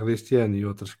desenvolvimento do carro deste ano e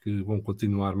outras que vão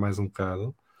continuar mais um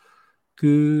bocado,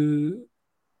 que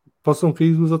possam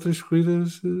cair 2 ou 3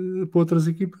 corridas para outras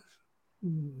equipas.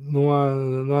 Não há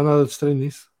nada de estranho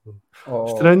nisso.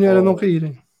 Estranho era não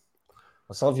caírem.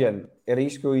 Salviano, era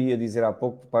isto que eu ia dizer há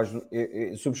pouco.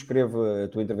 Eu subscrevo a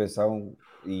tua intervenção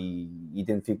e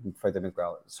identifico-me perfeitamente com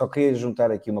ela. Só queria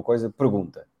juntar aqui uma coisa.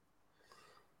 Pergunta.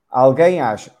 Alguém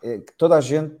acha que toda a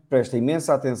gente presta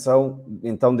imensa atenção,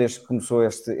 então desde que começou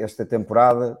esta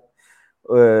temporada,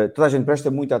 toda a gente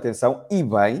presta muita atenção e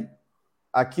bem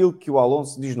àquilo que o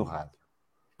Alonso diz no rádio.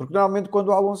 Porque normalmente quando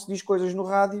o Alonso diz coisas no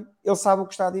rádio, ele sabe o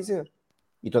que está a dizer.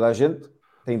 E toda a gente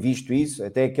tem visto isso,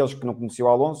 até aqueles que não conheciam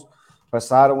o Alonso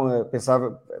passaram a pensar,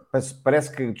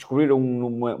 parece que descobriram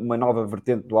uma nova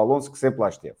vertente do Alonso que sempre lá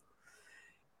esteve.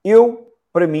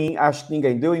 Para mim, acho que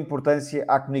ninguém deu importância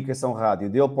à comunicação rádio,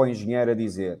 dele para o engenheiro a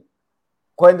dizer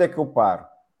quando é que eu paro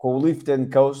com o lift and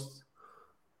coast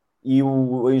e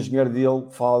o engenheiro dele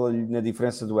fala-lhe na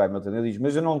diferença do Hamilton. Ele diz,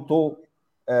 mas eu não estou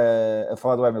a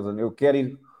falar do Hamilton, eu quero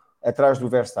ir atrás do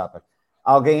Verstappen.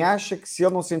 Alguém acha que se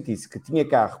ele não sentisse que tinha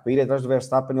carro para ir atrás do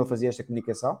Verstappen, ele fazia esta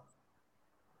comunicação?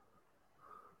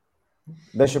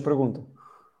 Deixa a pergunta.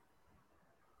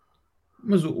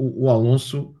 Mas o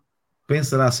Alonso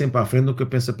pensará sempre à frente do que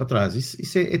pensa para trás.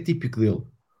 Isso é típico dele.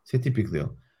 Isso é típico dele.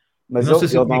 Mas não sei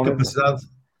se eu tinha capacidade.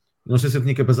 Não sei se eu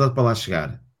tinha capacidade para lá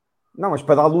chegar. Não, mas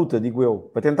para dar luta, digo eu.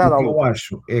 Para tentar dar luta. O que eu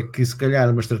acho é que se calhar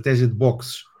uma estratégia de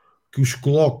boxes que os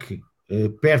coloque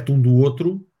perto um do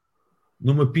outro,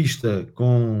 numa pista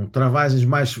com travagens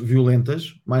mais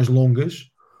violentas, mais longas,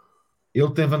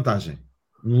 ele tem vantagem.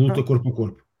 No luta corpo a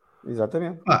corpo.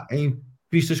 Exatamente. Em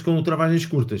pistas com travagens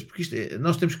curtas. Porque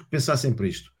nós temos que pensar sempre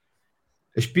isto.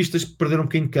 As pistas perderam um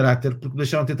bocadinho de caráter porque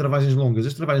deixaram de ter travagens longas.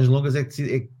 As travagens longas é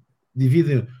que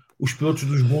dividem os pilotos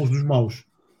dos bons dos maus.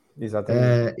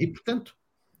 Exatamente. E portanto,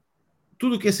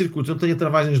 tudo o que é circuito não tenha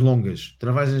travagens longas,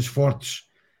 travagens fortes,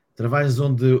 travagens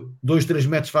onde 2, 3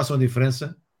 metros façam a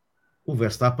diferença, o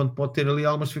Verstappen pode ter ali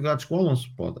algumas dificuldades com o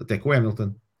Alonso, pode, até com o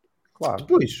Hamilton. Claro.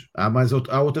 Depois,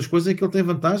 há outras coisas em que ele tem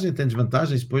vantagem, tem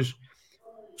desvantagens. Depois,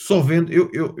 só vendo,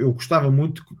 eu gostava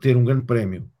muito de ter um grande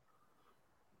prémio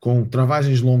com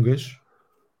travagens longas,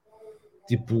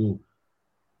 tipo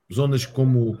zonas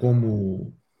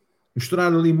como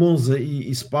misturar ali Monza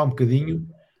e Spa um bocadinho,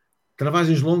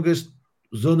 travagens longas,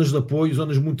 zonas de apoio,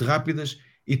 zonas muito rápidas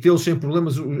e tê-los sem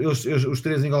problemas, os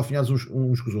três engalfinhados uns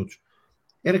com os outros.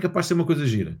 Era capaz de ser uma coisa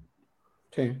gira.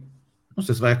 Sim. Não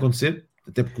sei se vai acontecer,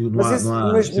 até porque não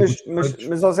há.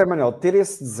 Mas José Manuel, ter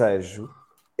esse desejo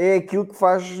é aquilo que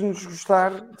faz-nos gostar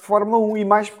de Fórmula 1 e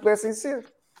mais pudessem ser.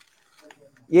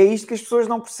 E é isto que as pessoas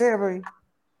não percebem.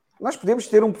 Nós podemos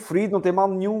ter um preferido, não tem mal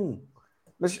nenhum.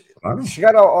 Mas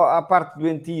chegar à parte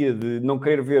doentia de não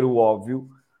querer ver o óbvio,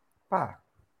 pá,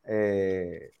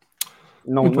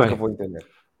 nunca vou entender.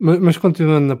 Mas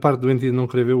continuando na parte doentia de não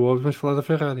querer ver o óbvio, vamos falar da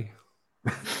Ferrari.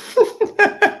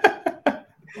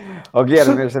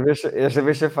 Guilherme, esta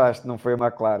vez chafaste, não foi a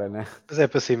McLaren, né? Mas é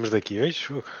para sairmos daqui hoje.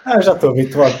 Já estou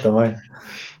habituado também.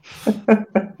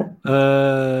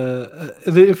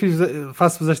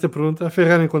 Faço-vos esta pergunta. A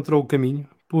Ferrari encontrou o caminho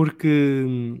porque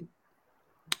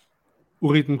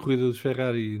o ritmo de corrida dos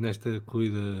Ferrari nesta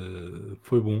corrida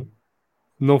foi bom.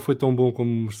 Não foi tão bom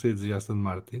como Mercedes e Aston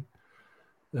Martin.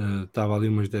 Estava ali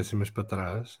umas décimas para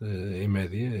trás, em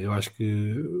média. Eu acho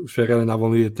que os Ferrari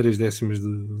andavam ali a 3 décimas de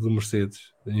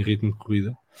Mercedes em ritmo de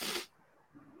corrida.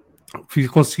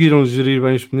 Conseguiram gerir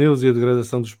bem os pneus e a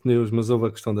degradação dos pneus, mas houve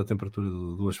a questão da temperatura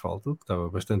do asfalto, que estava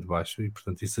bastante baixo, e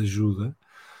portanto isso ajuda,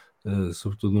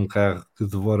 sobretudo num carro que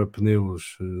devora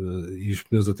pneus, e os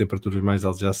pneus a temperaturas mais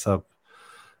altas, já se sabe,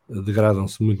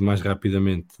 degradam-se muito mais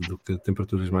rapidamente do que a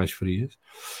temperaturas mais frias.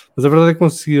 Mas a verdade é que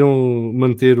conseguiram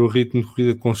manter o ritmo de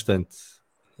corrida constante,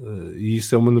 e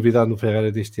isso é uma novidade no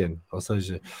Ferrari deste ano. Ou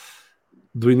seja,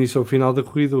 do início ao final da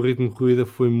corrida, o ritmo de corrida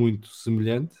foi muito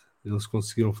semelhante. Eles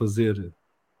conseguiram fazer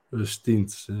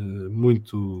stints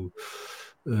muito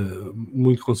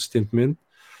consistentemente,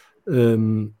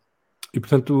 e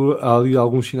portanto há ali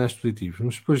alguns sinais positivos.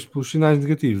 Mas depois, pelos sinais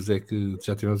negativos, é que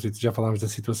já falámos da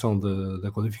situação da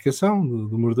qualificação, do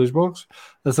número das boxes.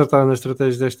 Acertaram na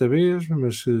estratégia desta vez,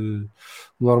 mas o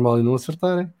normal é não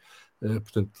acertarem.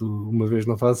 Portanto, uma vez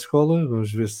na fase de escola,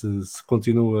 vamos ver se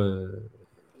continua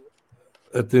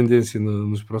a tendência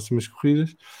nas próximas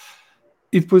corridas.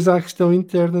 E depois há a questão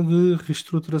interna de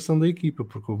reestruturação da equipa,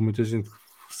 porque houve muita gente que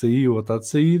saiu ou está de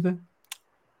saída,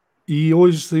 e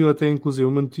hoje saiu até inclusive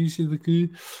uma notícia de que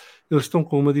eles estão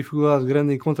com uma dificuldade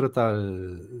grande em contratar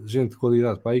gente de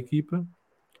qualidade para a equipa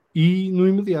e no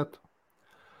imediato.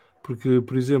 Porque,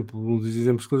 por exemplo, um dos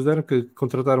exemplos que eles deram é que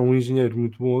contrataram um engenheiro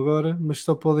muito bom agora, mas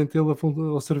só podem tê-lo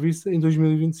ao serviço em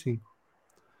 2025.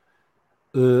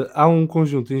 Há um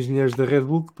conjunto de engenheiros da Red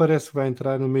Bull que parece que vai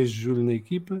entrar no mês de julho na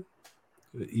equipa,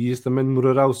 e isso também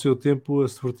demorará o seu tempo a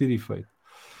surtir efeito.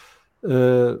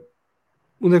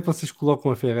 Onde é que vocês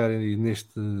colocam a Ferrari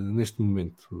neste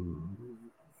momento?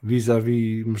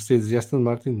 Vis-à-vis Mercedes e Aston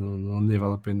Martin, não nem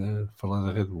vale a pena falar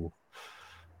da Red Bull.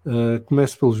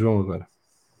 Começo pelo João agora.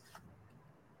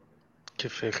 Que a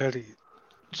Ferrari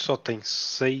só tem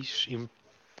 6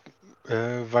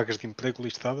 vagas de emprego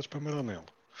listadas para Maranello.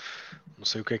 Não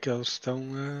sei o que é que eles estão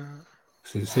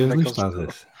Sim, sem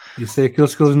listadas. Isso é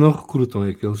aqueles que eles não recrutam,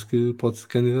 é aqueles que pode-se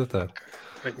candidatar.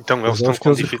 Então eles estão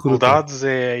com dificuldades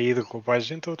a ir roubar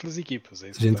gente a outras equipas.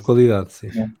 É gente de qualidade, sim.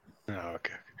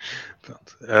 Ok.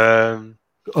 Pronto.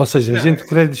 Ou seja, gente de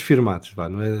créditos firmados,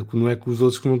 não é que os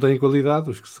outros que não têm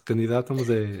qualidade, os que se candidatam, mas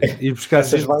é ir buscar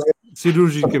gente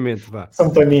cirurgicamente.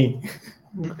 São para mim.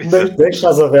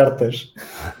 Deixa-as abertas.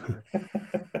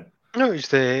 Não,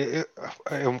 isto é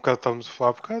um bocado, estamos a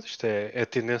falar um bocado, isto é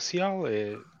tendencial,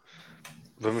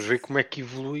 vamos ver como é que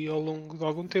evolui ao longo de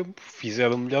algum tempo.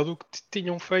 Fizeram melhor do que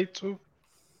tinham feito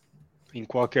em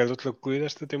qualquer outra corrida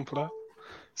esta temporada.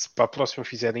 Se para a próxima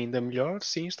fizerem ainda melhor,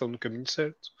 sim, estão no caminho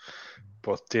certo.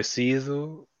 Pode ter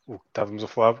sido o que estávamos a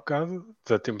falar há bocado,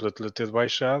 da temperatura ter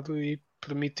baixado e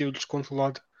permitiu-lhes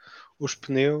controlar os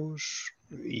pneus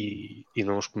e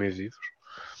não os comer vivos.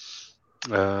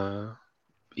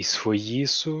 E se foi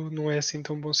isso, não é assim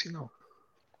tão bom sinal.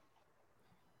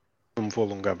 Não me vou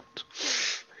alongar muito.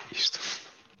 Isto.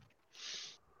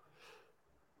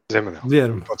 Zé Manuel.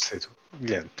 Guilherme. Pode ser tu.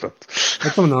 Guilherme, pronto.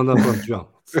 Então não, pronto, João.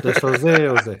 Se deixa o Zé,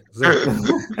 é o Zé.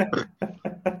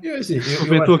 Eu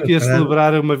estou aqui a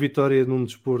celebrar uma vitória num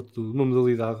desporto, numa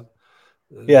modalidade.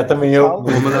 Também eu.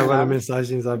 Vou mandar agora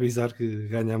mensagens a avisar que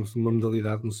ganhámos uma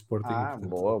modalidade no Sporting.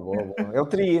 Boa. É o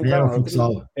tri,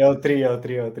 então. É o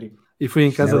tri. E foi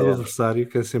em casa do adversário,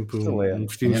 que é sempre um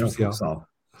destino especial.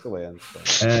 Excelente.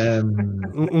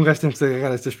 Um gajo tem que se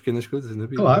agarrar a estas pequenas coisas na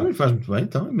vida. Claro, faz muito bem,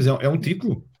 então, mas é um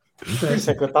título. Por isso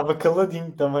é que eu estava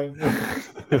caladinho também.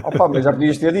 Mas já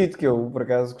podias ter dito que eu, por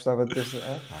acaso, gostava de ter...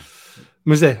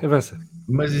 Mas avança.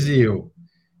 Mas dizia eu,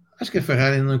 acho que a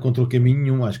Ferrari não encontrou caminho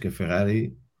nenhum, acho que a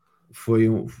Ferrari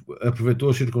aproveitou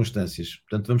as circunstâncias.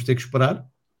 Portanto, vamos ter que esperar.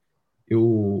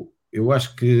 Eu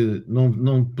acho que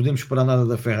não podemos esperar nada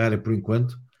da Ferrari por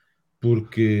enquanto,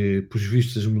 porque, por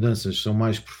vistos, as mudanças são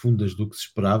mais profundas do que se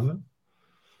esperava.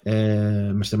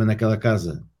 Mas também naquela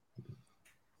casa,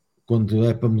 quando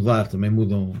é para mudar, também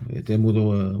mudam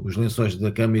os lençóis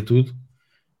da cama e tudo.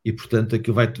 e portanto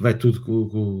aquilo vai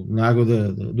tudo na água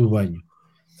do banho.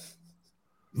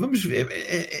 Vamos ver,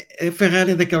 a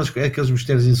Ferrari é daqueles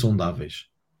mistérios insondáveis,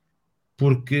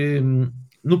 porque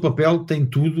no papel tem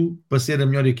tudo para ser a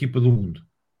melhor equipa do mundo.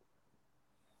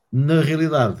 Na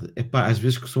realidade, às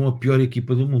vezes que são a pior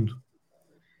equipa do mundo.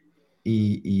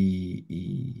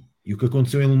 E o que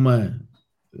aconteceu em Le Mans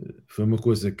foi uma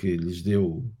coisa que lhes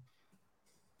deu.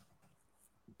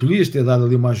 Podias ter dado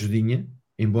ali uma ajudinha,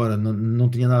 embora não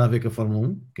tinha nada a ver com a Fórmula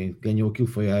 1. Quem ganhou aquilo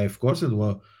foi a AF Corsa,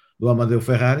 do Amadeu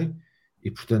Ferrari,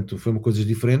 e portanto foi coisas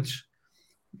diferentes.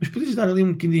 Mas podias dar ali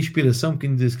um bocadinho de inspiração, um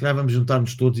bocadinho de se calhar vamos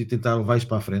juntar-nos todos e tentar levar isto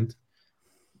para a frente.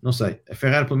 Não sei, a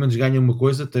Ferrari pelo menos ganha uma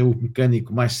coisa, tem o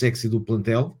mecânico mais sexy do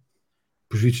plantel,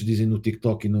 por vistos dizem no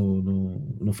TikTok e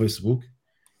no Facebook.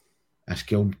 Acho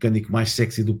que é o mecânico mais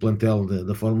sexy do plantel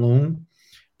da Fórmula 1.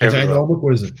 Já ganhou alguma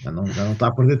coisa, já não está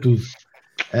a perder tudo.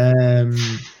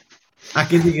 Há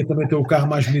quem diga também ter o carro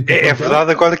mais bonito do plantel. É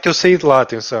verdade, agora que eu saí de lá,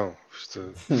 atenção.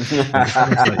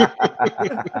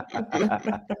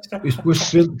 Isto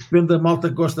depois depende da malta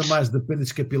que gosta mais de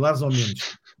apêndices capilares ou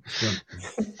menos. Portanto,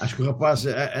 acho que o rapaz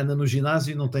anda no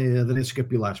ginásio e não tem adereços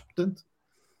capilares. Portanto,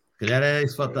 se calhar é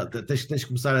isso. Tens que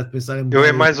começar a pensar em... Eu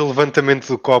é mais o levantamento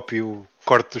do copo e o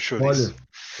corte do chouriço.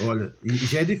 Olha, e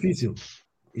já é difícil.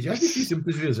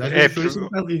 Muitas vezes. Às vezes o chouriço é um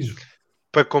bocado rijo.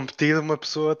 Para competir, uma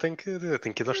pessoa tem que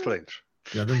ir aos treinos.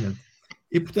 Exatamente.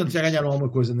 E portanto já ganharam alguma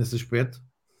coisa nesse aspecto.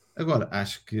 Agora,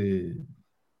 acho que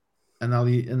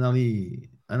anali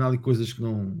coisas que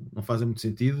não fazem muito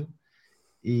sentido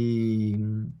e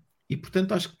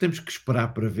portanto acho que temos que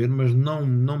esperar para ver, mas não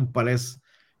me parece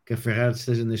que a Ferrari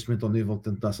esteja neste momento ao nível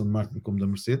tanto da Aston Martin como da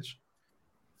Mercedes.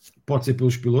 Pode ser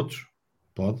pelos pilotos?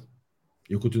 Pode.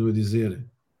 Eu continuo a dizer,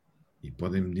 e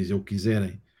podem me dizer o que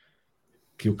quiserem,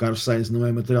 que o Carlos Sainz não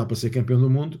é material para ser campeão do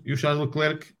mundo, e o Charles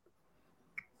Leclerc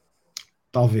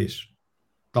talvez.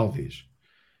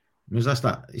 Mas já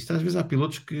está. Isto às vezes há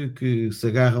pilotos que se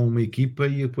agarram a uma equipa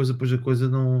e depois a coisa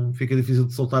não fica difícil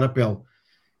de soltar a pele.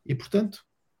 E portanto,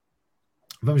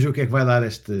 vamos ver o que é que vai dar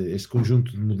este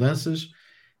conjunto de mudanças,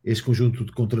 este conjunto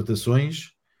de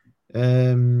contratações.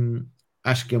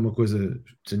 Acho que é uma coisa,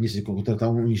 se contratar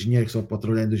um engenheiro que só pode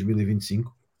trabalhar em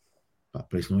 2025,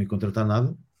 para isso não ia contratar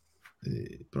nada.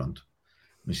 Pronto.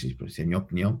 Mas isso é a minha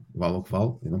opinião, vale o que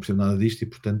vale. Eu não percebo nada disto e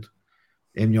portanto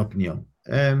é a minha opinião.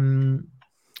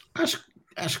 Acho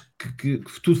que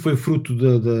tudo foi fruto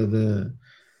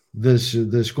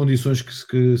das condições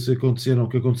que aconteceram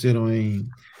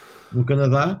no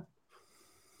Canadá.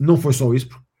 Não foi só isso,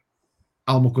 porque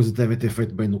alguma coisa devem ter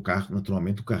feito bem no carro,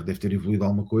 naturalmente. O carro deve ter evoluído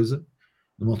alguma coisa.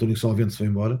 Numa altura em que só o vento se foi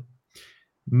embora.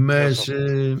 Mas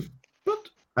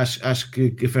pronto, acho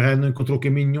que a Ferrari não encontrou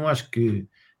caminho nenhum. Acho que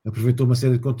aproveitou uma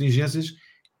série de contingências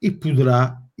e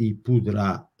poderá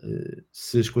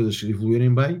se as coisas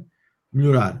evoluírem bem,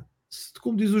 melhorar.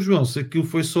 Como diz o João, se aquilo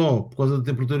foi só por causa da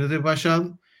temperatura ter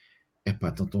baixado,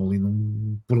 então estão ali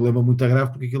num problema muito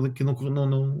grave, porque aquilo aqui não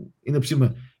ainda por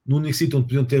cima, no único sítio onde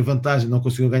podiam ter vantagem, não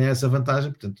conseguiram ganhar essa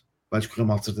vantagem, portanto, vai escorrer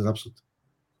mal de certeza absoluta.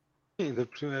 Ainda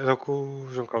por cima, era o que o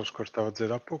João Carlos Costa estava a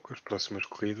dizer há pouco, as próximas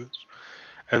corridas,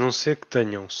 a não ser que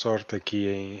tenham sorte aqui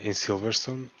em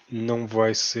Silverstone, não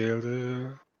vai ser...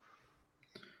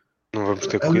 Não vamos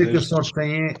ter corridas. A única sorte que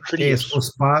tem é o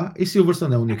Spa e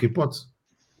Silverstone é a única hipótese.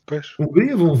 Pois.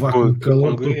 Hungria vão levar com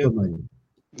calor todo tamanho.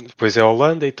 Depois é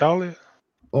Holanda, Itália.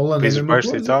 Holanda Países é a mesma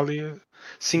Baixos, coisa. Itália.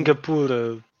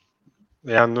 Singapura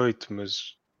é à noite,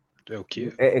 mas é o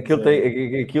que é.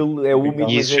 Aquilo é úmido,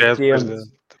 mas é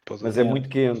quente. Mas é muito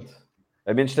quente.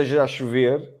 A menos que esteja a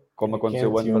chover, como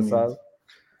aconteceu o ano passado.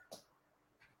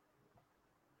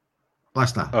 Lá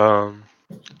está.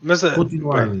 Mas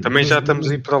também já estamos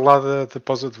a ir para lá da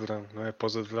pausa de verão, não é? A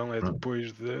pausa de verão é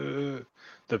depois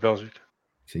da Bélgica.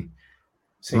 Sim.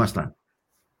 Lá está.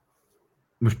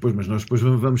 Mas nós depois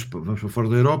vamos para fora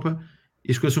da Europa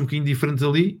e as coisas são um bocadinho diferentes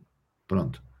ali.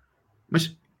 Pronto.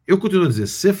 Mas eu continuo a dizer,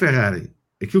 se a Ferrari,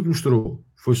 aquilo que mostrou,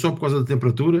 foi só por causa da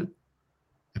temperatura,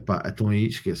 então aí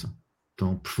esqueçam.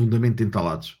 Estão profundamente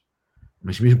entalados.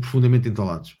 Mas mesmo profundamente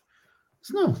entalados.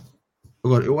 Se não,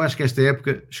 agora, eu acho que esta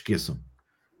época, esqueçam.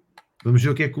 Vamos ver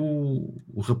o que é que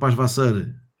o rapaz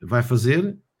Vasseira vai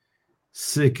fazer,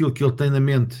 se aquilo que ele tem na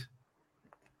mente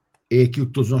é aquilo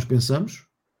que todos nós pensamos.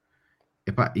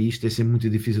 E isto é sempre muito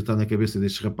difícil estar na cabeça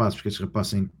destes rapazes, porque estes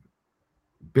rapazes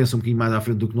pensam um bocadinho mais à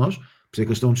frente do que nós, por isso é que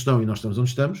eles estão onde estão e nós estamos onde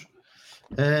estamos.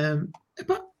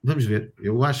 Vamos ver.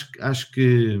 Eu acho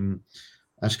que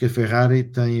a Ferrari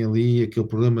tem ali aquele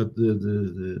problema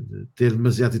de ter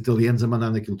demasiados italianos a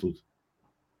mandar naquilo tudo.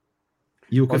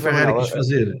 E o que a Ferrari quis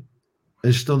fazer, a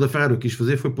gestão da Ferrari quis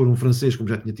fazer foi pôr um francês, como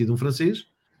já tinha tido um francês,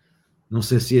 Não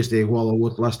sei se este é igual ao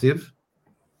outro que lá esteve.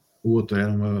 O outro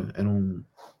era um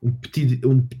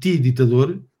petit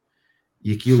ditador.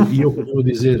 E eu continuo a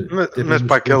dizer... Mas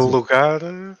para aquele lugar,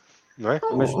 não é?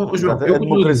 Mas João, eu a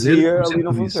continuo a dizer, democracia como ali sempre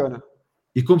não disse, funciona.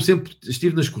 e como sempre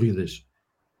estive nas corridas,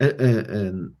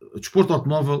 o desporto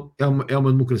automóvel é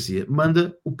uma democracia.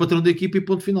 Manda o patrão da equipa e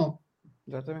ponto final.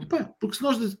 Exatamente. Epá, porque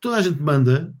se toda a gente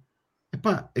manda,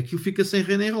 aquilo fica sem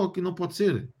rei nem rock e não pode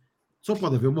ser. Só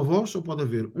pode haver uma voz, só pode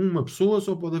haver uma pessoa,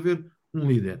 só pode haver um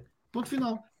líder. Ponto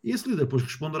final. E esse líder depois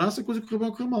responderá se a coisa correr bem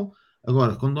ou correr mal.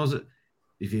 Agora, quando nós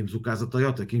vimos o caso da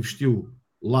Toyota, que investiu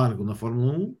largo na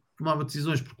Fórmula 1, tomava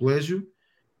decisões por colégio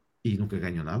e nunca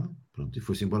ganhou nada. Pronto, e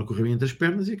foi-se embora, correu entre as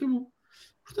pernas e acabou.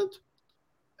 Portanto,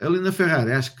 ali na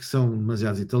Ferrari acho que são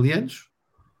demasiados italianos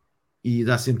e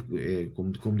dá sempre,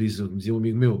 como dizia um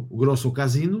amigo meu, o grosso ao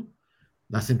casino,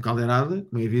 dá sempre caldeirada,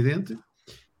 como é evidente.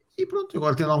 E pronto,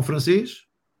 agora tem lá um francês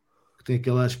que tem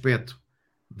aquele aspecto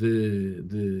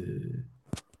de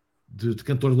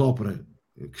cantor de ópera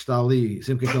que está ali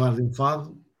sempre com aquele ar de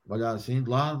enfado, olhar assim de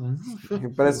lado.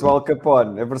 Parece o Al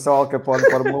Capone, a versão Al Capone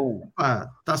Fórmula 1.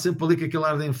 Está sempre ali com aquele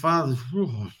ar de enfado.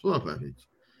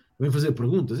 Vem fazer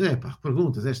perguntas,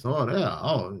 perguntas esta hora.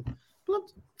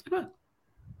 Pronto,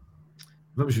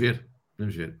 vamos ver.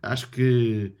 Acho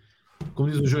que, como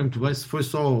diz o João muito bem, se foi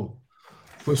só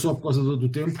por causa do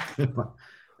tempo,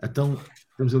 então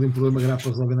temos ali um problema grave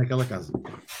para resolver naquela casa.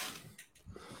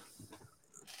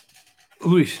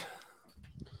 Luís.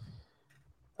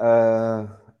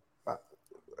 A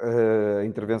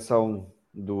intervenção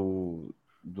do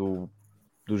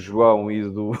João e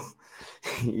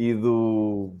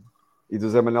do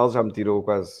Zé Manuel já me tirou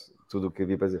quase tudo o que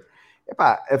havia para dizer.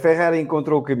 A Ferrari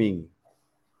encontrou o caminho.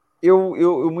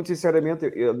 Eu muito sinceramente,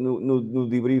 no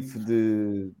debrief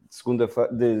de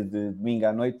domingo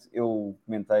à noite, eu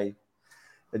comentei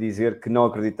a dizer que não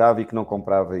acreditava e que não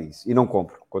comprava isso. E não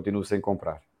compro, continuo sem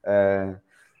comprar.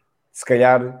 Se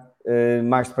calhar,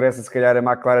 mais depressa, se calhar a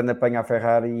McLaren apanha a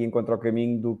Ferrari e encontra o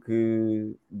caminho do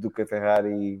que a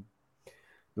Ferrari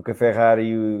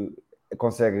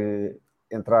consegue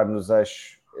entrar nos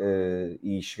eixos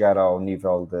e chegar ao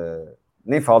nível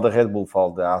nem falo da Red Bull,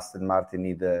 falo da Aston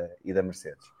Martin e da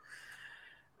Mercedes.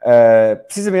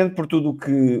 Precisamente por tudo o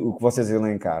que vocês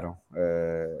elencaram.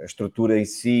 A estrutura em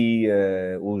si,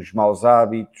 os maus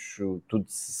hábitos, tudo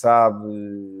se sabe.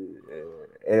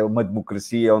 É uma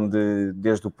democracia onde,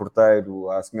 desde o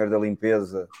porteiro à senhora da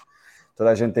limpeza,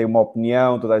 toda a gente tem uma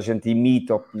opinião, toda a gente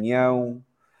imita a opinião.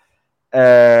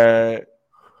 É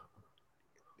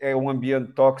um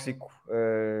ambiente tóxico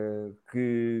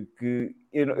que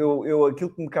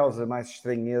aquilo que me causa mais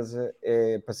estranheza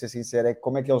para ser sincero, é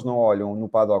como é que eles não olham no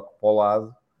paddock para o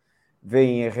lado,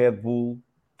 veem a Red Bull,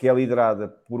 que é liderada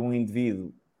por um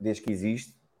indivíduo desde que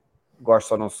existe,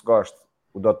 gosta ou não se gosta,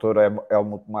 o Dr.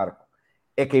 Helmut Marko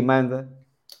é quem manda,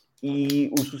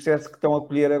 e o sucesso que estão a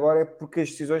colher agora é porque as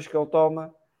decisões que ele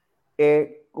toma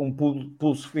é um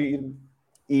pulso firme,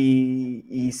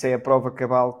 e isso é a prova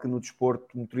cabal que no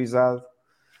desporto motorizado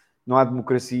não há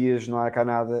democracias, não há cá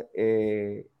nada,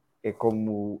 é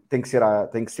como tem que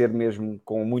ser mesmo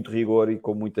com muito rigor e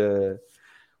com muita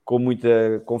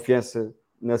confiança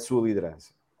na sua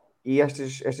liderança. E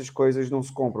estas coisas não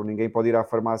se compram, ninguém pode ir à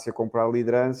farmácia comprar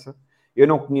liderança. Eu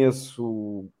não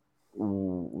conheço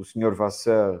o Sr.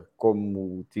 Vasseur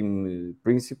como team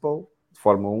principal de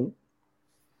Fórmula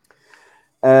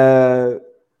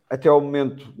 1. Até ao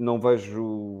momento não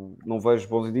vejo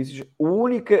bons indícios.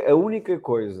 A única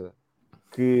coisa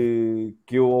que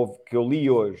eu li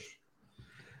hoje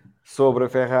sobre a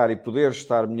Ferrari poder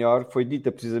estar melhor foi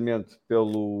dita precisamente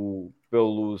pelo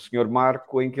Sr.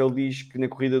 Marko, em que ele diz que na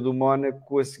corrida do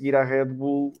Mónaco, a seguir à Red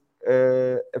Bull,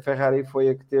 a Ferrari foi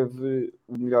a que teve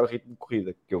o melhor ritmo de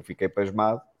corrida, que eu fiquei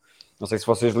pasmado. Não sei se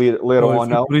vocês leram ou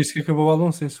não. Por isso que acabou o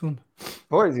Alonso em segundo.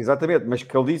 Pois, exatamente, mas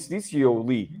que ele disse e eu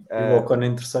li. E o Ocon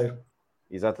em terceiro.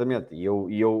 Exatamente,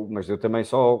 mas eu também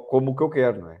só como o que eu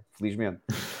quero, não é? Felizmente.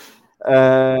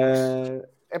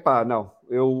 Não,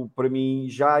 para mim,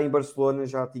 já em Barcelona,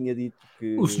 já tinha dito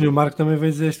que... O Sr. Marco também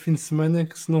veio dizer este fim de semana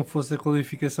que se não fosse a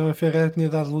qualificação, a Ferrari tinha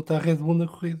dado luta à Red Bull na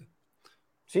corrida.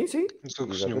 Sim. Mas o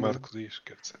que o Sr. Marco diz,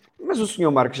 quer dizer... Mas o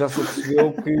Sr. Marco já se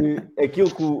percebeu que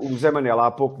aquilo que o Zé Manela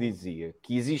há pouco dizia,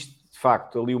 que existe de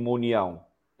facto ali uma união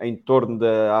em torno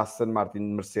da Aston Martin e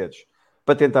Mercedes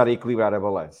para tentar equilibrar a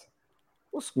balança.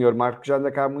 O Sr. Marco já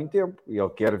anda cá há muito tempo e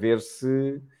ele quer ver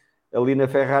se ali na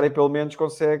Ferrari pelo menos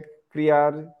consegue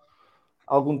criar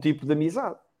algum tipo de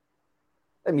amizade.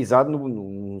 Amizade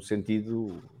no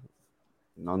sentido,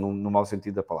 não no mau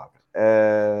sentido da palavra.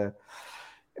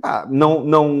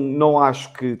 Não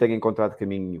acho que tenha encontrado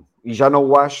caminho nenhum. E já não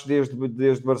o acho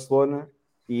desde Barcelona,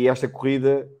 e esta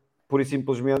corrida, pura e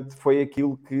simplesmente, foi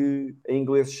aquilo que em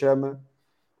inglês se chama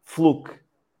fluke.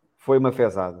 Foi uma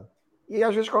fezada. E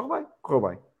às vezes correu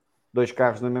bem. 2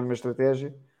 carros na mesma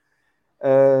estratégia,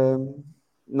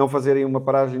 não fazerem uma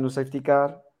paragem no safety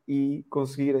car e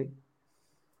conseguirem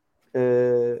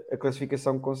a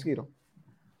classificação que conseguiram.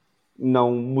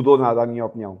 Não mudou nada, a minha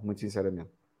opinião, muito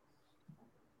sinceramente.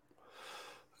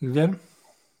 Guilherme?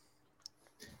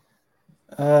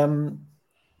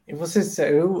 Eu vou ser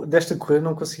sincero, eu desta corrida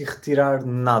não consegui retirar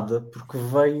nada, porque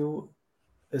veio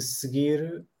a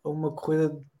seguir a uma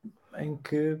corrida em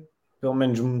que, pelo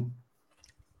menos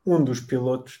um dos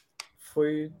pilotos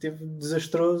teve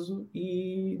desastroso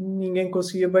e ninguém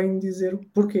conseguia bem dizer o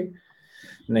porquê.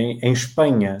 Nem em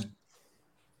Espanha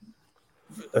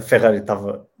a Ferrari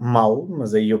estava mal,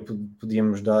 mas aí também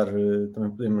podíamos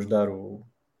dar o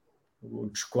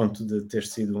desconto de ter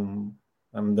sido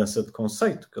a mudança de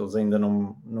conceito, que eles ainda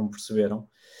não perceberam.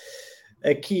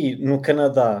 Aqui no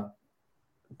Canadá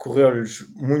correu-lhes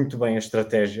muito bem a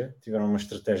estratégia, tiveram uma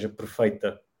estratégia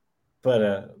perfeita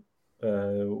para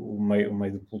o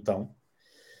meio do pelotão.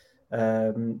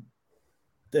 A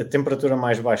temperatura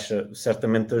mais baixa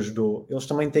certamente ajudou. Eles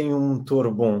também têm um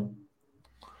motor bom,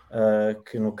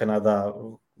 que no Canadá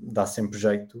dá sempre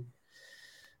jeito.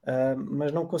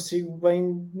 Mas não consigo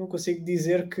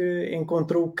dizer que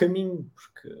encontrou o caminho,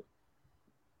 porque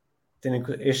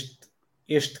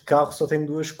este carro só tem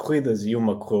 2 corridas e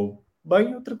uma correu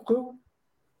bem, outra correu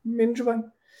menos bem.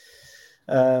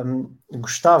 Eu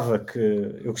gostava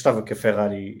que a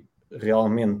Ferrari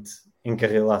realmente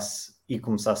encarrilasse e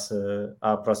começasse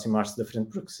a aproximar-se da frente,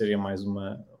 porque seria mais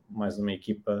uma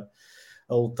equipa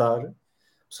a lutar.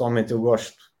 Pessoalmente eu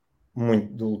gosto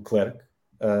muito do Leclerc.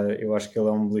 Eu acho que ele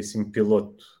é um belíssimo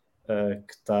piloto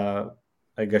que está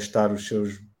a gastar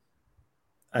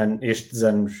estes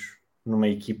anos numa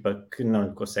equipa que não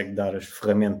lhe consegue dar as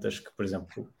ferramentas que, por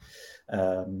exemplo,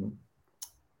 a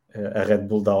Red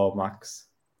Bull dá ao Max.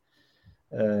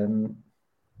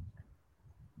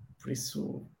 Por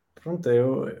isso, pronto, é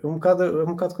um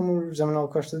bocado como o José Manuel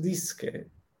Costa disse, que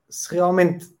se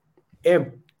realmente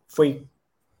foi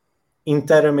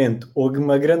inteiramente ou de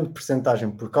uma grande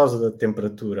percentagem por causa da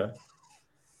temperatura,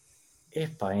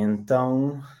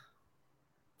 então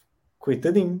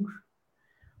coitadinhos,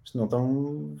 se não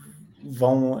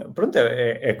vão, pronto,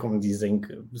 é como dizem,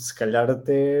 que se calhar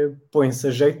até põe-se a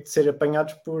jeito de ser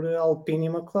apanhados por Alpine e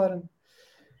McLaren.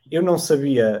 Eu não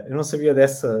sabia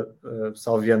dessa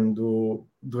salviando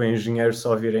do engenheiro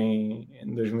só vir em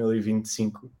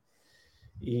 2025,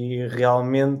 e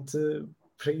realmente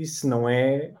para isso não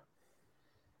é.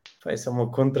 Isso é uma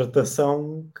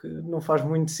contratação que não faz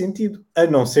muito sentido, a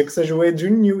não ser que seja o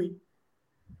Adrian Newey.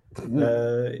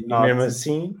 E mesmo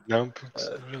assim, não, porque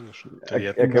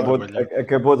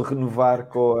acabou de renovar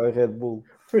com a Red Bull.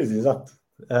 Pois, exato.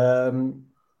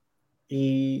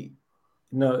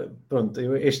 Pronto,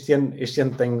 eu este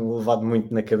ano tenho levado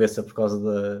muito na cabeça por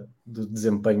causa do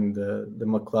desempenho da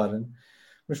McLaren,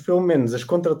 mas pelo menos as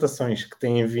contratações que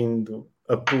têm vindo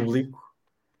a público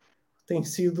têm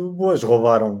sido boas.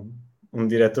 Roubaram um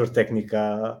diretor técnico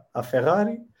à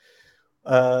Ferrari,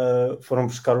 foram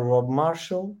buscar o Rob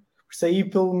Marshall. Por isso aí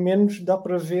pelo menos dá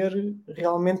para ver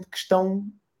realmente que estão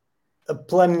a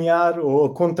planear ou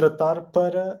a contratar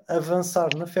para avançar.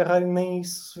 Na Ferrari nem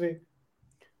isso se vê.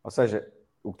 Ou seja,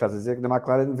 o que estás a dizer é que na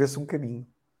McLaren vê-se um caminho.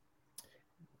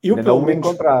 Ainda não o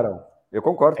encontraram. Eu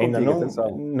concordo ainda contigo,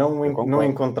 atenção. Não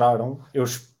encontraram. Eu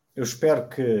espero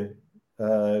que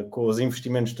com os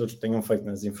investimentos todos que tenham feito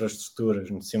nas infraestruturas,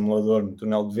 no simulador, no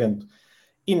túnel de vento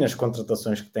e nas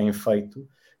contratações que têm feito,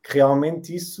 que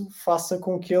realmente isso faça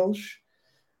com que eles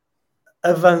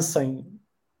avancem.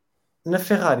 Na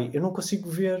Ferrari eu não consigo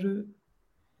ver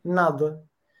nada,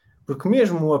 porque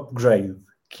mesmo o upgrade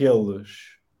que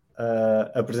eles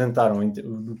apresentaram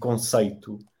do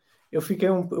conceito, eu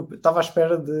estava à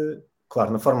espera de,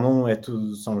 claro, na Fórmula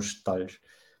 1 são os detalhes,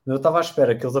 mas eu estava à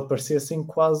espera que eles aparecessem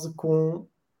quase com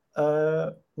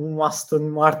um Aston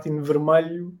Martin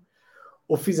vermelho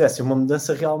ou fizessem uma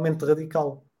mudança realmente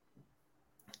radical,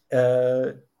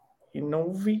 e não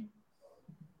o vi.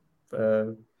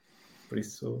 Por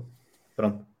isso,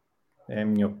 pronto, é a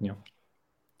minha opinião.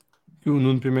 E o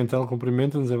Nuno Pimentel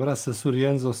cumprimenta-nos, abraça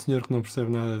açorianos ao senhor que não percebe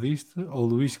nada disto, ao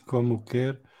Luís que come o que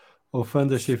quer, ao fã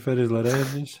das cheifeiras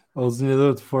laranjas, ao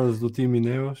desenhador de Ford do time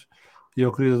Ineos e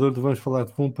ao criador do Vamos Falar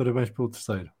de Fundo. Parabéns pelo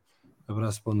terceiro.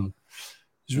 Abraço para o Nuno.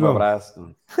 João. Um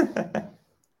abraço.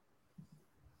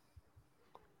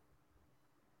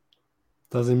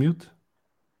 Estás em mute?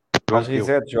 Faz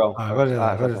reset, João. Agora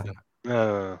já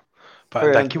está. Pá,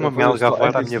 dá aqui uma melga a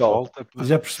voar à minha volta. Pá.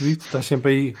 Já percebi, tu estás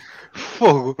sempre aí.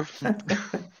 Fogo!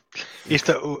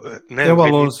 Isto, né, É o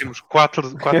Rei, Alonso. temos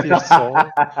 4 dias de sol,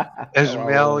 as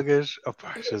melgas.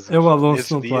 Opa, Jesus, É o Alonso,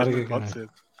 nesses não te dias larga, não pode caralho.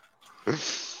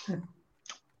 ser.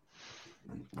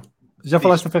 Já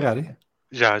falaste da Ferrari?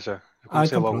 Já. Eu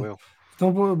comecei então logo pronto. eu.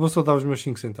 Então vou só dar os meus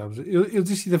 5 centavos. Eu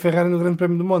desisti da Ferrari no Grande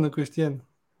Prémio de Mónaco este ano.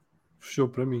 Fechou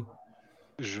para mim.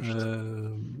 Justo.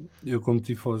 Eu, como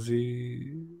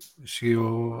tifosi, cheguei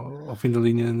ao fim da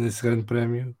linha nesse Grande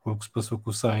Prémio, com o que se passou com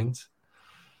o Sainz.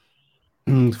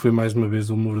 Foi mais uma vez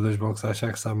o muro das boxes a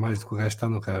achar que sabe mais do que o gajo está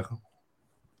no carro.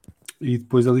 E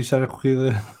depois a lixar a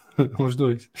corrida aos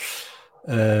dois.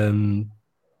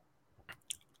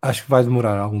 Acho que vai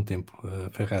demorar algum tempo a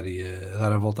Ferrari a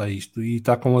dar a volta a isto. E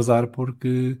está com azar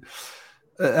porque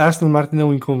a Aston Martin é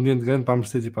um inconveniente grande para a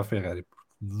Mercedes e para a Ferrari. Porque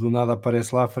do nada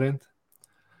aparece lá à frente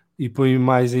e põe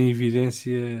mais em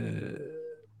evidência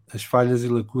as falhas e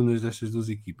lacunas destas duas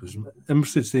equipas. A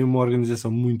Mercedes tem uma organização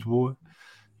muito boa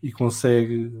e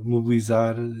consegue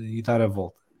mobilizar e dar a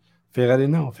volta. A Ferrari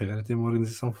não, a Ferrari tem uma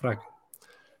organização fraca.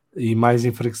 E mais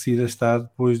enfraquecida está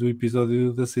depois do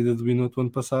episódio da saída do Binotto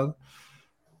ano passado,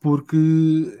 porque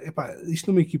isto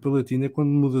numa equipa latina, quando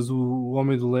mudas o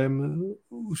homem do leme,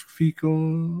 os que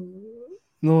ficam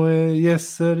não é yes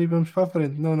sir e vamos para a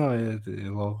frente, não é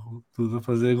logo tudo a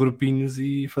fazer grupinhos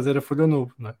e fazer a folha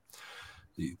novo, não é?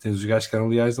 E tens os gajos que eram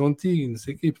leais ao antigo, não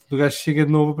sei o quê, porque o gajo chega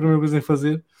de novo, a primeira coisa a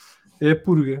fazer é a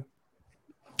purga.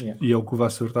 E é o que o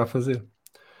Vassour está a fazer,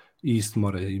 e isso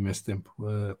demora imenso tempo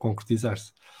a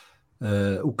concretizar-se.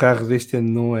 O carro deste ano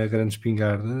não é grande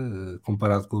espingarda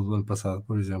comparado com o do ano passado,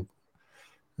 por exemplo.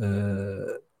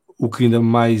 O que ainda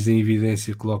mais em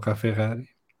evidência coloca a Ferrari.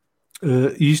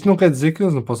 E isto não quer dizer que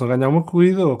eles não possam ganhar uma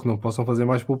corrida ou que não possam fazer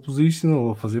mais pole position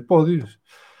ou fazer pódios.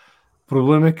 O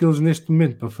problema é que eles neste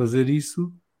momento, para fazer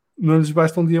isso, não lhes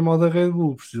basta um dia mau da Red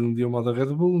Bull. Precisam um dia mau da Red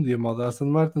Bull, um dia mau da Aston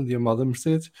Martin, um dia mau da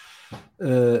Mercedes,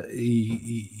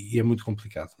 e é muito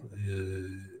complicado.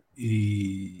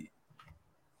 E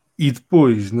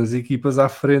depois, nas equipas à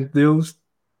frente deles,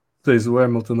 tens o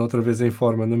Hamilton outra vez em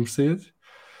forma na Mercedes,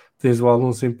 tens o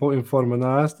Alonso em forma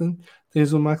na Aston,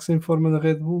 tens o Max em forma na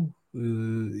Red Bull.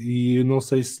 E eu não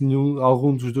sei se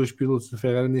algum dos dois pilotos da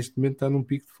Ferrari neste momento está num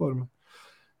pico de forma.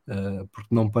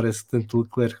 Porque não parece que tanto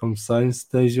Leclerc como Sainz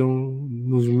estejam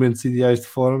nos momentos ideais de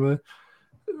forma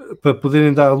para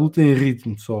poderem dar a luta em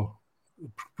ritmo só.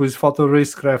 Porque depois falta o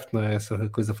racecraft, não é? Essa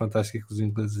coisa fantástica que os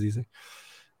ingleses dizem.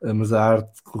 Mas a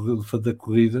arte da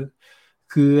corrida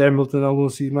que Hamilton,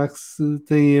 Alonso e Max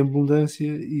têm em abundância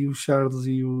e o Charles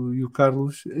e o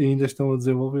Carlos ainda estão a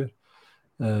desenvolver.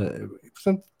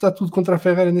 Portanto, está tudo contra a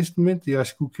Ferrari neste momento e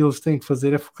acho que o que eles têm que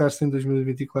fazer é focar-se em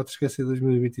 2024, esquecer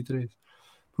 2023.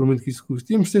 Por muito que isso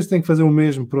custe. E a Mercedes tem que fazer o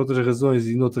mesmo por outras razões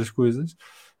e noutras coisas,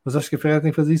 mas acho que a Ferrari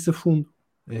tem que fazer isso a fundo.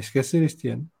 É esquecer este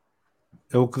ano.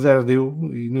 É o que der,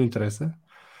 deu e não interessa.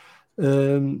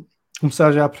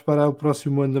 Começar já a preparar o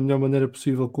próximo ano da melhor maneira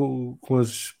possível com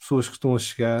as pessoas que estão a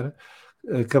chegar,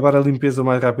 acabar a limpeza o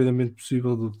mais rapidamente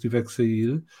possível do que tiver que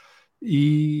sair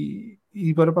e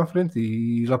bora para a frente.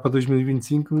 E lá para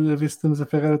 2025 a ver se estamos a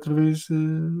ferrar outra vez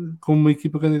como uma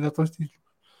equipa candidata aos títulos.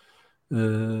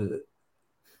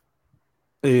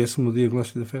 É esse o meu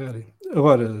diagnóstico da Ferrari.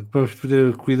 Agora, vamos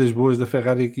perder corridas boas da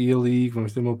Ferrari aqui e ali,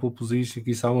 vamos ter uma pole position,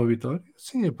 que isso há uma vitória?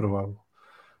 Sim, é provável.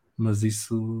 Mas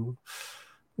isso,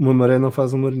 uma maré não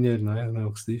faz um marinheiro, não é? Não é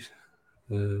o que se diz.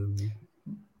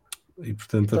 E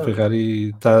portanto a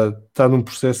Ferrari está num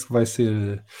processo que vai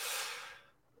ser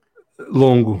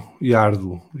longo e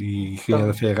árduo. E quem é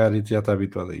da Ferrari já está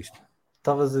habituado a isto.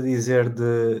 Estavas a dizer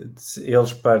de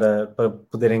eles para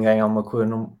poderem ganhar uma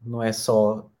corrida, não é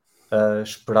só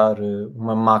esperar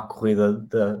uma má corrida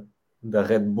da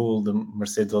Red Bull, da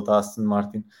Mercedes ou da Aston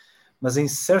Martin, mas em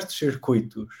certos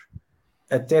circuitos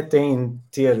até têm de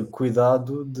ter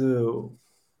cuidado de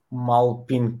uma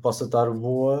Alpine que possa estar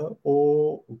boa,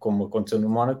 ou como aconteceu no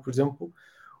Mónaco, por exemplo,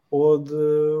 ou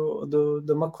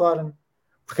da McLaren,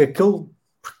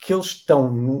 porque eles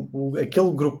estão,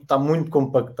 aquele grupo está muito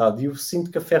compactado e eu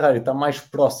sinto que a Ferrari está mais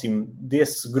próximo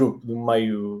desse grupo do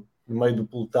meio do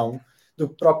pelotão do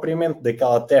que propriamente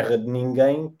daquela terra de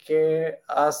ninguém que é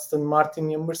a Aston Martin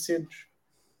e a Mercedes.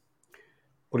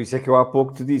 Por isso é que eu há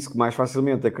pouco te disse que mais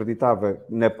facilmente acreditava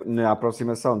na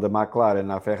aproximação da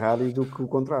McLaren à Ferrari do que o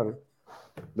contrário.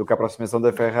 Do que a aproximação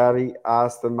da Ferrari à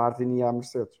Aston Martin e à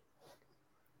Mercedes.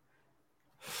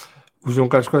 O João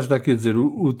Carlos Costa está aqui a dizer: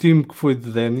 o time que foi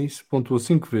de Dennis pontuou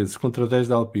 5 vezes contra 10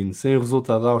 da Alpine. Sem o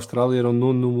resultado da Austrália, era o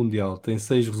 9º no Mundial. Tem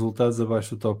 6 resultados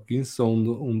abaixo do top 15, só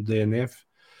um DNF.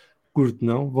 Curto,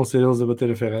 não? Vão ser eles a bater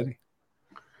a Ferrari?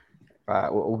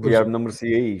 O Guilherme não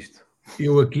merecia isto.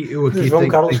 Eu aqui João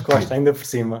Carlos Costa, ainda por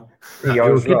cima.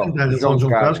 Eu aqui tenho que dar razão ao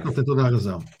João Carlos, que ele tem toda a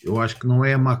razão. Eu acho que não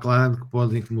é a McLaren que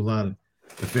pode incomodar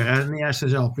a Ferrari, nem acho que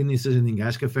seja a Alpine, nem seja ninguém.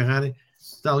 Acho que a Ferrari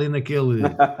está ali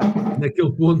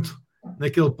naquele ponto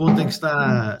em que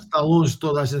está longe de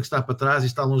toda a gente que está para trás e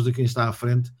está longe de quem está à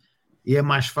frente, e é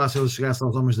mais fácil chegar-se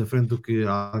aos homens da frente do que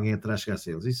alguém atrás chegar-se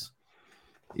a eles.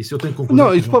 Isso eu tenho que concordar.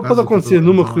 Não, isso pode acontecer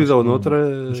numa corrida ou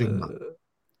noutra.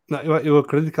 Não, eu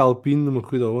acredito que a Alpine, numa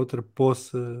corrida ou outra,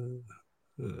 possa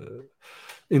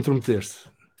intrometer-se.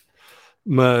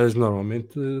 Mas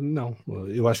normalmente não.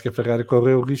 Eu acho que a Ferrari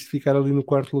correu o risco de ficar ali no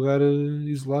quarto lugar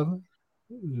isolada,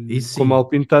 como a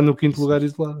Alpine está no quinto lugar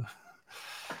isolada.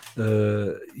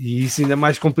 E isso ainda é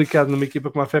mais complicado numa equipa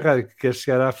como a Ferrari, que quer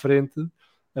chegar à frente,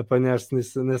 apanhar-se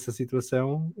nessa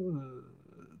situação,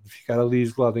 de ficar ali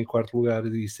isolado em quarto lugar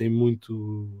e sem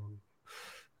muito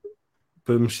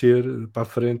para mexer para a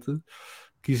frente,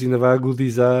 que isso ainda vai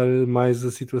agudizar mais a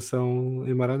situação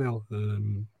em Maranello.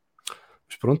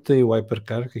 Mas pronto, tem o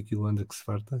Hypercar, que aquilo anda que se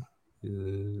farta,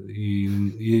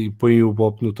 e põe o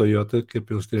Bob no Toyota, que é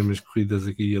para eles terem umas corridas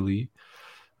aqui e ali,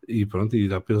 e pronto, e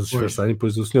dá para eles disfarçarem.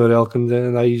 Depois o Sr. Elkan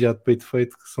anda aí já de peito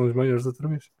feito, que são os maiores outra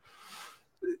vez.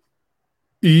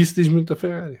 E isso diz muito da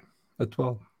Ferrari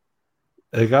atual.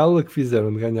 A gala que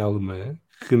fizeram de ganhar a Le Mans,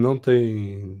 que não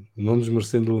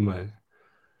desmerecendo Le Mans,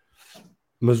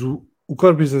 mas o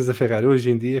core business da Ferrari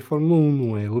hoje em dia é Fórmula 1,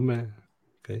 não é Le Mans.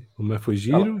 Okay? Le Mans foi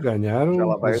giro,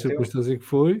 ganharam, as circunstâncias que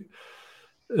foi,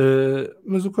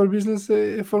 mas o core business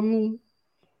é Fórmula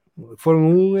 1. A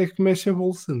Fórmula 1 é que mexe a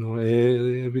bolsa, não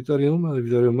é a vitória em Le Mans. A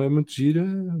vitória em Le Mans é muito gira,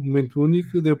 um momento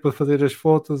único, deu para fazer as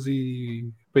fotos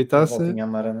e peitar-se,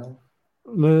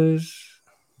 mas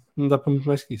não dá para muito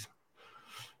mais que isso.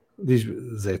 Diz,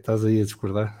 Zé, estás aí a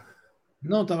discordar?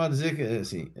 Não, estava a dizer que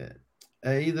assim,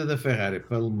 a ida da Ferrari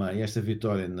para a Le Mans e esta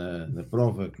vitória na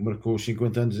prova que marcou os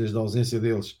 50 anos desde a ausência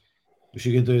deles, os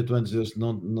 58 anos deles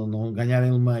não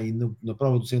ganharem Le Mans, e na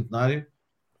prova do centenário,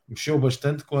 mexeu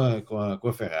bastante com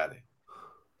a Ferrari.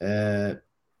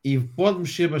 E pode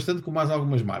mexer bastante com mais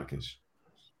algumas marcas.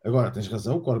 Agora, tens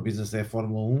razão, o core business é a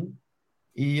Fórmula 1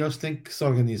 e eles têm que se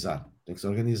organizar. Têm que se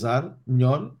organizar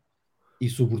melhor e,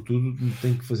 sobretudo,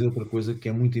 têm que fazer outra coisa que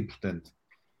é muito importante.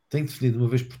 Têm que definir de uma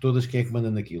vez por todas quem é que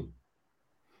manda naquilo.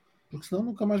 Porque senão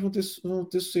nunca mais vão ter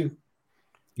sossego.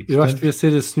 E, portanto, eu acho que devia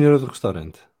ser a senhora do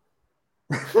restaurante.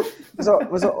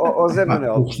 Mas Zé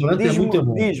Manuel, o restaurante é muito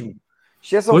bom. Diz-me,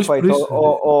 exceção feita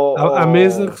à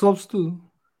mesa resolve-se tudo.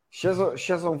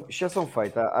 Exceção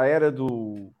feita à era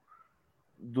do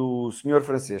senhor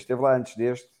francês, esteve lá antes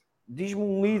deste. Diz-me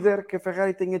um líder que a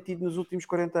Ferrari tenha tido nos últimos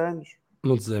 40 anos.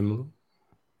 Montezemolo.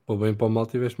 Ou bem para o mal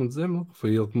tiveste Montezemolo.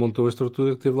 Foi ele que montou a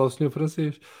estrutura que teve lá o senhor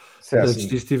francês. Certo, antes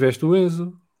disso tiveste o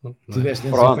Enzo. Tiveste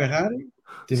Enzo Ferrari.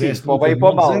 Sim, para o bem e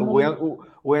para o mal.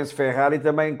 O Enzo Ferrari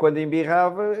também, quando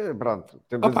embirrava, pronto,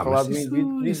 temos a falar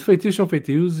de isso feitios são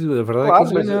feitios, e a verdade é que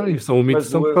eles ganharam, e são uma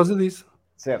são por causa disso.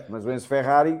 Certo, mas o Enzo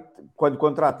Ferrari, quando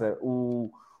contrata o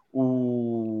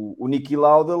Niki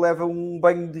Lauda, leva um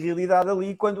banho de realidade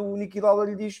ali quando o Niki Lauda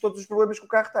lhe diz todos os problemas que o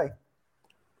carro tem.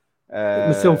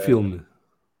 Mas isso é um filme.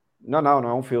 Não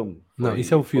é um filme. Não,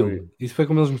 isso é um filme. Isso foi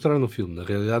como eles mostraram no filme. Na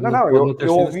realidade,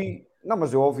 eu ouvi. Não,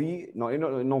 mas eu ouvi.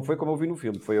 Não foi como eu ouvi no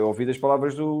filme. Eu ouvi das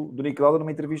palavras do Niki Lauda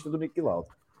numa entrevista do Niki Lauda.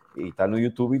 E está no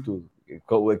YouTube e tudo.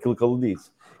 Aquilo que ele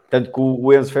disse. Tanto que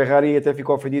o Enzo Ferrari até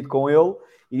ficou ofendido com ele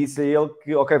e disse a ele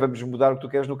que, ok, vamos mudar o que tu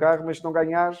queres no carro, mas se não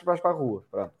ganhares, vais para a rua.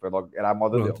 Pronto, foi logo, era a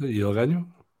moda dele. E ele ganhou.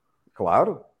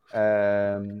 Claro.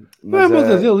 Não é a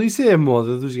moda dele, isso é a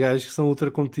moda dos gajos que são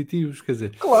ultra competitivos, quer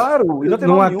dizer, claro,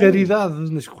 não há caridade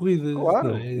nas corridas,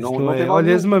 claro, não é.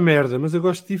 Olha, és uma merda, mas eu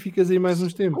gosto de ti, ficas aí mais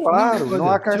uns tempos. Claro, não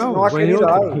há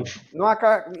caridade,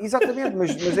 exatamente,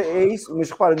 mas é isso.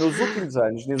 Mas repara, nos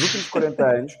últimos 40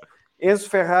 anos, Enzo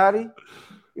Ferrari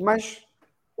e mais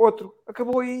outro,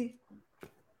 acabou aí.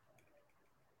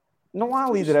 Não há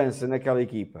liderança naquela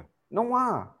equipa, não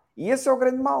há, e esse é o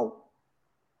grande mal.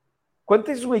 Quando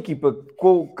tens uma equipa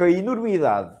com a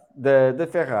enormidade da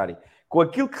Ferrari, com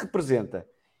aquilo que representa,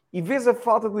 e vês a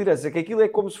falta de liderança, que aquilo é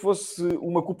como se fosse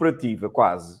uma cooperativa,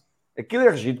 quase. Aquilo é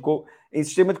regido em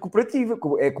sistema de cooperativa.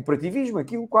 É cooperativismo,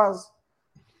 aquilo quase.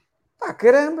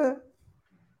 Caramba!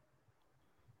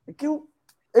 Aquilo,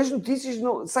 as notícias,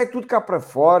 sai tudo cá para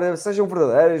fora, sejam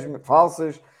verdadeiras,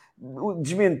 falsas,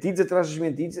 desmentidos atrás de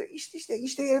desmentidos.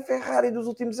 Isto é a Ferrari dos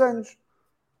últimos anos.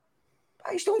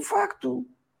 Isto é um facto.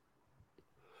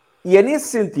 E é nesse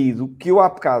sentido que eu há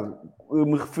bocado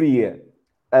me referia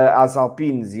às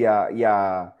Alpines e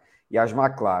às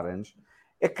McLarens,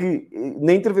 é que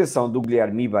na intervenção do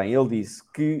Guilherme, bem, ele disse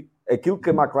que aquilo que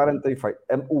a McLaren tem feito,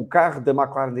 o carro da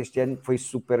McLaren deste ano foi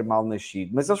super mal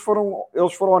nascido, mas eles foram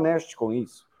honestos com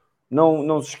isso,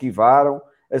 não se esquivaram,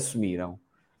 assumiram.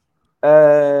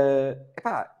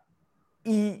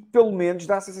 E pelo menos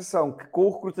dá a sensação que com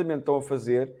o recrutamento que estão a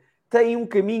fazer, têm um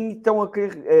caminho e estão a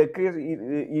querer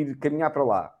ir caminhar para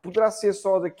lá. Poderá ser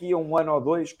só daqui a 1 ano ou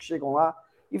 2 que chegam lá,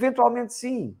 eventualmente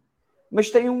sim, mas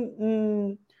tem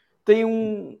um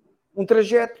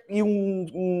trajeto e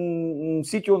um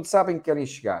sítio onde sabem que querem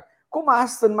chegar. Como a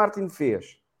Aston Martin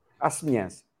fez, à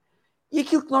semelhança. E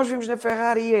aquilo que nós vemos na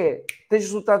Ferrari tens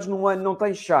resultados num ano, não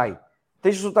tens shy.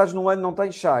 Tens resultados num ano, não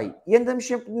tens shy. E andamos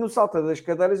sempre no salto das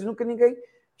cadeiras e nunca ninguém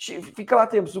fica lá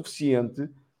tempo suficiente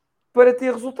para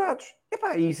ter resultados.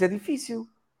 E isso é difícil.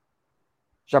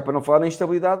 Já para não falar na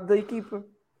instabilidade da equipa.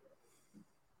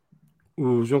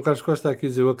 O João Carlos Costa aqui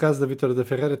dizer: o acaso da vitória da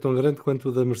Ferrari é tão grande quanto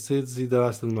o da Mercedes e da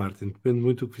Aston Martin. Depende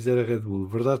muito do que fizer a Red Bull.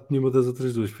 Verdade que nenhuma das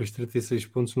outras duas fez 36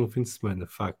 pontos num fim de semana.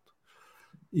 Facto.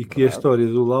 E que a história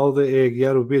do Lauda é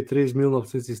guiar o B3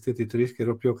 1973, que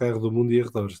era o pior carro do mundo e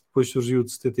arredores. Depois surgiu o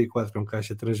de 74, um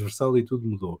caixa transversal e tudo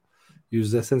mudou. E o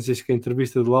José Santos diz que a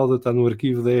entrevista do Lauda está no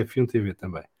arquivo da F1 TV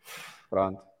também.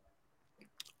 Pronto.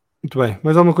 Muito bem.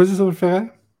 Mais alguma coisa sobre a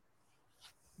Ferrari?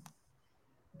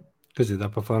 Quer dizer, dá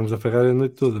para falarmos da Ferrari a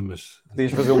noite toda, mas...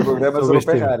 Podias fazer um programa sobre a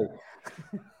Ferrari.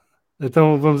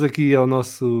 Então vamos aqui ao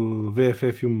nosso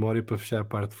VFF Memória para fechar a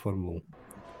parte de Fórmula 1.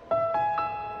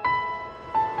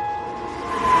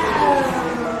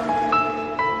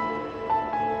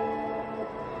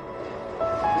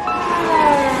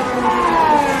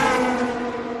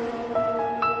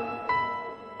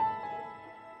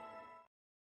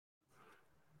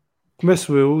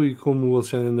 Começo eu, e como o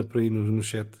Alexandre anda por aí no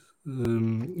chat,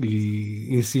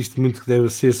 e insisto muito que deve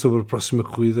ser sobre a próxima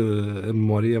corrida, a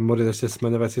memória desta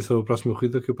semana vai ser sobre a próxima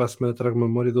corrida, que eu para a semana trago uma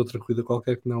memória de outra corrida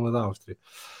qualquer que não a da Áustria.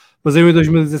 Mas eu em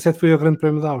 2017 fui ao Grande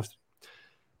Prémio da Áustria,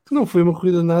 que não foi uma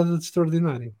corrida nada de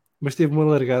extraordinária, mas teve uma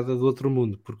largada do outro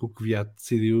mundo, porque o Kvyat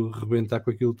decidiu rebentar com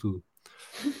aquilo tudo.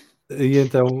 E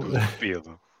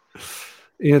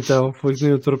então foi que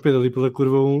nem o torpedo ali pela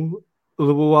curva 1,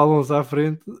 levou o Alonso à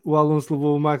frente, o Alonso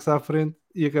levou o Max à frente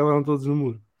e acabaram todos no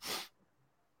muro.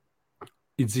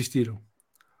 E desistiram.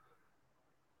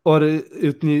 Ora,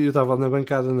 eu estava na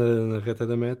bancada na reta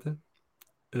da meta,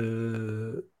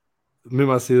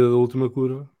 mesmo à saída da última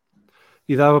curva,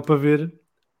 e dava para ver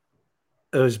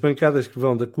as bancadas que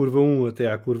vão da curva 1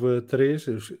 até à curva 3.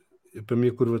 Para mim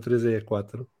a curva 3 é a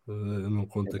 4. Não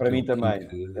conta para mim também.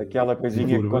 Aquela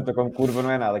coisinha que conta como curva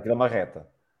não é nada, aquilo é uma reta.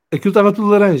 Aquilo estava tudo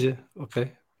laranja,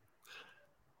 ok?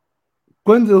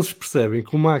 Quando eles percebem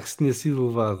que o Max tinha sido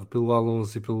levado pelo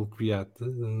Alonso e pelo Kvyat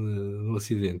no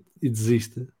acidente e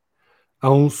desiste, há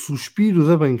um suspiro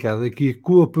da bancada que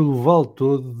ecoa pelo vale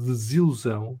todo de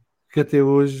desilusão que até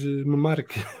hoje me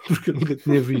marca, porque eu nunca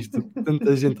tinha visto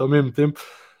tanta gente ao mesmo tempo.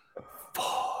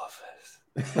 Foda-se.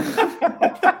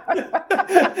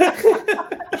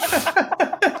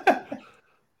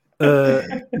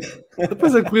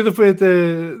 Depois a corrida foi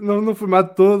até... Não foi má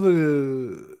de todo.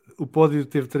 O pódio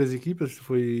teve 3 equipas.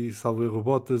 Foi, salvo erro, o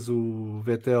Bottas, o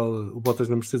Vettel, o Bottas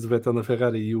na Mercedes, o Vettel na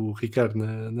Ferrari e o Ricciardo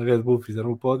na Red Bull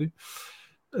fizeram o pódio.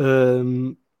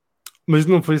 Mas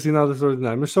não foi assim nada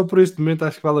extraordinário. Mas só por este momento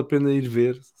acho que vale a pena ir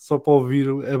ver, só para ouvir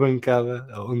a bancada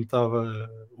onde estava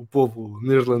o povo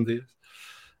neerlandês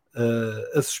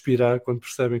a suspirar quando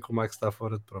percebem que o Max está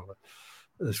fora de prova.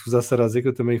 Escusar será dizer que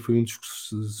eu também fui um dos que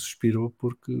suspirou,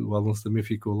 porque o Alonso também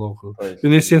ficou logo. Eu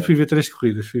neste ano fui ver 3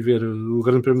 corridas. Fui ver o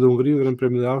Grande Prémio da Hungria, o Grande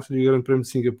Prémio da Áustria e o Grande Prémio de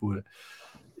Singapura.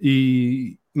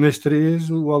 E nas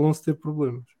 3 o Alonso teve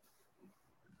problemas.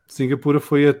 Singapura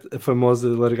foi a famosa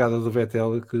largada do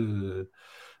Vettel que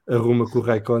arruma com o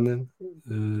Raikkonen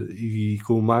e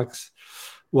com o Max.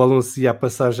 O Alonso ia a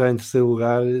passar já em terceiro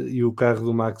lugar e o carro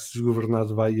do Max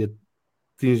desgovernado vai e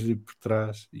atinge-lhe por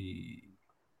trás. E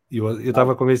eu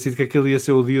estava convencido que aquele ia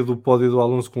ser o dia do pódio do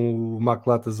Alonso com o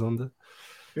Maculata Zonda.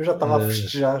 Eu já estava a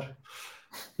festejar.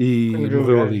 E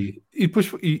morreu ali. E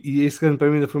depois e esse grande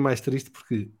prémio ainda foi mais triste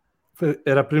porque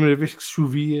era a primeira vez que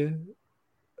chovia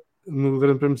no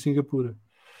Grande Prémio de Singapura.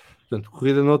 Portanto,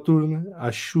 corrida noturna,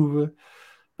 à chuva,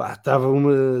 estava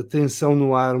uma tensão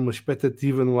no ar, uma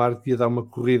expectativa no ar que ia dar uma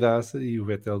corridaça e o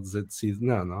Vettel decide,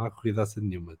 não há corridaça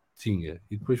nenhuma. Tinha.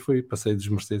 E depois foi passeio dos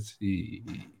Mercedes e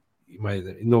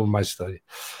não houve mais história.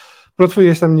 Pronto, foi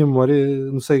esta a minha memória.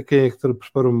 Não sei quem é que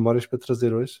preparou memórias para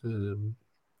trazer hoje.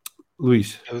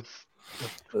 Luís.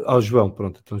 Ao João,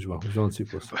 pronto, então João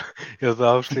antecipou-se. Eu da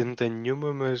Áustria não tenho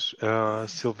nenhuma, mas a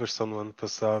Silverstone no ano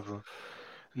passado,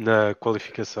 na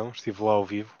qualificação, estive lá ao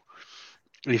vivo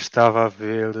e estava a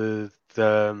ver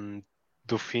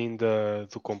do fim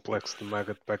do complexo de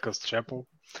Margaret Becker's Chapel.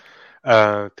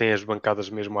 Tem as bancadas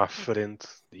mesmo à frente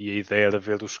e a ideia era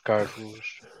ver os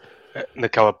carros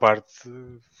naquela parte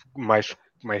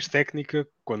mais técnica,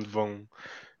 quando vão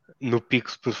no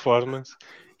pico de performance,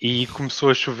 e começou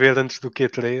a chover antes do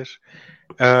Q3,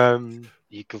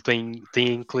 e aquilo tem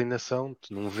a inclinação,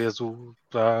 tu não vês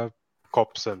há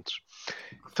copos antes,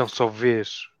 então só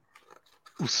vês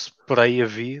o spray a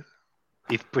vir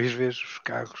e depois vês os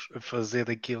carros a fazer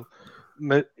aquilo,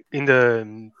 mas ainda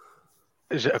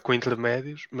já com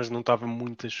intermédios, mas não estava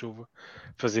muita chuva,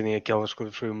 fazerem aquelas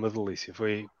coisas, foi uma delícia.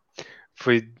 Foi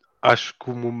acho que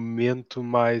o momento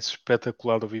mais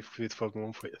espetacular do vivo de Fórmula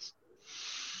 1 foi esse.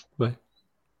 Bem,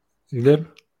 Guilherme?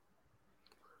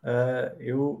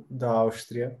 Eu, da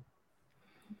Áustria,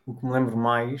 o que me lembro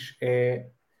mais é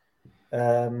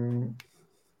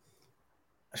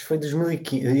acho que foi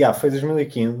 2015. Foi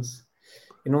 2015.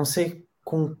 Eu não sei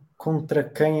contra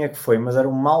quem é que foi, mas era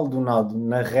um Maldonado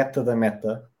na reta da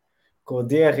meta, com o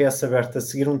DRS aberto a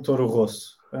seguir um Toro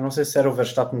Rosso. Eu não sei se era o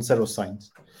Verstappen ou se era o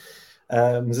Sainz,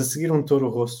 mas a seguir um Toro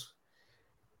Rosso.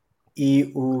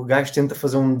 E o gajo tenta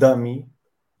fazer um dummy,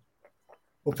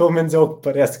 ou pelo menos é o que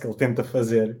parece que ele tenta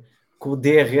fazer, com o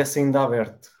DRS ainda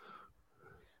aberto.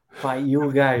 Pá, e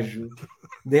o gajo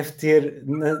deve ter,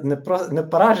 na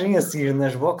paragem a seguir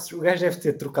nas boxes, o gajo deve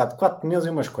ter trocado 4 pneus e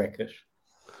umas cuecas.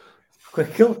 Com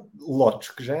aquele Lotus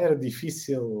que já era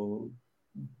difícil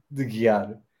de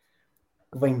guiar,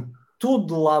 vem todo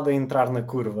do lado a entrar na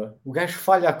curva, o gajo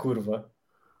falha a curva.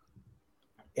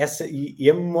 E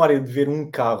a memória de ver um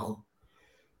carro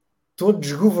todo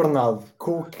desgovernado,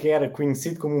 com o que era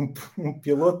conhecido como um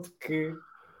piloto que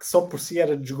só por si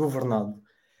era desgovernado,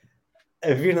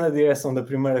 a vir na direção da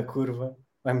primeira curva,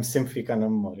 vai-me sempre ficar na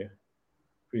memória.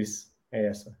 Por isso, é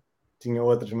essa. Tinha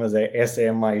outras, mas essa é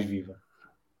a mais viva.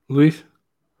 Luís?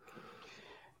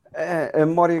 A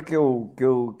memória que eu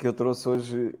trouxe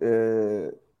hoje,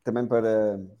 também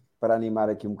para animar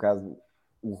aqui um bocado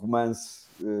o romance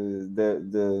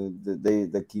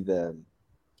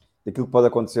daquilo que pode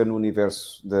acontecer no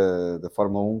universo da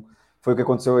Fórmula 1, foi o que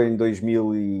aconteceu em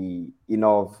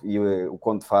 2009 e o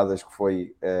Conto de Fadas, que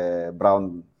foi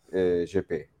Brown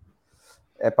GP.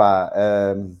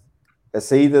 A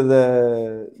saída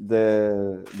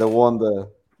da Honda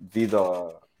devido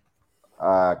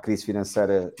à crise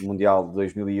financeira mundial de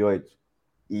 2008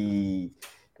 e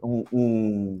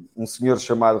um senhor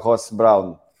chamado Ross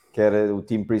Brown, que era o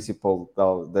team principal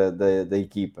da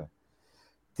equipa,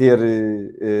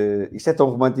 isto é tão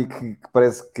romântico que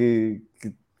parece que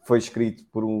foi escrito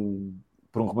por um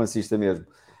romancista mesmo,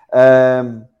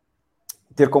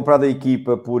 ter comprado a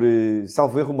equipa por,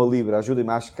 salvo erro, uma libra,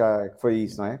 ajudem-me, acho que foi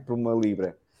isso, não é? Por uma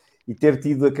libra, e ter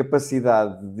tido a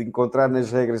capacidade de encontrar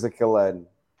nas regras daquele ano,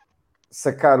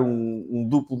 sacar um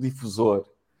duplo difusor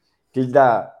que lhe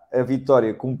dá a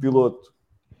vitória com um piloto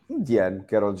indiano,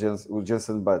 que era o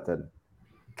Jenson Button,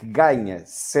 que ganha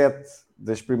 7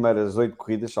 das primeiras 8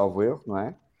 corridas, salvo erro, não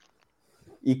é?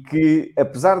 E que,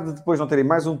 apesar de depois não terem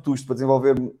mais um tusto para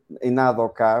desenvolver em nada ao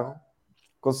carro,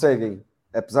 conseguem,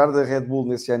 apesar da Red Bull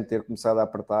nesse ano ter começado a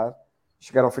apertar,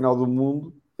 chegar ao final do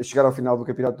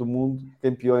Campeonato do Mundo,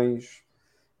 campeões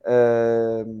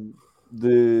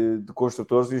de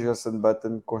construtores, e o Jenson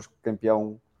Button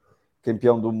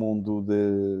campeão do mundo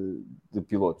de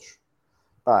pilotos.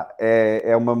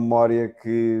 É uma memória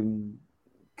que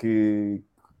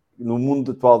no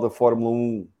mundo atual da Fórmula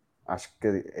 1 acho que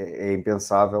é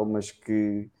impensável, mas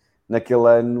que naquele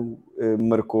ano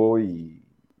marcou e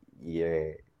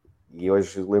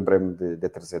hoje lembrei-me de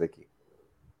trazer aqui.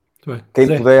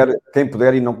 Quem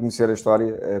puder e não conhecer a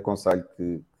história, aconselho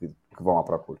que vão à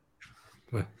procura.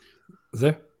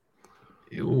 Zé?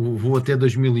 Eu vou até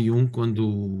 2001,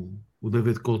 quando o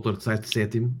David Coulthard sai de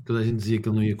sétimo. Toda a gente dizia que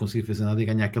ele não ia conseguir fazer nada e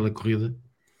ganhar aquela corrida.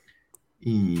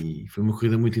 E foi uma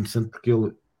corrida muito interessante, porque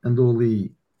ele andou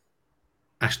ali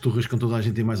às turras com toda a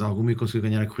gente e mais alguma e conseguiu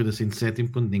ganhar a corrida assim de sétimo,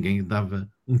 quando ninguém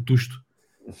dava um tusto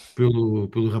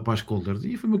pelo rapaz Coulthard.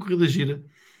 E foi uma corrida gira.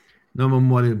 Não é uma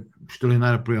memória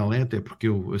extraordinária para ele, até porque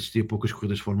eu assisti a poucas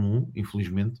corridas de Fórmula 1,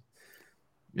 infelizmente.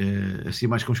 Assisti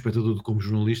mais como espectador do que como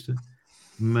jornalista,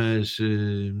 mas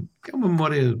é uma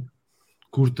memória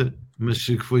curta, mas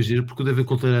que foi giro, porque o David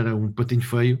Coulthard era um patinho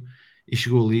feio e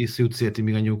chegou ali, saiu de sétimo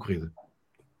e ganhou a corrida.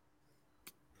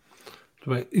 Muito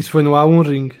bem. Isso foi no A1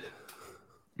 Ring.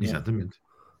 Exatamente.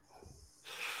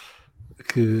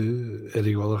 Que era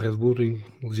igual a Red Bull Ring,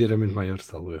 ligeiramente maior,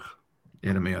 salvo erro.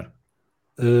 Era maior.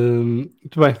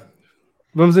 Muito bem.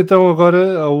 Vamos então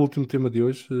agora ao último tema de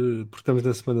hoje, porque estamos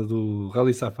na semana do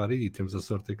Rally Safari e temos a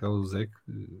sorte de cá o Zé,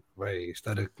 que vai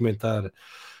estar a comentar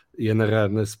e a narrar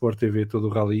na Sport TV todo o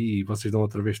rally, e vocês dão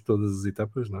outra vez todas as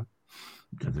etapas, não é?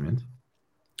 Exatamente.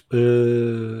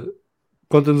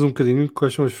 Conta-nos um bocadinho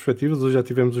quais são as perspectivas. Hoje já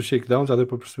tivemos o shakedown, já deu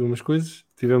para perceber umas coisas.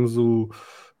 Tivemos o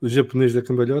japonês da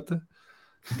cambalhota.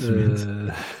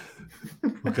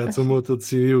 O Katsumoto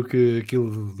decidiu que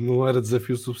aquilo não era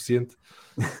desafio suficiente,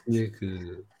 tinha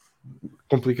que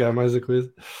complicar mais a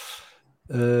coisa.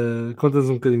 Conta-nos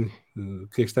um bocadinho o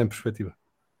que é que está em perspectiva.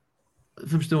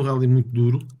 Vamos ter um rally muito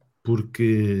duro,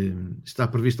 porque está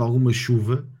prevista alguma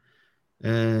chuva,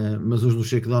 mas hoje no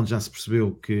shakedown já se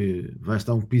percebeu que vai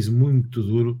estar um piso muito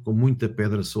duro, com muita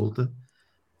pedra solta.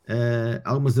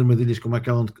 Algumas armadilhas, como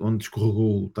aquela onde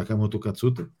escorregou o Takamoto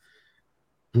Katsuta,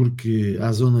 porque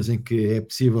há zonas em que é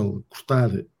possível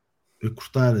cortar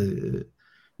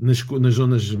nas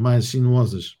zonas mais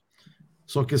sinuosas,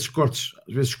 só que esses cortes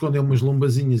às vezes escondem umas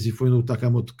lombazinhas, e foi no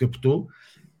Takamoto que captou.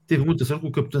 Teve muita sorte,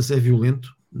 o capitão é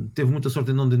violento, teve muita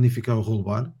sorte em não danificar o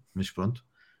rollbar, mas pronto,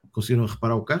 conseguiram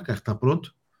reparar o carro está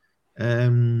pronto.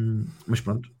 Mas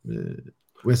pronto,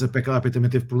 o SAPKLAP também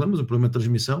teve problemas, um problema de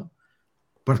transmissão,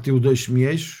 partiu 2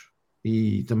 semi-eixos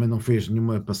e também não fez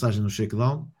nenhuma passagem no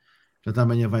shakedown. Portanto,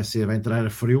 amanhã vai entrar a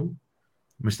frio,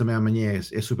 mas também amanhã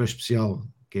é super especial,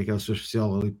 que é aquela super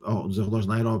especial ali dos arredores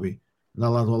de Nairobi, dá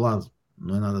lado a lado,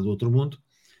 não é nada do outro mundo.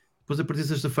 Depois, a partir de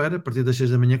sexta-feira, a partir das 6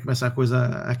 da manhã, começa a coisa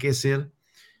a aquecer,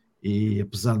 e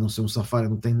apesar de não ser um safari,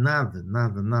 não tem nada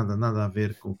a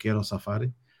ver com o que era o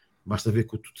safari. Basta ver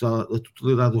que a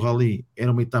totalidade do rally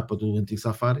era uma etapa do antigo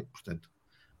safari, portanto,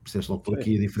 percebes logo por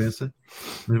aqui a diferença,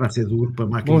 mas vai ser duro para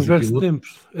máquinas Bons e velhos pilotos.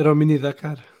 tempos, era o mini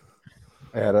Dakar.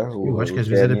 Eu acho que às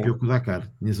vezes era pior que o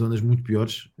Dakar, tinha zonas muito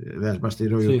piores. Aliás, basta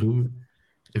ir ao YouTube,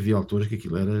 havia alturas que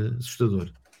aquilo era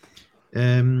assustador.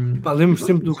 Lembro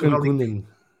sempre do Cancún.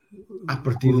 À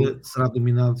partida será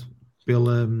dominado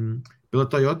pela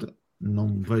Toyota.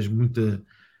 Não vejo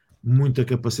muita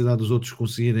capacidade dos outros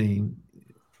conseguirem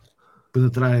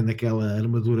penetrarem naquela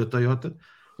armadura Toyota.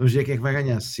 Vamos ver quem é que vai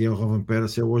ganhar, se é o Rovanpera,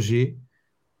 se é o OG,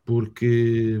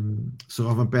 porque se o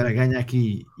Rovanpera ganha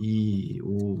aqui e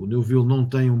o Neuville não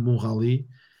tem um bom rally,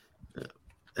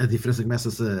 a diferença começa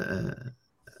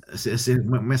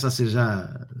a ser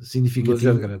já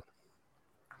significativa. Demasiado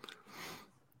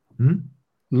grande.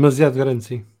 Demasiado grande,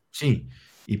 sim. Sim,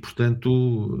 e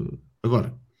portanto,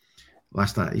 agora, lá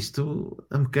está,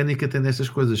 a mecânica tem destas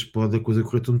coisas, pode a coisa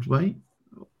correr tudo muito bem,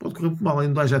 pode correr muito mal. A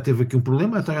Hyundai já teve aqui um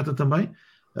problema, a Toyota também,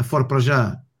 a Ford para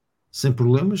já sem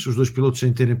problemas, os dois pilotos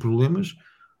sem terem problemas,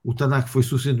 o Tanaka foi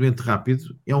suficientemente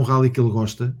rápido, é um rally que ele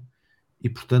gosta, e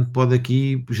portanto pode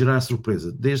aqui gerar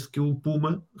surpresa, desde que o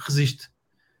Puma resiste.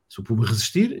 Se o Puma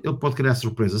resistir, ele pode criar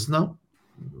surpresa, senão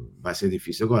vai ser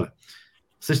difícil. Agora,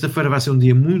 sexta-feira vai ser um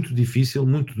dia muito difícil,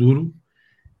 muito duro,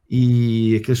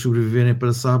 e aqueles sobreviverem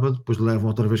para sábado, depois levam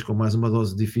outra vez com mais uma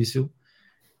dose difícil,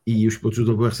 e os pilotos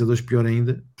do WRC2 pior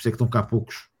ainda, por isso é que estão cá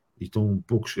poucos, e estão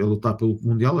poucos a lutar pelo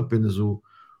Mundial, apenas o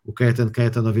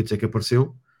Kajetanovic é que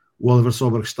apareceu, o Oliver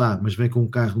Sober está, mas vem com um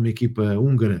carro de uma equipa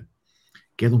húngara,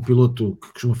 que é de um piloto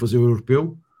que costuma fazer o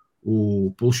europeu,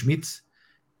 o Paul Schmitz,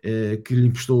 que lhe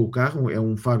emprestou o carro, é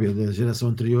um Fábio da geração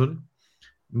anterior,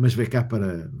 mas vai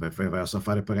ao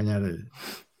Safari para ganhar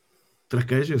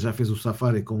traquejo. Ele já fez o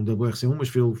Safari com o WRC1, mas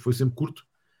foi sempre curto,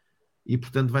 e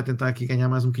portanto vai tentar aqui ganhar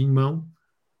mais um bocadinho de mão,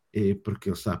 porque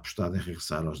ele está apostado em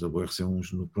regressar aos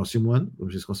WRC1s no próximo ano.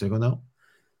 Vamos ver se consegue ou não.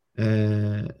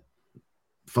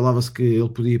 Falava-se que ele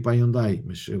podia ir para a Hyundai,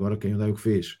 mas agora que a Hyundai o que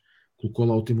fez, colocou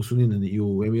lá o Timo Suninen e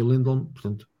o Emil Lindholm,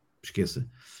 portanto esqueça.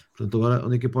 Portanto, agora a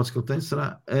única hipótese que ele tem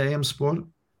será a M-Sport.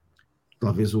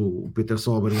 Talvez o Peter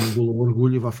Sauber engula o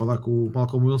orgulho e vá falar com o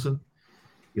Malcolm Wilson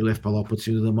e leve para lá o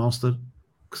patrocínio da Monster,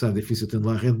 que será difícil tendo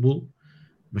lá a Red Bull,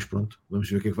 mas pronto, vamos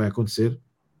ver o que é que vai acontecer.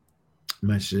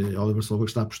 Mas Oliver Solberg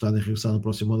está apostado em regressar no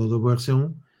próximo ano do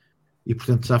WRC1, e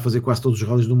portanto está a fazer quase todos os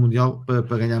rallies do Mundial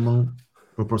para ganhar mão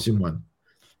para o próximo ano.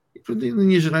 E portanto, em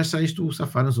linhas gerais, está isto o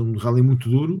Safari, um rally muito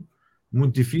duro,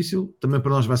 muito difícil. Também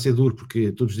para nós vai ser duro,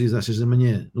 porque todos os dias às 6 da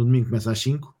manhã, no domingo começa às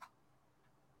 5,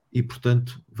 e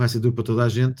portanto vai ser duro para toda a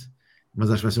gente, mas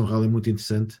acho que vai ser um rally muito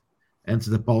interessante antes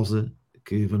da pausa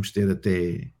que vamos ter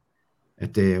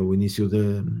até o início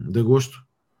de agosto,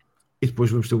 e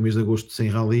depois vamos ter o mês de agosto sem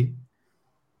rally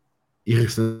e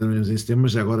regressaremos em setembro,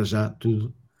 mas agora já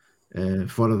tudo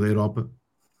fora da Europa,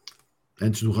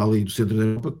 antes do rally do centro da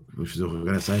Europa. Vamos fazer o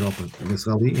regresso à Europa nesse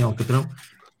rally em Alcatrão,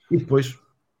 e depois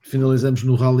finalizamos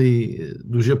no rally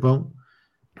do Japão,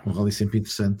 um rally sempre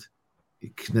interessante, e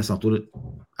que nessa altura,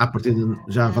 à partida,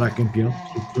 já haverá campeão,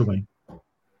 se tudo bem.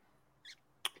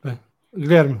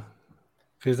 Guilherme,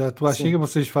 fez a tua chega,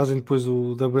 vocês fazem depois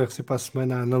o WRC para a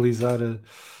semana a analisar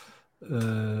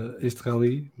este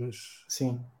rally, mas...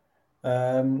 Sim,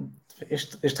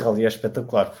 Este rally é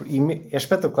espetacular. E é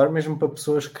espetacular mesmo para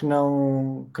pessoas que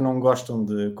não gostam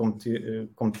de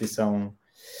competição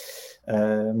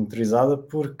motorizada,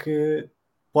 porque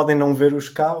podem não ver os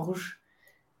carros,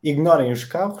 ignorem os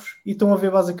carros e estão a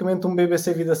ver basicamente um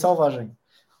BBC Vida Selvagem,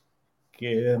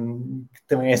 que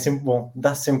também é sempre bom,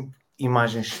 dá sempre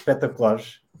imagens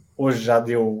espetaculares. Hoje já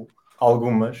deu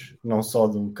algumas, não só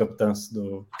do capitance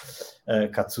do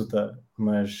Katsuta,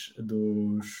 mas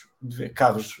de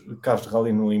carros de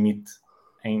rally no limite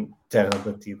em terra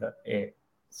batida. É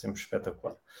sempre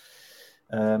espetacular.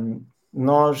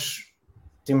 Nós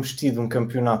temos tido um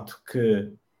campeonato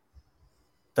que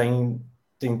tem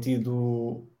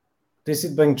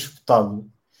sido bem disputado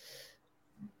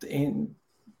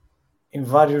em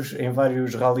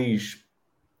vários rallies.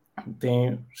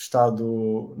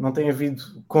 Não tem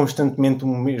havido constantemente o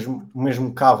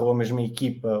mesmo carro, ou a mesma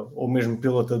equipa, ou o mesmo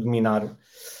piloto a dominar,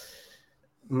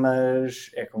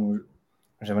 mas é como o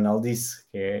Jamanel disse,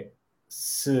 que é,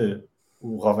 se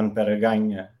o Rovanperä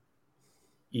ganha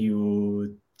e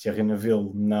o Thierry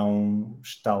Neuville não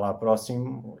está lá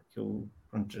próximo, aquilo,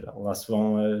 pronto, lá se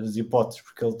vão as hipóteses,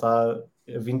 porque ele está a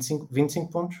 25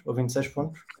 pontos ou 26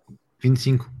 pontos?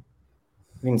 25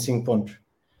 pontos.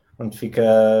 Onde fica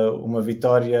uma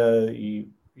vitória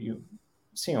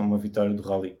sim, uma vitória do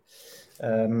rally.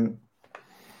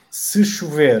 Se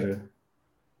chover,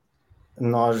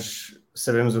 nós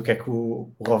sabemos o que é que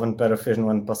o Rovanperä fez no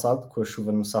ano passado, com a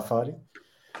chuva no Safari.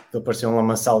 Ele parecia um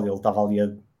lamaçal e ele estava ali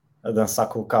a dançar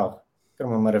com o carro, que era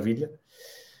uma maravilha.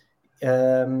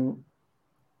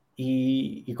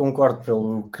 E concordo,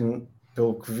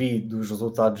 pelo que vi dos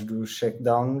resultados dos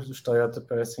checkdowns, os Toyota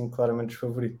parecem claramente os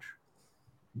favoritos.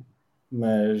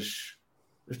 Mas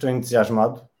estou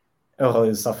entusiasmado. É o Rally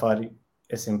do Safari,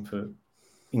 é sempre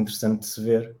interessante de se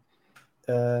ver.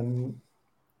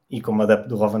 E como adepto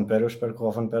do Rovanperä, eu espero que o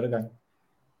Rovanperä ganhe.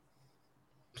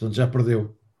 Portanto, já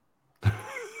perdeu.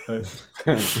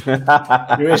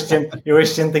 Eu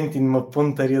este ano tenho tido uma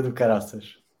pontaria do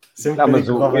caraças. Sempre mas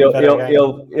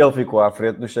ele ficou à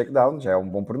frente no shakedown, já é um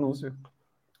bom pronúncio.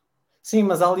 Sim,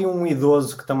 mas há ali um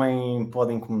idoso que também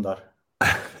pode incomodar.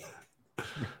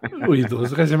 O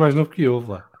idoso, o gajo é mais novo que eu,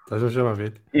 lá. Estás a chamar a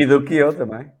ver? E do que eu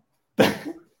também.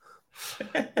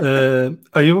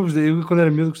 Eu quando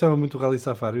era miúdo gostava muito do Rally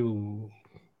Safari,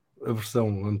 a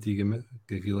versão antiga,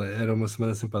 que aquilo era uma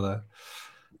semana sempre a dar.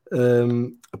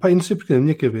 Eu não sei porque na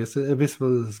minha cabeça, a ver se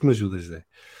me ajudas, Zé.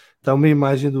 Está uma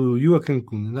imagem do Joachim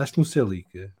Kuhn, acho que no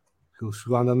Celica. Ele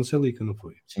chegou a andar no Celica, não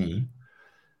foi? Sim.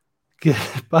 Que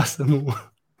passa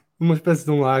numa espécie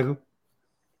de um lago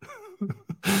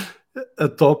a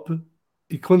top,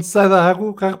 e quando sai da água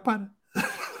o carro para.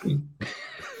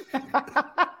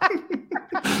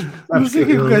 Não sei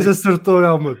que o gajo acertou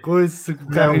alguma coisa, se o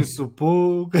carro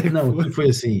ensopou. Não, foi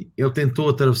assim. Ele tentou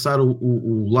atravessar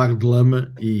o lago de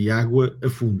lama e água a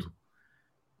fundo.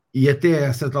 E até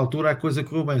a certa altura a coisa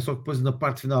correu bem, só que depois na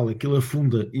parte final aquilo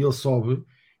afunda e ele sobe,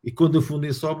 e quando afunda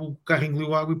e sobe o carro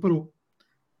engoliu água e parou.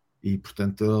 E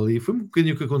portanto ali foi um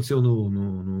bocadinho o que aconteceu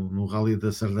no Rally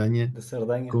da Sardenha,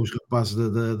 com os rapazes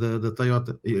da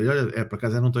Toyota. E olha, por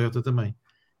acaso era um Toyota também.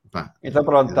 Pá, então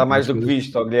pronto, está mais do que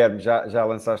visto, Guilherme, já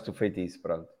lançaste o feitiço,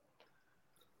 pronto.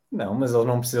 Não, mas eles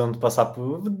não precisam de passar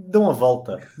por... Dão a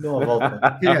volta.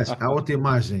 Aliás, há outra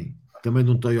imagem também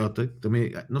de um Toyota,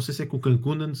 também, não sei se é com o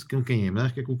Cancunan, com quem é, mas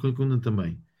acho que é com o Cancunan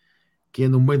também, que é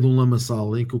no meio de um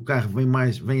lamaçal em que o carro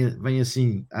vem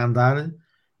assim a andar,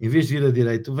 em vez de ir a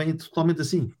direito, vem totalmente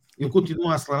assim. Eu continuo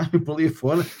a acelerar por ali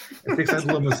fora, até que sai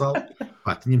do lamaçal.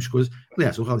 Pá, tínhamos coisas...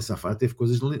 Aliás, o Rally Safari teve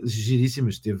coisas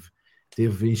giríssimas,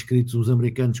 teve inscritos uns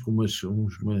americanos com uns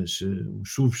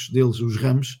SUVs deles, os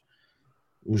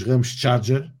Rams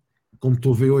Charger, com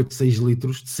motor V8 6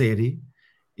 litros de série,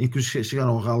 em que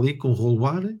chegaram ao rally com roll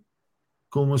bar,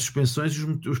 com as suspensões,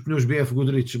 os pneus BF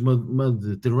Goodrich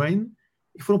Mud Terrain,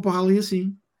 e foram para o rally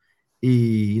assim.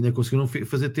 E ainda conseguiram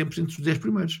fazer tempos entre os 10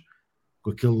 primeiros. Com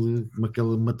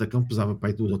aquele matacão que pesava para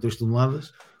aí 2 ou 3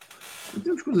 toneladas. E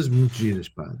temos coisas muito giras,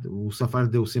 pá. O Safari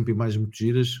deu sempre imagens muito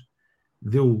giras,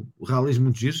 deu rallies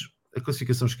muito giros. A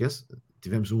classificação esquece.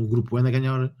 Tivemos um grupo N a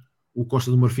ganhar o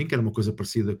Costa do Marfim, que era uma coisa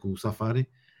parecida com o Safari,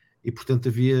 e portanto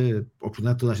havia a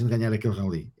oportunidade de toda a gente ganhar aquele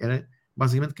rally. Era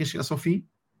basicamente quem chegasse ao fim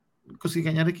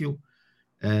conseguia ganhar aquilo.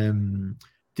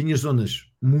 Tinha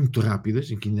zonas muito rápidas,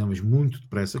 em que andavas muito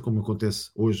depressa, como acontece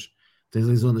hoje. Tens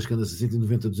ali zonas que andas a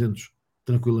 190, 200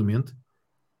 tranquilamente,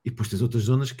 e depois tens outras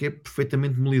zonas que é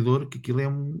perfeitamente demolidor, que aquilo é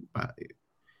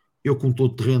eu com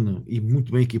todo o terreno e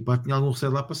muito bem equipado tinha algum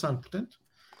receio de lá passar, portanto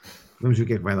vamos ver o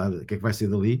que é que vai dar, o que é que vai ser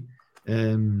dali.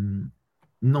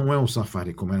 Não é um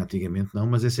Safari como era antigamente, não,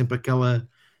 mas é sempre aquela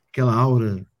aquela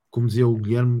aura, como dizia o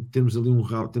Guilherme, temos ali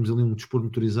um desporto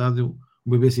motorizado,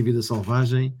 um bebê sem vida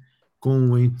selvagem,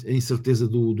 com a incerteza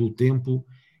do tempo.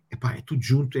 Epá, é tudo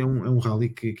junto, é um rally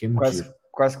que é muito giro.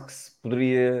 Quase que se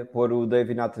poderia pôr o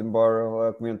David Attenborough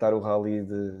a comentar o rally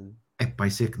de... Epá,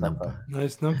 isso é que não, pá. Não é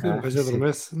isso não, que o gajo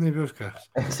adormece, nem vê os carros.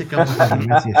 Isso é que é uma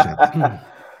convivência chata.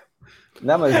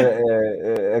 Não, mas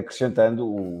acrescentando,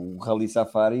 o Rally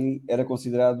Safari era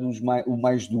considerado o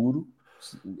mais duro,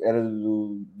 era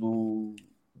do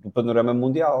panorama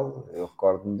mundial. Eu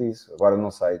recordo-me disso. Agora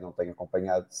não sei, não tenho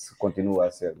acompanhado se continua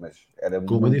a ser, mas era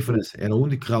Com uma diferença, era o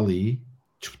único rally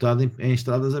disputado em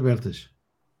estradas abertas.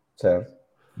 Certo.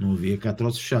 Não havia cá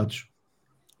troços fechados.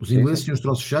 Os ingleses tinham os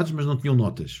troços fechados, mas não tinham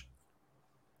notas.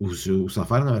 O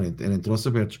Safari não era em troços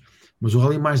abertos. Mas o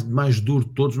rally mais duro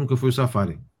de todos nunca foi o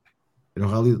Safari. Era o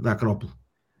rally da Acrópole.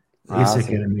 Esse é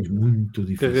que era mesmo muito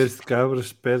difícil. Carreiras de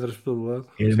cabras, pedras pelo lado.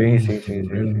 Era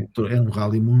muito duro. Era um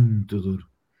rally muito duro.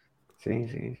 Sim.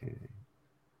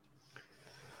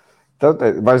 Então,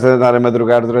 vais andar a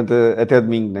madrugar até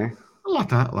domingo, né? Lá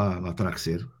está, lá terá que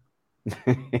ser.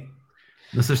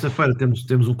 Na sexta-feira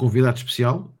temos um convidado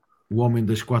especial, o homem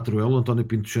das 4L, o António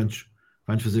Pinto Santos,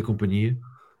 vai-nos fazer companhia.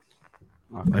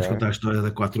 Vai-nos contar a história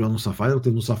da 4L no Safari. Ele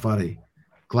teve no Safari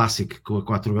Classic com a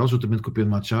 4L, juntamente com o Pedro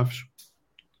Matos Chaves.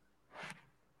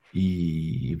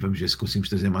 E vamos ver se conseguimos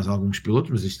trazer mais alguns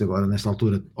pilotos, mas isto agora, nesta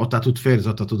altura, ou está tudo de férias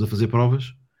ou está tudo a fazer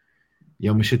provas, e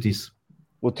é uma chatice.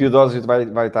 O Teodósio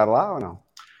vai estar lá ou não?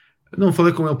 Não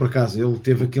falei com ele por acaso, ele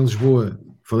esteve aqui em Lisboa,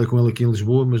 falei com ele aqui em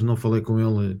Lisboa, mas não falei com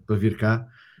ele para vir cá.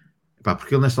 Epá,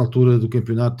 porque ele nesta altura do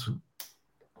campeonato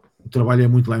o trabalho é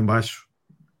muito lá em baixo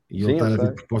e ele está a vir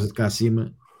de propósito cá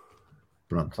acima.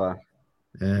 Pronto. Claro.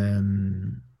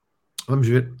 Vamos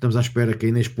ver, estamos à espera que a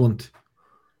Inês Ponte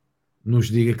nos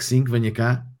diga que sim, que venha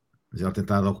cá, mas ela tem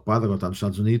estado ocupada, agora está nos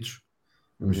Estados Unidos.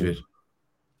 Vamos ver.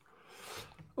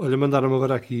 Olha, mandaram-me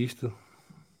agora aqui isto.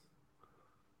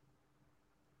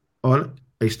 Ora,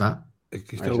 aí está.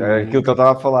 Aqui está aquilo que eu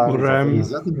estava a falar. O Ram,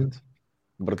 exatamente.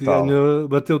 Brutal.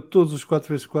 Bateu todos os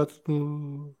 4x4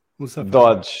 no Safari.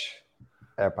 Dodge.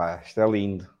 Epá, isto é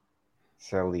lindo.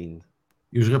 Isso é lindo.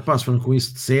 E os rapazes foram com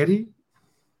isso de série,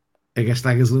 a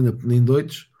gastar gasolina nem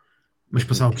doidos, mas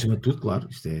passavam por cima de tudo, claro.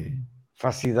 Isto é...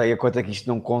 Faço ideia quanto é que isto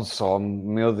não consome,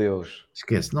 meu Deus.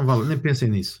 Esquece, não vale, nem pensem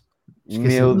nisso.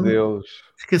 Deus.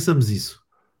 Esqueçamos isso.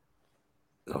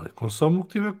 Olha, consome o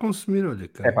que tiver a consumir, olha,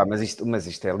 cara. Epá, mas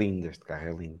isto é lindo, este carro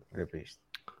é lindo. Olha para isto.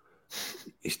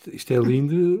 Isto é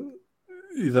lindo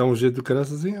e dá um jeito do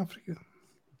caraças em África.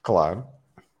 Claro.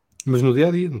 Mas no dia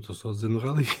a dia, não estou só a dizer no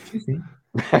rally. Sim.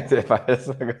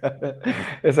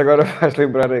 Essa agora faz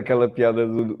lembrar aquela piada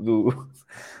do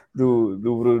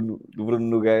Bruno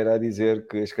Nogueira a dizer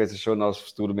que as coisas são o nosso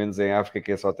futuro, menos em África,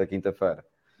 que é só até quinta-feira.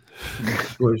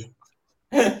 Pois.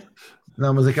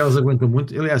 Não, mas aquelas aguentam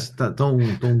muito. Aliás, estão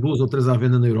 2 ou 3 à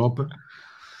venda na Europa,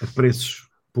 a preços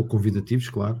pouco convidativos,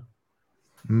 claro.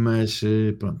 Mas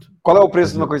pronto. Qual é o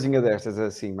preço de uma coisinha destas,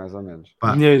 assim, mais ou menos?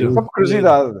 Dinheiro. Só por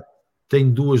curiosidade.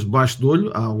 Tenho 2 debaixo do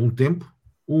olho há algum tempo.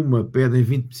 Uma pedem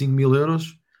 25 mil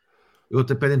euros, a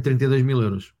outra pedem 32 mil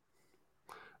euros.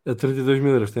 A 32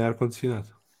 mil euros tem ar-condicionado.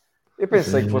 Eu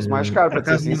pensei que fosse mais caro, para Por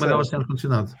acaso, ser nenhuma sincero. delas tem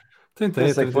ar-condicionado. Tem.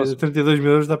 32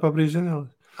 mil euros dá para abrir a janela.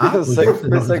 Pensei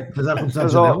que... Faz ar-condicionado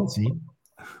de janela, sim.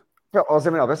 Zé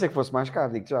Manuel, pensei que fosse mais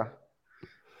caro, digo já.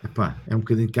 Epá, é um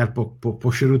bocadinho caro para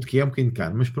o charuto que é um bocadinho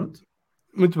caro, mas pronto.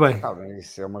 Muito bem. Bem,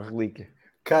 isso é uma relíquia.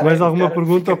 Mais alguma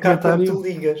pergunta ou comentário? Tu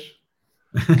ligas.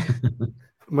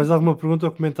 Mais alguma pergunta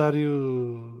ou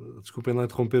comentário? Desculpem lá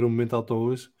interromper o momento alto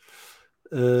hoje.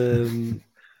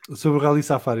 Sobre o Rally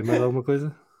Safari, mais alguma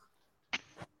coisa?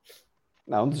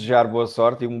 Não, desejar boa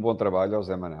sorte e um bom trabalho ao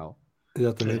Zé Manuel.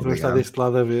 Exatamente, vamos Obrigado. estar deste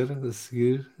lado a ver, a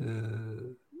seguir,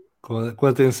 com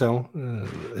atenção,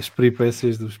 as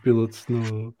peripécias dos pilotos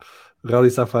no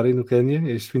Rally Safari no Quênia,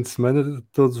 este fim de semana,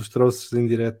 todos os troços em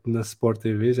direto na Sport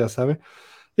TV, já sabem.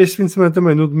 Este fim de semana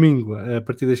também, no domingo, a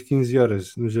partir das 15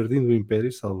 horas, no Jardim do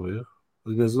Império, salvo erro,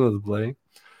 ali na zona de Belém,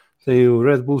 tem o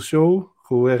Red Bull Show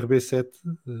com o RB7,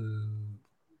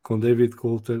 com David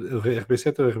Coulter, o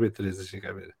RB7 ou o RB3, deixa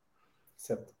eu ver.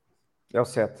 7. É o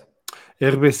 7.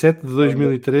 RB7 de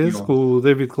 2013 com o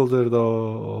David Coulter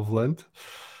ao volante,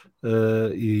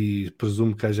 e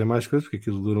presumo que haja mais coisas, porque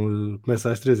aquilo começa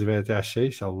às 13 e vai até às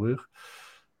 6, salvo erro.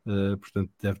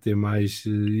 Portanto deve ter mais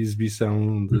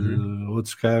exibição de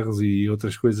outros carros e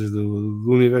outras coisas do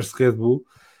universo de Red Bull,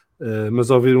 mas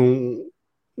ao ouvir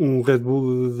um Red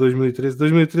Bull de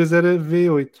 2013 era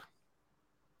V8.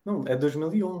 Não, é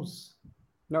 2011.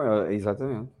 Não,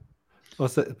 exatamente. Ou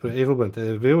seja, é irrelevante,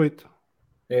 é V8.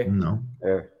 É. Não.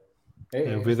 É.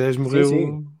 O V10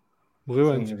 morreu Morreu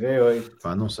Sim, antes. V8.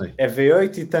 Pá, não sei. É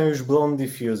V8 e tem os blown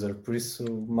diffuser, por isso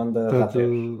manda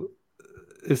rateros. Portanto,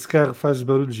 esse carro faz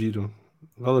barulho giro.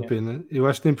 Vale a pena. Eu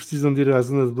acho que nem precisam de ir à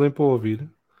zona de Belém para ouvir.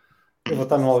 Eu vou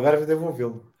estar no Algarve e devo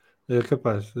ouvi-lo. É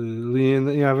capaz. Ali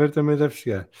em Aveiro também deve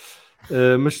chegar.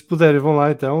 Mas se puderem, vão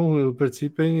lá então,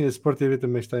 participem. A Sport TV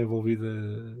também está envolvida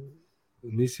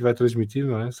nisso e vai transmitir,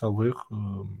 não é? Salvo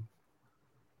erro.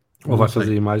 Ou vai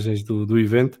fazer imagens do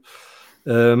evento.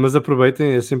 Mas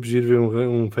aproveitem, é sempre giro ver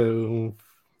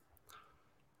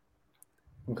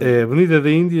é Avenida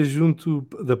da Índia junto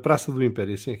da Praça do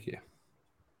Império, assim é que é.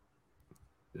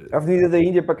 A Avenida da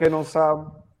Índia, para quem não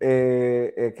sabe,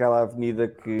 é aquela avenida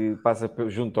que passa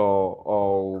junto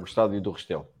ao estádio do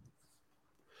Restelo.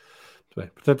 Bem,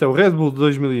 portanto, é o Red Bull de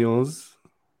 2011,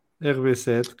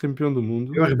 RB7, campeão do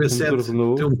mundo. O RB7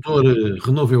 tem um motor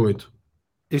Renault V8.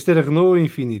 Este era Renault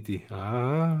Infinity.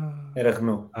 Era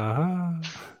Renault.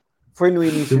 Foi no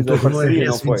início da parceria,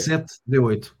 não foi? RS27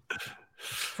 V8.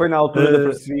 Foi na altura da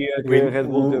parceria que a Red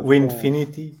Bull teve o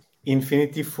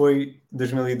Infinity foi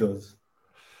 2012.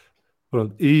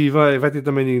 Pronto. E vai ter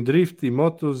também drift e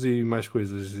motos e mais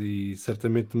coisas. E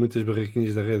certamente muitas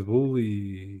barraquinhas da Red Bull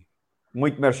e...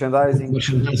 Muito merchandising.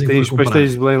 Tem os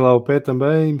pastéis de Belém lá ao pé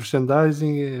também,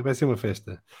 merchandising, vai ser uma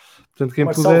festa. Portanto, quem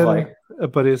puder,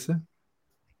 apareça.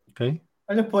 Okay?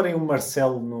 Olha, porem o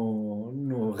Marcelo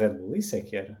no Red Bull, isso é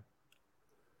que era.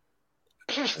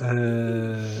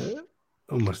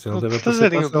 O Marcelo deve aparecer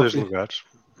para a dois selfie. lugares.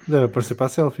 Deve aparecer para a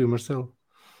selfie, o Marcelo.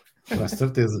 Com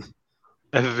certeza.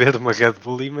 A ver uma Red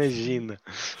Bull, imagina.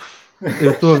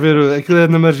 Eu estou a ver, aquilo é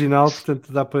na marginal,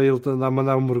 portanto dá para ele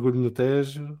mandar um mergulho no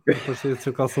Tejo, aparecer o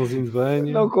seu calçãozinho de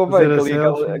banho. Não convém, que ali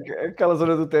aquela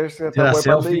zona do Tejo está bem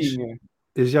para.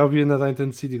 Eu já ouvi nadar em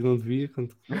tanto sítio que não devia,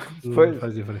 não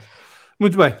faz diferença.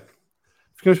 Muito bem,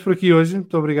 ficamos por aqui hoje.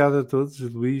 Muito obrigado a todos,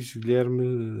 Luís,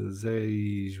 Guilherme, Zé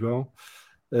e João.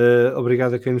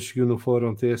 Obrigado a quem nos seguiu no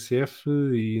fórum TSF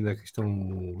e ainda aqui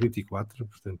estão 24,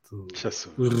 portanto,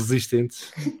 os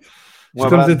resistentes.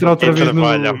 Estamos a entrar outra vez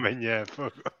amanhã.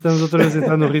 Estamos outra vez a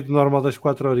entrar no ritmo normal das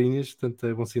 4 horinhas, portanto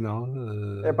é bom sinal.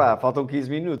 Faltam 15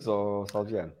 minutos,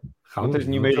 Salviano. Calma, não tens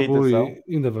nenhuma irritação.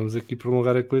 Ainda vamos aqui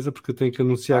prolongar a coisa, porque eu tenho que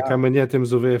anunciar que amanhã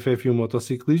temos o VFF e o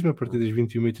motociclismo, a partir das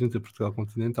 21h30 Portugal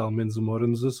Continental, menos uma hora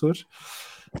nos Açores.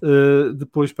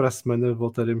 Depois, para a semana,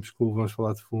 voltaremos com o Vamos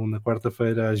Falar de Fundo na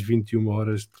quarta-feira, às 21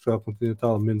 horas de Portugal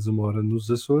Continental, menos uma hora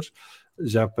nos Açores,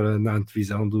 já na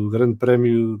antevisão do Grande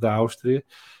Prémio da Áustria,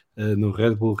 no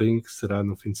Red Bull Ring, que será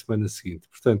no fim de semana seguinte.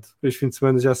 Portanto, este fim de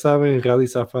semana já sabem, Rally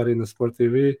Safari na Sport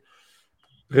TV,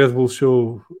 Red Bull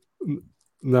Show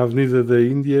na Avenida da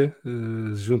Índia,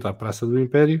 junto à Praça do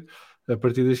Império, a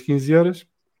partir das 15 horas.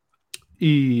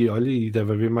 E olha, e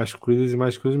deve haver mais corridas e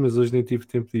mais coisas, mas hoje nem tive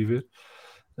tempo de ir ver.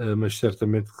 Mas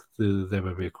certamente que deve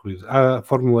haver corridas. Há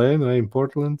Fórmula E, não é? Em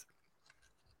Portland.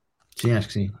 Sim, acho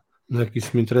que sim. Não é que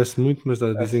isso me interessa muito, mas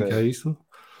dizem que há isso.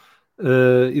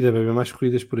 E deve haver mais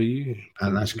corridas por aí.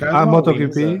 Há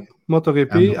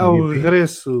MotoGP, ao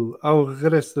regresso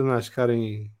da NASCAR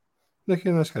em... Onde é que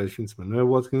é a NASCAR este fim de semana? Não é o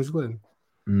Watkins Glen?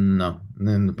 Não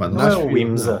é o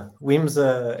IMSA. O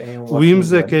IMSA é em o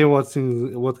IMSA que é o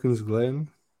Watkins Glen.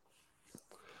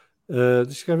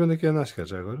 Deixa eu ver onde é que é a NASCAR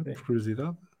já agora, por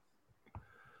curiosidade.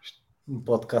 Um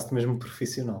podcast mesmo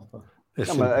profissional. Pá.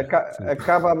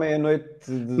 Acaba à meia-noite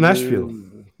de...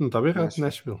 Nashville. Não estava errado,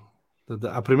 Nashville.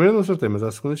 À primeira não acertei, mas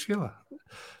à segunda cheguei lá.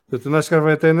 Portanto, a NASCAR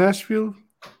vai até Nashville.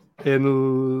 É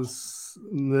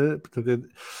portanto,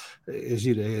 é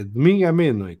giro. É domingo à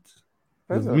meia-noite.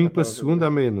 Domingo para segunda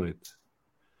à meia-noite.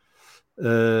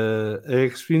 A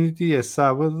Xfinity é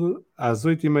sábado às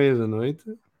 8h30 da noite.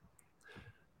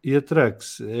 E a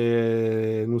Trucks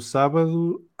é no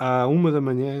sábado à 1 da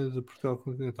manhã de Portugal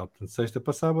Continental. Portanto, sexta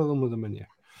para sábado, 1 da manhã.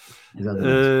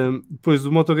 Depois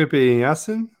o MotoGP em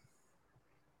Assen.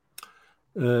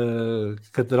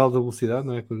 Catedral da Velocidade,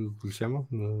 não é que lhe chamam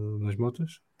nas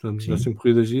motas. Portanto, já sempre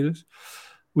corridas giras.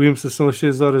 O IMSA são as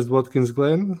 6 horas de Watkins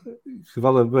Glen, que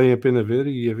vale bem a pena ver,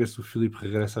 e a ver se o Filipe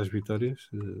regressa às vitórias,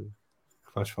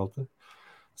 que faz falta.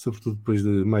 Sobretudo depois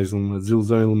de mais uma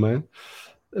desilusão em Le Mans.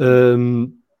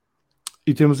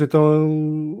 E temos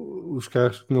então os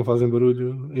carros que não fazem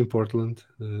barulho em Portland,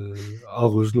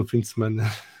 alguns no fim de semana.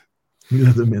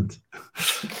 Exatamente.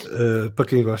 Para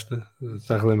quem gosta,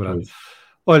 está relembrado.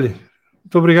 Olha,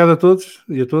 muito obrigado a todos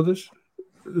e a todas.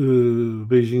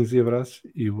 Beijinhos e abraços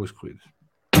e boas corridas.